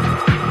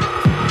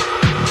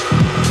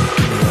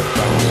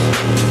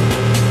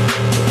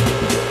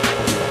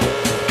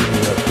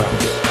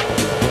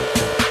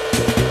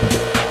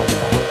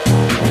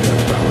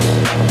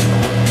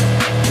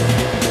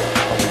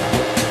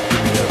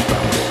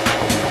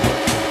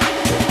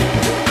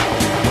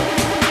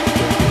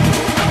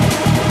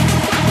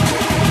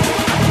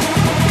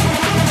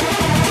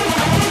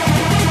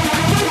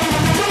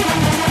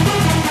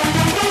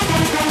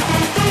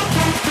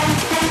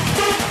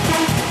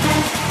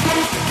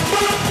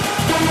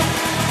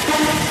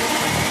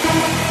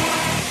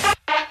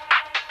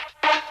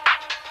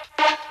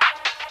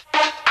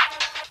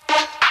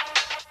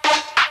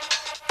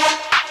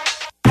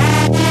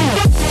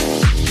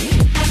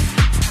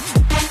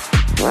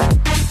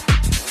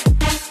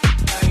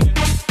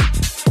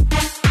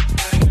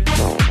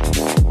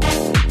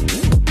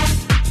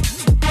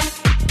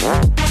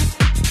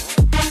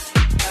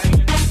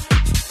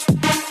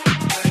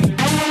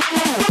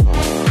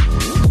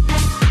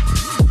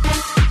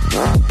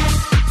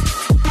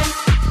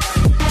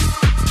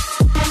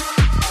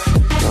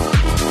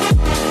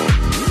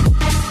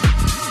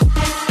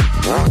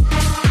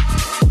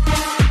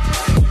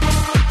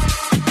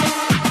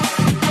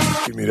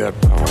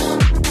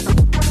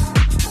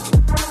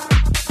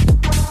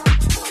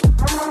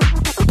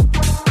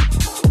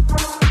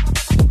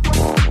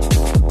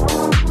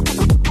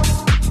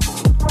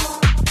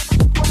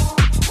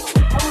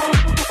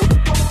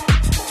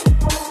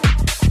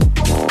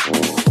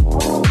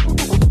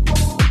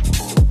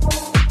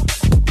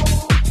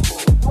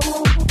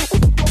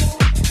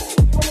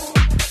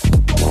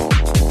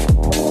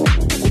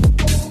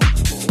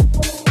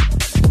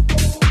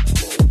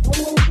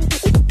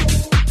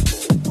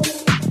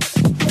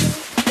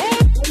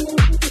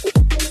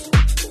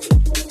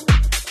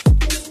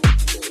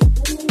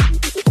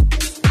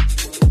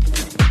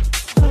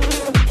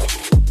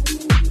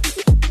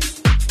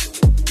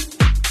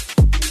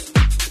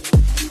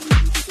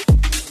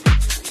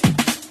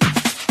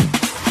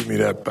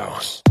 That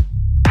bounce.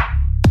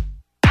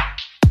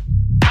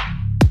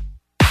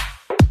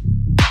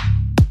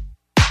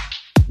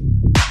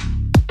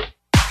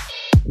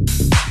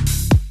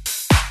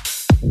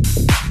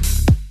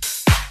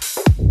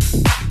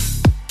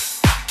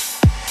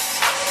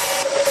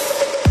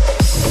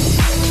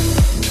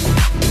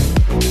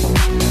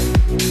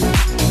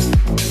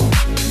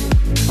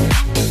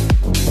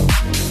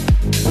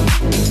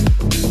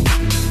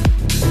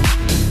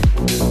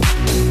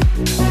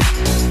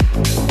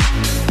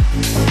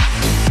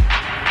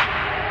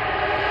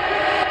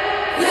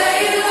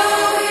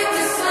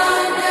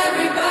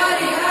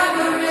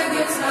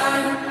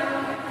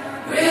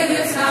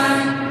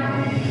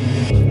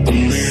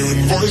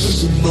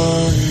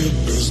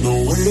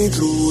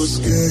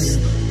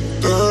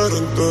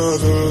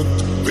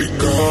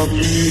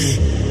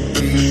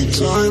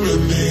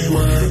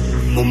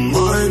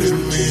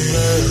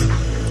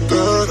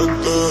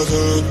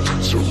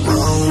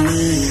 Surround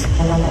me.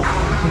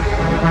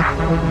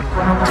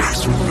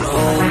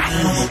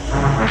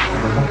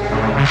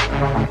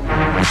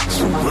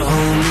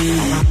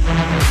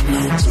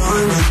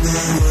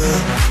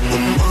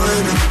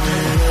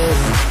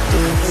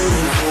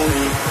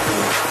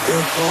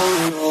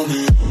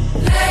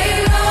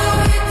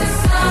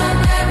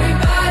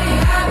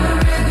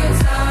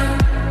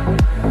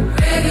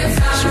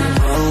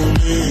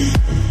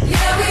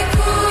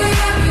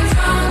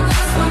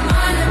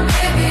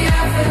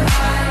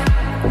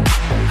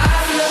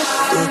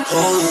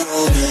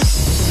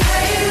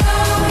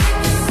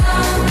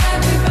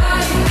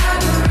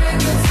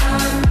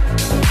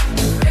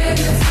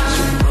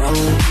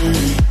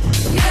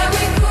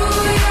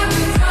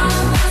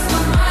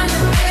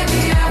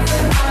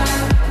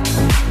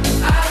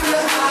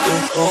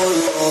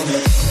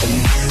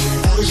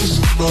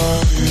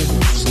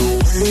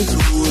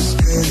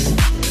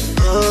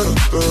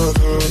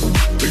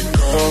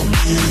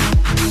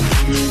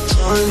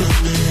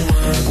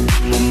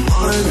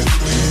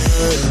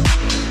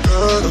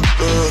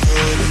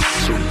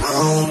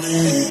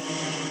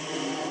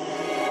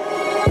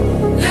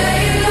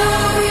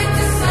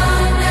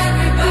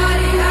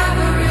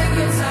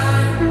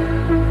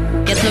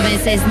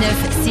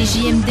 96.9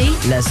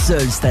 CJMD, la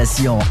seule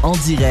station en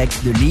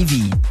direct de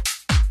Lévis.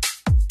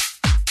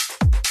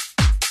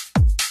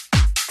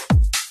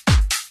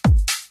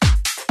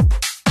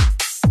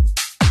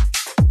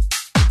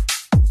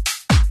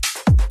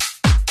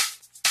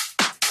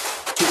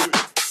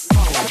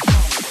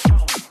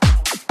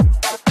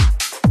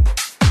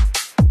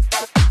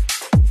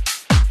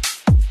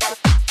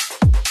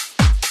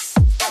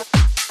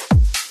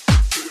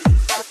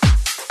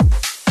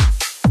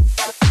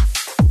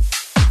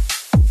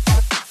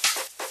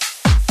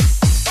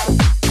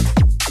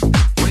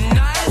 When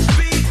I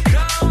speak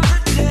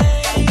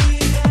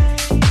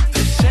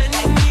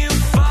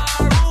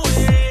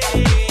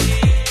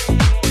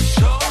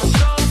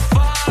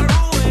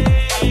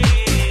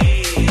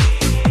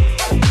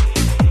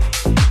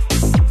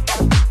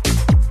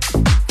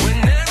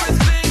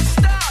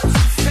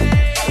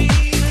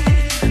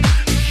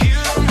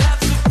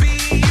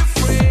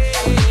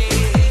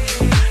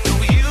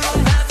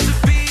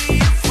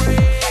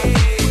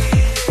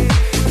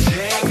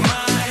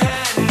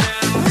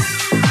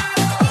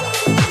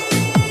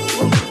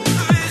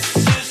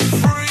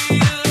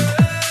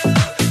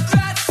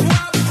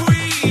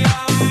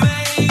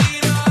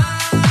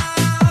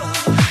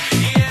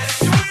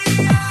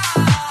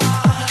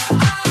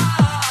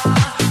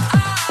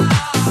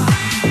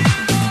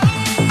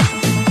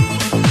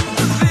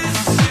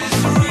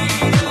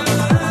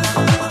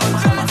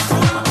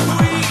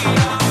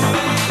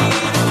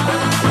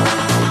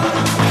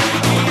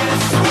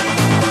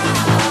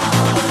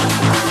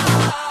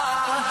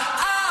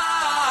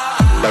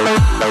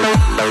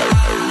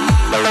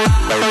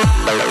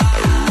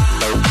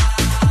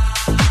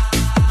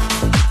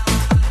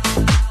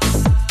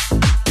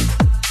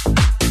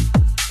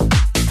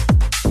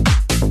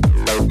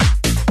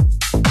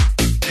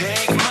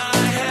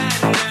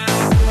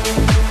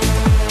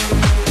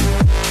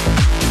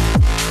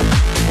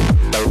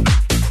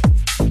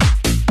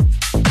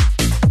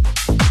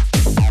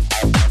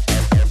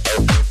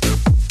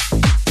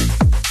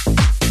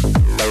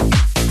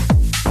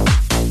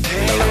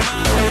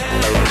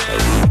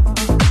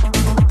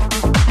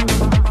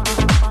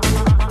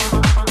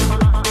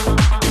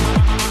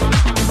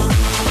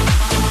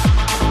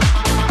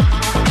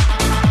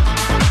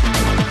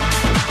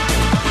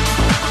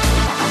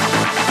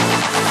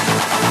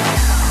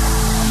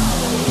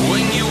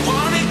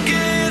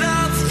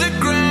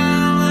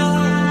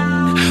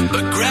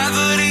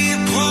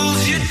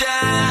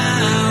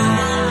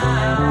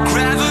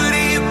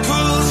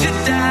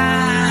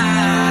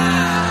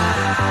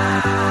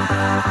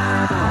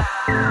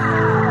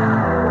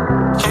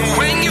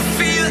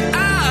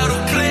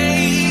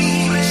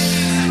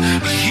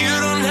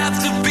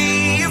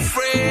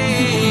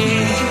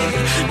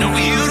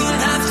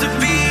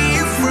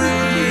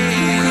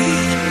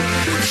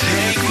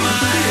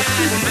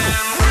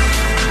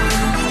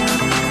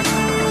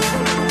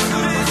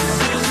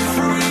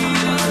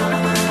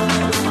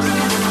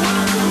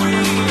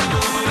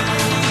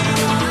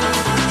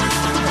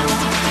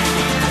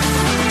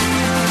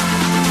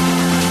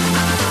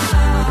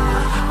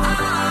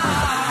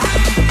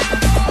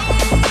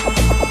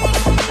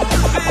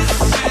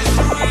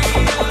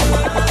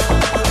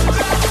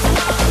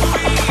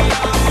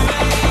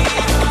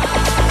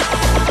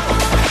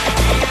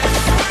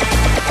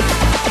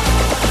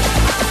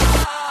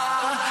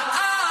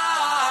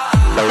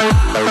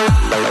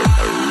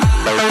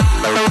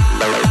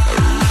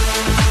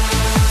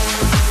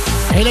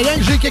Hey les gars,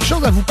 j'ai quelque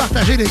chose à vous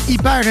partager de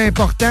hyper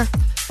important.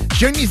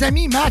 J'ai un de mes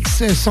amis,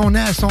 Max, son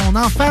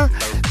enfant,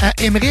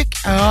 Émeric,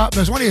 a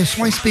besoin de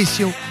soins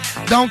spéciaux.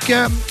 Donc,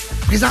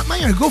 présentement,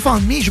 il y a un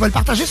GoFundMe. Je vais le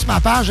partager sur ma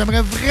page.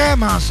 J'aimerais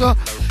vraiment ça,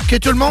 que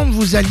tout le monde,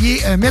 vous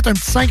alliez mettre un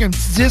petit 5, un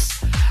petit 10.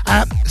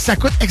 Ça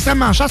coûte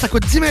extrêmement cher. Ça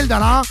coûte 10 000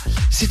 $.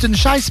 C'est une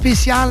chaise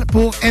spéciale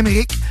pour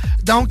Émeric.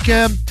 Donc,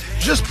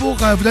 juste pour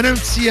vous donner une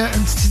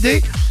petite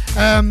idée,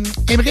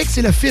 Émeric,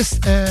 c'est le fils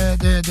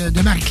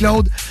de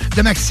Marie-Claude,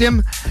 de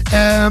Maxime.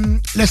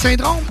 Le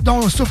syndrome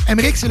dont souffre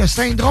Émeric, c'est le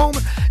syndrome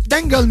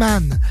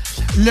d'Engelmann.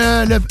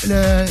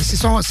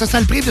 Ça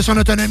le prive de son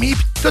autonomie et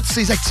toutes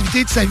ses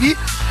activités de sa vie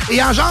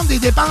et engendre des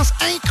dépenses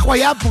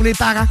incroyables pour les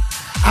parents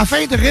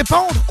afin de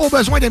répondre aux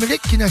besoins d'Émeric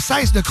qui ne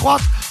cessent de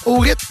croître au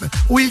rythme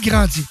où il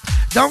grandit.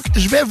 Donc,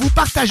 je vais vous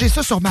partager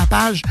ça sur ma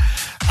page.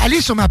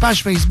 Allez sur ma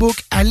page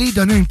Facebook, allez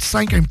donner un petit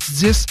 5, un petit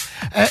 10.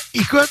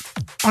 Écoute,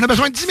 on a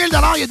besoin de 10 000 $.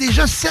 Il y a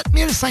déjà 7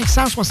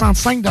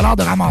 565 $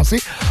 de ramasser.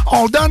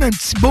 On donne un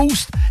petit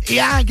boost et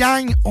à la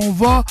gang, on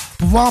va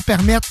pouvoir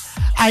permettre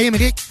à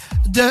Émeric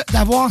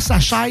d'avoir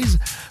sa chaise.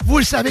 Vous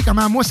le savez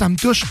comment moi, ça me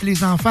touche,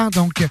 les enfants.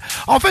 Donc,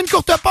 on fait une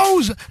courte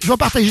pause. Je vais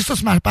partager ça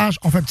sur ma page.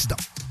 On fait un petit don.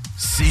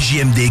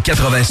 CJMD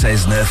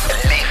 96.9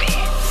 Lévis.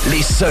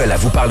 Les seuls à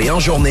vous parler en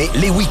journée,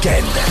 les week-ends.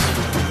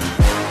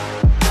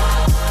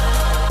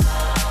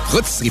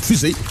 Rôtisserie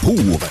Fusée pour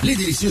les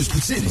délicieuses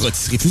poutines.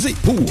 Rôtisserie Fusée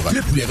pour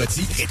le poulet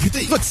rôti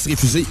réputé. Rôtisserie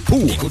Fusée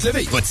pour les côtes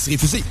levées. Rôtisserie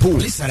Fusée pour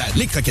les salades,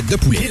 les croquettes de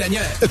poulet, les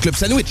lanières, le club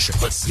sandwich.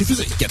 Rôtisserie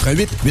Fusée.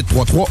 88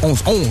 833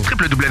 1111.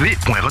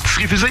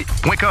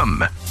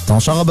 www.rôtisseriefusée.com. Ton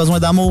char a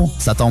besoin d'amour?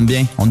 Ça tombe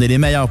bien. On est les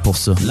meilleurs pour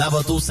ça.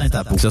 Lavoto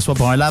Saint-Apo. Que ce soit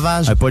pour un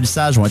lavage, un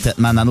polissage ou un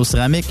traitement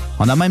nano-céramique,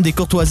 on a même des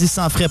courtoisies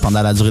sans frais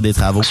pendant la durée des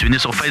travaux. Suivez-nous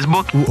sur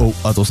Facebook ou au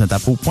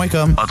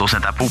autosaintapo.com.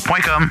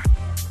 autosaintapo.com.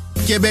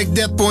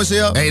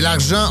 Québecdebt.ca. Hey,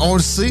 l'argent, on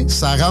le sait,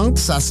 ça rentre,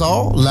 ça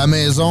sort. La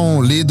maison,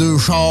 les deux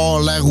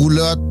chars, la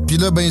roulotte. Puis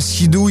là, ben,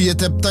 skidou, il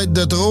était peut-être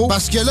de trop.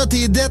 Parce que là,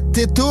 tes dettes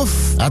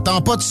t'étouffent. Attends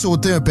pas de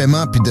sauter un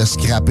paiement puis de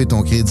scraper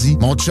ton crédit.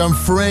 Mon chum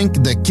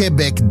Frank de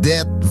Québec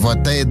Debt va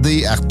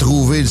t'aider à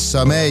retrouver le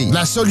sommeil.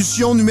 La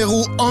solution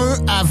numéro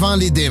 1 avant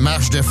les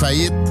démarches de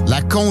faillite,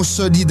 la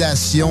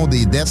consolidation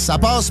des dettes. Ça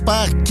passe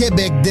par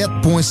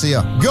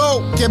québecdebt.ca.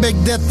 Go!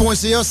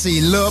 Québecdebt.ca,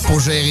 c'est là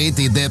pour gérer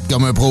tes dettes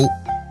comme un pro.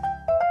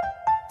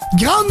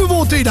 Grande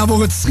nouveauté dans vos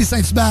rôtisseries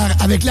Saint-Hubert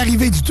avec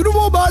l'arrivée du tout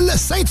nouveau bol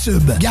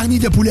Saint-Tube. Garni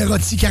de poulet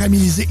rôti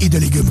caramélisé et de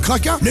légumes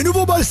croquants, le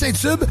nouveau bol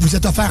Saint-Tube vous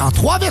est offert en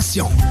 3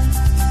 versions.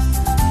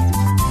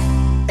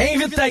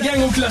 Invite ta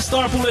gang au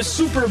Cluster pour le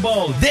Super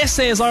Bowl. Dès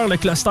 16h, le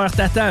Cluster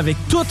t'attend avec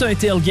tout un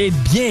tailgate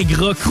bien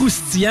gras,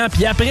 croustillant,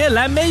 puis après,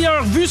 la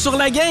meilleure vue sur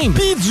la game.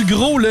 Puis du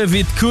gros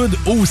lever de coude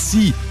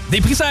aussi.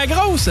 Des prix à la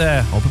grosse,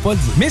 on peut pas le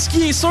dire. Mais ce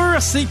qui est sûr,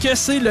 c'est que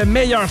c'est le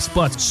meilleur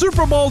spot.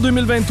 Super Bowl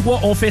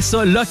 2023, on fait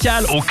ça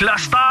local au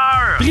Cluster.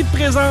 Prix de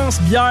présence,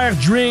 bière,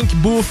 drink,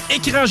 bouffe,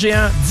 écran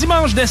géant.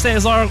 Dimanche dès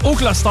 16h au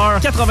Cluster,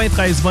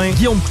 93-20,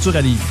 Guillaume Couture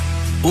à Lévis.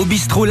 Au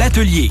bistrot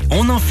L'Atelier,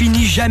 on n'en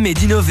finit jamais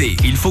d'innover.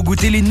 Il faut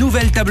goûter les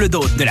nouvelles tables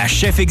d'hôtes de la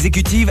chef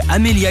exécutive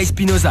Amelia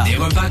Espinosa. Des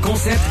repas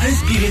concept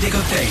inspirés des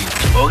cocktails.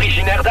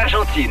 Originaire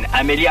d'Argentine,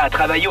 Amelia a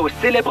travaillé au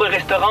célèbre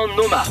restaurant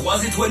Noma.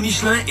 3 étoiles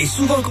Michelin est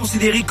souvent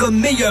considéré comme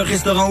meilleur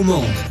restaurant au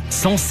monde.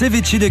 Son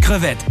ceviche de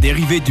crevettes,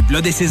 dérivé du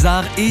Blood et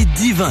César, est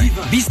divin.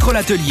 Bistrot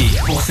L'Atelier,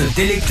 pour se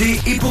délecter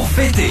et pour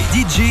fêter.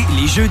 DJ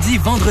les jeudis,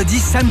 vendredis,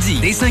 samedis,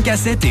 des 5 à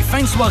 7 et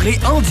fin de soirée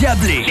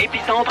endiablée.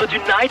 L'épicentre du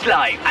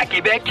nightlife à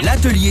Québec,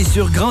 L'Atelier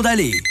sur Grande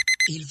Allée.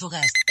 Il vous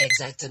reste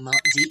exactement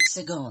 10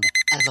 secondes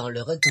avant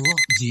le retour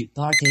du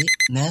Party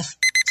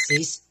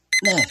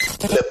 969.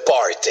 Le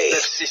Party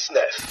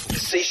 969.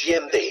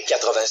 CJMD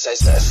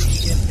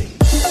 96.9.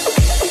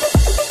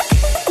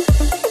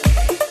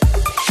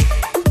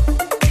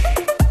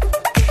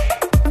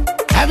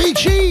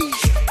 Avicii!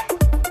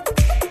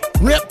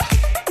 RIP!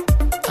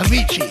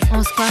 Avicii!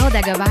 On se croira au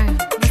Dagobert.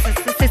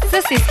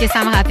 C'est ce que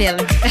ça me rappelle.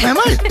 Ben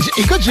moi,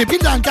 écoute, j'ai pris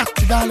dans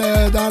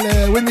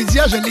le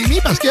Wikimedia, je l'ai mis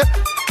parce que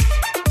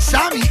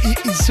Sam,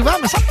 il dit souvent,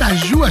 mais ça que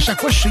tu joues à chaque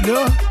fois que je suis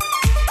là.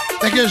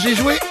 Fait que j'ai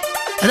joué.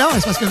 Ah non,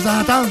 c'est parce que vous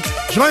entendez.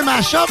 J'ai joué un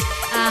mashup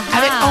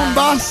avec Home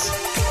Boss,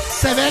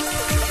 Sevek,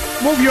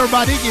 Move Your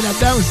Body qui est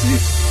là-dedans aussi.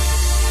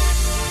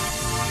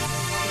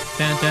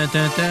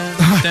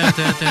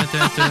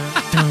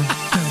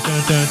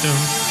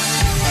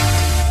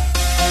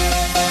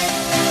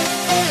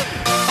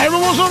 Hey,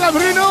 bonjour à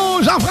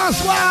Bruno,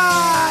 Jean-François,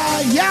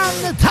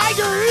 Yann,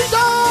 Tiger,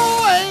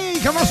 Hugo. Hey,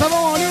 comment ça va,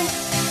 mon loup?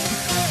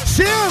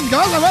 Sim,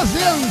 comment ça va,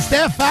 Sim?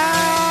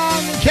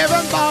 Stéphane,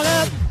 Kevin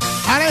Barrette,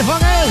 Alain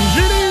Forêt,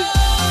 Julie,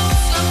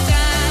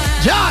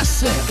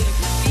 Joss.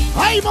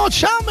 Hey, mon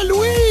chum,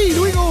 Louis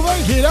Gauvin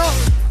qui est là.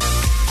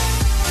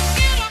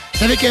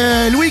 C'est avec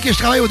Louis que je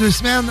travaille aux 2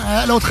 semaines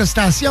à l'autre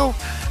station.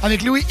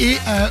 Avec Louis et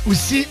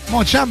aussi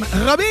mon chum,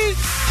 Robbie.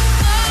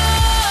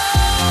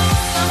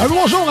 Un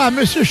bonjour à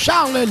M.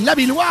 Charles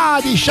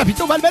Labillois des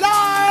Chapiteaux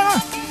Val-Bélair.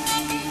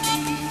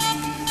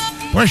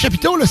 Pour un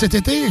chapiteau, là, cet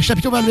été,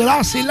 Chapiteaux Val-Bélair,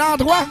 c'est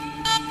l'endroit.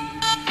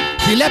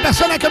 C'est la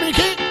personne à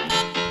communiquer.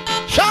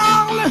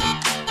 Charles.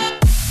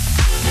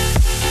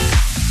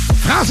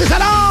 Francis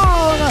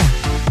alors.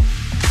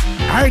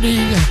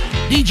 Harding,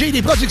 DJ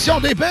des productions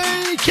d'épée.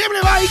 Kim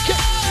Lévesque.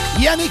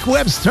 Yannick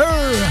Webster.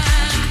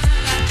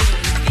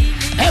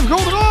 Eve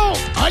Gaudreau.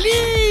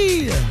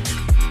 Oli.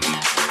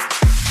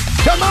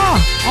 Comment?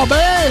 Oh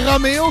ben,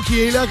 Roméo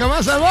qui est là.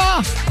 Comment ça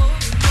va?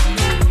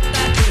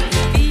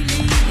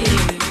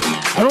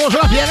 Alors,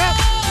 bonjour à Pierrette.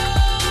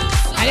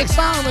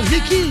 Alexandre,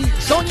 Vicky,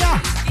 Sonia,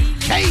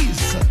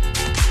 Case.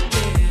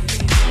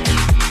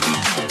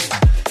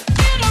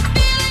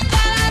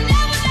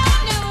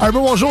 Un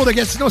beau bonjour de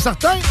Gatineau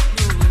certain.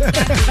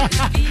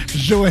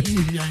 Joanie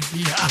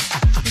VIP.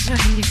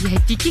 Joanie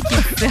VIP, qui est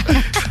ça?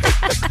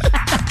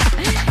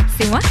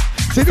 C'est moi?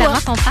 C'est toi.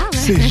 qu'on parle, hein?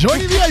 C'est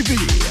Joanie VIP.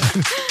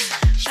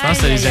 Je pense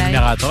que c'est les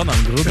admirateurs dans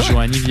le groupe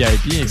Joanie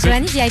VIP. Écoute.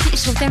 Joanie VIP,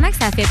 je trouve tellement que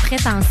ça fait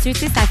prétentieux. Tu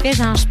sais, ça fait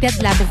genre je pète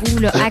de la broue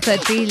là, à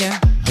côté. Là.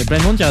 Il y a plein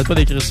de monde qui n'arrête pas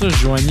d'écrire ça,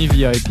 Joanie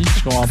VIP.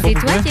 Je comprends pas. C'est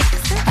pourquoi. toi qui écris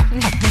ça?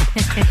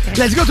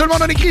 Let's go, tout le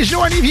monde, on écrit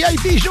Joanie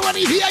VIP,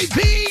 Joanie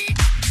VIP.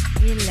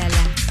 Il là là.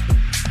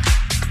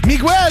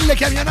 Miguel, le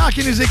camionneur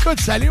qui nous écoute.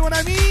 Salut, mon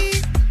ami.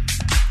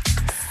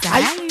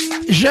 Salut.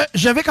 Hey,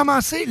 je vais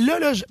commencer. Là,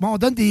 on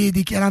donne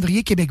des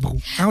calendriers Québec Brou.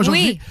 Hein,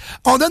 aujourd'hui, oui.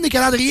 On donne des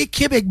calendriers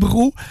Québec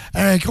Brou.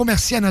 Gros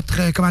merci à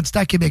notre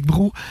commanditaire Québec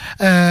Brou.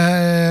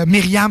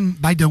 Myriam,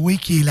 by the way,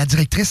 qui est la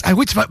directrice. Ah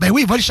oui,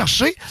 va le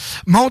chercher.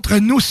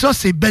 Montre-nous ça,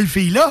 ces belles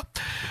filles-là.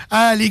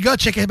 Les gars,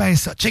 checkez bien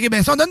ça.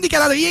 On donne des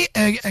calendriers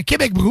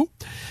Québec Brou.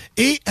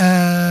 Et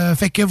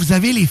fait que vous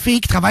avez les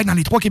filles qui travaillent dans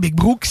les 3 Québec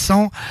Brou qui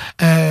sont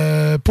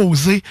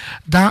posées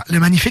dans le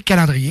magnifique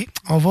calendrier.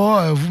 On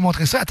va vous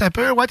montrer ça. Attends un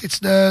peu. Ouais, t'es-tu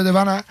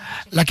devant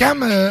la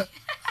cam?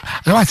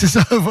 Ouais, c'est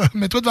ça.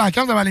 Mets-toi devant la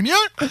cam, devant les mieux.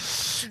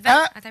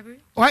 Attends un peu.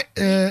 Ouais.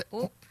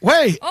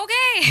 Ouais.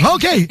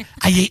 OK.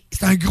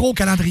 C'est un gros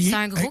calendrier. C'est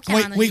un gros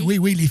calendrier.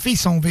 Oui. Les filles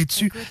sont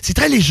vêtues. Écoute. C'est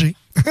très léger.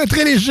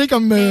 Très léger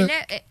comme... Elle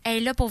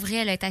est là, pour vrai.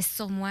 Elle est assise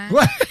sur moi.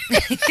 Ouais.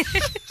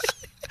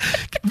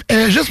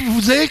 Juste pour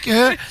vous dire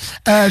que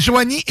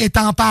Joanie est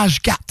en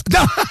page 4.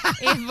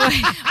 Et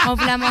on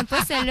vous la montre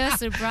pas celle-là,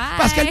 surprise.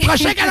 Parce que le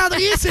prochain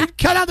calendrier, c'est le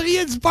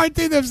calendrier du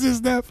Party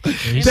 969.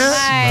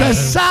 De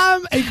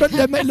Sam, écoute,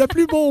 le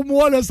plus beau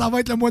mois, là, ça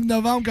va être le mois de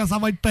novembre quand ça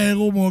va être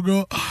Perrault, mon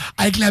gars.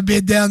 Avec la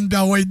bédaine,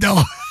 ben ouais,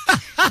 donc.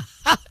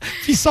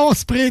 Puis son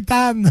spray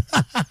tan. Moi,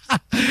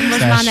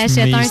 je m'en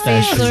achète un,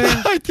 c'est sûr.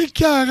 T'es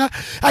écœurant.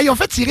 Ils ont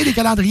fait tirer des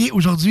calendriers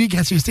aujourd'hui,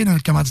 gracieuseté de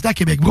notre commanditaire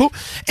Québec Brou.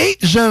 Et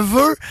je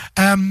veux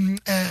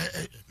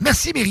mettre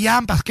remercie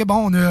Myriam parce que,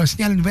 bon, on a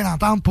signé la nouvelle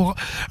entente pour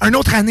une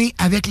autre année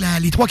avec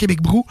les 3 Québec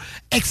Brou.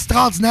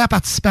 Extraordinaire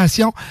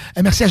participation.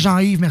 Merci à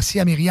Jean-Yves, merci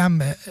à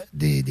Myriam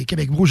des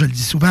Québec Brou, je le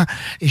dis souvent.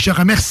 Et je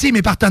remercie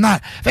mes partenaires.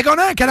 Fait qu'on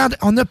a un calendrier,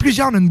 on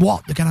a une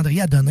boîte de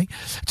calendrier à donner.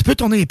 Tu peux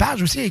tourner les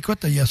pages aussi.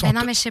 Écoute, il y a son... Ben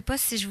non, mais je sais pas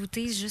si je vous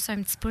tease juste un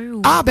petit peu.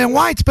 Ou... Ah, ben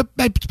ouais, tu peux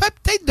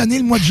peut-être donner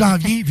le mois de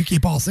janvier, vu qu'il est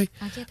passé.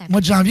 Okay, le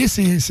mois de janvier,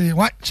 c'est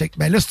ouais, check.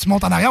 Ben là, si tu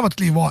montes en arrière, on va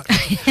tous les voir.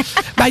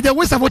 By the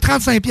way, ça vaut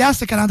 35$,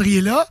 ce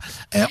calendrier-là.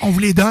 On vous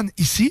les donne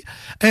ici.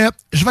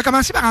 Je vais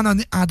commencer par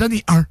en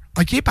donner un,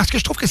 OK? Parce que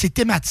je trouve que c'est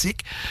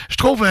thématique. Je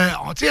trouve,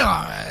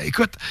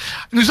 écoute,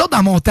 nous autres,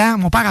 dans mon temps,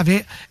 mon père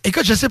avait...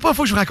 Écoute, je sais pas, il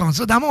faut que je vous raconte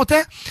ça. Dans mon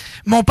temps,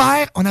 mon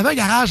père, on avait un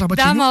garage en bas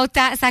de chez nous. Dans mon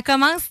temps, ça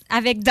commence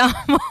avec dans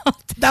mon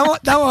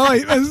temps.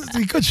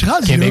 Écoute, je suis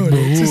rendu Québec là.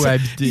 Brou,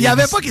 habité. Il y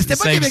avait pas... C'était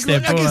pas Québec Brou.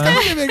 C'était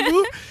pas Québec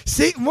Brou.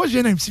 Moi, je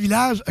viens d'un petit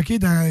village, OK,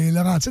 dans les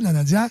Laurentides, la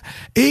Nadière,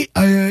 et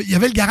il y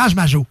avait le garage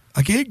Majo,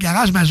 OK? Le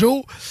garage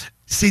Majo,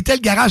 c'était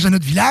le garage de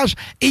notre village,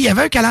 et il y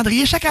avait un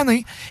calendrier chaque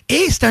année.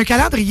 Et c'était un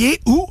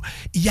calendrier où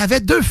il y avait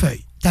 2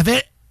 feuilles.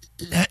 T'avais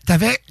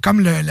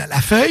comme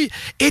la feuille,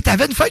 et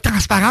t'avais une feuille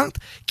transparente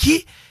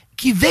qui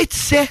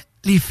vêtissait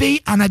les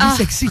filles en habits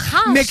sexy.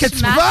 Mais que tu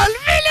pouvais enlever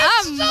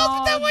le t-shirt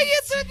et t'envoyer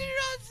ça du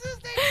genre.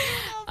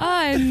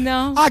 Oh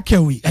non. Ah que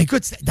oui.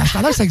 Écoute, dans ce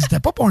temps-là, ça n'existait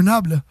pas pour un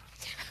noble, là.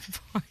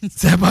 Dans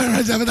ce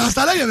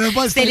temps-là, il n'y avait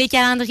pas... C'était les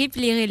calendriers puis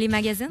les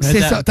magazines.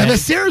 C'est ça. T'avais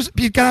Sears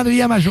puis le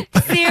calendrier à Majo.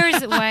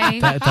 Sears, ouais.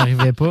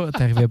 T'arrivais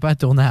pas à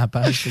tourner à la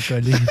page, c'est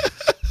collé.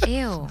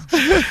 Ew.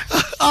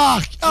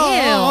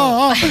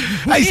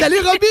 Hey, salut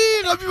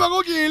Robbie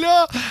Moreau qui est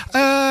là.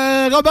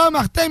 Robert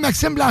Martin,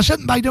 Maxime Blanchette.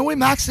 By the way,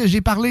 Max,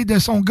 j'ai parlé de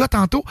son gars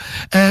tantôt.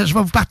 Je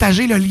vais vous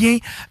partager le lien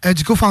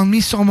du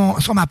GoFundMe sur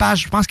ma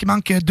page. Je pense qu'il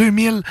manque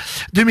 2000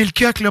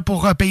 cucks là,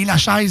 pour payer la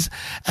chaise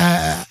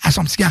à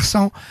son petit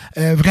garçon.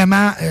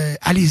 Vraiment,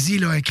 allez-y,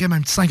 là, écrire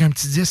un petit 5, un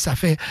petit 10.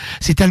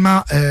 C'est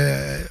tellement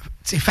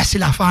c'est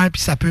facile à faire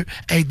puis ça peut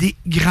aider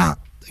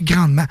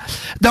grandement.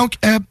 Donc,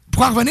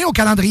 pour en revenir au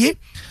calendrier,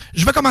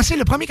 je vais commencer.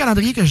 Le premier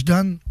calendrier que je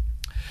donne,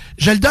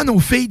 je le donne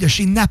aux filles de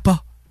chez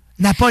Napa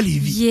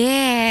Lévis.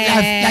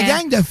 Yeah! La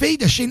gang de filles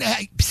de chez...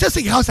 Puis ça,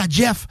 c'est grâce à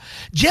Jeff.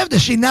 Jeff de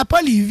chez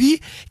Napa Lévis,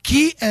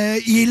 qui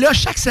il est là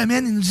chaque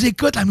semaine. Il nous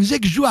écoute. La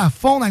musique joue à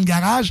fond dans le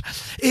garage.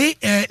 Et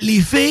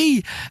les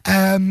filles,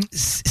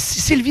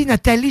 Sylvie,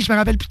 Nathalie, je me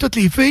rappelle plus toutes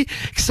les filles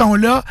qui sont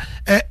là.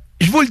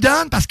 Je vous le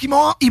donne parce qu'ils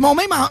m'ont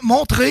même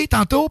montré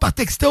tantôt par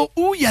texto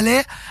où ils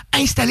allaient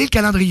installer le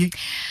calendrier.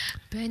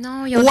 Ben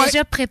non, ils ont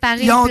déjà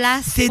préparé une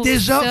place. C'est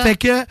déjà ça. Fait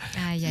que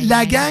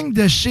la gang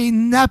de chez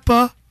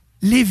Napa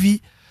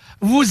Lévis,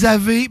 vous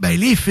avez,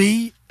 les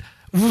filles,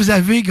 vous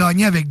avez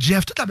gagné avec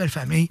Jeff, toute la belle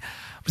famille.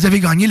 Vous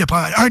avez gagné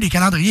un des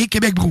calendriers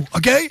Québec Brou,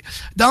 OK?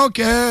 Donc,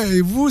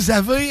 vous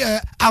avez...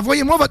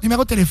 envoyez-moi votre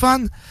numéro de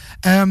téléphone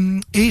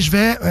et je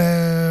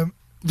vais...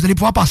 vous allez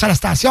pouvoir passer à la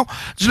station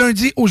du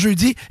lundi au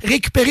jeudi,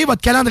 récupérer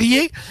votre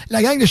calendrier,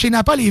 la gang de chez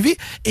Napa Lévis.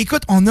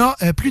 Écoute, on a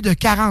plus de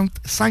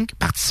 45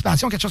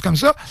 participations, quelque chose comme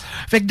ça.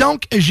 Fait que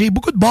donc, j'ai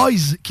beaucoup de boys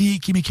qui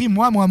m'écrivent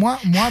moi.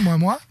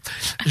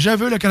 Je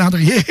veux le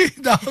calendrier.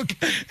 Donc,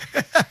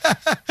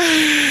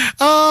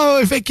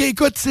 fait que,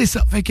 écoute, c'est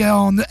ça. Fait que,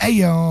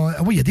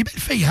 oui, il y a des belles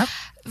filles, hein?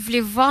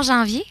 Voulez-vous voir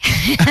janvier?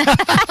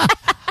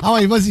 Ah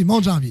oui, vas-y,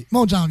 monte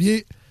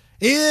janvier.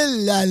 Et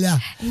là là.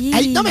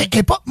 Hey, non, mais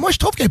moi, je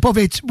trouve qu'elle n'est pas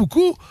vêtue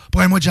beaucoup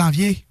pour un mois de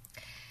janvier.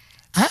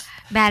 Hein?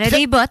 Ben, elle a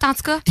des bottes, en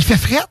tout cas. Il fait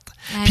frette.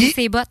 Puis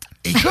ses bottes.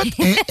 Écoute,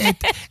 elle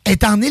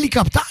est en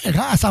hélicoptère.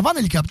 Hein? Elle s'en va en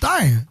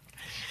hélicoptère.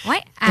 Oui.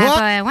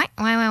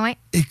 Ouais.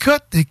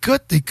 Écoute.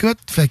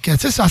 Fait que, tu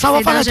sais, ça s'en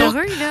va faire un tour. C'est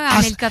dangereux, là, en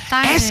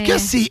hélicoptère. Est-ce que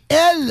c'est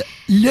elle,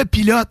 le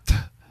pilote?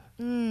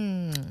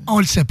 On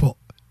le sait pas.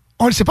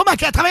 Mais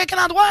elle travaille à quel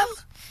endroit,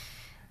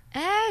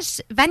 elle?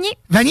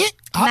 Vanier.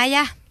 Ah.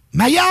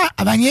 Maya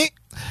à Vanier,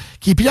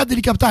 qui est pilote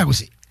d'hélicoptère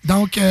aussi.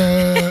 Donc,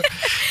 elle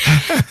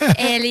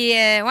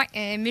est,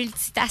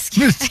 multitask.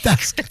 Fait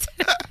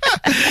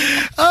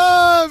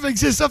que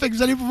c'est ça. Fait que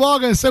vous allez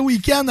pouvoir, ce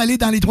week-end, aller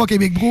dans les 3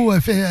 Québec Brou,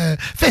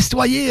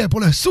 festoyer pour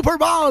le Super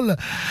Bowl.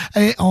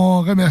 Et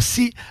on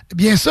remercie,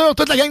 bien sûr,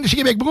 toute la gang de chez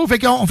Québec Brou. Fait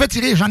qu'on fait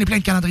tirer, j'en ai plein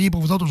de calendriers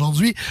pour vous autres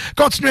aujourd'hui.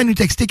 Continuez à nous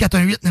texter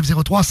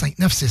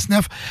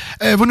 418-903-5969.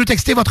 Vous nous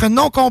textez votre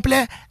nom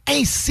complet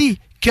ainsi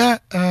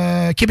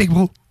que Québec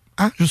Brou.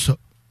 Hein? Juste ça.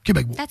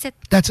 Québec Brou.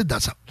 That's it.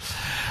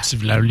 Si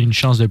vous voulez une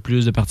chance de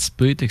plus de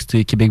participer,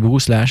 textez Québec Brou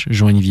 /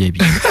 Joanie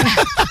VIP.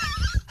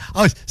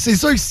 C'est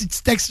sûr que si tu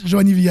textes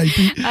Joanie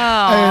VIP,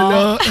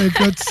 là,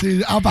 écoute,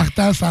 en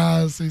partant,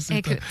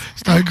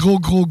 c'est un gros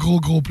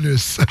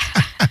plus.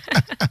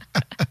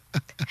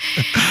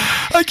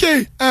 OK.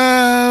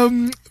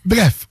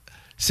 Bref,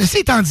 ceci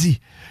étant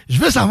dit, je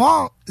veux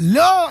savoir,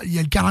 là, il y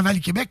a le Carnaval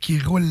du Québec qui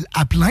roule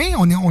à plein.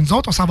 Nous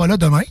autres, on s'en va là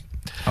demain.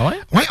 Ah ouais?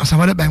 Oui, on s'en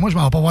va là. Ben moi, je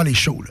m'en vais pas voir les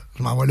shows. Là.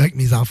 Je m'en vais là avec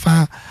mes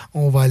enfants.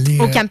 On va aller...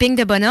 Au camping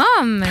de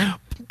Bonhomme?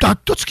 Dans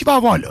tout ce qu'il va y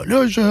avoir là.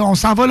 On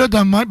s'en va là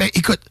demain. Ben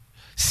écoute,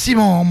 si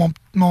mon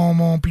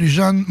plus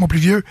jeune, mon plus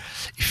vieux,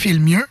 il file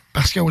mieux,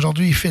 parce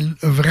qu'aujourd'hui, il file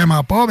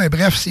vraiment pas. Mais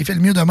bref, s'il file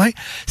mieux demain,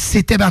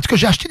 c'était... Ben, en tout cas,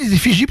 j'ai acheté des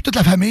effigies pour toute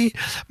la famille.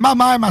 Ma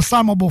mère, ma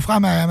soeur, mon beau-frère,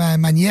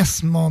 ma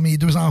nièce, mes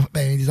 2 enfants.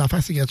 Ben, les enfants,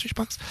 c'est gratuit, je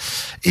pense.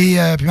 Et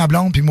puis ma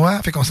blonde, puis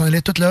moi. Fait qu'on s'en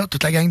allait toute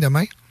la gang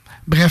demain.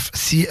 Bref,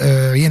 si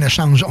rien ne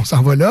change, on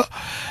s'en va là.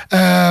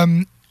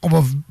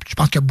 Je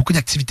pense qu'il y a beaucoup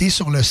d'activités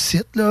sur le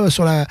site. Là,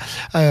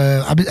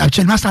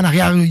 actuellement, c'est en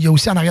arrière. Il y a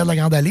aussi en arrière de la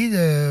Grande Allée,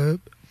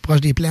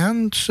 proche des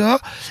Plaines, tout ça.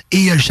 Et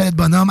il y a le chalet de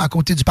Bonhomme à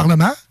côté du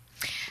Parlement.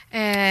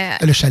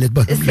 Le chalet de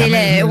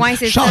Bonhomme. Oui,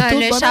 c'est ça.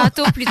 Le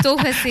château plutôt.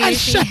 C'est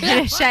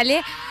le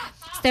chalet.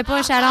 C'était pas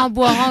un chalet en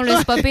bois rond, là,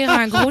 c'est pas pire,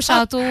 un gros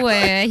château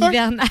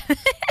hivernal.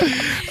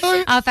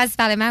 En face du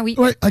Parlement, oui.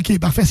 Oui, OK,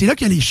 parfait. C'est là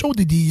qu'il y a les shows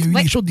il y a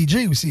eu les shows de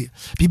DJ aussi.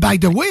 Puis, by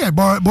the way,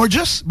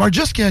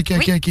 Borges qui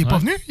est pas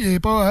venu, il est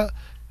pas...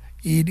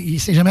 Il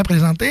s'est jamais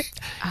présenté.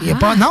 Il est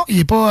pas... Non, il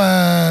est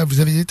pas...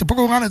 vous avez été pas au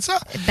courant de ça?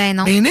 Ben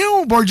non. Mais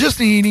non, Borges,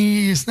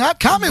 he's not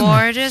coming.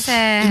 Borges...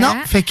 Non,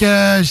 fait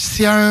que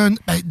c'est un...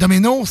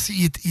 Domino,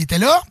 il était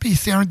là, puis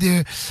c'est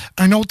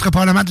un autre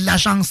probablement de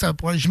l'agence.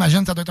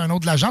 J'imagine que ça doit être un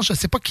autre de l'agence. Je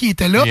sais pas qui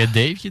était là. Il y a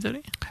Dave qui est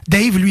allé?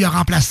 Dave, lui, a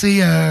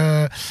remplacé...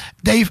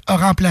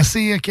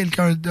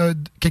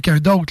 quelqu'un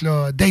d'autre,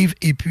 là. Dave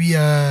et puis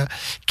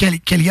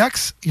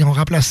Kellyox, ils ont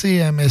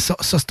remplacé... mais ça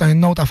c'est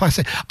une autre affaire.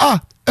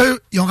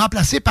 Eux, ils ont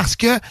remplacé parce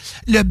que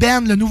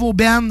le nouveau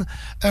band,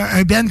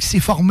 un band qui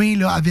s'est formé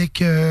là,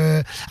 avec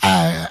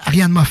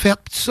Ariane Moffett,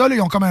 tout ça, là,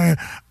 ils ont comme un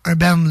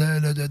band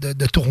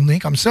de tournée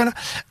comme ça. Là.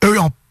 Eux,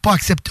 ils n'ont pas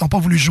accepté, n'ont pas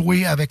voulu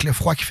jouer avec le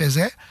froid qu'ils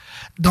faisaient.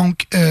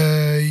 Donc,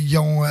 ils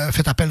ont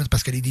fait appel,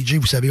 parce que les DJ,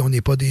 vous savez, on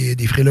n'est pas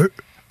des frileux.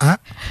 Hein?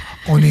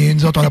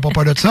 Nous autres, on n'a pas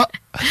peur de ça.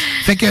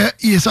 Fait que,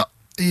 il est ça.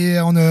 Et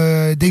on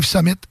a Dave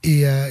Summit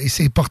et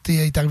s'est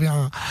arrivé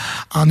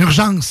en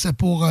urgence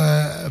pour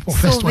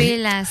sauver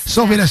la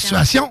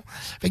situation.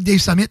 Fait que Dave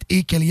Summit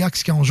et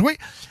Kellyox qui ont joué.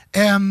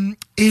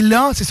 Et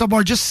là, c'est ça,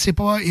 Borges, c'est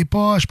pas,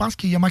 je pense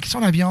qu'il a manqué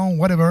son avion,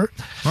 whatever.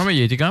 Ouais, mais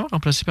il a été quand même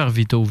remplacé par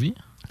Vito V.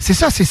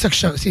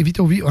 C'est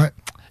Vito V, ouais.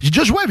 J'ai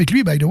déjà joué avec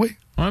lui, by the way.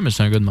 Ouais, mais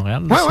c'est un gars de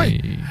Montréal. Ouais.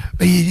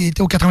 Ben, il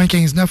était au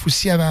 95-9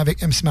 aussi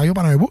avec MC Mario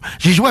pendant un bout.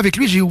 J'ai joué avec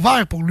lui, j'ai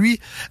ouvert pour lui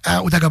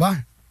au Dagobert.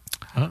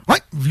 Ah. Oui,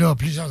 là,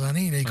 plusieurs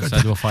années. Là, écoute,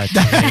 ça doit faire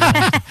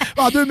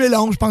en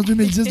 2011, je pense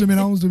 2010,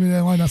 2011,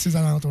 ouais, dans ces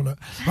alentours-là.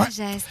 Ouais.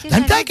 Dans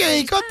le temps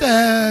que, écoute,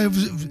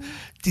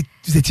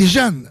 vous étiez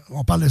jeune.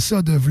 On parle de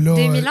ça de v'là...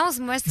 2011,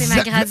 moi, c'était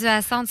ma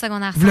graduation de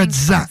secondaire 5. V'là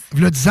 10 ans.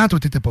 V'là 10 ans, toi,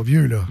 t'étais pas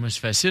vieux, là. Moi, c'est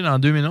facile. En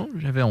 2011,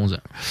 j'avais 11 ans.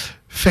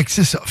 Fait que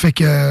c'est ça. Fait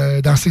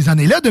que dans ces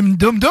années-là,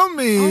 Dum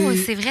et... Oh,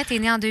 c'est vrai, t'es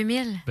né en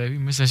 2000. Ben oui,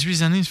 mais ça suit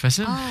les années, c'est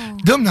facile. Oh.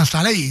 Dum, dans ce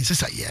temps-là, c'est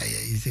ça.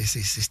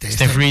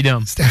 C'était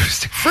Freedom. C'était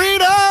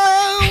Freedom!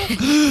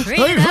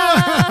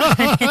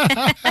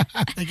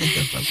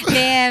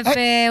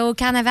 Mais au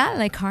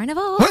carnaval,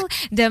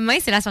 demain,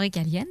 c'est la soirée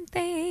caliente.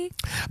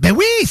 Ben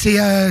oui, c'est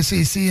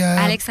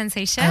Alex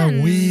Sensation.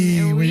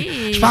 Oui.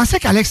 Je pensais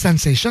qu'Alex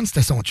Sensation,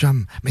 c'était son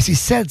chum. Mais c'est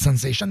Ced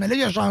Sensation. Mais là,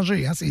 il a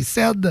changé. Hein? C'est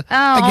Ced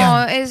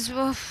again.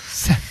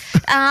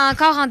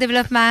 Encore en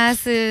développement,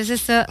 c'est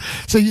ça.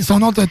 Son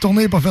nom de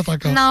tournée n'est pas fait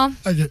encore. Non.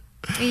 Okay.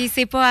 Il ne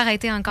s'est pas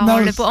arrêté encore. Non,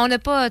 on n'a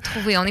pas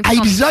trouvé. On est à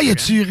Ibiza, y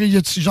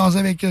a-tu jasé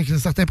avec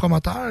certains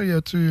promoteurs?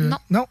 Non.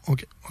 Non?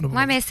 OK.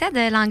 Oui, mais c'est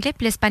de l'anglais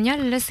et l'espagnol,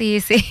 là,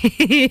 c'est...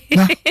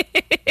 Non.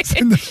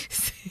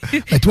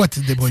 Mais toi, tu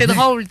te débrouilles. C'est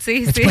drôle, tu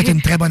sais. Mais tu peux être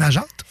une très bonne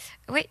agente.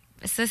 Oui,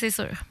 ça, c'est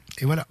sûr.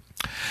 Et voilà.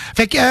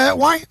 Fait que,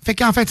 fait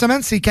qu'en fin de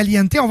semaine, c'est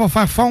caliente. On va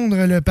faire fondre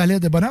le palais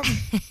de Bonhomme.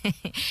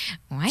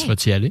 Ouais. Tu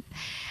vas-y aller?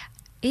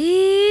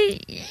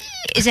 Et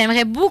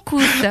j'aimerais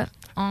beaucoup ça.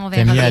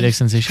 T'as mis Alex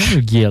Sensation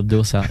ou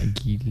Guillermo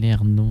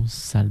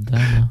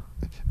Saldana?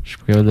 Je suis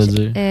pas capable de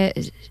le dire.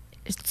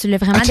 Tu l'as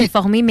vraiment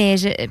déformé, mais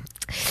je...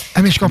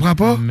 Ah, mais je comprends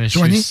pas.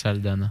 Monsieur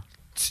Saldana.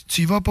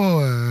 Tu y vas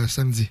pas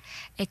samedi?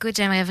 Écoute,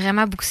 j'aimerais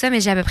vraiment beaucoup ça, mais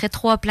j'ai à peu près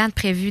 3 plans de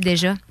prévus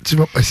déjà. Tu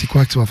vas... C'est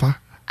quoi que tu vas faire?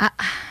 Ah...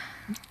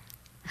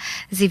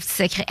 C'est petit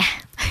secret.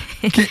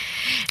 Okay.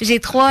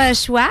 J'ai 3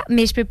 choix,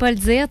 mais je peux pas le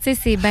dire. Tu sais,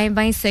 c'est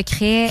bien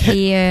secret.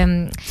 Et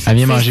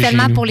c'est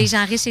seulement pour les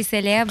gens riches et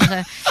célèbres.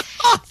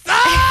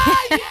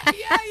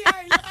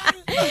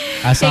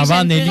 Elle s'en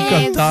va en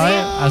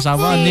hélicoptère. Elle s'en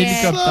va en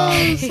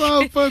hélicoptère. Ça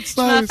n'a pas de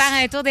sens. Je vais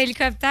faire un tour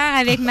d'hélicoptère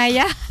avec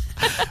Maya.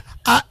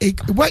 Ah,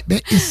 ouais,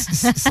 mais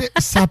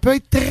ça peut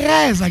être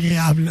très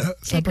agréable. Là.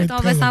 Écoute,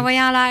 on va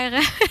s'envoyer en l'air.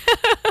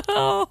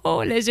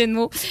 Oh, le jeu de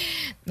mots.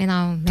 Mais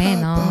non,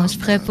 je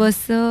ferais pas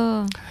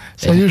ça.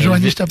 Sérieux,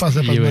 Joanie, je te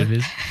pensais pas de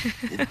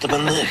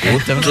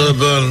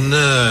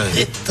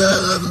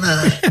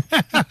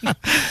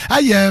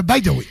Hey,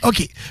 by the way,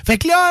 OK. Fait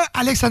que là,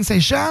 Alex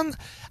Sensation...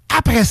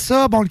 Après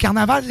ça, bon, le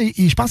carnaval,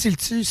 je pense que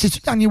c'est-tu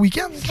le dernier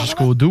week-end?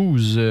 Jusqu'au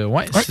 12,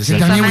 c'est le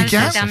dernier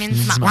week-end.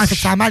 Ouais,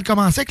 ça a mal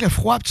commencé avec le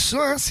froid et tout ça.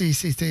 Hein,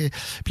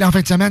 puis en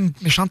fin de semaine,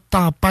 méchante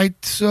tempête,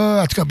 tout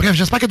ça. En tout cas, bref,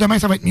 j'espère que demain,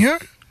 ça va être mieux.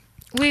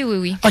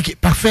 Oui. OK,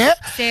 parfait.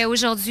 C'est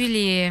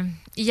aujourd'hui,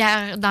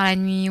 hier dans la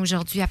nuit,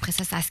 aujourd'hui, après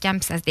ça se calme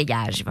puis ça se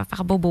dégage. Il va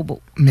faire beau.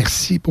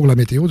 Merci pour la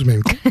météo du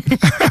même coup.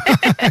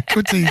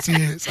 Écoute,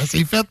 ça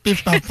s'est fait,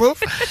 pif, paf,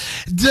 pouf.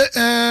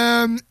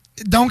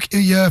 Donc,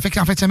 fait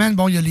qu'en fin de semaine,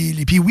 bon, il y a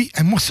les Pee-Wee.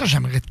 Moi, ça,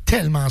 j'aimerais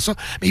tellement ça.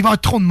 Mais il va y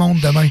avoir trop de monde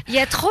demain. Il y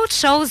a trop de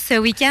choses ce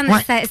week-end.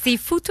 Ouais. C'est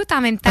fou tout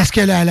en même temps. Parce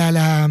que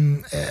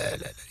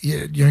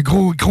il y a un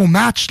gros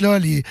match, là,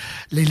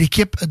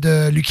 l'équipe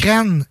de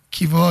l'Ukraine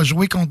qui va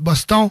jouer contre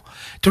Boston.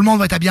 Tout le monde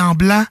va être habillé en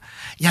blanc.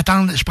 Ils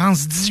attendent, je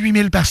pense, 18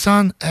 000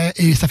 personnes.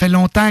 Et ça fait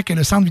longtemps que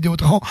le centre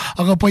Vidéotron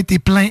n'aura pas été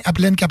plein à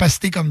pleine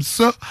capacité comme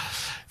ça.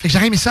 Fait que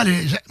j'aurais aimé ça.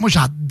 Moi,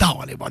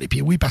 j'adore aller voir les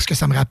Pee-Wee parce que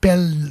ça me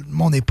rappelle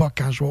mon époque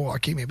quand je jouais au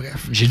hockey, mais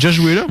bref. J'ai déjà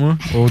joué là, moi,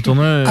 au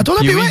tournoi. À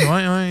tournoi Pee-Wee?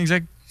 Ouais,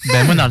 exact.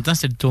 Ben, moi, dans le temps,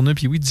 c'était le tournoi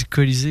Pee-Wee du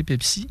Colisée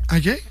Pepsi.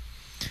 OK.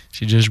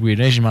 J'ai déjà joué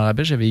là, je m'en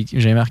rappelle,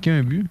 j'avais marqué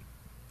un but.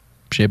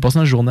 Puis j'avais passé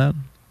dans le journal.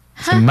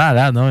 C'est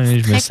malade, hein?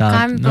 Je me sens.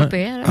 Quand même pas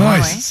pire.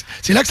 Ouais.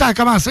 C'est là que ça a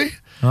commencé.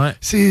 Ouais.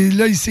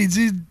 Là, il s'est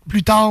dit,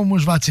 plus tard, moi,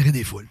 je vais attirer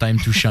des foules. Time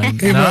to shine.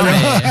 Et non,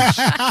 voilà.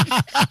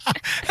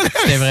 mais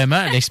c'était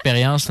vraiment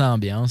l'expérience,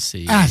 l'ambiance.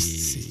 Il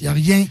n'y a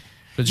rien.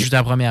 Là, tu joues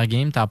ta première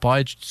game, t'as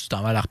peur, tu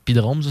t'en vas à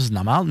l'arpidrome, ça, c'est de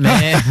la merde.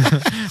 Mais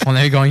on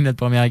avait gagné notre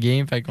première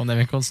game, fait qu'on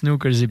avait continué au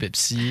Colisée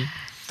Pepsi.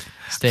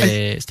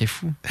 C'était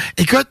fou.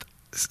 Écoute,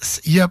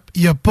 il y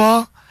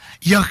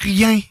a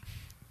rien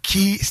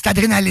qui... Cette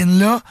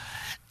adrénaline-là,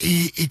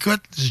 et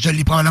écoute, je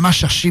l'ai probablement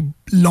cherché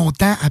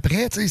longtemps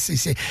après.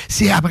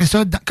 C'est après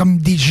ça, comme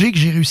DJ, que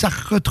j'ai réussi à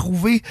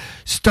retrouver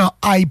ce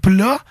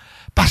hype-là,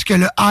 parce que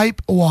le hype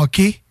au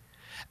hockey,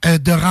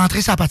 de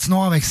rentrer sa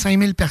patinoire avec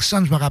 5000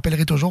 personnes, je me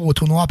rappellerai toujours, au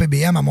tournoi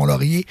PBM à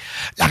Mont-Laurier,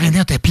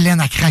 l'aréna était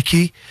pleine à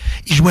craquer.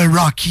 Ils jouaient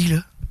Rocky,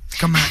 là.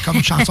 Comme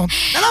une chanson.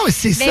 Non, mais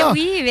c'est ça.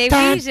 Oui. Fait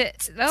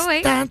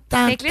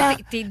que là,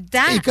 t'es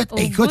dedans.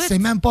 Écoute, c'est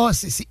même pas...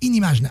 C'est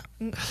inimaginable.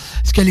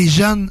 Ce que les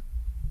jeunes...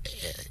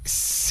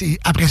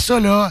 Après ça,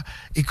 là,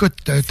 écoute...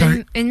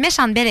 une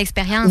méchante belle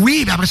expérience.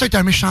 Oui, mais après ça, il y a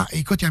un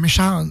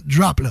méchant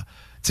drop, là.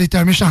 Tu sais,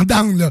 t'as un méchant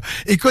down, là.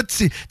 Écoute,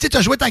 tu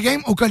as joué ta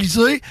game au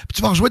Colisée, puis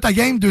tu vas rejouer ta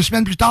game 2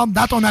 semaines plus tard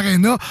dans ton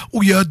aréna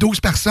où il y a 12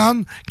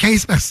 personnes,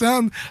 15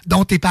 personnes,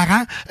 dont tes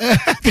parents.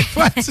 Des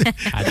fois,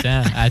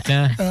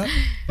 Attends.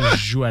 Je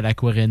joue à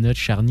l'Aquarena de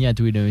Charny à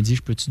tous les lundis.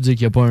 Je peux-tu te dire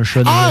qu'il n'y a pas un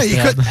chat dans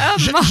écoute,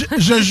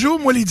 je joue,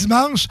 moi, les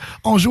dimanches,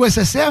 on joue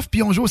SSF,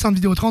 puis on joue au centre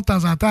Vidéotron de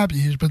temps en temps,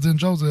 puis je peux te dire une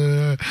chose,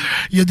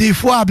 il y a des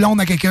fois, la blonde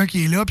à quelqu'un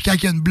qui est là, puis quand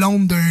il y a une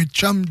blonde d'un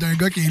chum, d'un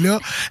gars qui est là,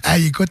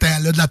 écoute,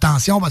 elle a de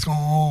l'attention parce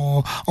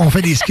qu'on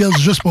fait des skills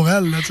juste pour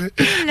elle, là, tu sais.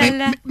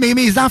 Mais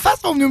mes enfants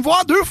sont venus me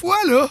voir 2 fois,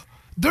 là.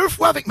 2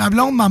 fois avec ma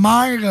blonde, ma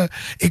mère.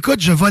 Écoute,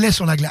 je volais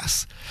sur la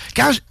glace.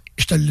 Quand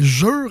je te le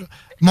jure,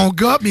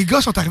 mes gars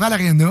sont arrivés à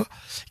l'aréna.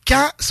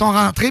 Quand ils sont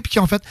rentrés puis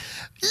qu'ils ont fait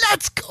 «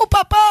 Let's go,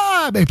 papa! »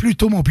 Ben,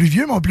 plutôt mon plus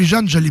vieux, mon plus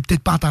jeune, je l'ai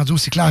peut-être pas entendu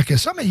aussi clair que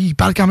ça, mais il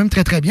parle quand même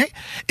très, très bien.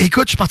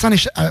 Écoute, je suis parti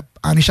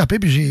en échappée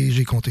puis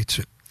j'ai compté tout de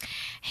suite.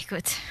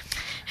 Écoute...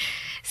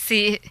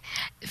 C'est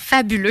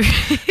fabuleux.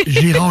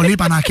 J'ai roulé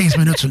pendant 15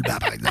 minutes sur le banc,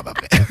 par exemple,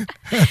 après.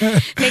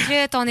 Fait que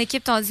là, ton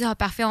équipe t'a dit,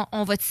 parfait,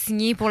 on va te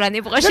signer pour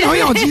l'année prochaine. Oui,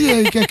 on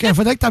dit qu'il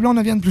faudrait que ta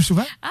blonde vienne plus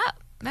souvent. Ah,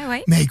 ben oui.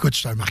 Mais écoute,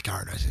 c'est un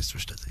marqueur, là, c'est ce que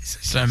je te dis.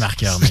 C'est un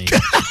marqueur, mais...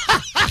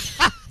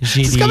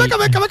 Comment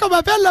on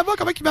m'appelle là-bas?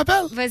 Comment il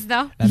m'appelle? Vas-y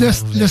donc.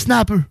 Le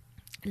snapper.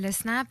 Le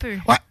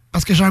snapper? Ouais,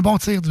 parce que j'ai un bon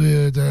tir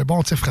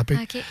bon tir frappé.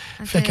 OK.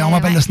 Fait qu'on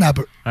m'appelle le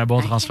snapper. Un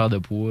bon transfert de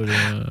poids, là.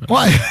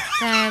 Ouais.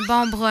 T'as un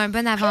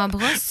bon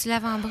avant-bras. C'est-tu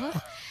l'avant-bras?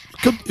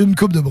 Une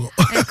coupe de bras.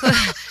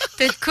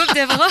 T'as une coupe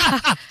de bras?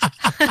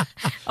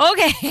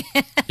 OK.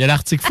 Il y a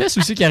l'Arctic Fest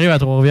aussi qui arrive à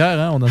Trois-Rivières,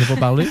 hein? On n'en a pas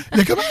parlé.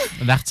 Le comment?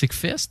 L'Arctic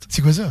Fest.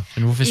 C'est quoi ça?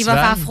 Un nouveau festival.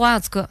 Il va faire froid, en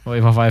tout cas. Oui,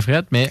 il va faire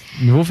fret, mais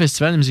nouveau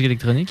festival de musique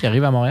électronique qui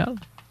arrive à Montréal.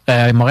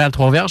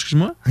 Montréal-Trois-Rivières,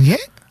 excuse-moi. OK.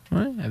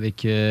 Ouais, avec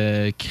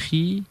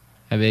Cree,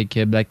 avec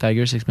Black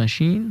Tiger Sex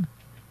Machine.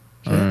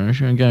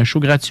 Un show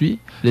gratuit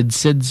le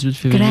 17-18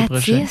 février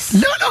prochain.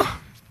 Là!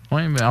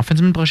 Oui, mais en fin de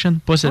semaine prochaine.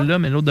 Pas celle-là,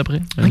 mais l'autre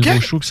d'après. Un nouveau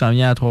show qui s'en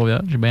vient à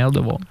Trois-Rivières. J'ai bien hâte de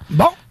voir.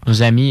 Bon.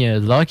 Nos amis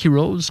Lucky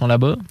Rose sont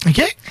là-bas.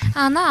 OK.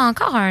 On a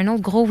encore un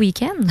autre gros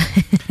week-end.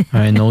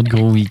 Un autre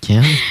gros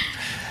week-end.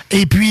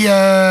 Et puis, il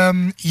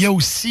y a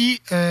aussi...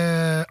 il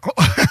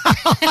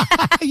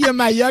y a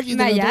Maya qui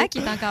est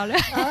encore là.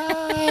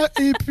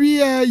 Et puis,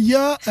 il y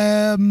a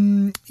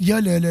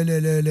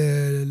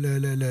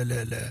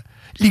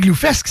l'Igloo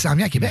Fest qui s'en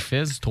vient à Québec.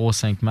 L'Igloo Fest du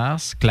 3-5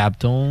 mars.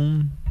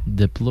 Clapton,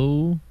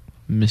 Diplo,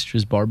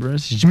 Mistress Barbara,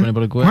 si je dis pas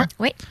n'importe quoi. Ouais.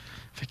 Oui.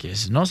 Fait que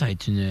sinon, ça va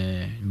être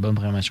une bonne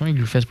programmation.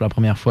 Igloo Fest pour la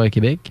première fois à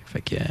Québec.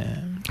 Fait que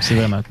c'est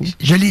vraiment cool.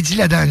 Je l'ai dit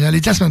la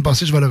semaine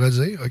passée, je vais le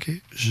redire, OK?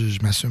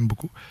 Je m'assume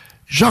beaucoup.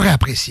 J'aurais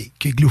apprécié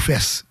que Igloo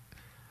Fest,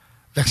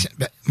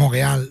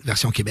 Montréal,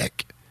 version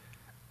Québec,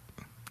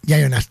 il y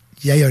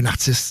ait un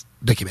artiste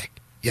de Québec.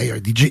 Il y ait un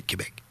DJ de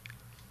Québec.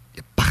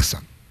 Il n'y a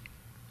personne.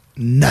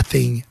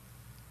 Nothing.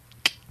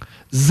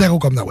 Zéro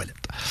comme dans Wallet.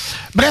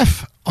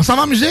 Bref, on s'en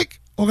va en musique.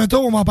 Au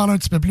retour, on va en parler un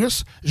petit peu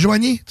plus.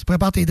 Joanie, tu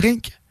prépares tes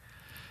drinks?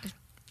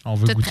 On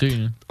veut goûter.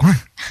 Là. Ouais.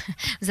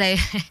 Vous allez...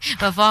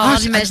 va falloir avoir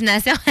de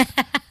l'imagination.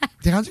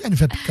 T'es rendu qu'elle nous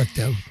fait plus de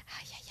cocktail.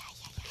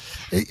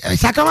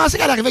 Ça a commencé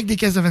qu'elle arrivait avec des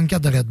caisses de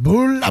 24 de Red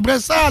Bull. Après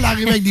ça, elle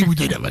arrive avec des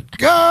bouteilles de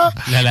vodka.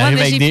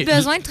 Mais j'ai plus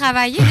besoin de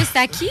travailler. Là, c'est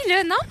à qui,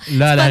 là, non?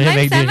 Là, elle arrive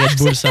avec des Red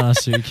Bull sans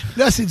sucre.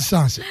 Là, c'est du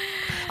sans sucre.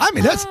 Ah,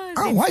 mais là, c'est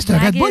un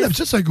Red Bull,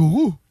 d'habitude, c'est un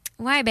gourou.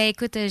 Ouais, ben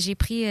écoute, j'ai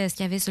pris ce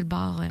qu'il y avait sur le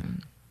bord.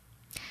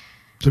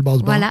 Sur le bord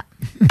du voilà.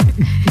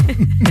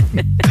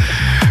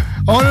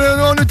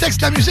 On nous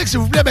texte la musique, s'il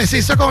vous plaît. Ben,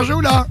 c'est ça qu'on joue,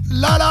 là.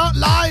 Là,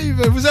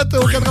 live. Vous êtes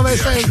au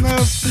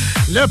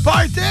 96.9. Le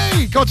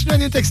party. Continuez à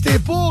nous texter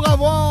pour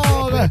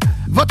avoir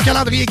votre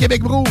calendrier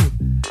Québec Brou.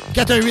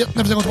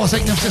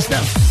 418-903-5969.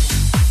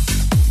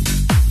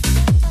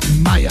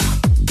 Maya.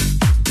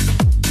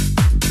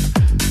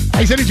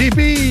 Hey, salut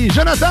JP,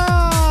 Jonathan,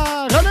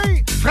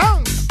 René,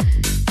 France,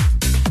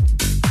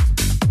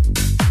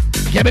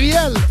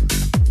 Gabriel.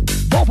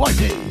 Bon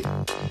party. I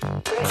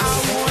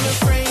wanna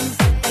scream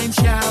and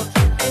shout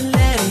and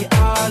let it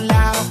all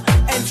out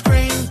and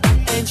scream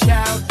and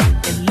shout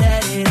and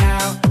let it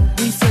out.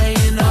 We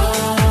saying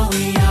oh,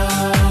 we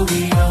oh,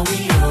 we oh,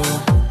 we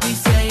oh. We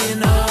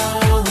saying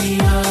oh, we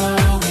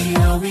oh, we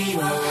oh, we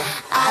oh.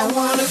 I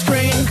wanna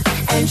scream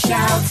and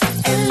shout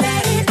and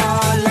let it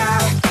all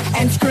out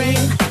and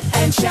scream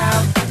and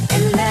shout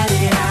and let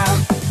it out.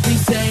 We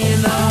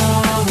saying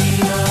oh,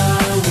 we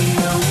oh, we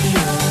oh, we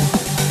oh.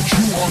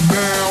 You are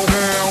now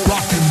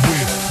rocking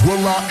with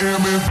Will I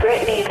Am in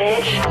Britney,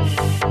 bitch.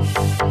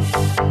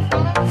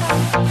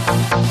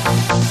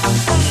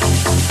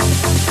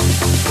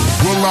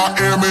 Will I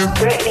Am in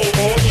Britney,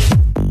 bitch.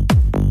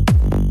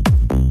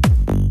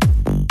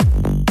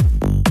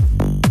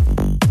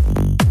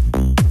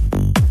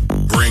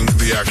 Bring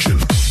the action.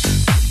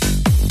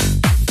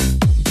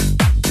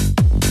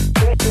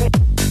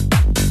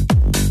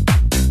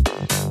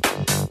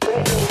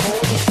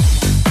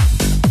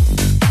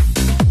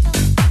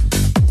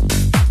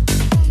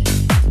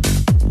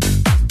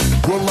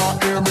 Will I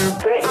Am in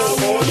I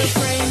wanna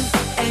scream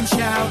and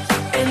shout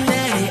and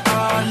let it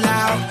all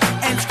out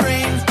and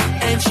scream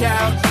and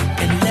shout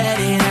and let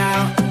it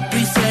out.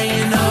 We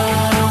saying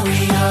oh,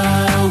 we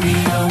oh, we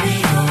oh,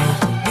 we oh.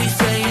 We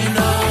saying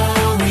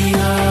oh, we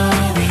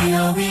oh, we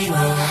oh, we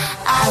oh.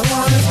 I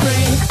wanna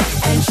scream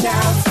and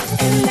shout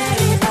and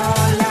let it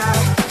all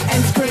out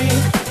and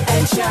scream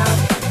and shout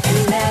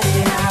and let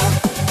it out.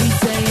 We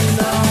saying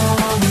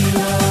oh, we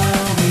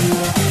oh, we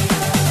oh.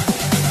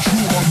 You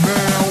are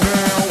now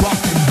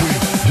rocking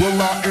with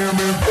Will I Am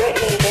in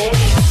Britney,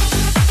 bitch.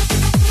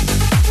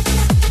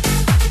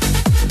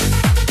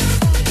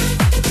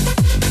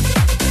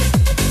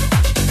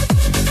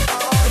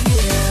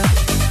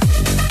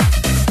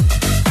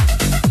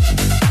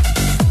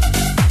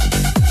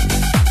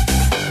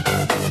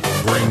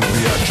 Bring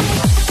the action.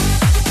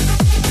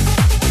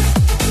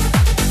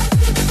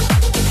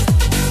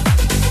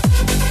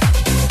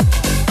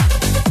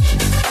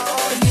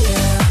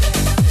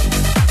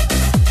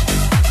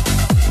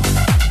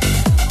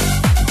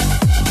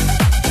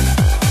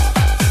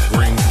 Bring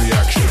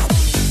the action.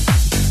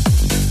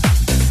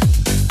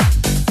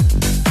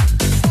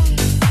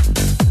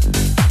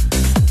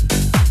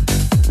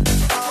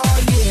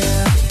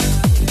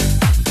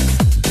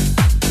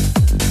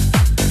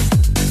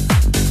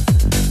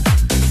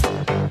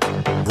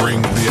 Bring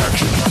the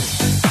action.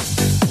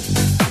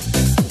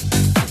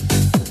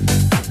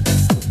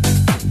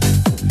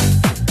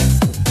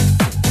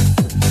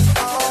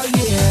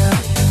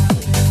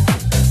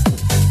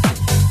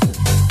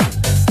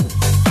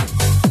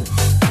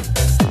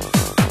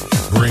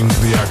 Bring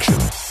the action.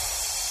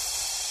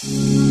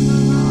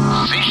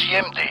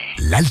 CJMD,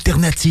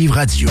 l'alternative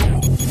radio.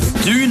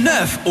 Du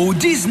 9 au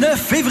 19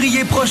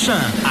 février prochain,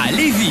 à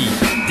Lévis,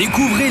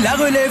 découvrez la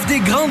relève des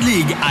grandes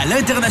ligues à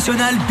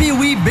l'International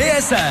Pee-Wee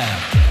BSR.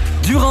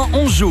 Durant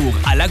 11 jours,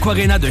 à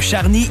l'Aquarena de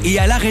Charny et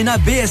à l'Arena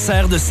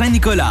BSR de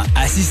Saint-Nicolas,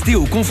 assistez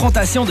aux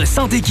confrontations de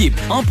 100 équipes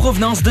en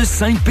provenance de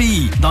 5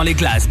 pays, dans les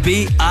classes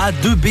B, A,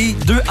 2B,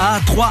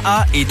 2A,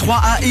 3A et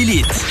 3A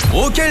Élite,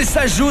 auxquels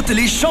s'ajoutent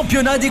les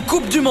championnats des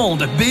Coupes du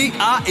Monde B,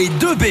 A et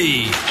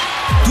 2B.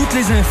 Toutes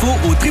les infos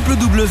au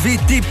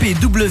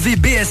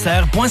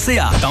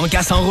www.tpwbsr.ca. Tant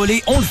qu'à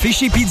s'enrôler, on le fait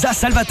chez Pizza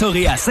Salvatore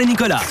à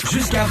Saint-Nicolas.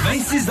 Jusqu'à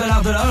 26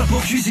 $ de l'heure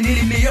pour cuisiner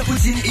les meilleures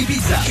poutines et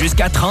pizzas.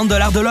 Jusqu'à 30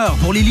 $ de l'heure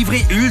pour les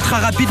livrer ultra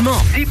rapidement.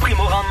 10 primes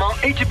au rendement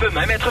et tu peux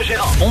même être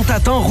gérant. On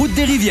t'attend route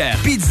des Rivières.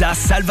 Pizza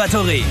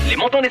Salvatore. Les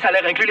montants des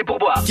salaires incluent les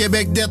pourboires.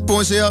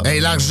 Québecdebt.ca. Hey,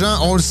 l'argent,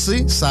 on le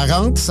sait, ça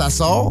rentre, ça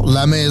sort.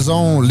 La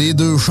maison, les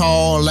 2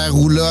 chars, la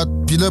roulotte.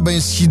 Puis là,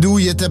 ben, skidou,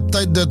 il était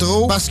peut-être de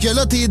trop. Parce que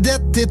là, tes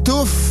dettes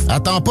t'étouffent.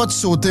 Attends pas de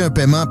sauter un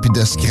paiement puis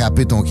de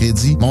scraper ton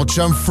crédit. Mon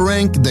chum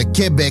Frank de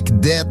Québec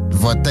Debt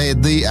va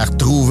t'aider à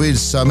retrouver le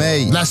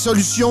sommeil. La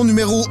solution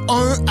numéro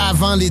 1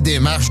 avant les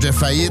démarches de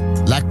faillite,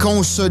 la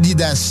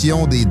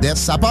consolidation des dettes,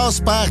 ça passe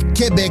par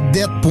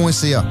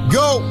québecdebt.ca.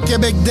 Go!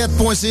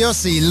 Québecdebt.ca,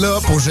 c'est là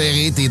pour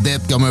gérer tes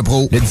dettes comme un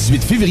pro. Le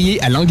 18 février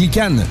à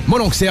l'Anglicane,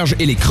 Mononcle Serge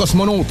et les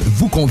Cross-Mononcles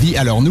vous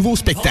convient à leur nouveau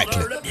spectacle.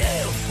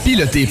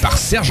 Piloté par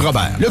Serge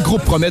Robert, le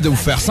groupe promet de vous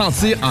faire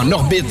sentir en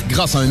orbite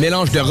grâce à un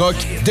mélange de rock,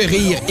 de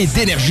rire et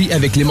d'énergie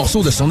avec les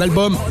morceaux de son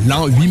album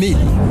L'An 8000.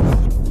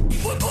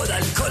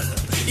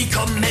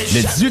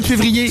 Le 18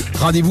 février,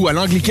 rendez-vous à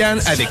l'Anglicane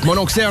avec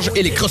Mononcle Serge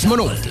et les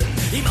Cross-Mononcles.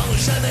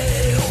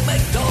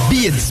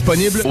 Billets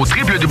disponibles au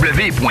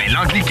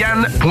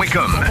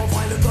www.l'anglicane.com.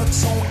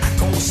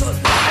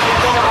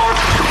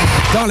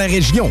 Dans la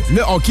région,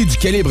 le hockey du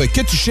calibre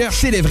que tu cherches,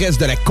 c'est l'Everest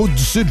de la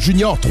Côte-du-Sud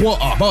Junior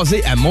 3A,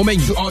 basé à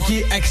Montmagny. Du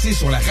hockey axé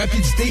sur la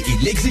rapidité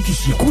et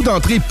l'exécution. Coût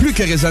d'entrée plus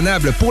que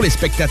raisonnable pour les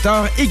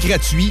spectateurs et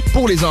gratuit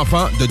pour les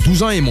enfants de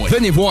 12 ans et moins.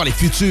 Venez voir les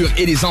futurs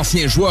et les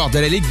anciens joueurs de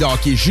la Ligue de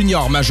hockey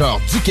junior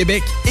majeur du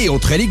Québec et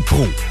autres ligues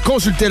pro.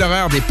 Consultez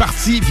l'horaire des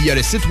parties via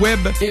le site web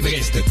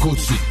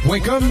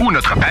everestcôtesud.com ou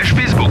notre page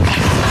Facebook.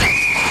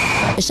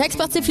 Chaque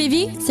Sportif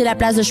Lévis, c'est la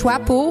place de choix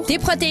pour des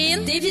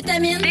protéines, des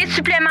vitamines, des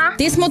suppléments,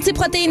 des smoothies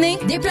protéinés,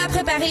 des plats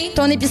préparés,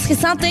 ton épicerie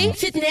santé,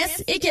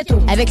 fitness et keto.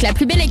 Avec la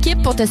plus belle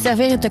équipe pour te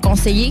servir et te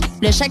conseiller,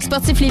 le Chaque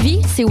Sportif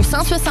Lévis, c'est au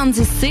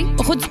 170C,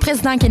 route du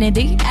Président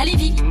Kennedy, à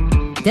Lévis.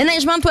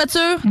 Déneigement de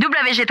toiture,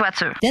 WG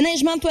Toiture.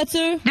 Déneigement de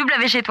toiture,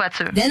 WG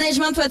Toiture.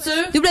 Déneigement de toiture,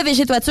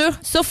 WG Toiture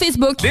sur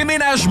Facebook.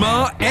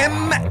 Déménagement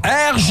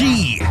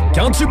MRJ.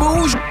 Quand tu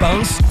bouges,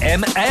 pense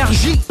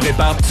MRJ.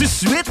 Prépare tout de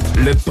suite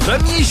le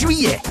 1er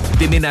juillet.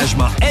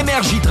 Déménagement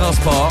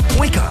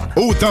MRJtransport.com.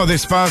 Autant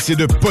d'espace et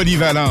de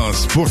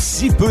polyvalence pour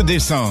si peu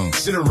d'essence.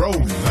 C'est le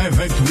Rogue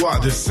 2023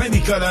 de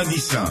Saint-Nicolas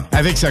Nissan.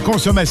 Avec sa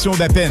consommation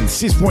d'à peine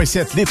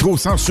 6,7 litres au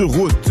 100 sur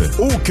route.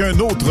 Aucun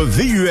autre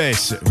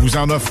VUS vous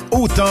en offre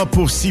autant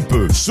pour si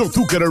peu.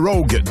 Surtout que le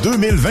Rogue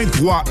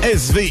 2023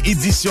 SV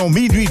édition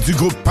minuit du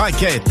groupe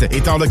Paquette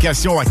est en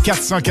location à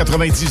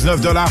 499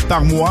 $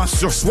 par mois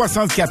sur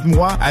 64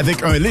 mois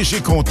avec un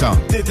léger comptant.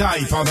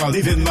 Détails pendant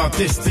l'événement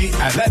testé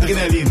à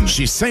l'adrénaline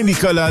chez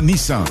Saint-Nicolas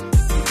Nissan.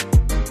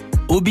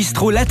 Au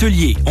bistrot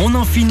L'Atelier, on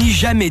n'en finit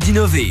jamais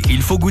d'innover.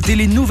 Il faut goûter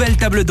les nouvelles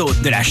tables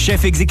d'hôtes de la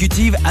chef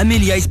exécutive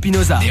Amelia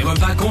Espinosa. Des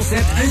repas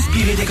concept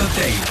inspirés des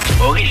cocktails.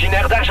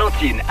 Originaire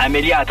d'Argentine,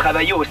 Amelia a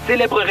travaillé au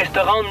célèbre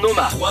restaurant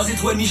Noma. 3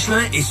 étoiles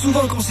Michelin est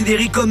souvent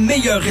considéré comme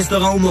meilleur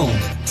restaurant au monde.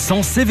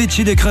 Son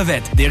ceviche de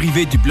crevettes,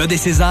 dérivé du Blood et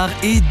César,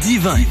 est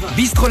divin.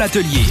 Bistrot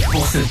L'Atelier,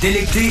 pour se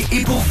délecter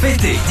et pour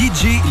fêter.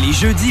 DJ les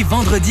jeudis,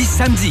 vendredis,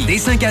 samedis, des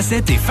 5 à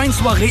 7 et fin de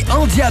soirée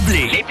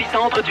endiablée.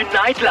 L'épicentre du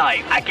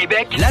nightlife à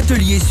Québec,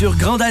 L'Atelier sur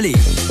Grande Allée.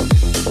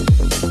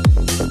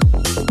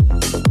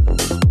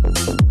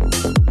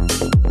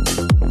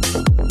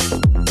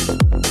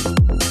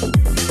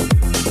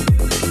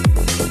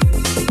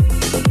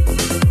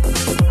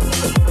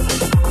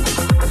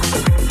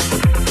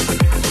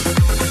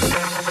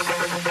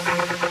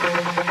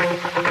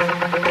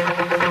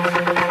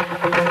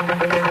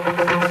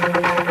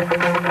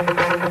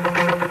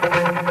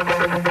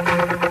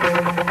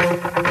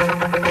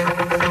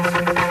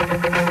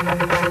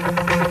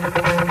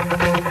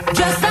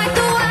 Just like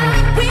the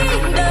way we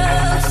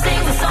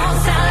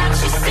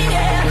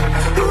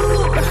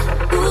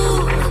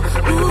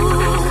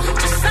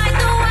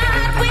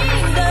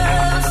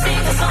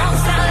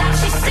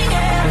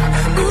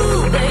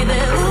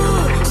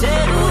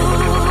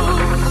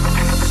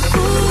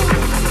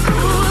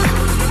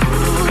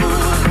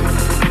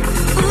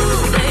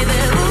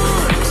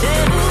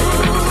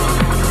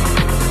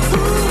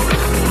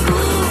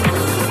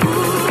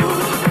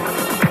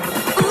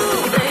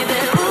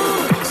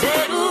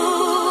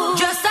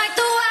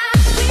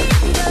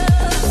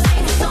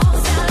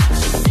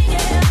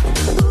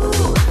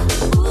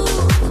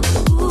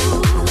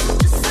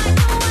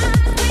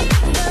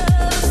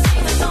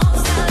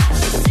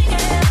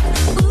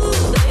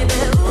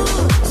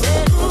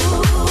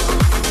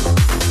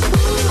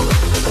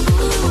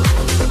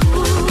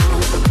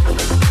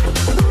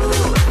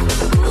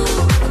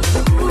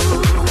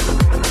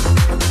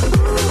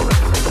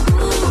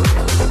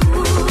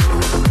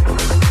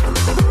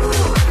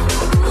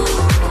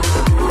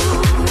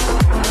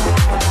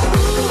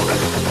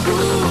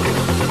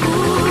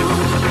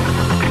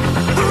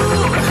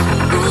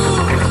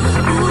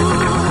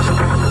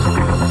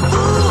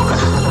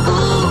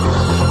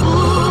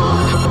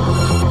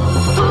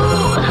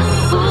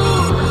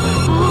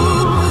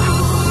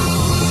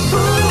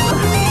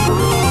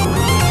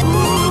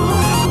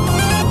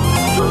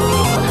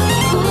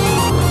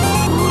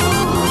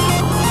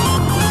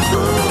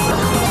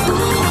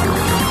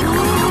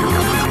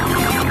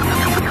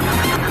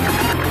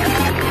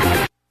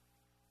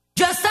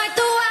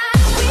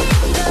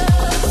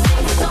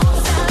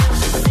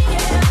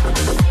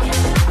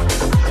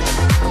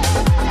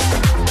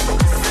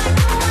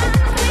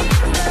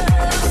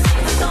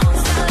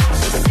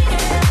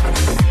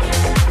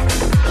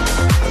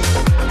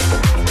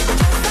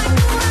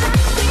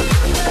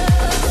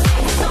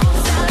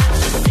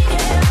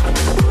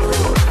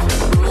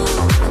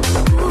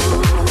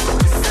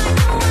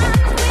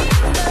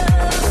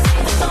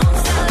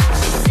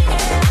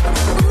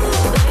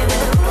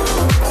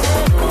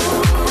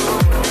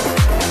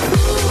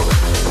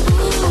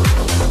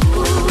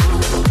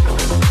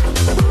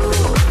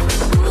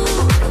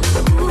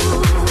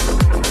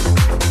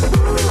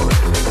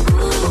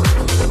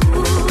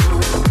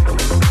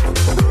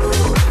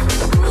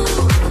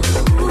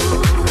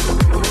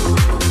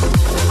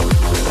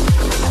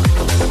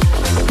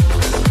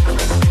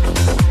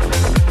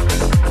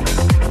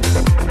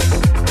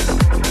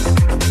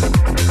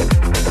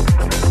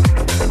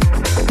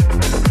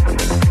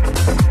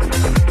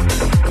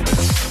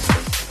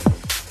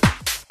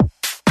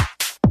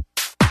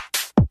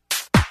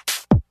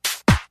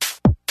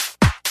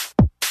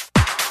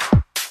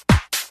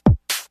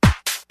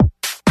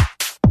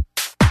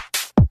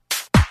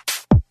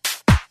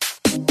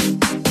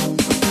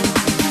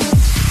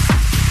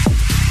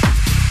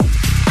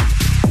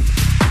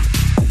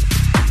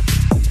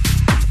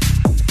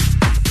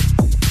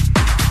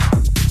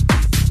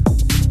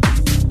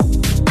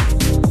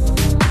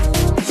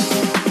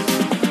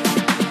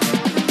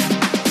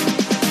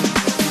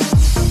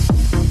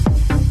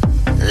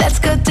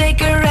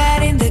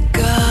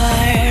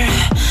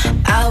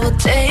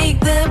Take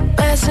the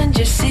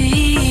passenger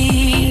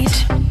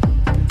seat.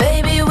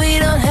 Baby, we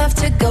don't have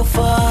to go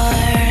far.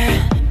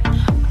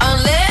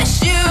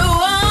 Unless you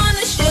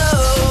wanna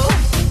show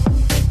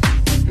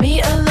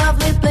me a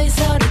lovely place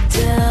out of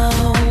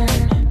town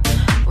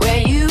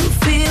where you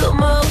feel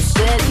most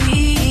at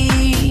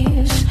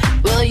ease.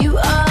 Well, you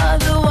are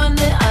the one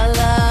that I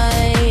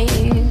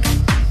like.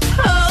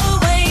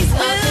 Always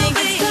I think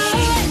it's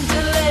time to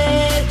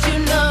let you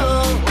know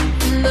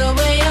the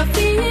way I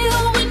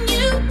feel when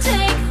you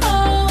take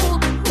hold.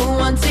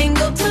 One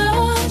single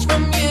touch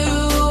from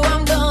you,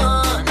 I'm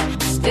gone.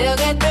 Still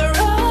get the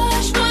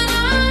rush when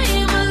I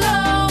am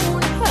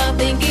alone. I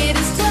think it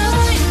is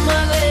time I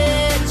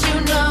let you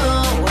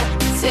know.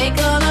 Take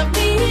all of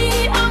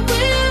me, I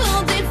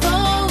will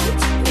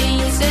devote.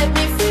 You set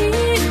me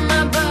free,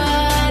 my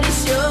body's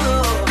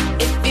sure.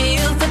 It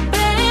feels the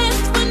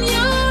best when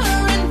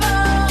you're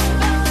involved.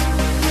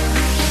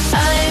 I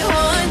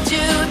want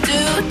you to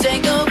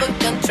take over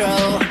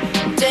control.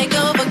 Take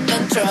over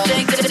control.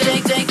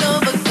 Take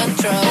over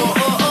control.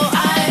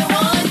 I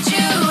want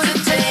you to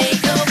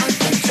take over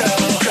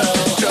control.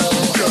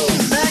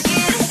 Plug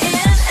it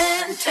in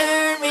and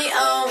turn me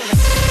on.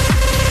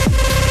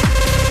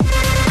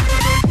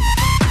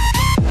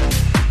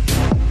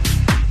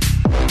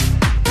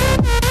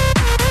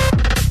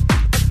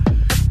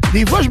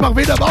 Des fois, je me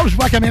reviens de bord, je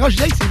vois la caméra, je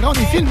dis, hey, c'est vrai, on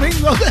est filmé,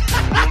 là.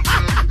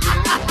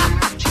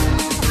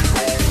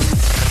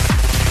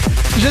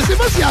 Je sais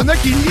pas s'il y en a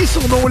qui lient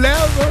sur nos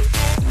lèvres.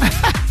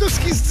 Tout ce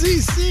qui se dit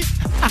ici.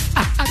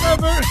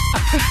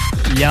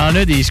 Il y en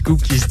a des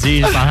scoops qui se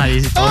disent pendant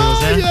les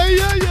pauses. Aïe, aïe, aïe,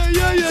 aïe,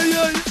 aïe, aïe,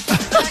 aïe.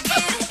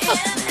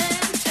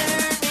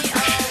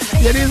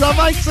 Il y a des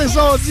enfants qui se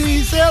sont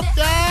dit ici.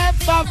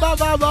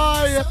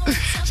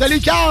 Salut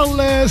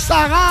Carl,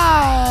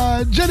 Sarah,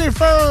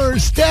 Jennifer,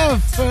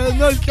 Steph,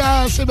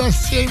 Nolka,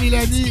 Sébastien,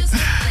 Mélanie,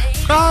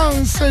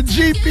 France,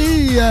 JP.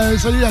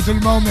 Salut à tout le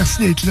monde. Merci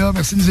d'être là.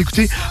 Merci de nous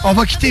écouter. On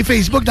va quitter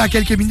Facebook dans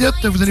quelques minutes.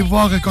 Vous allez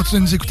pouvoir continuer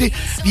de nous écouter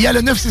via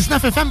le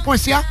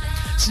 969fm.ca.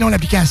 Sinon,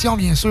 l'application,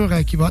 bien sûr,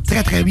 qui va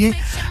très, très bien.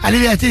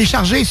 Allez la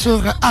télécharger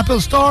sur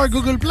Apple Store,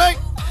 Google Play.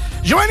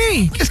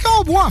 Joanie, qu'est-ce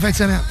qu'on boit en fin de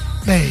semaine?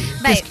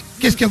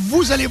 Qu'est-ce que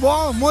vous allez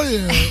boire? Moi,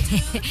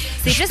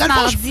 c'est juste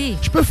mardi.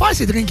 Je peux faire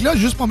ces drinks-là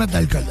juste pour mettre de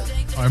l'alcool.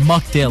 Un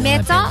mocktail.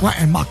 Mettons... Ouais,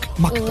 un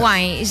mocktail.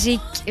 Ouais, j'ai...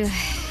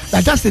 Dans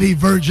le temps, c'était des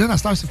virgins. À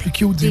cette heure, c'est plus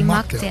cute des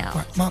mocktails.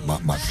 Ouais,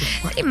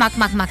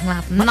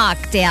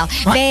 mocktail.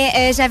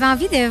 Mais j'avais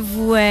envie de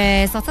vous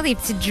sortir des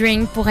petits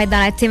drinks pour être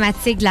dans la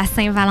thématique de la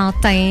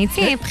Saint-Valentin.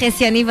 Tu sais,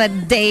 impressionner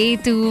votre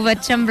date ou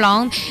votre chum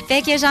blonde.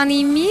 Fait que j'en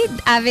ai mis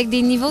avec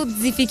des niveaux de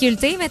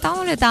difficulté,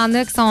 mettons. Là, t'en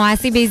as qui sont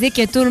assez basiques,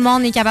 que tout le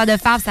monde est capable de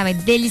faire. Ça va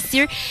être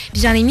délicieux.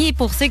 Puis j'en ai mis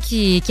pour ceux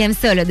qui aiment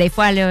ça. Là, des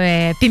fois,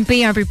 là,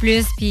 pimper un peu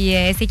plus puis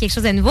essayer quelque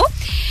chose de nouveau.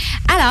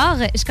 Alors,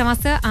 je commence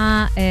ça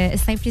en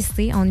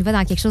simplicité. On y va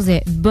dans quelque chose de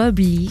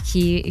bubbly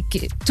que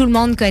tout le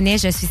monde connaît,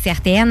 je suis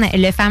certaine.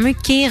 Le fameux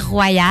Kir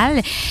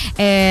Royal.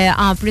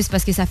 En plus,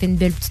 parce que ça fait une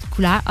belle petite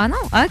couleur. Ah non,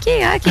 OK.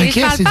 Je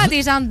parle pas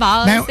des gens de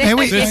base.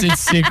 Oui.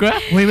 C'est quoi?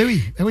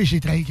 Oui,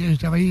 j'ai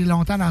travaillé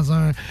longtemps dans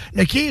un...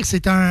 Le Kir,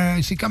 c'est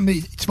comme...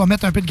 Tu vas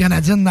mettre un peu de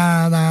grenadine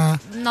dans...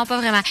 Non, pas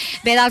vraiment.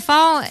 Mais dans le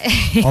fond...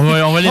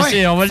 on va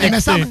laisser, on va le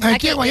laisser. Un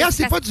Kir Royal,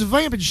 c'est pas du vin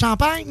et du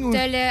champagne? Ou...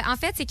 En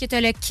fait, c'est que tu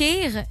as le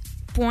Kir,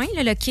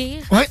 le Kir,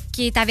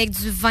 qui est avec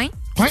du vin.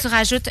 Tu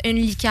rajoutes une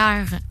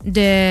liqueur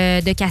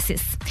de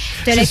cassis.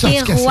 Tu as le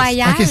Kir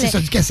Royal. OK, c'est ça,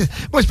 du cassis.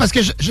 Moi, c'est parce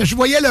que je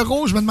voyais le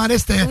rouge, je me demandais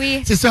si c'était...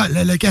 Oui. C'est ça,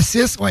 le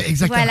cassis. Oui,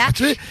 exactement. Voilà.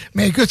 Tu sais,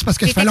 mais écoute, c'est parce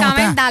que ça fait longtemps. Quand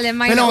même dans le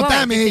même... Ça fait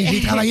longtemps, mais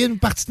j'ai travaillé une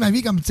partie de ma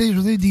vie comme, tu sais, je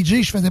veux dire,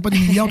 DJ, je faisais pas des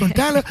millions tout le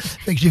temps, là.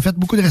 Fait que j'ai fait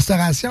beaucoup de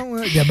restauration,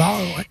 des bars,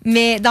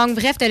 Mais donc,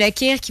 bref, tu as le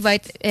Kir qui va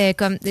être,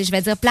 comme, je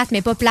vais dire plate,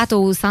 mais pas plate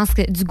au sens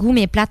du goût,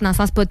 mais plate dans le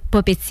sens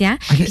pas pétillant.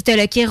 Okay. Puis tu as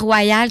le Kir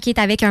Royal qui est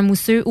avec un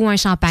mousseux ou un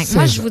champagne.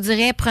 Moi, je vous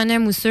dirais, prenez un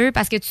mousseux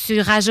parce que tu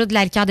rajoutes de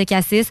la liqueur de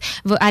cassis,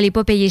 allez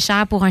pas payer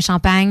cher pour un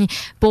champagne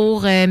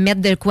pour mettre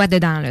de quoi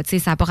dedans. Là. Ça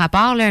n'a pas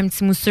rapport, là, un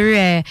petit mousseux.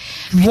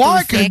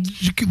 Voir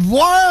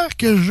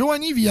que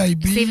Joanie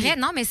VIP. C'est vrai,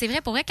 non, mais c'est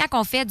vrai, pour vrai, quand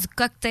on fait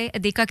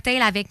des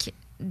cocktails avec.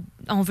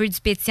 On veut du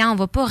pétillant, on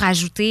va pas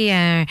rajouter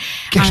un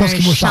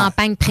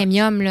champagne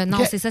premium. Là. Non,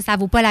 c'est ça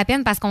vaut pas la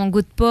peine parce qu'on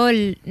goûte pas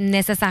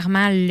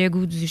nécessairement le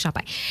goût du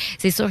champagne.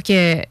 C'est sûr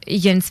qu'il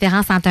y a une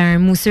différence entre un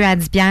mousseux à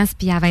 10$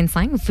 puis à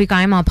 25$. Vous pouvez quand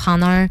même en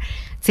prendre un, tu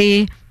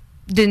sais,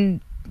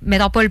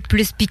 mettons pas le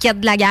plus piquette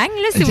de la gang,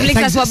 là, si vous voulez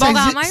que ça soit bon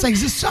quand même. Ça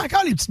existe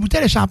encore, les petites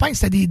bouteilles de champagne?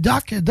 C'était des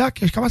Doc,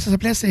 comment ça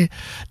s'appelait?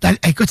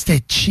 Écoute,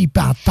 c'était cheap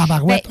en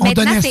tabarouette. On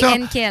donnait ça.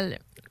 Maintenant, c'est Henkel.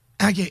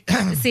 OK.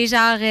 C'est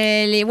genre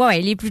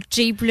les plus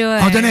cheap,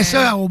 là. On donnait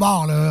ça au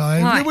bar,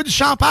 là. Au niveau du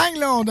champagne,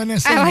 là, on donnait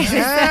ça. Ah ouais,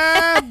 c'est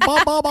ça. Bon.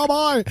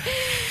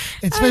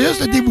 Et tu fais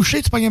juste le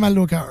déboucher, tu pognes mal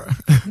au cœur.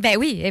 Ben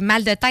oui,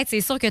 mal de tête,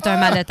 c'est sûr que tu as un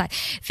mal de tête.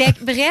 Fait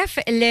que, bref,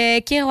 le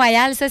Kir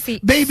Royal, ça, c'est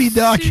Baby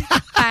Doc.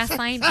 Super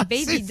simple.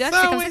 Baby Doc,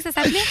 c'est comme ça que ça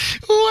s'appelait?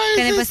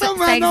 Oui, c'est ça.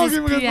 Mais non,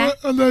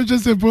 je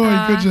sais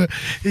pas.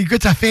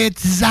 Écoute, ça fait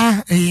 10 ans,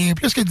 et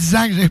plus que 10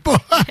 ans que j'ai pas.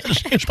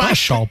 Je pense que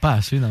je sors pas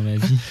assez dans ma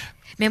vie.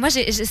 Mais moi,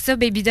 ça,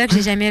 Baby Doc,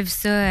 j'ai jamais vu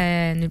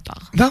ça nulle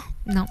part. Non?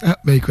 Non. Ah,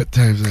 ben écoute.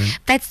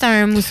 Peut-être c'est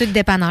un mousseux de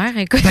dépanneur.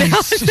 Écoute. Ben,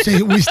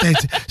 oui, c'était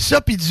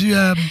ça, puis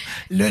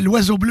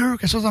l'oiseau bleu,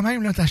 quelque chose de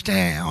même. Là,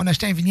 on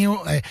achetait un vigno.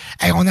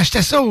 On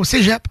achetait ça au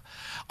cégep.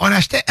 On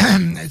achetait.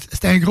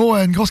 C'était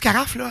une grosse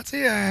carafe, là. Tu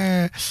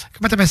sais,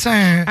 comment t'appelles ça?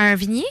 Un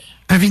vignier?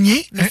 Un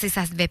vignier. Mais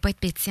ça devait pas être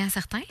pétillant,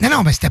 certain.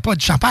 Non, mais c'était pas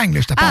du champagne. Là.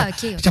 OK.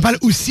 Je te parle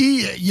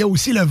aussi, il y a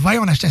aussi le vin,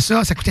 on achetait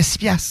ça coûtait 6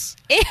 piastres.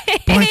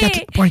 Pour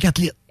un 4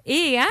 litres.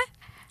 Et, hein?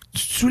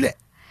 Du Soulet.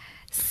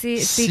 C'est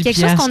quelque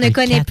chose qu'on ne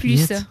connaît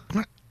plus, ça.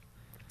 Ouais.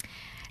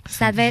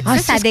 Ça devait être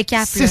ça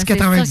décape.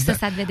 6,99.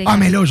 Ça devait décaper. Ah,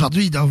 mais là,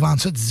 aujourd'hui, ils doivent vendre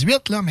ça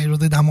 18, là, mais je veux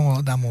dire, dans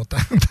mon temps. Dans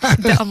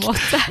mon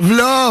temps.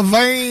 V'là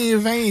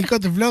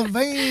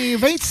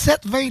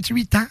 27,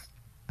 28 ans.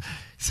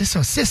 C'est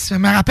ça, 6. Je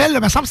me rappelle, il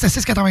me semble que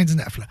c'était 6,99.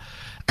 Là.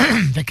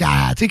 Fait que, tu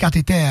sais, quand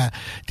t'étais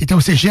au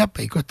cégep,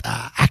 écoute,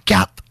 à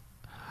 4,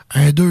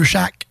 un 2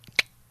 chaque.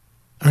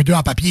 Un 2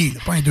 en papier, là.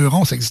 Pas un 2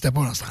 rond, ça n'existait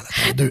pas dans ce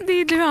temps-là.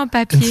 Des 2 en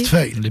papier. Une petite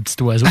feuille. Le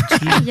petit oiseau dessus.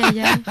 Petit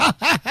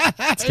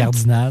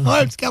cardinal. Ouais,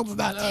 un petit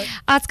cardinal. Ouais.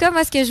 En tout cas,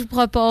 moi, ce que je vous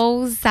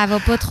propose, ça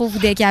va pas trop vous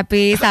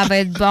décaper. Ça va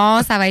être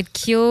bon, ça va être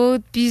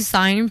cute, puis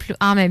simple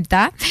en même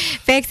temps.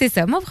 Fait que c'est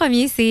ça. Mon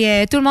premier,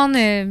 c'est tout le monde,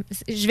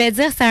 je vais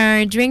dire, c'est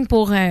un drink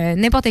pour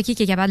n'importe qui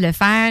est capable de le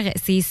faire.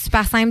 C'est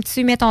super simple.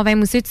 Tu mets ton vin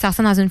mousseux, tu sors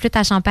ça dans une flûte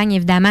à champagne,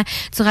 évidemment.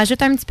 Tu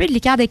rajoutes un petit peu de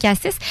liqueur de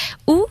cassis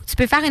ou tu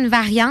peux faire une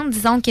variante.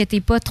 Disons que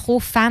t'es pas trop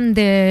fan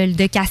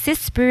de cassis.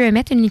 Tu peux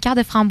mettre une liqueur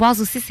de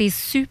framboise aussi. C'est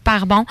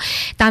super bon.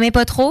 T'en mets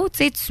pas trop.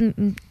 Tu sais,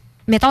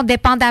 mettons,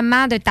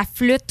 dépendamment de ta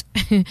flûte,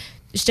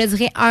 je te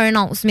dirais 1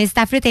 once. Mais si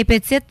ta flûte est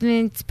petite,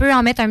 tu peux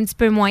en mettre un petit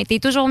peu moins. T'es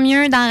toujours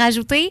mieux d'en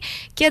rajouter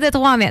que de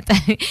trop en mettre.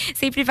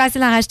 C'est plus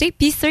facile d'en rajouter.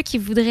 Puis ceux qui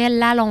voudraient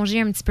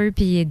l'allonger un petit peu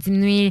puis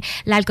diminuer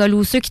l'alcool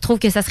ou ceux qui trouvent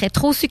que ça serait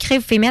trop sucré,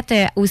 vous pouvez mettre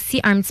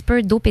aussi un petit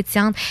peu d'eau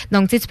pétillante.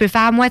 Donc, tu sais, tu peux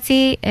faire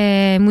moitié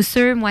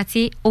mousseux,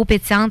 moitié eau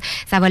pétillante.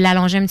 Ça va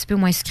l'allonger un petit peu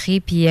moins sucré.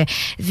 Puis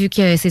vu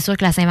que c'est sûr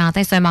que la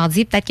Saint-Valentin, c'est un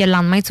mardi, peut-être que le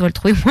lendemain, tu vas le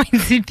trouver moins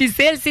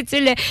difficile si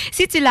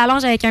tu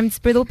l'allonges avec un petit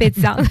peu d'eau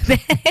pétillante.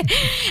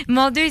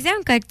 Mon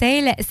deuxième cocktail,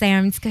 c'est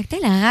un petit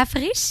cocktail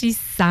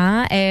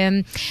rafraîchissant. Là,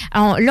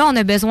 on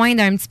a besoin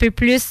d'un petit peu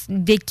plus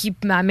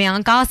d'équipement, mais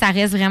encore, ça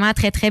reste vraiment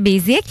très, très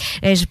basique.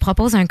 Je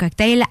propose un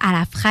cocktail à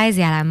la fraise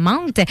et à la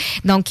menthe.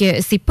 Donc,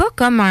 c'est pas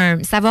comme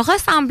ça va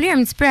ressembler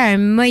un petit peu à un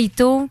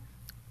mojito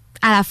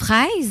à la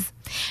fraise,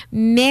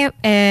 mais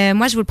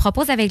moi, je vous le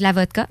propose avec de la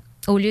vodka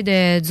au lieu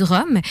du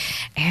rhum.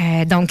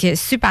 Donc,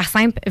 super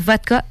simple.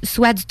 Vodka,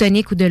 soit du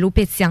tonic ou de l'eau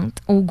pétillante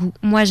au goût.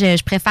 Moi,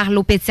 je préfère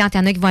l'eau pétillante. Il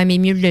y en a qui vont aimer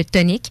mieux le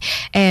tonic.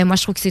 Moi,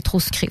 je trouve que c'est trop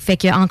sucré. Fait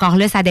que encore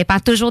là, ça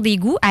dépend toujours des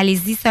goûts.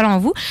 Allez-y selon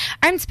vous.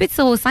 Un petit peu de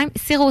sirop simple.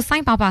 Sirop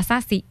simple, en passant,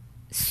 c'est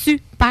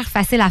super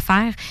facile à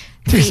faire.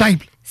 C'est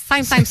simple.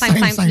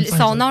 Simple.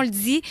 Son nom le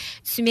dit.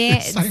 Tu mets,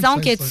 disons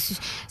que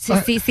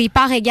c'est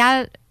part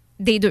égale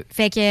des deux.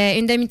 Fait que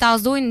une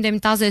demi-tasse d'eau et une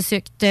demi-tasse de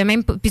sucre.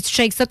 Puis tu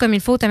shakes ça comme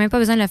il faut. Tu n'as même pas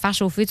besoin de le faire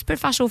chauffer. Tu peux le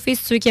faire chauffer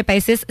si tu veux qu'il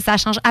épaississe. Ça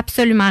change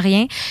absolument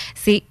rien.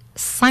 C'est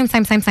simple.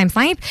 C'est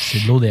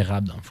de l'eau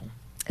d'érable, dans le fond.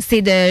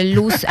 C'est de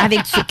l'eau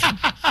avec du sucre.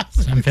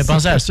 Ça me fait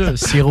penser à ça.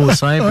 Sirop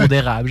simple, eau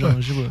d'érable. Genre,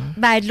 je vois.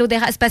 Ben, de l'eau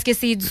d'érable, c'est parce que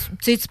c'est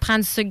tu prends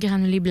du sucre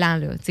granulé blanc,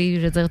 là. Tu sais,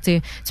 je veux dire, tu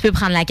peux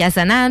prendre la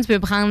cassonade, tu peux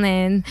prendre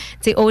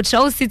autre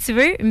chose si tu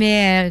veux,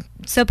 mais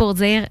ça pour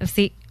dire,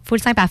 c'est full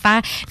simple à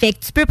faire. Fait que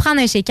tu peux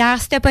prendre un shaker.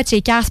 Si t'as pas de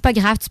shaker, c'est pas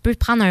grave. Tu peux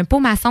prendre un pot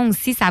maçon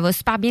aussi. Ça va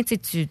super bien.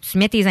 Tu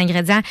mets tes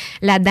ingrédients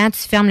là-dedans, tu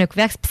fermes le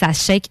couvercle puis ça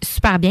shake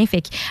super bien.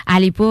 Fait que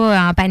allez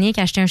pas en panique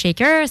acheter un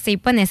shaker. C'est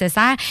pas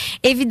nécessaire.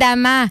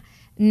 Évidemment,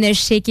 ne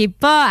shakez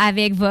pas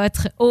avec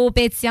votre eau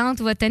pétillante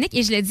ou votre tonique.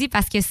 Et je le dis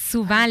parce que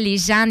souvent, les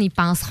gens n'y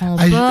penseront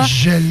pas.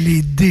 Je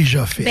l'ai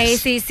déjà fait. Ben,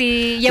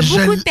 il y a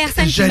beaucoup de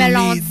personnes qui me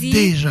l'ont dit. Je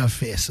l'ai déjà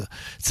fait, ça. Tu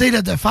sais,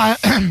 là, de faire...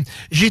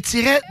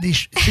 J'étirais des...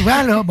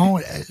 Souvent, là, bon,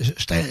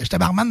 j'étais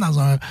barman dans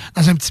un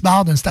petit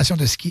bar d'une station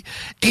de ski.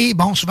 Et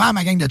bon, souvent,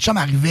 ma gang de chums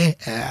arrivait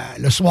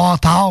le soir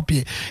tard,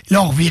 puis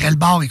là, on revirait le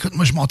bar. Écoute,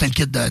 moi, je montais le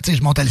kit tu sais,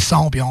 je montais le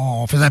son, puis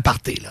on faisait un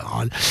party, là.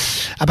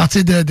 À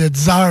partir de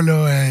 10 heures,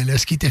 là, le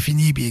ski était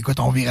fini, puis écoute,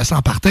 on virait ça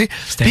en party.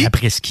 C'était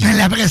l'après-ski.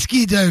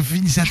 L'après-ski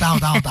finissait tard.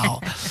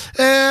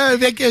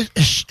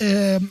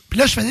 Puis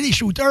là, je faisais des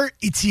shooters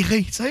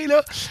étirés, tu sais,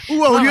 là.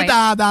 Ou au lieu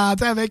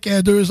avec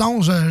 2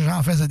 onces,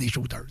 j'en faisais des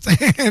shooters.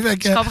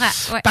 Je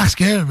comprends. Ouais. Parce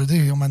que, je veux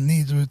dire, à un moment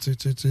donné,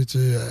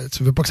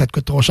 tu veux pas que ça te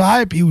coûte trop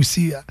cher, puis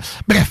aussi...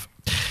 bref.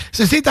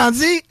 Ceci étant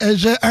dit,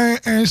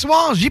 un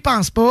soir, j'y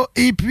pense pas.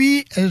 Et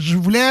puis,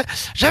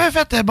 j'avais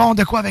fait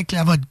de quoi avec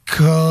la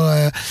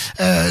vodka.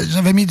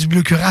 J'avais mis du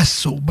bleu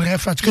curaçao.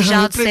 Bref, en tout cas,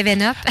 genre du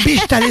 7-Up. Puis, je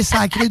suis allé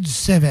sacrer du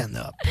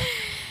 7-Up.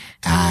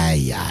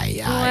 Aïe.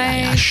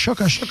 Choc.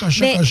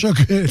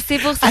 C'est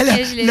pour ça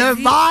que je l'ai dit. Le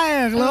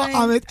verre, là,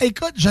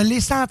 écoute, je l'ai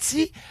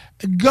senti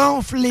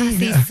gonflé.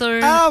 C'est sûr.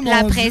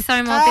 La pression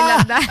est montée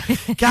là-dedans.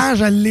 Quand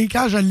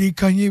je l'ai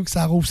cogné ou que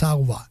ça rouvre, ça a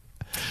rouvert.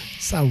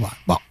 Ça a ouvert.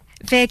 Bon.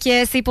 Fait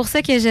que c'est pour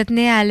ça que je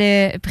tenais à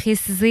le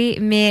préciser,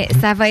 mais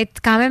ça va être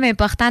quand même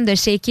important de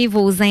shaker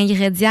vos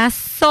ingrédients,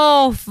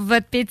 sauf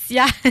votre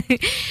pétillant.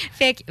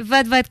 Fait que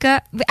votre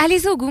vodka,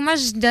 allez-y au goût. Moi,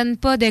 je donne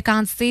pas de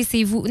quantité,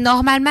 c'est vous.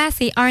 Normalement,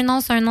 c'est 1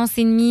 once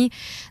et demi,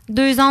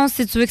 2 onces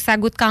si tu veux que ça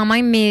goûte quand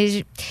même,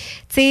 mais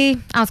tu sais,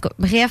 en tout cas,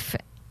 bref.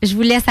 Je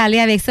vous laisse aller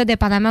avec ça,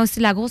 dépendamment aussi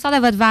de la grosseur de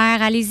votre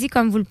verre. Allez-y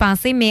comme vous le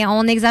pensez, mais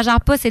on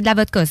n'exagère pas, c'est de la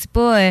vodka. C'est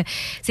pas,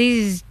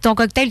 ton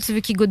cocktail, tu veux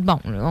qu'il goûte bon,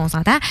 là, on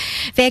s'entend.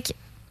 Fait que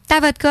ta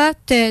vodka,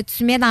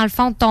 tu mets dans le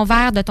fond de ton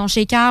verre, de ton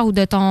shaker ou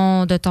de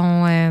ton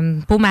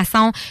pot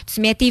maçon, tu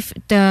mets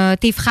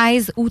tes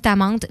fraises ou ta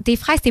menthe. Tes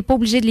fraises, t'es pas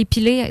obligé de les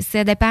piler,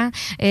 ça dépend.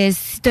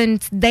 Si t'as une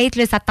petite date,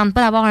 là, ça te tente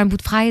pas d'avoir un bout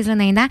de fraise là,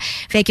 dans les dents.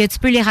 Fait que tu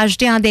peux les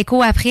rajouter en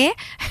déco après.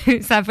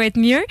 Ça peut être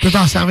mieux. Tu peux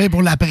t'en servir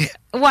pour l'après.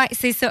 Ouais,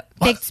 c'est ça.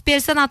 Ouais. Fait que tu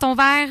piles ça dans ton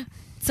verre,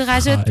 tu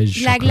rajoutes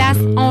de la glace,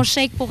 on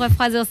shake pour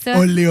refroidir ça.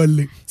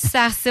 Olé. Tu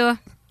sers ça.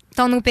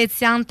 Ton eau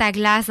pétillante, ta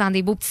glace dans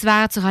des beaux petits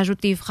verres, tu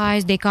rajoutes tes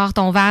fraises, décores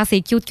ton verre, c'est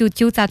cute.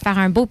 Ça va te faire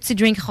un beau petit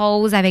drink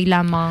rose avec de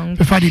la menthe. Tu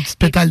peux faire des petites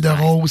pétales de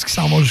rose qui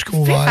s'en vont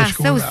jusqu'au verre. Tu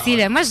peux faire ça aussi.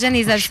 Là. Moi, je donne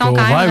les options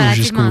quand même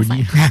relativement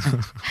simples.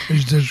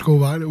 Je disais jusqu'au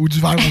verre, là, ou du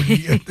verre au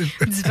lit.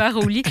 Du verre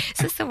au lit.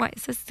 Ça,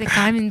 c'était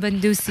quand même une bonne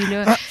idée aussi.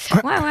 Là.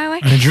 Ouais.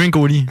 Un drink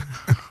au lit.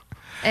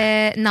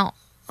 Non.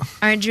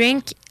 Un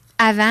drink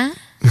avant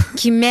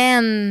qui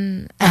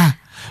mène...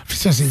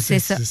 Ça, c'est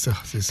ça.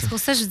 C'est pour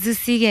ça que je dis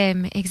aussi,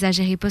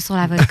 exagérez pas sur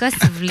la vodka si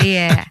vous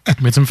voulez.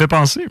 Mais tu me fais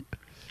penser.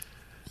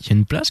 Il y a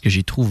une place que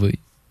j'ai trouvée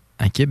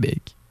à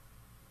Québec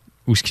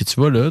où ce que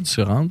tu vas là,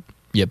 tu rentres,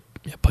 il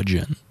n'y a pas de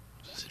jeunes.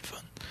 C'est le fun.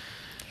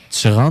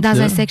 Tu rentres dans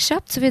là, un sex shop,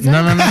 tu veux dire?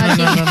 Non.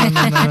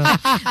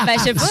 Ben,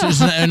 je sais pas.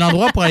 C'est un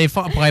endroit pour aller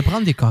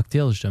prendre des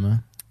cocktails, justement.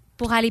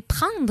 Pour aller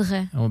prendre?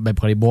 Ben,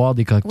 pour aller boire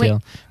des cocktails. Oui.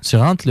 Tu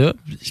rentres là,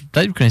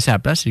 peut-être que vous connaissez la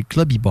place, c'est le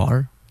Clubby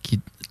Bar, qui est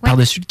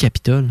par-dessus le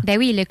Capitole. Ben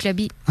oui, le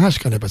Clubby. Ah, je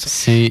connais pas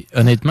ça.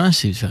 Honnêtement,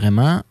 c'est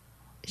vraiment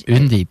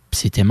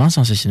c'est tellement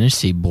sensationnel,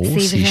 c'est beau,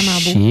 c'est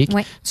chic. Beau.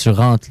 Ouais. Tu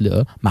rentres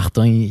là,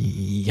 Martin,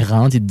 il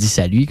rentre, il te dit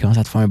salut, il commence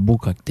à te faire un beau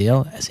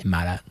cocktail. C'est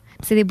malade.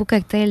 C'est des beaux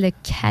cocktails de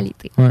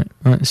qualité. Ouais,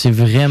 c'est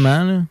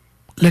vraiment... Là,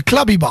 le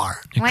Clubby Bar.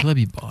 Le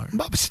Clubby Bar.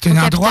 Bon, c'est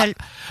un endroit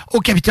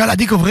au Capitole à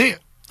découvrir.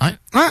 Ouais.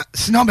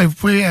 Sinon, vous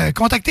pouvez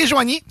contacter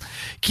Joanie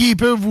qui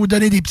peut vous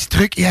donner des petits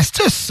trucs et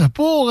astuces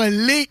pour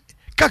les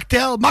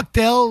cocktails,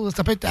 mocktails.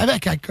 Ça peut être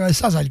avec alcool,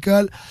 sans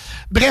alcool.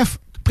 Bref,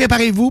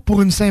 préparez-vous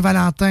pour une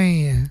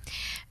Saint-Valentin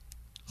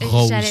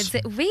rose.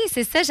 Oui,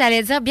 c'est ça.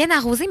 J'allais dire bien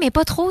arrosé, mais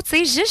pas trop.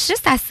 Tu sais,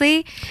 juste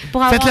assez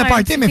pour avoir faites le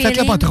party, mais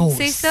faites-le pas trop.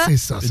 C'est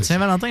ça. Une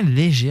Saint-Valentin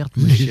légère,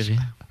 ma chérie.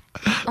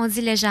 On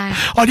dit légère.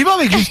 On y va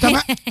avec justement.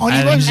 On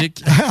y va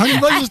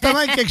justement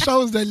avec quelque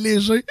chose de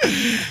léger.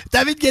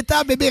 David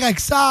Guetta, Bébé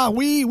Rexha,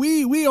 oui,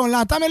 on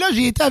l'entend. Mais là,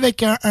 j'ai été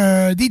avec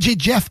un DJ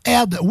Jeff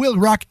Head Will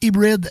Rock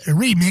Hybrid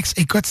Remix.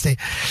 Écoute, c'est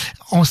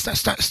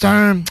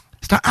un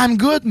I'm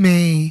Good,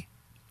 mais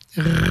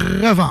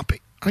revampé.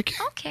 OK.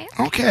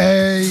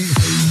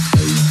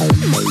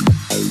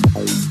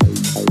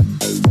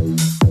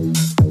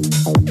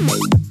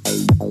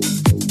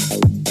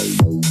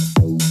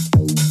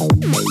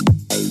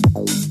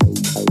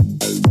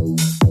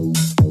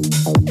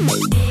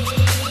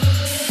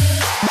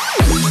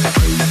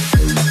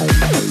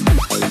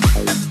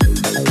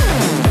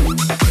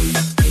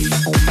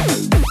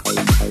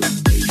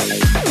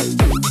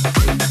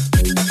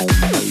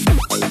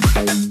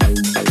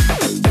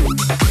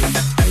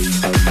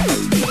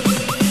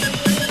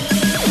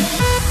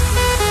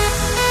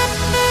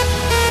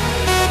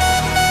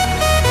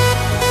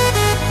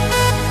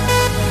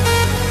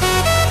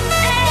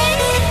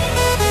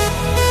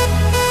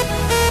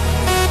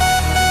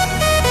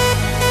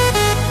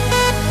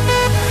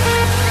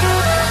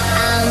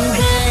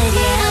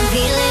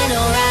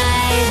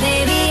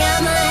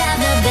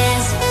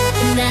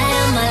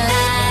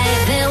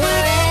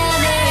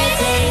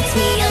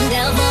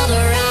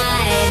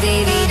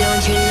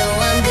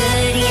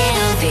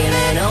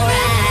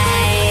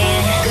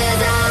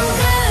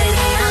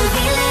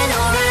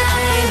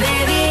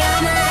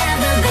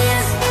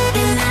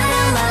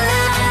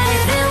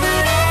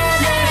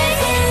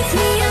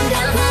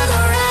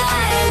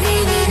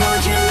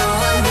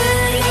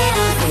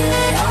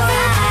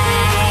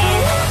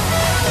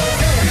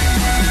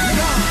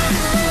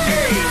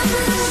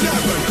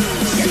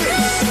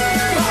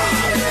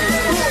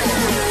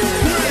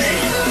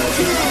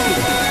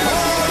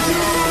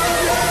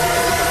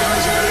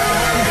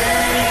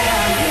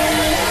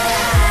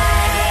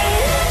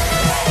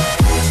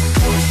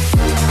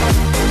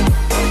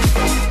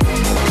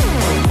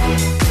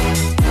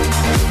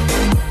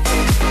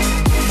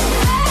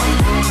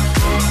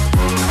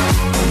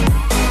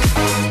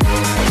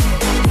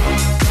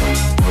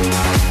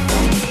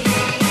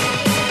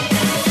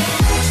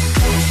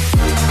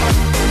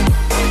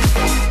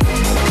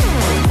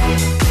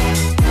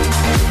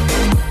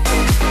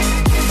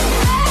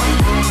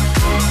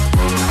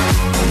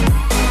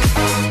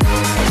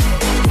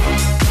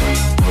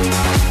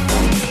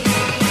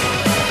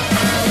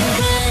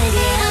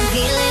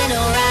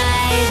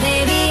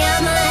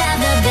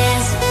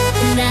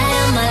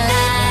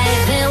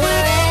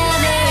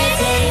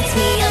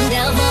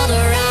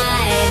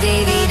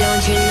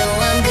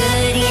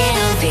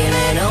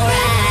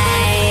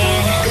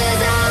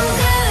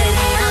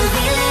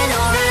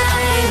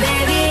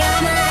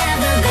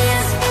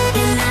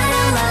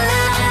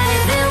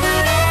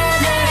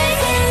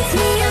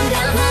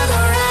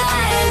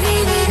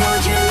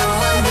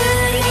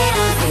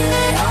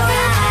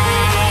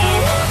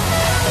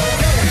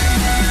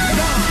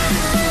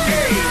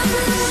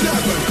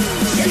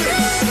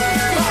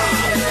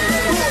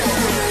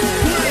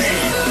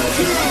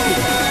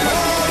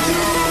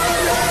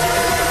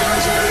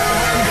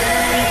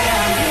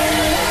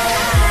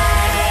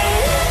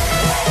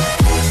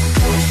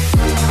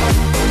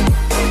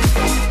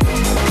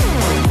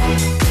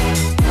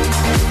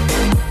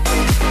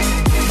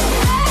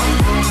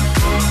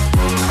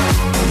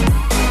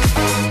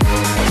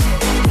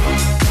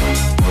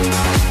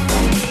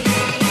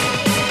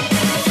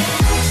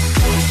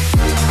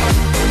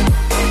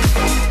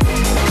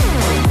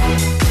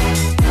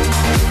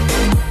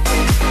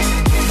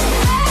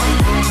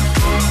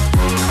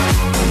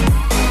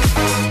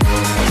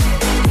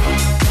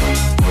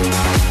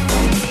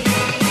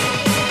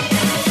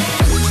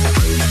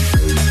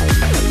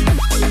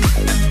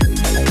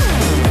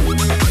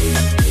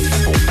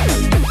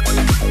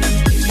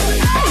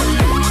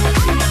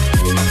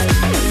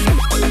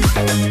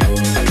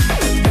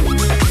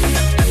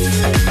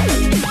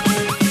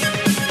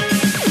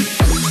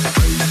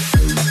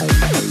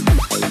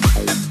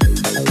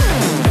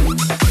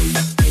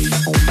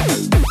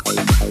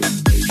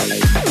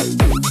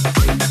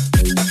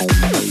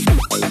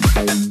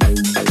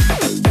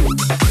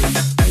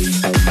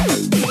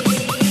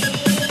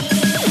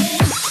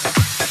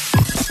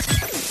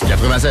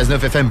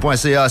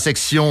 969fm.ca,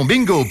 section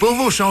bingo, pour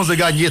vos chances de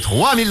gagner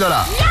 3000 $.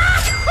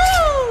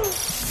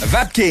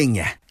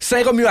 Vapking,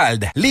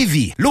 Saint-Romuald,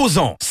 Lévis,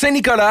 Lauson,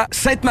 Saint-Nicolas,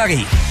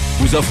 Sainte-Marie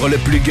vous offre le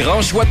plus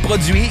grand choix de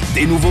produits,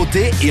 des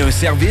nouveautés et un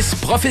service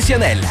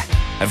professionnel.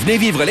 Venez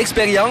vivre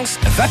l'expérience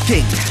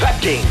Vapking.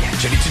 Vapking.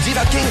 Je l'étudie,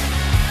 Vapking.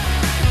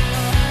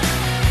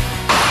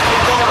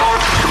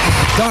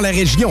 Dans la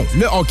région,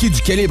 le hockey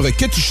du calibre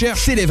que tu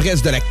cherches, c'est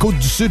l'Everest de la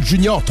Côte-du-Sud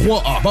Junior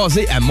 3A.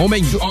 Basé à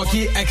Montmagny, du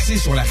hockey axé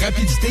sur la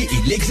rapidité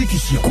et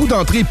l'exécution. Coût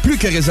d'entrée plus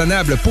que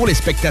raisonnable pour les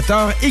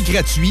spectateurs et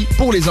gratuit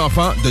pour les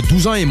enfants de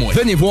 12 ans et moins.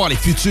 Venez voir les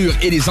futurs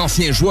et les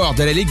anciens joueurs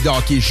de la Ligue de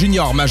hockey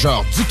junior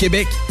majeur du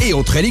Québec et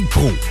autres ligues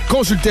pro.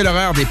 Consultez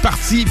l'horaire des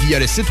parties via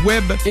le site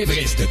web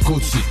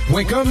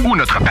everestcotesud.com ou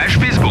notre page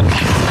Facebook.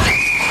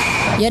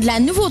 Il y a de la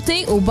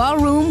nouveauté au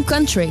Ballroom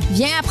Country.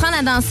 Viens apprendre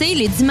à danser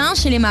les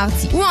dimanches et les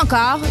mardis. Ou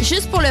encore,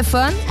 juste pour le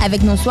fun,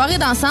 avec nos soirées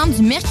dansante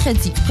du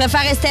mercredi. Tu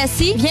préfères rester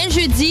assis? Viens le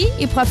jeudi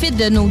et profite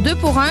de nos 2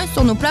 pour 1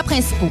 sur nos plats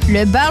principaux.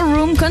 Le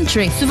Ballroom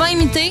Country. Souvent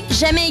imité,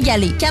 jamais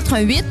égalé.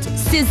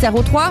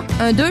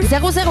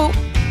 418-603-1200.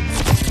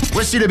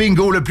 Voici le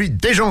bingo le plus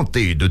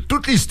déjanté de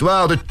toute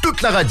l'histoire de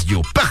toute la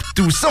radio.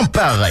 Partout, sans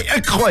pareil,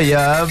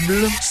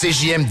 incroyable.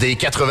 CJMD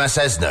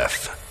 96.9.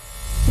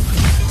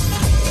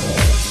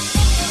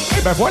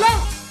 Et ben voilà,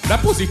 la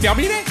pause est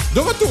terminée. De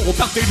retour au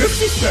party de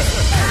 6 heures.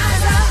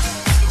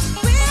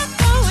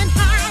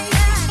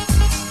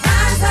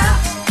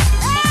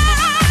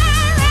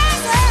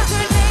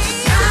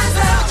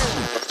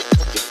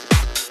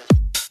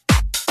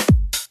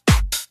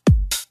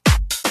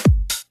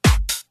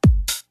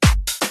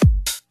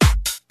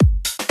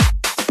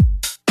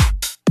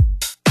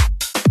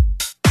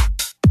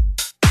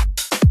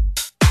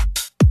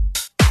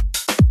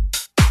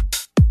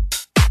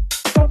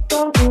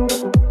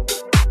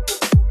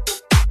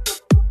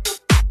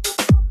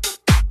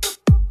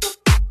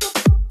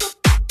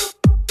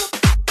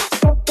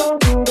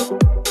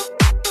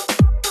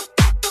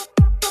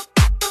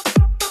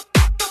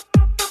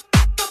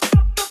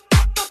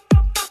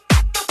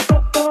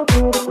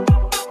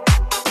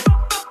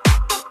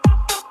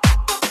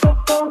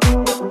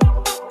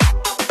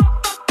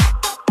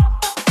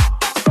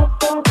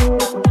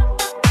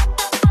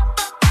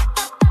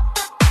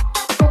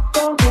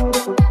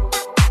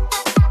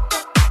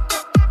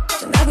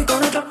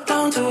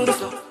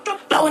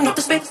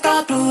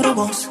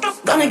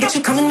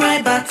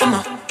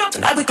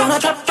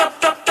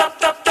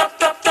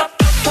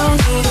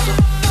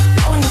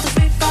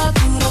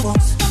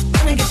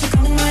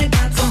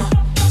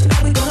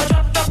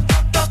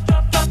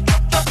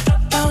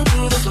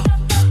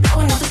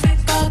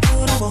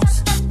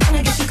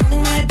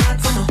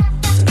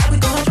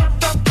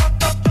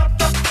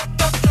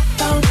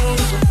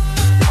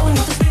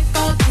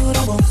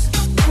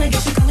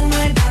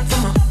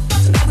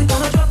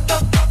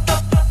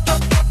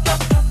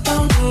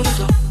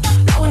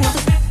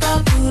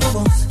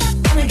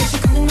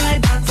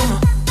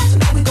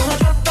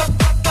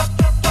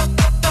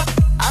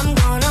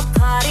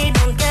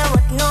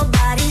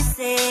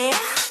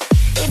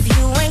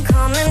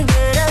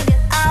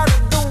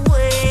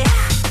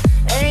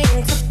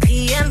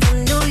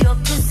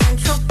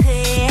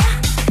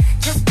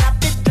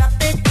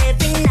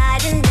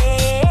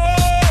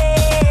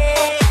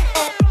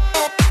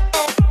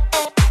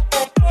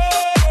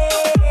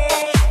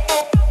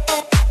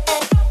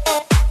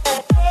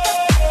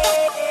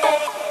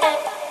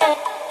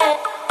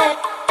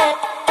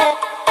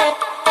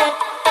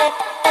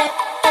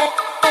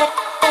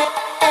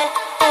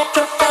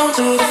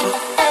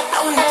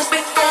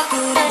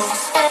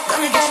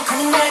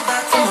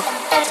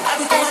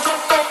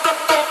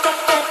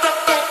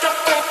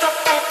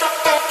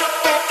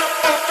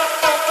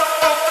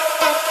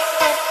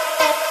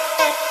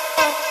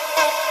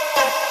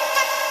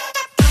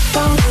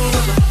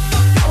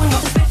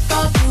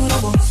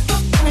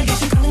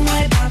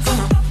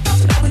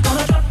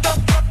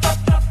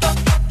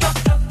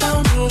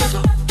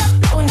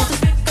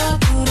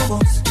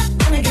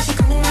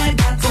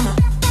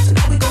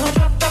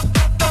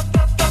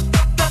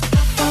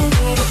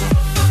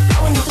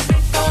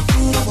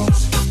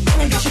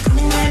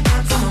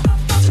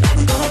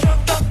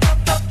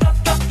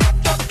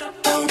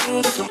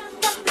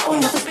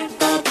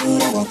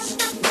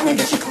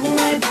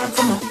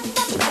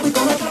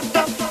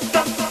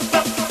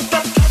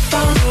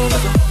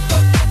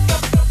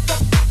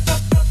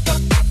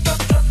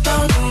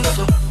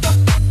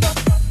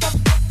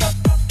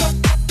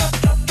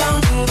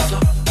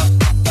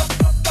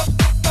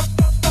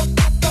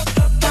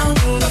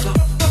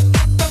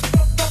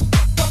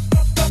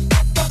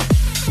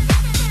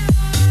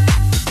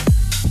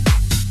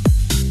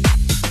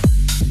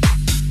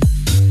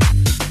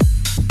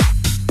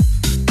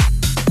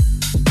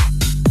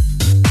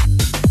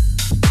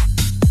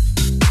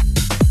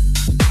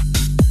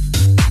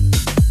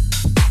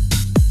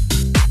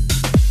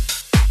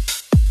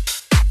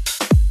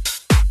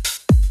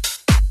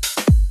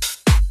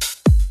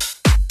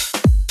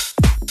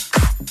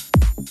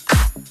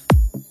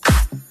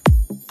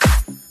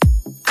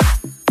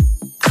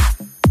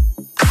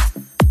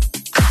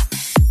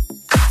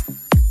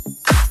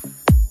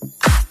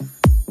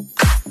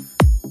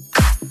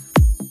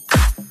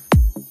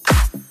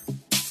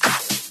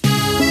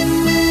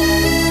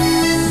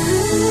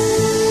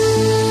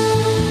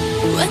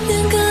 When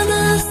you're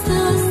gonna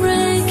stop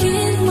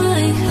breaking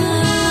my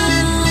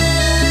heart,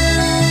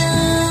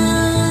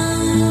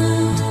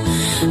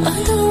 I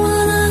don't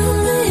wanna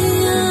be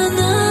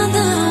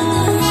another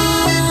one.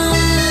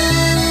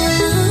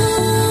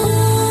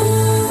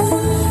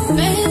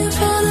 Maybe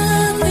for the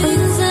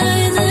things I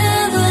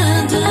never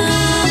done.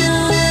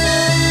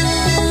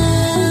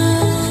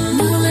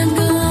 Don't let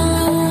go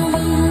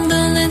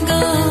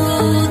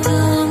to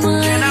my.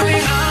 Can I be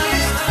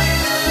honest?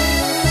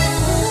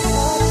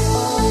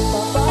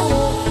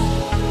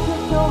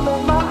 Don't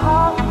make my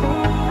heart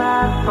beat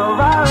fast.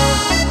 Ferrari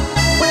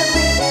with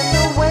me in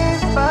the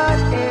waves, but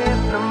in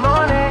the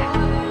morning,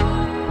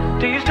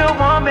 do you still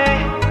want me?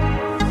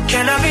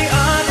 Can I be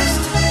honest?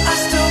 I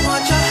still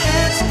want your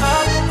hands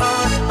up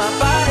on my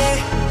body.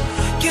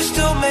 You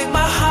still make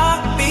my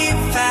heart beat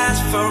fast.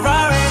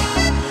 Ferrari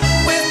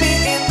with me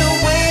in the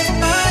waves,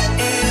 but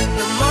in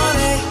the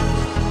morning,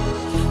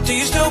 do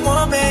you still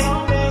want me?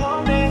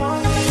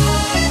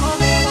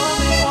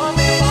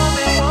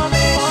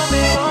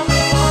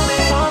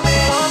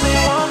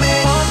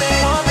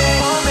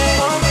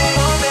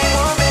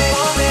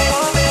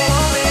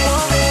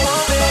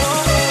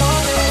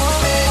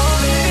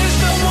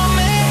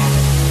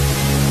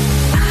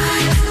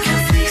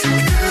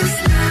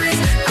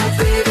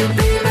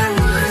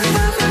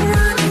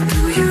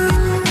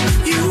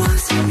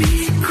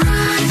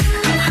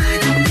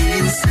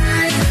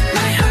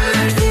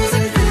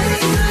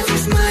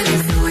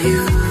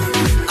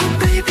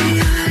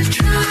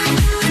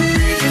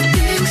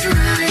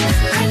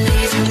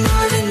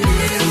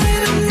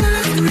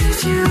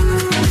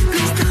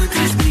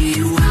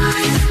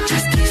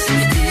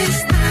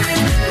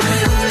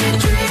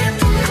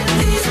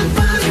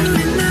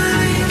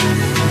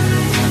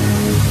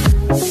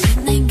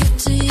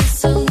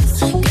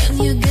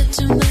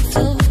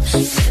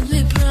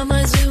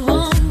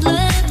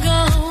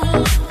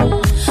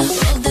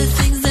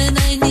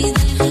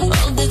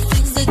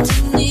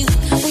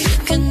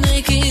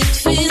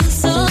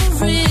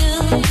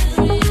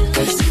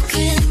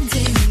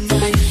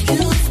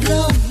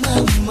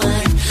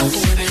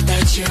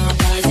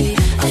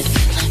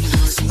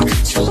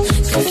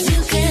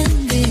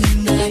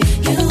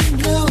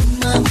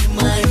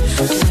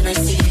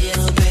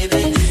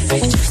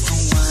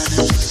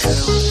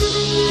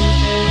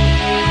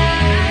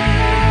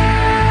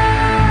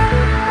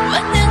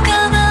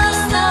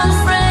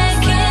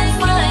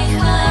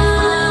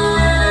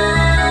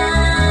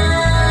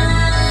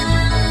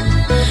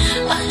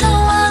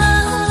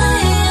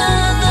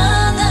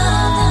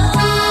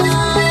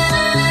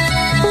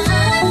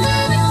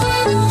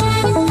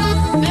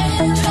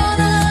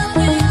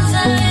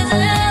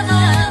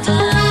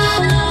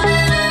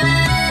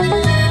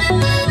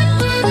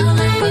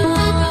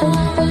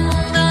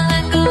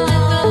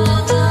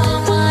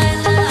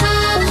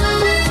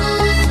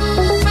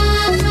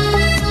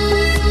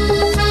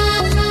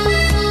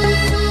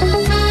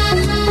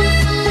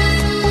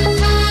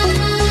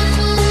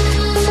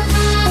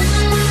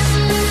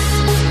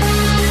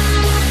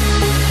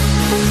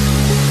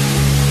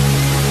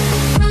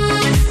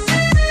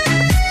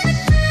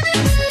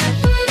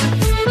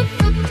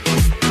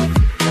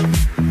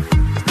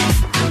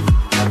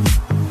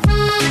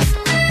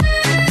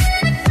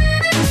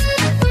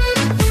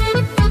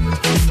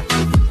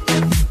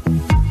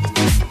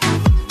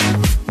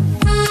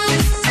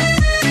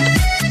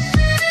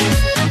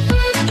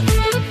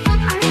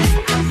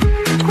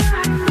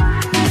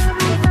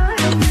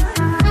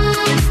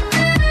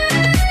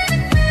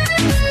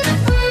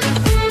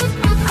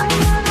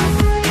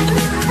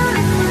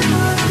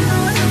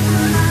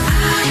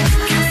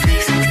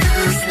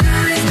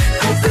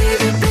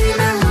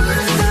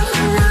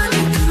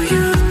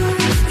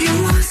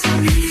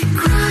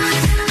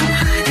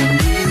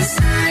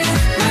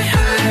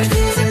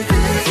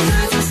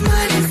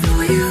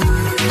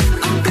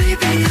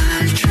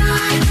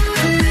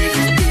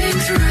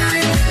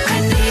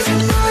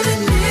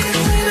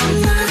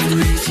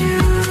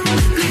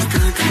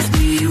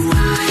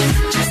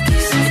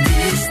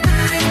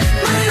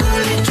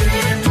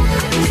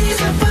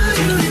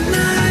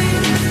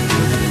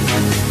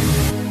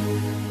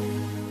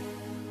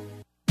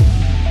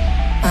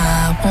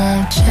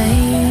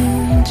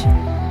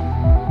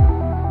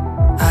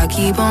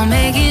 keep on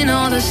making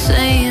all the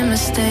same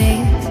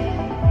mistakes.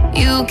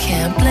 You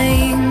can't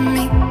blame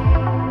me,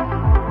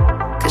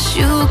 'cause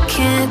you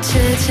can't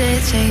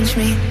change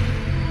me.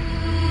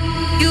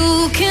 You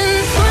can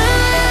fly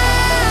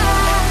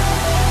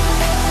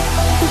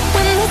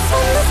when the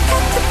sun has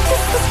got to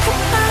kiss us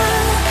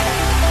goodbye.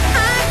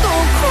 I go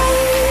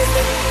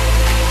crazy,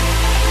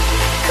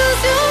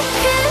 'cause you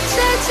can't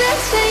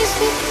change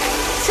me.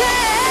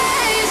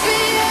 Change me.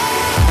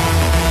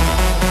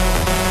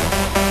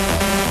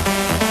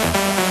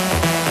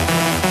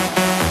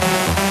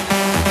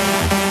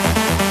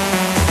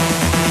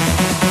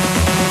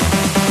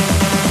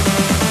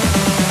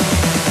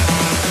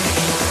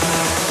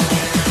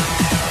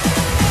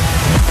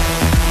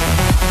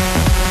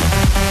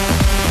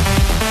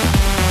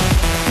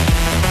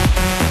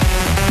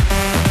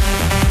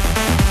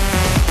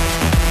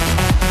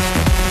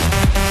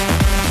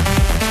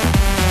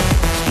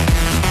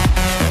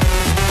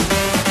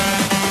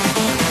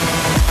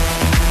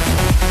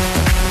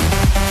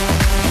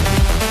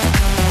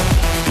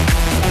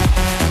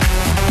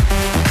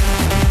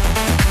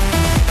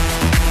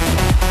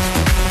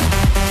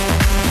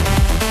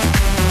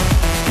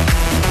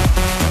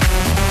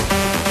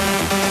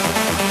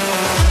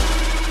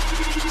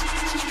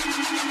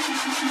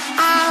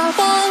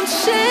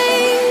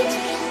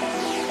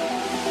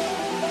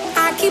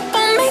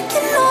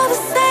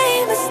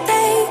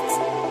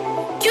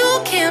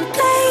 can't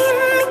blame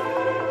me,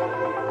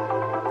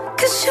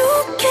 'cause you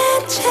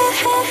can't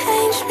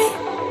change me.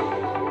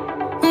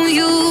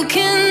 You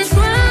can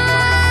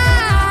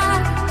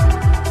try,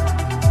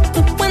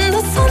 but when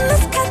the sun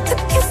has got to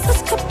kiss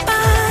us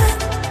goodbye,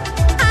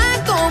 I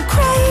go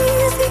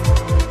crazy,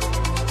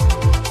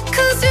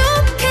 'cause you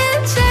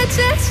can't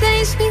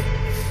change me,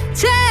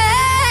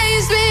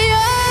 change me.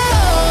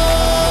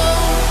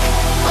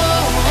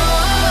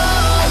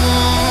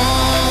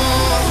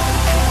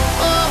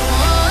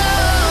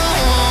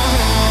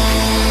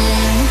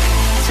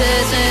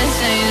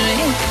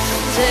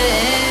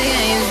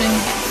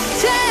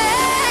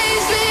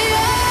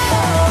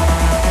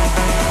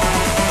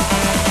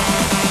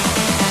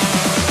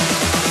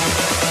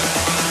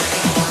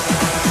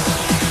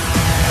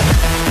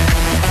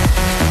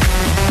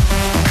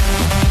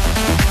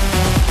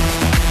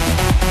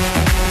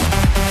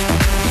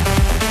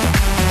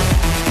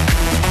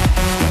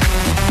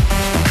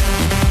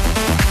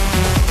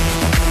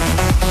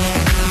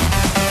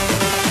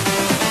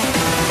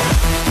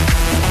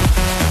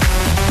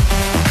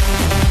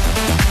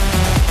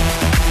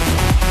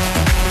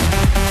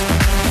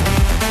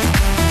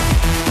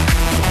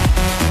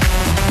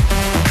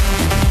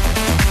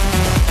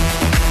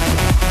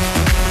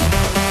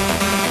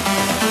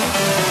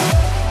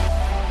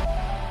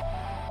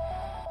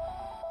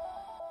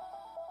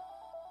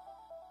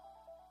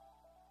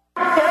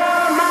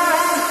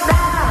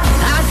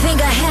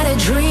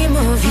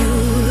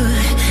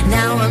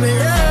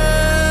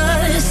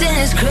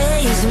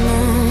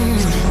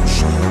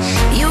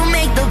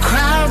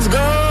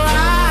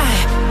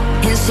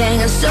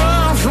 Sing a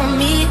song for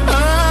me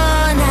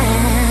all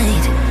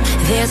night.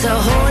 There's a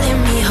hole in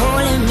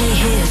me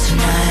here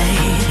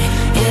tonight.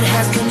 It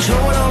has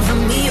control over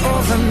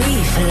me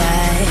for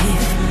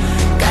life.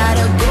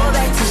 Gotta go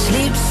back to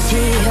sleep,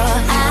 see your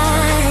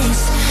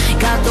eyes.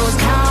 Got those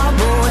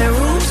cowboy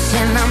roots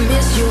and I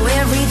miss you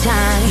every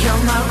time.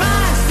 You're my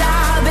rock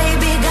star,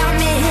 baby, got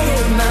me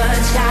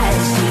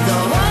hypnotized. See the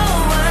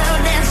whole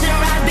world dancing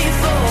right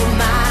before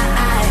my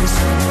eyes.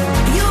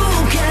 You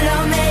can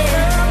love me.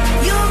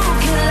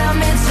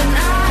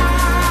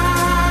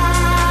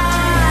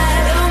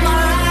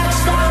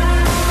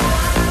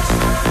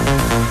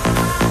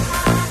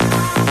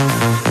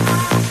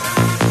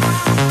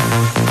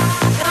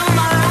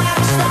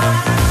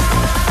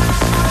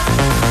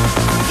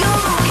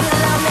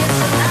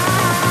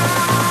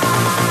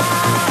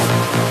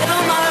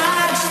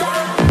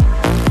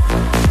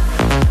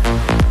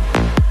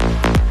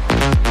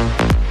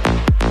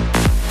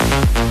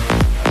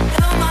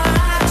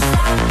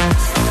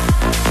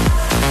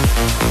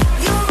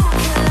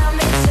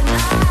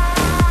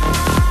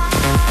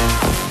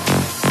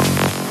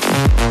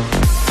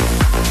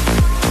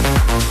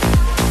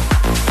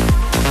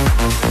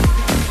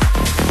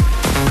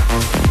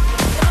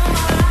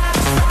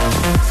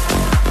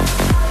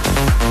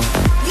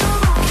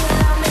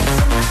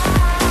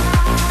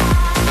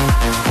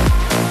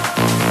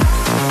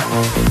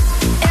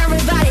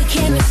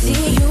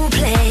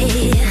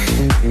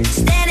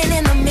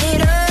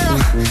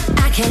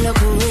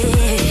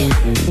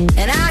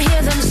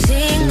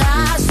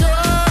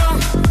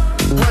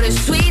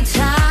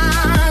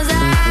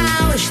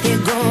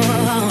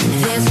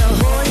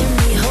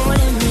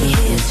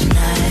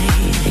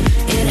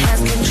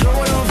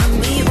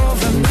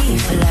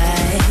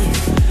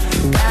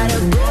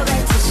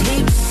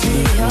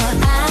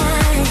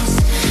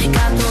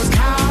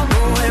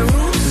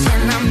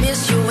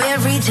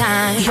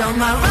 You're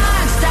my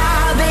rock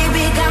star,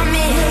 baby, got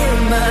me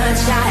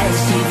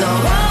hypnotized. See the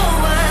whole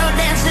world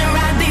dancing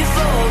right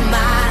before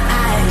my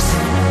eyes.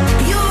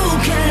 You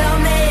can love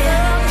me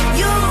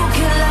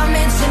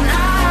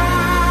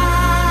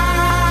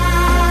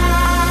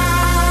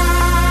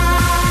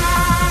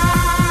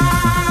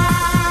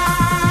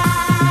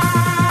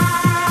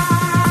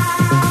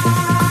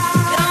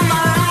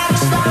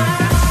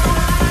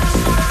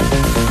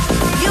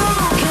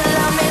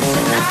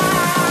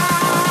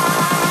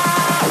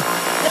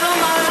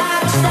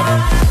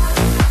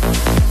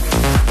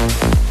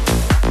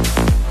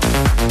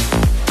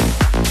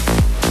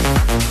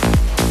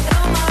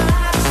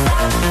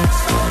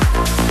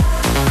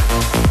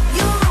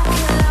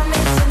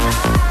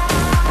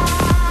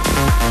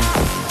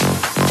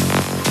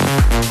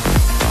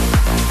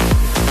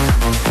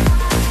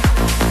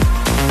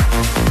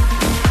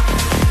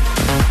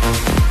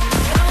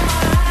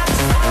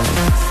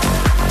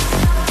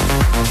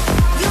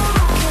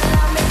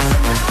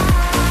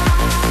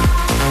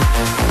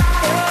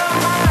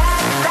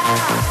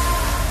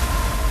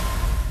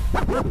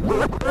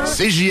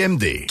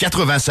CJMD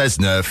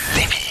 96.9.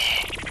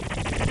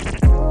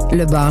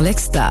 Le bar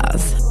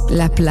L'Extase,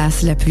 la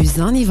place la plus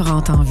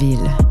enivrante en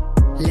ville.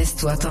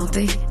 Laisse-toi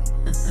tenter.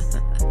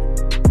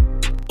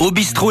 Au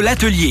bistrot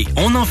L'Atelier,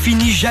 on n'en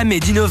finit jamais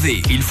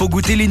d'innover. Il faut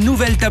goûter les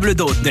nouvelles tables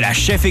d'hôtes de la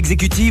chef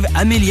exécutive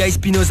Amelia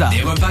Espinosa.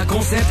 Des repas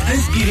concept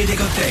inspirés des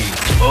cocktails.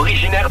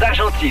 Originaire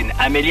d'Argentine,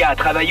 Amelia a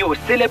travaillé au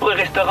célèbre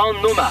restaurant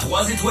Noma.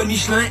 3 étoiles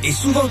Michelin est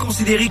souvent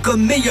considéré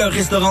comme meilleur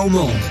restaurant au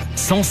monde.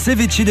 Son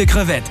ceviche de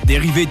crevettes,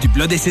 dérivé du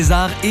Blood et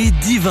César, est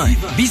divin.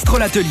 Bistrot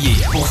L'Atelier,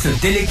 pour se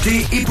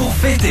délecter et pour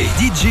fêter.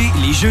 DJ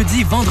les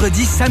jeudis,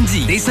 vendredis,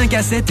 samedis. Des 5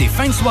 à 7 et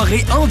fin de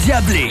soirée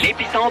endiablée.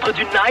 L'épicentre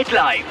du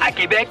nightlife à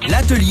Québec.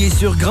 L'Atelier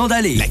sur Grande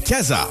Allée. La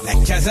Casa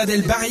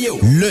del Barrio,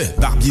 le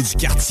barbier du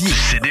quartier.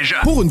 C'est déjà.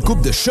 Pour une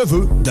coupe de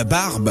cheveux, de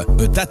barbe,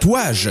 un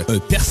tatouage, un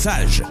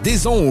perçage,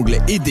 des ongles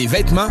et des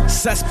vêtements,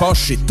 ça se passe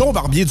chez ton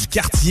barbier du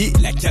quartier,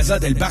 la Casa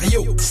del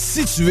Barrio.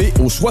 Situé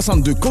au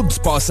 62 Côte du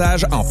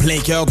Passage, en plein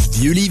cœur du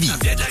Vieux-Lévis.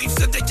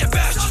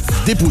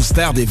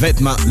 Dépositaire des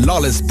vêtements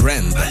Lawless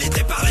Brand.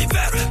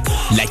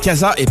 La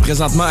Casa est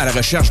présentement à la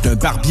recherche d'un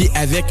barbier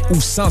avec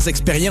ou sans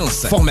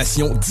expérience.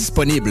 Formation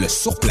disponible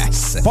sur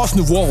place. Passe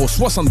nous voir au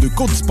 62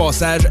 Côte du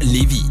Passage,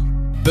 Lévis.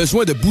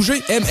 Besoin de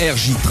bouger?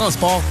 MRJ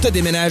Transport te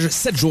déménage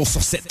 7 jours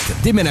sur 7.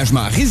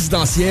 Déménagement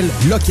résidentiel,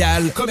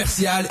 local,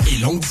 commercial et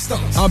longue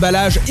distance.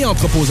 Emballage et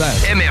entreposage.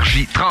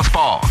 MRJ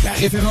Transport. La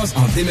référence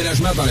en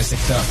déménagement dans le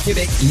secteur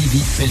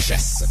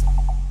Québec-Lévis-Felchasse.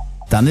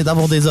 T'en es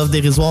d'avoir des offres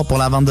dérisoires pour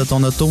la vente de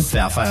ton auto? Fais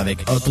affaire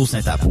avec Auto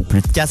Saint-Apo.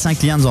 Plus de 400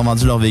 clients nous ont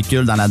vendu leur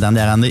véhicule dans la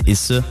dernière année et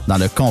ce, dans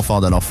le confort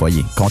de leur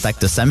foyer.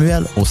 Contacte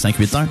Samuel au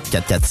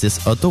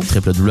 581-446-AUTO,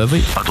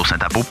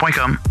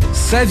 www.autosaintapo.com.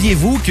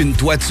 Saviez-vous qu'une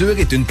toiture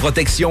est une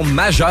protection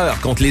majeure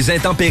contre les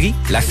intempéries?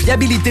 La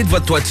fiabilité de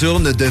votre toiture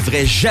ne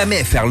devrait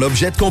jamais faire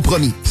l'objet de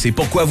compromis. C'est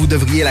pourquoi vous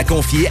devriez la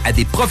confier à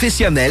des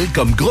professionnels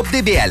comme Groupe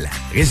DBL.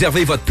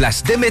 Réservez votre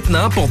place dès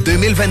maintenant pour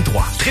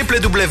 2023.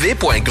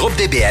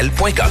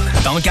 www.groupedbl.com.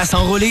 Tant qu'à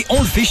s'enrôler,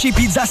 on le fait chez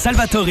Pizza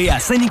Salvatore à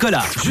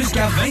Saint-Nicolas.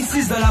 Jusqu'à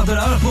 26 $ de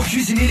l'heure pour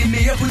cuisiner les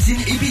meilleures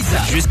poutines et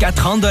pizzas. Jusqu'à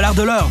 30 $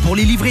 de l'heure pour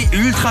les livrer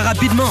ultra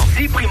rapidement.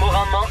 10 primes au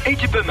rendement et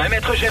tu peux même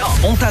être gérant.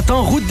 On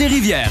t'attend route des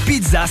Rivières.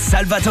 Pizza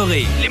Salvatore.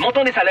 Les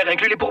montants des salaires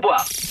incluent les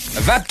pourboires.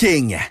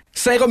 Vapking,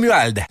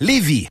 Saint-Romuald,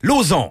 Lévis,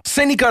 Lauson,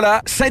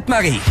 Saint-Nicolas,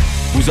 Sainte-Marie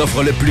vous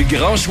offre le plus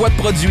grand choix de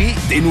produits,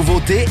 des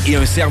nouveautés et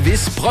un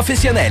service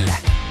professionnel.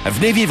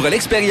 Venez vivre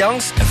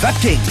l'expérience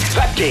Vapking.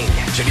 Vapking.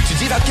 Je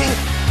l'étudie, Vapking.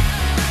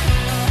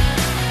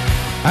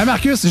 Hey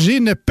Marcus, j'ai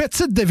une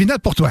petite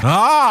devinette pour toi.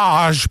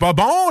 Ah, je suis pas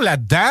bon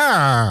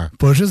là-dedans.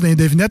 Pas juste des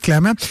devinettes,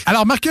 clairement.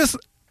 Alors Marcus,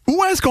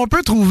 où est-ce qu'on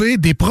peut trouver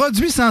des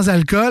produits sans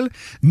alcool,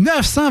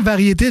 900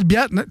 variétés de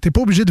bières... T'es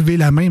pas obligé de lever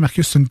la main,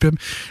 Marcus, c'est une pub.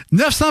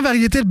 900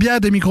 variétés de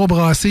bières de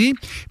microbrasserie,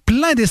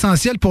 plein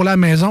d'essentiels pour la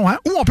maison. Hein?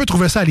 Où on peut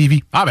trouver ça à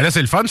Lévis? Ah, ben là, c'est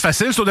le fun,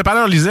 facile, c'est au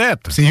dépanneur Lisette.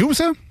 C'est où,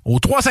 ça? Au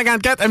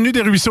 354 Avenue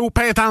des Ruisseaux,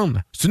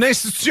 Pintendre. C'est une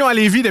institution à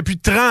Lévis depuis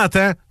 30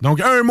 ans.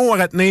 Donc, un mot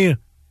à retenir.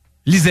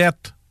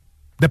 Lisette.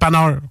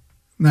 Dépanneur.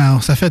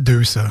 Non, ça fait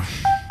 2, ça.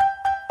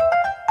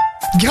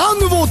 Grande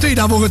nouveauté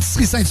dans vos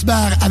rôtisseries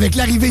Saint-Hubert avec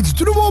l'arrivée du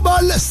tout nouveau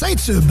bol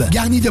Saint-Tube.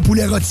 Garni de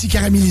poulet rôti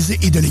caramélisé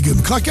et de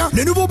légumes croquants,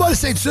 le nouveau bol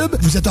Saint-Tube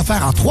vous est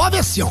offert en 3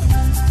 versions.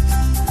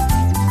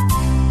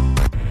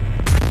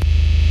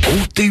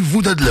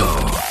 Ôtez-vous de là.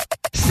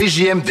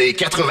 CJMD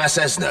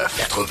 96.9.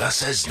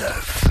 96.9.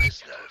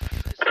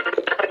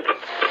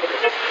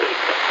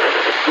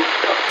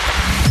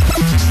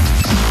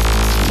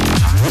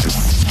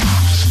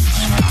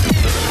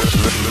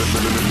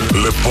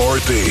 Le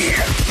Party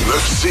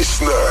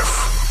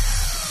 969.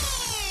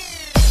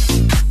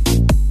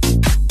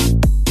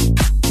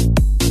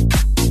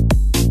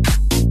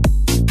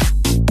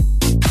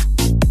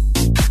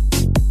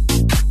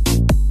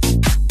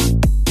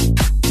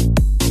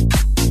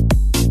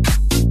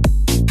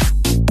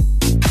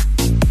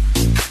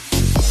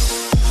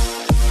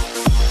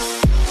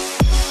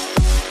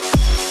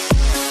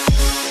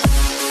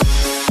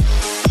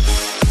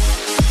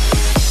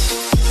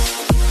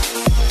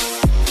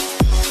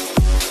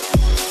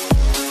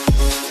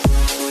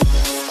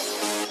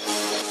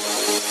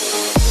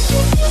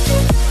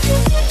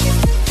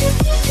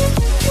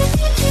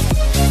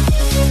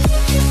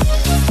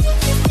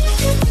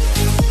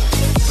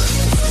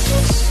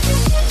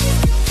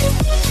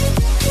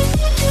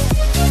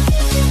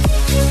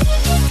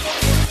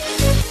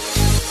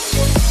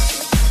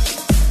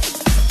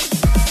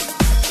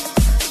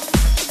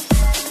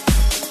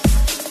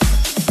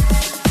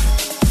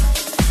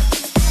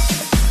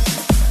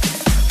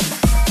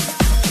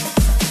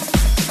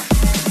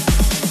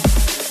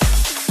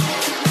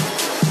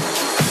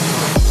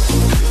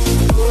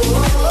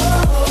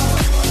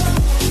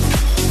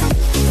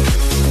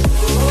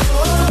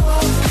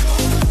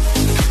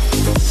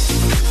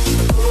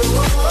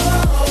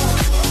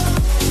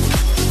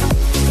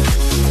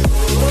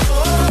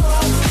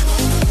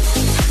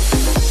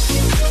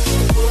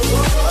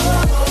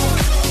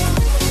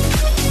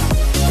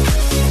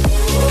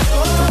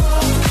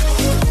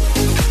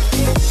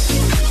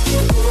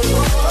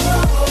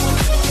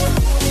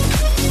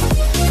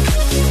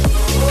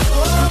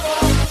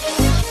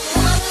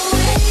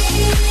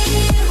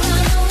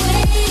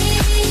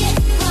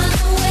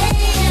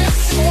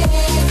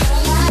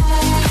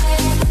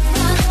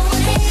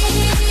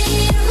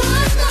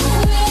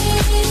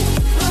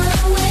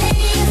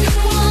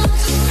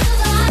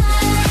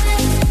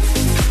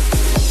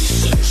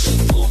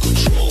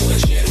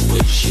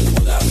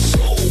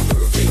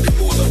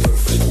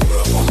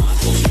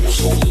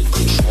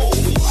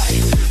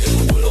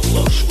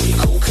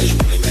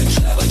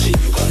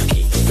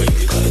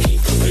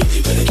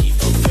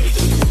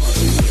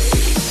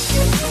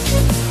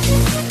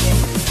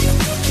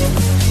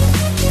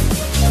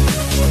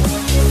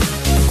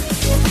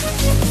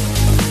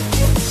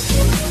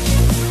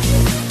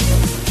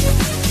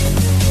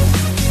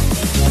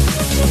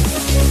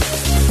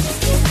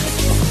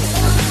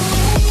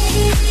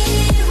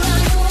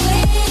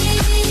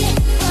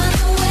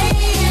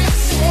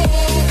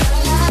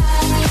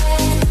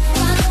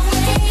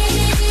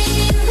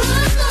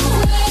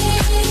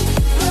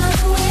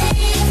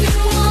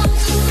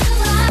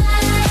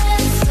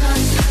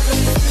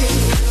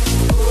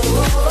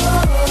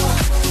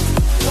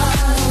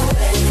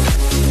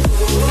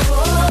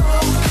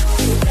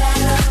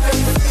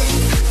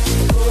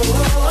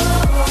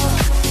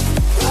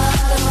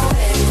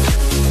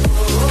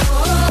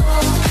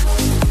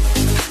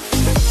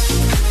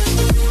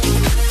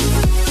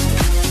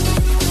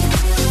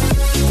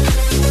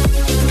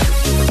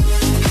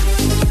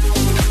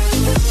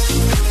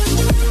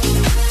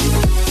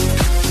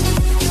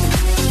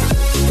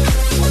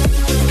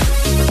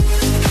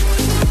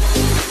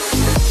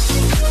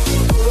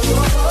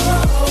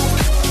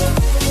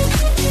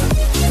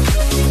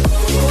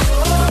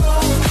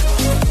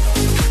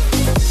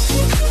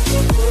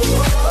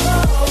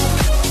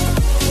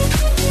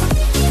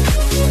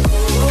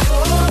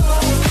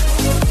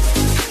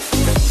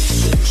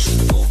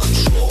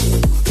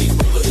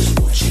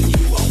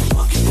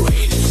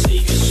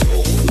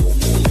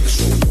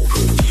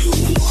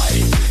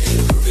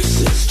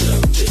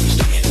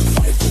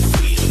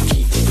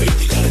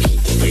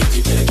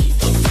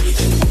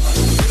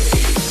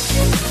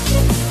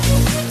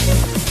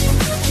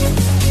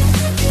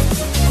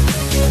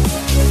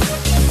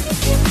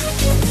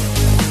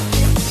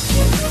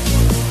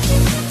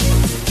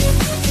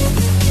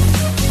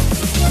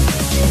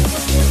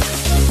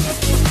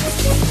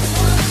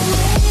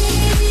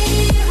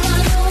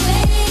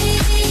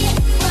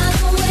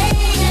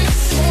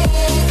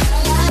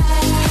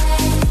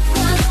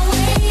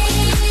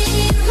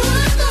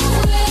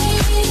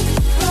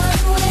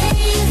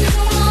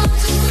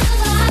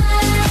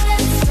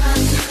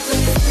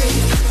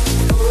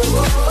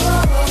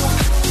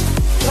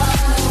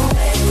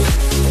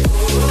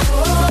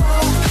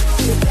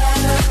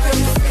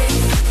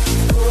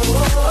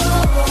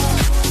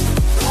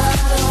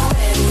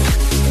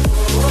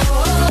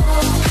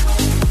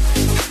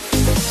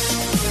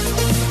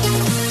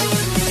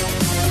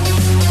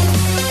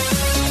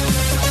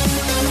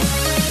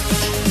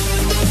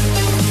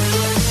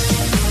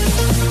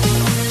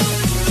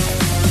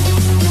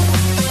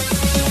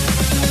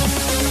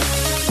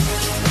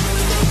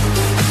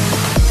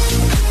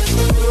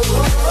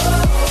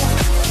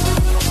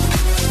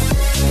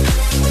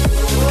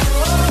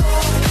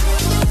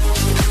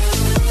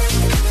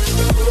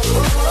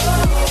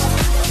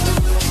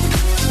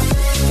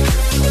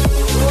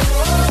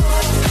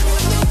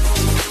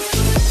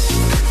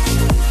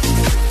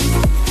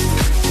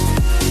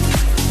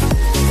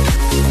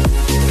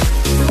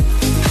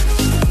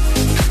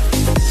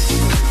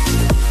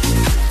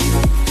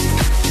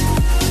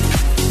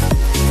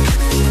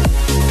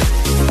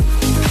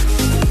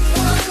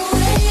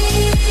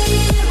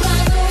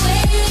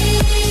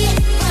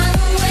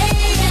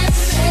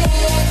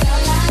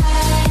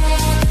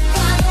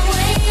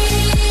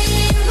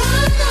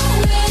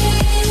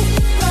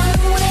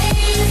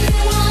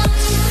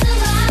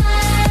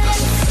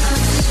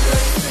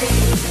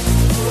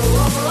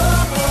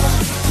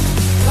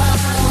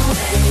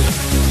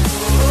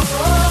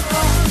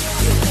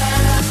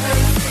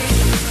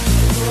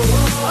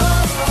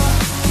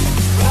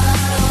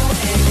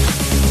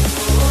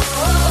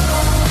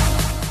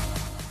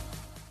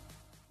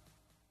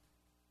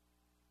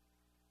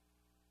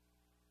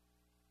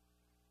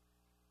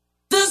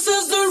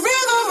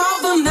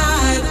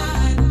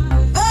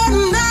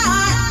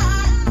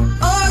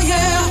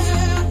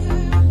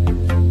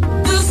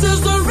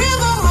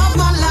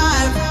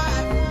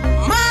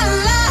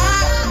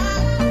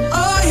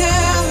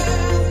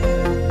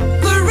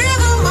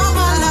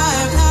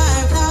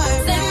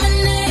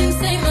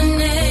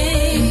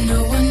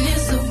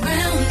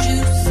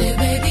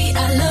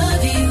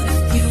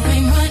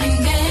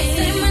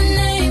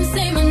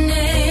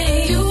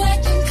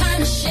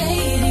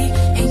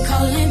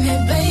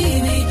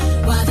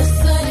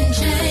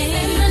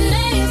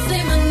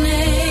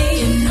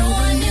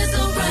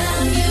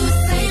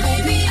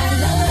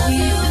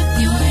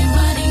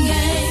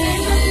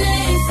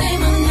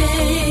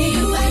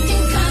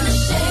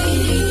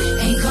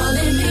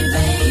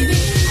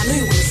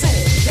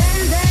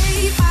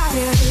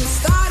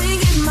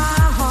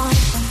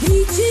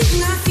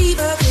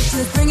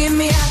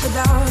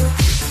 heart.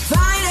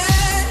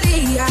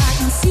 Finally, I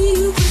can see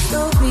you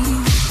crystal clear.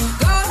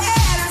 Go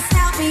ahead and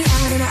snap me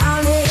out and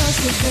I'll lay us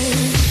to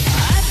bed. I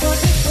thought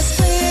it was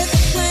clear, the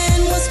plan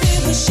was we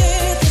would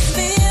share this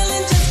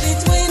feeling just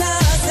between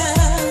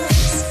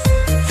ourselves.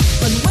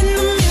 But when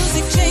the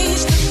music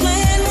changed, the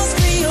plan was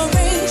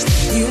rearranged.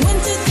 You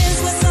went to dance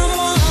with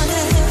someone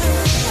else.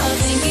 I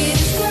think it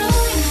is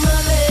time I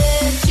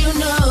let you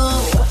know.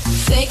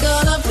 Take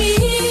all of me,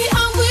 I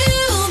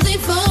will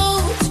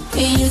devote.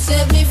 And you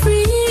set me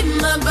free,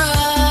 my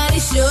body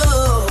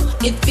show.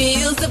 It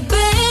feels the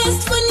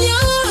best when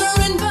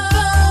you're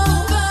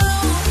involved.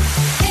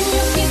 And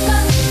you keep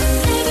on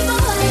saving my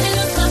heart and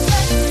lose my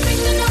breath.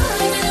 Bring the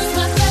night and lose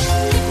my breath.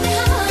 Lift me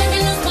high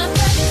and lose my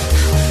breath.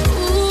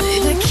 Ooh.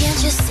 Baby, can't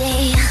you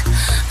see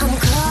I'm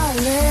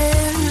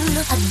calling?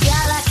 A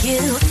guy like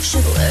you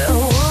should wear a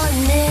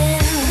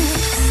warning.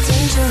 It's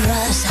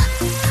dangerous,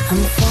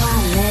 I'm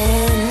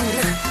falling.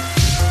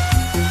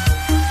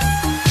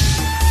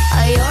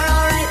 You're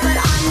alright, but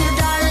I'm your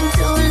darling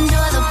to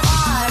enjoy the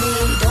party.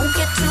 Don't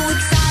get too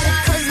excited,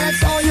 cause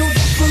that's all you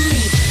get from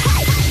me.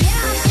 Hey, yeah,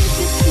 I think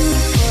you're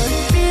cute, but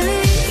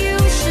really you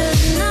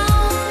should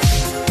know.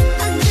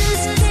 I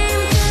just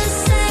came to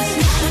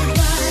say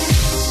goodbye.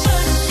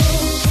 But it's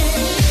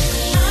okay,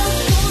 I'm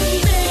gonna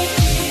make it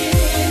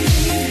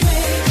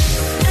anyway.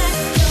 Pack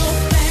your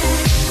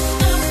bags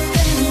up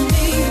and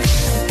leave.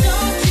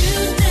 Don't you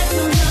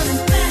dare run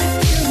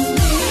back to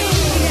me.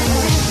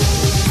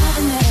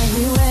 I'm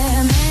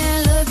everywhere,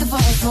 man, looking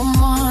for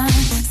someone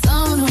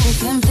who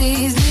can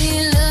please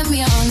me, love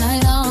me all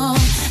night long.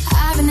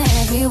 I've been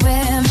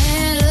everywhere,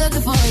 man,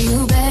 looking for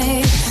you,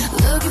 babe.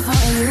 Looking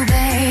for you,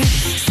 babe.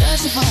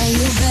 Searching for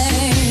you,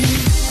 babe.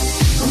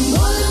 I'm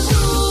going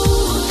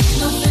through,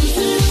 nothing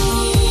to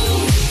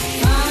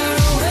lose. Far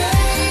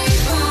away,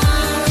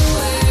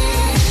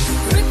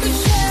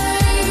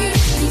 ricochet,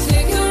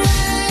 take your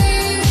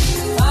aim.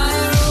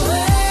 Fire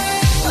away,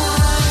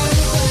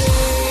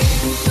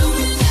 shoot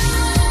me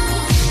down,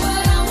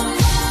 but I won't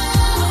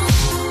fall.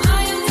 I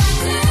am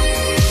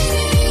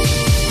titanium.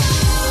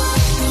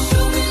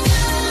 Shoot me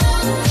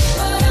down,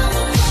 but I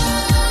won't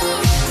fall.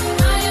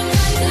 I am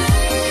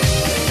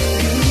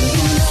titanium.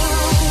 You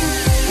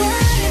know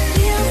what it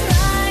feels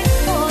like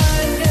for a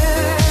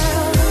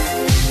girl.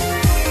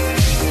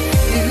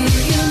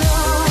 You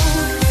know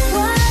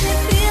what it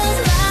feels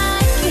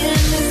like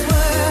in this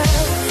world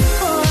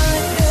for a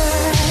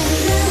girl.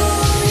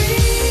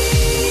 Memories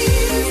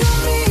of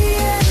me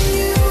and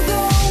you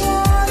go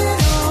on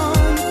and on.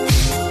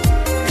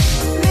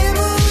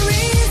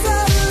 Memories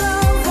of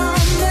love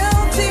are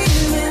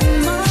melting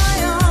in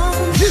my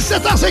arms.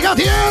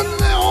 17h51,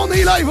 on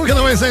est live au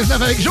 96.9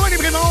 avec Joanny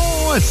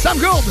Brémond, Sam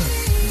Gourde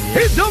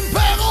et Dom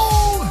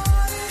Perron.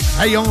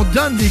 Hey, on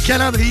donne des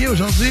calendriers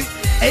aujourd'hui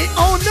et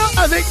on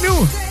a avec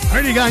nous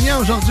un des gagnants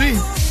aujourd'hui.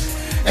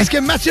 Est-ce que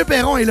Mathieu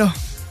Perron est là?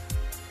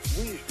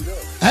 Oui, je suis là.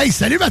 Hey,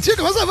 salut Mathieu,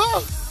 comment ça va?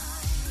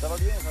 Ça va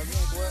bien,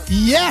 toi?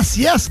 Yes,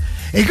 yes.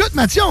 Écoute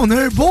Mathieu, on a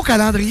un beau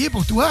calendrier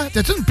pour toi.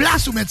 T'as-tu une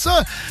place où mettre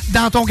ça?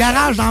 Dans ton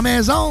garage, dans la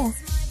maison?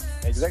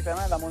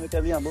 Exactement, dans mon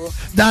établi en bas.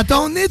 Dans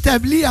ton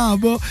établi en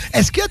bas.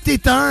 Est-ce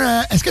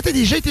que t'as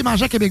déjà été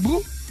mangé à Québec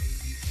Brou?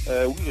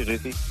 Oui, j'ai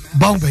été.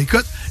 Bon, ben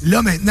écoute,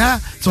 là maintenant,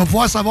 tu vas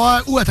pouvoir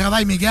savoir où elle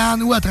travaille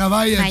Mégane, où elle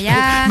travaille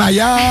Maya.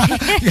 Maya.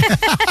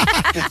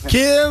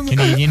 Kim.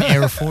 Canadian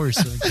Air Force.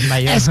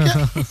 Maya.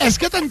 Est-ce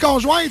que tu as une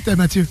conjointe,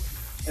 Mathieu?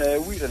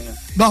 Oui, j'en ai une.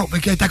 Bon, ben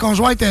que ta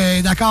conjointe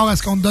est d'accord à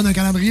ce qu'on te donne un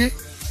calendrier?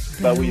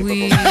 Ben oui,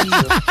 Oui. pas de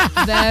problème.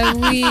 Ben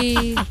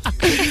oui.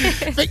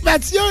 Fait que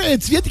Mathieu,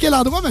 tu viens de quel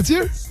endroit,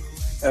 Mathieu?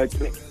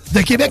 Québec.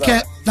 De Québec,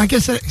 dans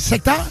quel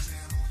secteur?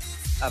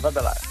 À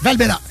Val-Bélair.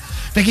 Val-Bélair.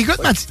 Fait qu'écoute,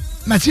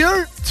 Mathieu,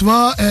 tu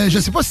vas, je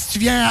sais pas si tu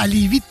viens à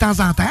Lévis de temps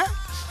en temps.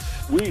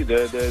 Oui,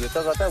 de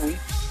temps en temps, oui.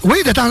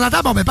 Oui, de temps en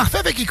temps. Bon, ben parfait.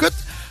 Fait qu'écoute,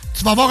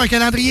 tu vas avoir un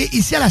calendrier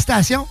ici à la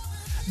station.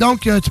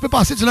 Donc, tu peux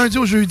passer du lundi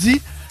au jeudi,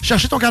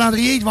 chercher ton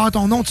calendrier, il va y avoir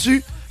ton nom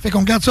dessus. Fait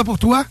qu'on garde ça pour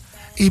toi.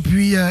 Et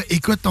puis,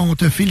 écoute, on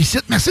te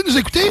félicite. Merci de nous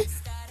écouter.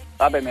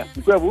 Ah ben merci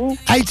beaucoup à vous.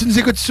 Hey, tu nous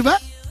écoutes souvent?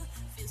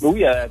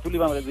 Oui, tous les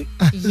vendredis.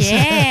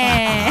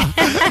 Yeah!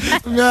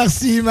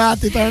 Merci, Matt.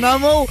 T'es un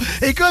amour.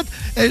 Écoute,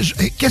 qu'est-ce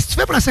que tu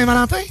fais pour la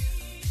Saint-Valentin?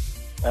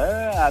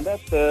 À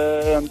date,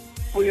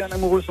 pas un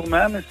amoureux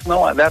sûrement, mais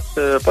sinon, à date,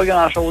 pas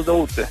grand-chose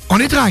d'autre. On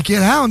est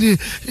tranquille, hein? Tu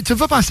me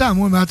fais penser à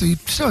moi, Matt. Tu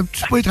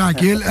peux être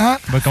tranquille, hein?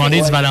 On va commander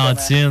du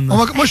Valentine.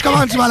 Moi, je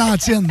commande du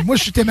Valentine. Moi,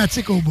 je suis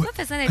thématique au bout.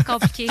 Ça d'être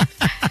compliqué.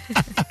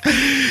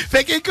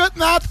 Fait qu'écoute,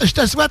 Matt, je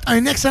te souhaite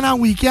un excellent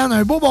week-end,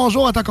 un beau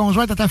bonjour à ta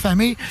conjointe, à ta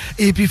famille.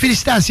 Et puis,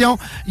 félicitations.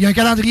 Il y a un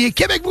calendrier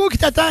Québec Brou qui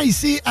t'attend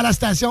ici à la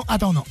station à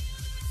ton nom.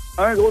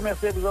 Un gros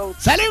merci à vous autres.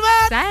 Salut,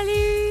 Matt!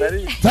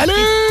 Salut! Salut!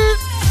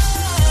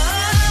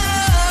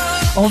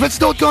 On fait-tu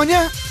d'autres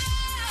gagnants?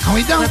 On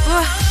y donne.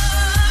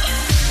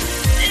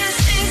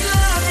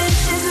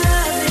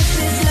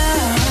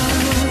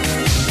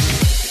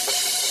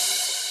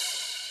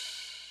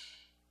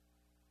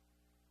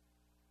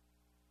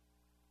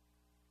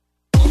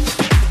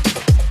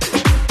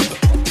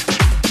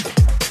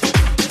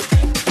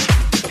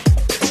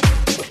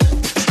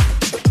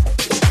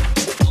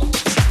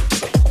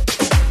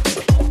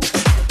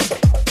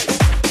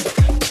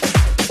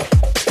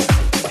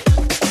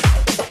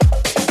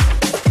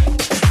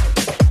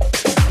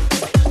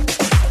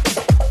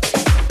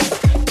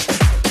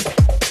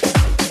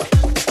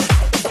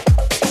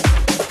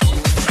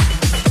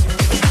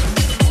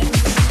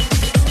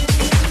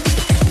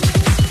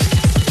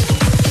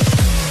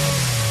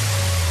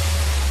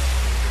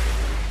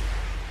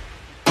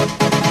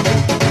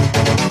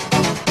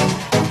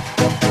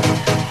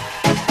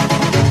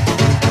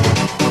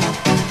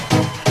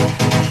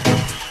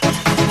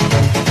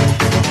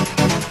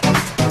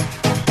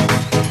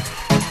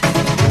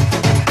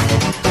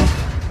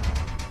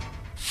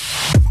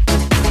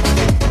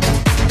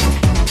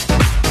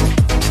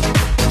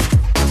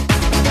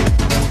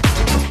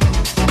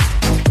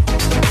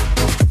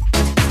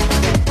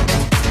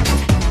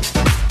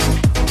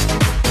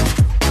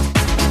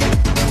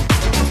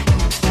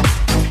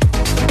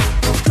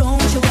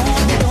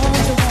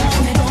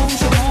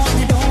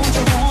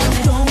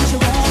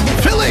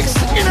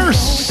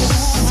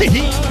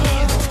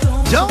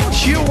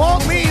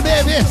 Want me,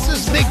 baby, this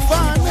is big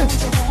fun.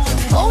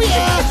 Oh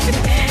yeah!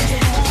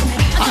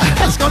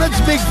 Est-ce qu'on a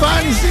du big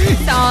fun ici?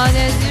 On a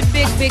du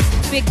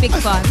big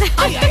fun.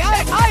 Aïe, aïe,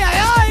 aïe, aïe, aïe,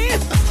 aïe!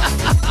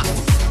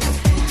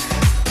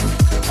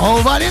 On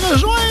va aller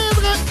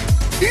rejoindre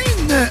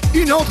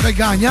une autre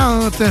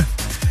gagnante.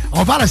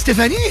 On parle à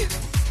Stéphanie?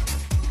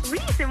 Oui,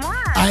 c'est moi.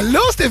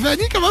 Allô,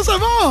 Stéphanie, comment ça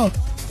va?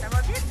 Ça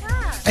va bien, toi?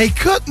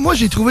 Écoute, moi,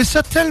 j'ai trouvé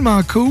ça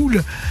tellement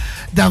cool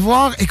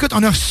d'avoir... Écoute,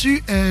 on a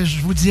reçu,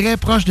 je vous dirais,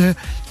 proche de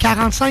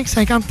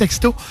 45-50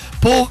 textos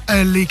pour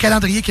les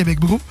calendriers Québec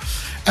Brou.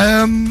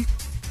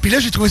 Puis là,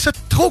 j'ai trouvé ça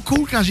trop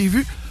cool quand j'ai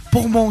vu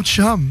pour mon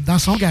chum dans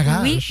son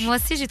garage. Oui, moi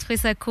aussi, j'ai trouvé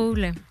ça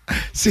cool.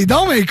 C'est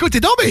donc, mais écoute, t'es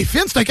donc bien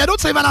fine. C'est un cadeau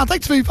de Saint-Valentin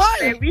que tu veux y faire?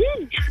 Ben oui.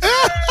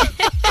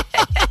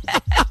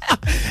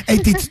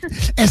 Hey,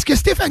 est-ce que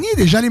Stéphanie est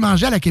déjà allée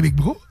manger à la Québec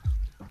Brou?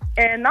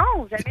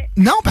 Non, jamais.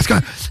 Non, parce que,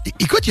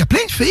 écoute, il y a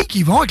plein de filles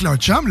qui vont avec leur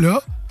chum,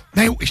 là.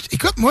 Ben,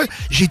 écoute, moi,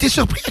 j'ai été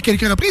surpris à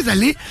quelques reprises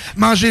d'aller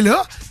manger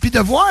là, puis de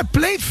voir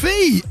plein de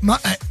filles dans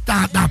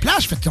la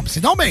plage. Fait que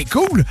c'est donc bien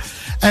cool.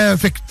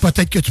 Fait que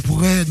peut-être que tu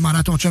pourrais demander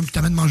à ton chum qui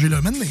t'amène manger là,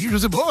 mais je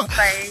sais pas.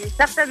 Ben,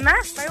 certainement,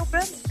 je suis pas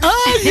open. Ah,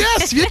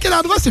 yes! Tu viens de quel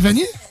endroit,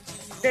 Stéphanie?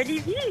 De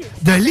Lévis.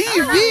 De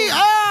Lévis!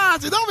 Ah,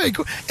 c'est donc bien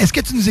cool. Est-ce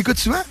que tu nous écoutes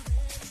souvent?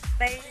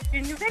 Ben, c'est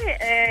une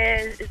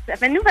nouvelle. Ça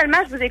fait nouvellement,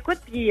 je vous écoute,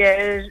 puis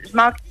je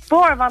manque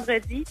pas un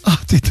vendredi. Ah,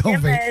 t'es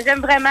donc bien. J'aime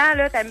vraiment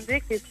là, ta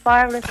musique, c'est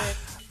super. Là,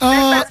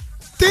 ah,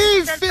 t'es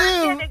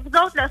film! Avec vous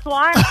autres le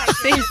soir.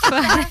 C'est le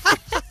fun.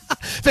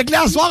 Fait que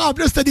là, ce soir, en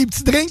plus, t'as des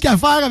petits drinks à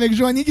faire avec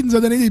Joanie qui nous a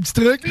donné des petits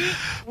trucs.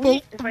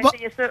 Oui, je vais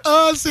essayer ça.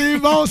 Ah, c'est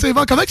bon, c'est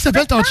bon. Comment il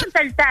s'appelle ton chum?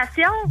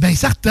 Salutations. Ben,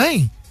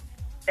 certain.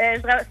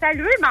 Je voudrais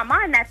saluer ma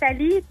mère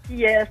Nathalie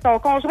puis son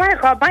conjoint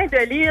Robin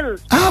de Lille.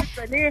 Ah!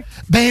 Je connais.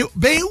 Ben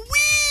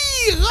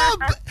oui,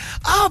 Rob!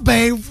 Ah,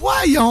 ben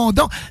voyons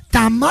donc.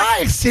 Ta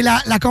mère, c'est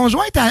la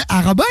conjointe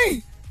à Robin?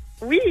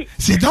 Oui.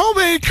 C'est donc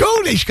bien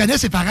cool. Et je connais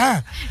ses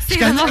parents. Je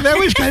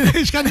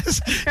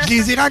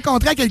les ai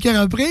rencontrés à quelques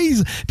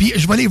reprises. Puis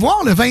je vais les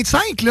voir le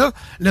 25, là.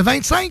 Le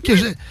 25,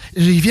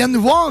 ils viennent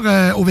nous voir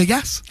au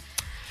Vegas.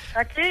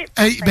 OK.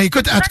 Hey, ben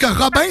écoute, en tout cas,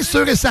 Robin,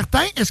 sûr et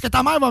certain. Est-ce que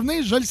ta mère va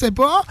venir? Je le sais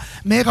pas.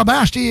 Mais Robin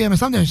a acheté, me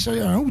semble,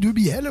 un ou deux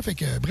billets. Là, fait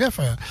que, bref,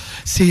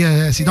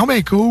 c'est donc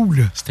bien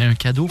cool. C'était un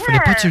cadeau, fallait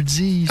pas que tu le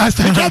dises. Ah,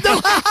 c'était un cadeau!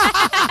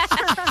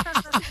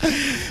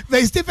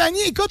 Ben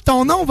Stéphanie, écoute,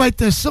 ton nom va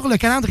être sur le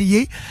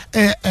calendrier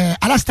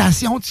à la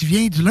station. Tu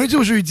viens du lundi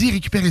au jeudi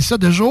récupérer ça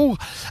de jour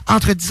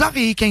entre 10h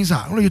et 15h.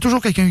 Il y a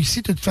toujours quelqu'un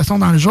ici, de toute façon,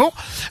 dans le jour.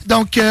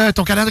 Donc,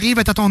 ton calendrier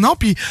va être à ton nom.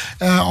 Puis,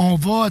 on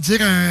va dire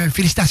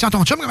félicitations à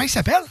ton chum. Comment il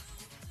s'appelle?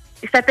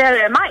 Il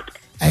s'appelle Mike.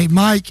 Hey,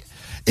 Mike.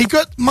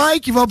 Écoute,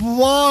 Mike, il va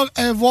pouvoir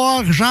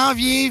voir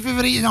janvier,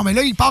 février. Non, mais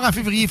là, il part en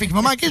février. Fait qu'il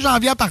va manquer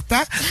janvier en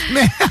partant.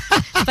 Mais...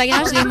 C'est pas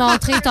grave, je l'ai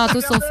montré tantôt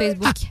sur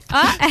Facebook.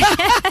 Ah!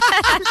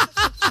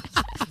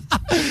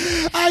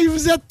 Hey,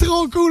 vous êtes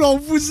trop cool. On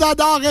vous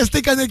adore.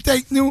 Restez connectés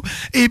avec nous.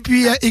 Et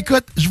puis,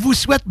 écoute, je vous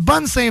souhaite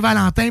bonne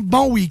Saint-Valentin,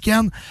 bon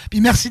week-end.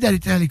 Puis merci d'aller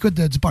à l'écoute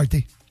du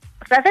party.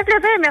 Ça fait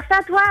plaisir. Merci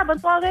à toi. Bonne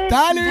soirée.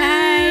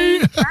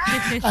 Salut!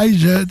 Bye.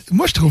 Hey,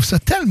 moi, je trouve ça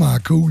tellement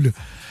cool.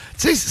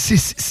 Tu sais,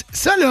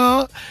 ça,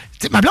 là...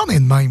 Ma blonde est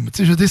de même.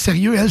 Je veux dire,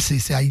 sérieux, elle,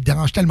 elle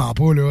dérange tellement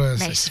pas. Là.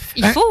 Ben,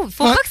 il faut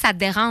pas que ça te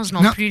dérange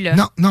non plus. Là.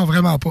 Non,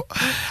 vraiment pas.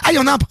 Hey,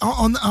 on en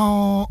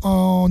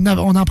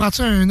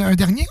prend-tu un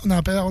dernier? On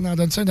en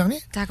donne-tu un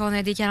dernier? Tant qu'on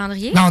a des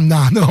calendriers? Non.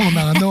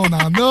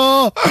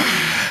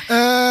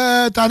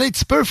 Attendez un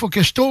petit peu, il faut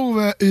que je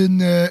trouve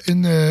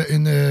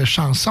une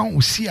chanson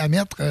aussi à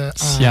mettre.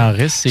 Si en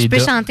reste, c'est je peux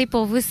chanter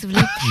pour vous, si vous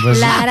voulez.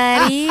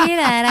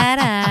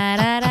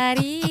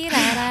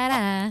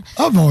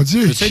 Oh mon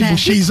Dieu,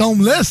 chez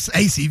Homeless.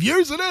 Hey, c'est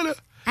vieux, ça, là.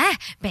 Ah,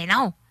 ben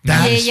non.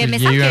 Il y a une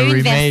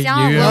version.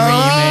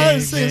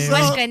 C'est ça. Moi,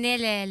 je connais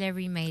le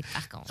remake,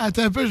 par contre.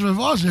 Attends un peu, je vais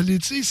voir. Je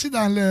l'ai-tu ici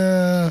dans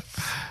le...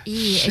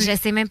 Je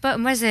sais même pas.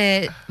 Moi,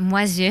 je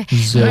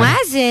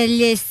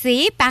le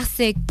sais parce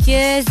que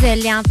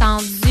je l'ai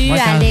entendu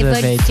à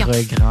l'Évolution. Moi, quand je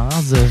vais être grand,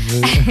 je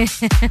veux...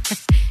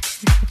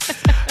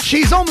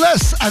 Chez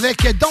Homeless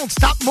avec Don't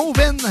Stop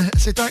Moving.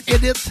 C'est un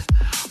edit.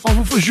 On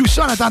vous joue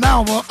ça en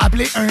attendant. On va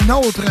appeler un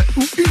autre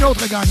ou une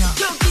autre gagnante.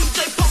 She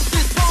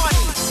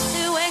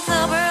wakes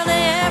up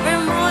early every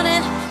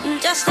morning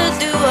just to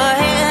do her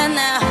hair.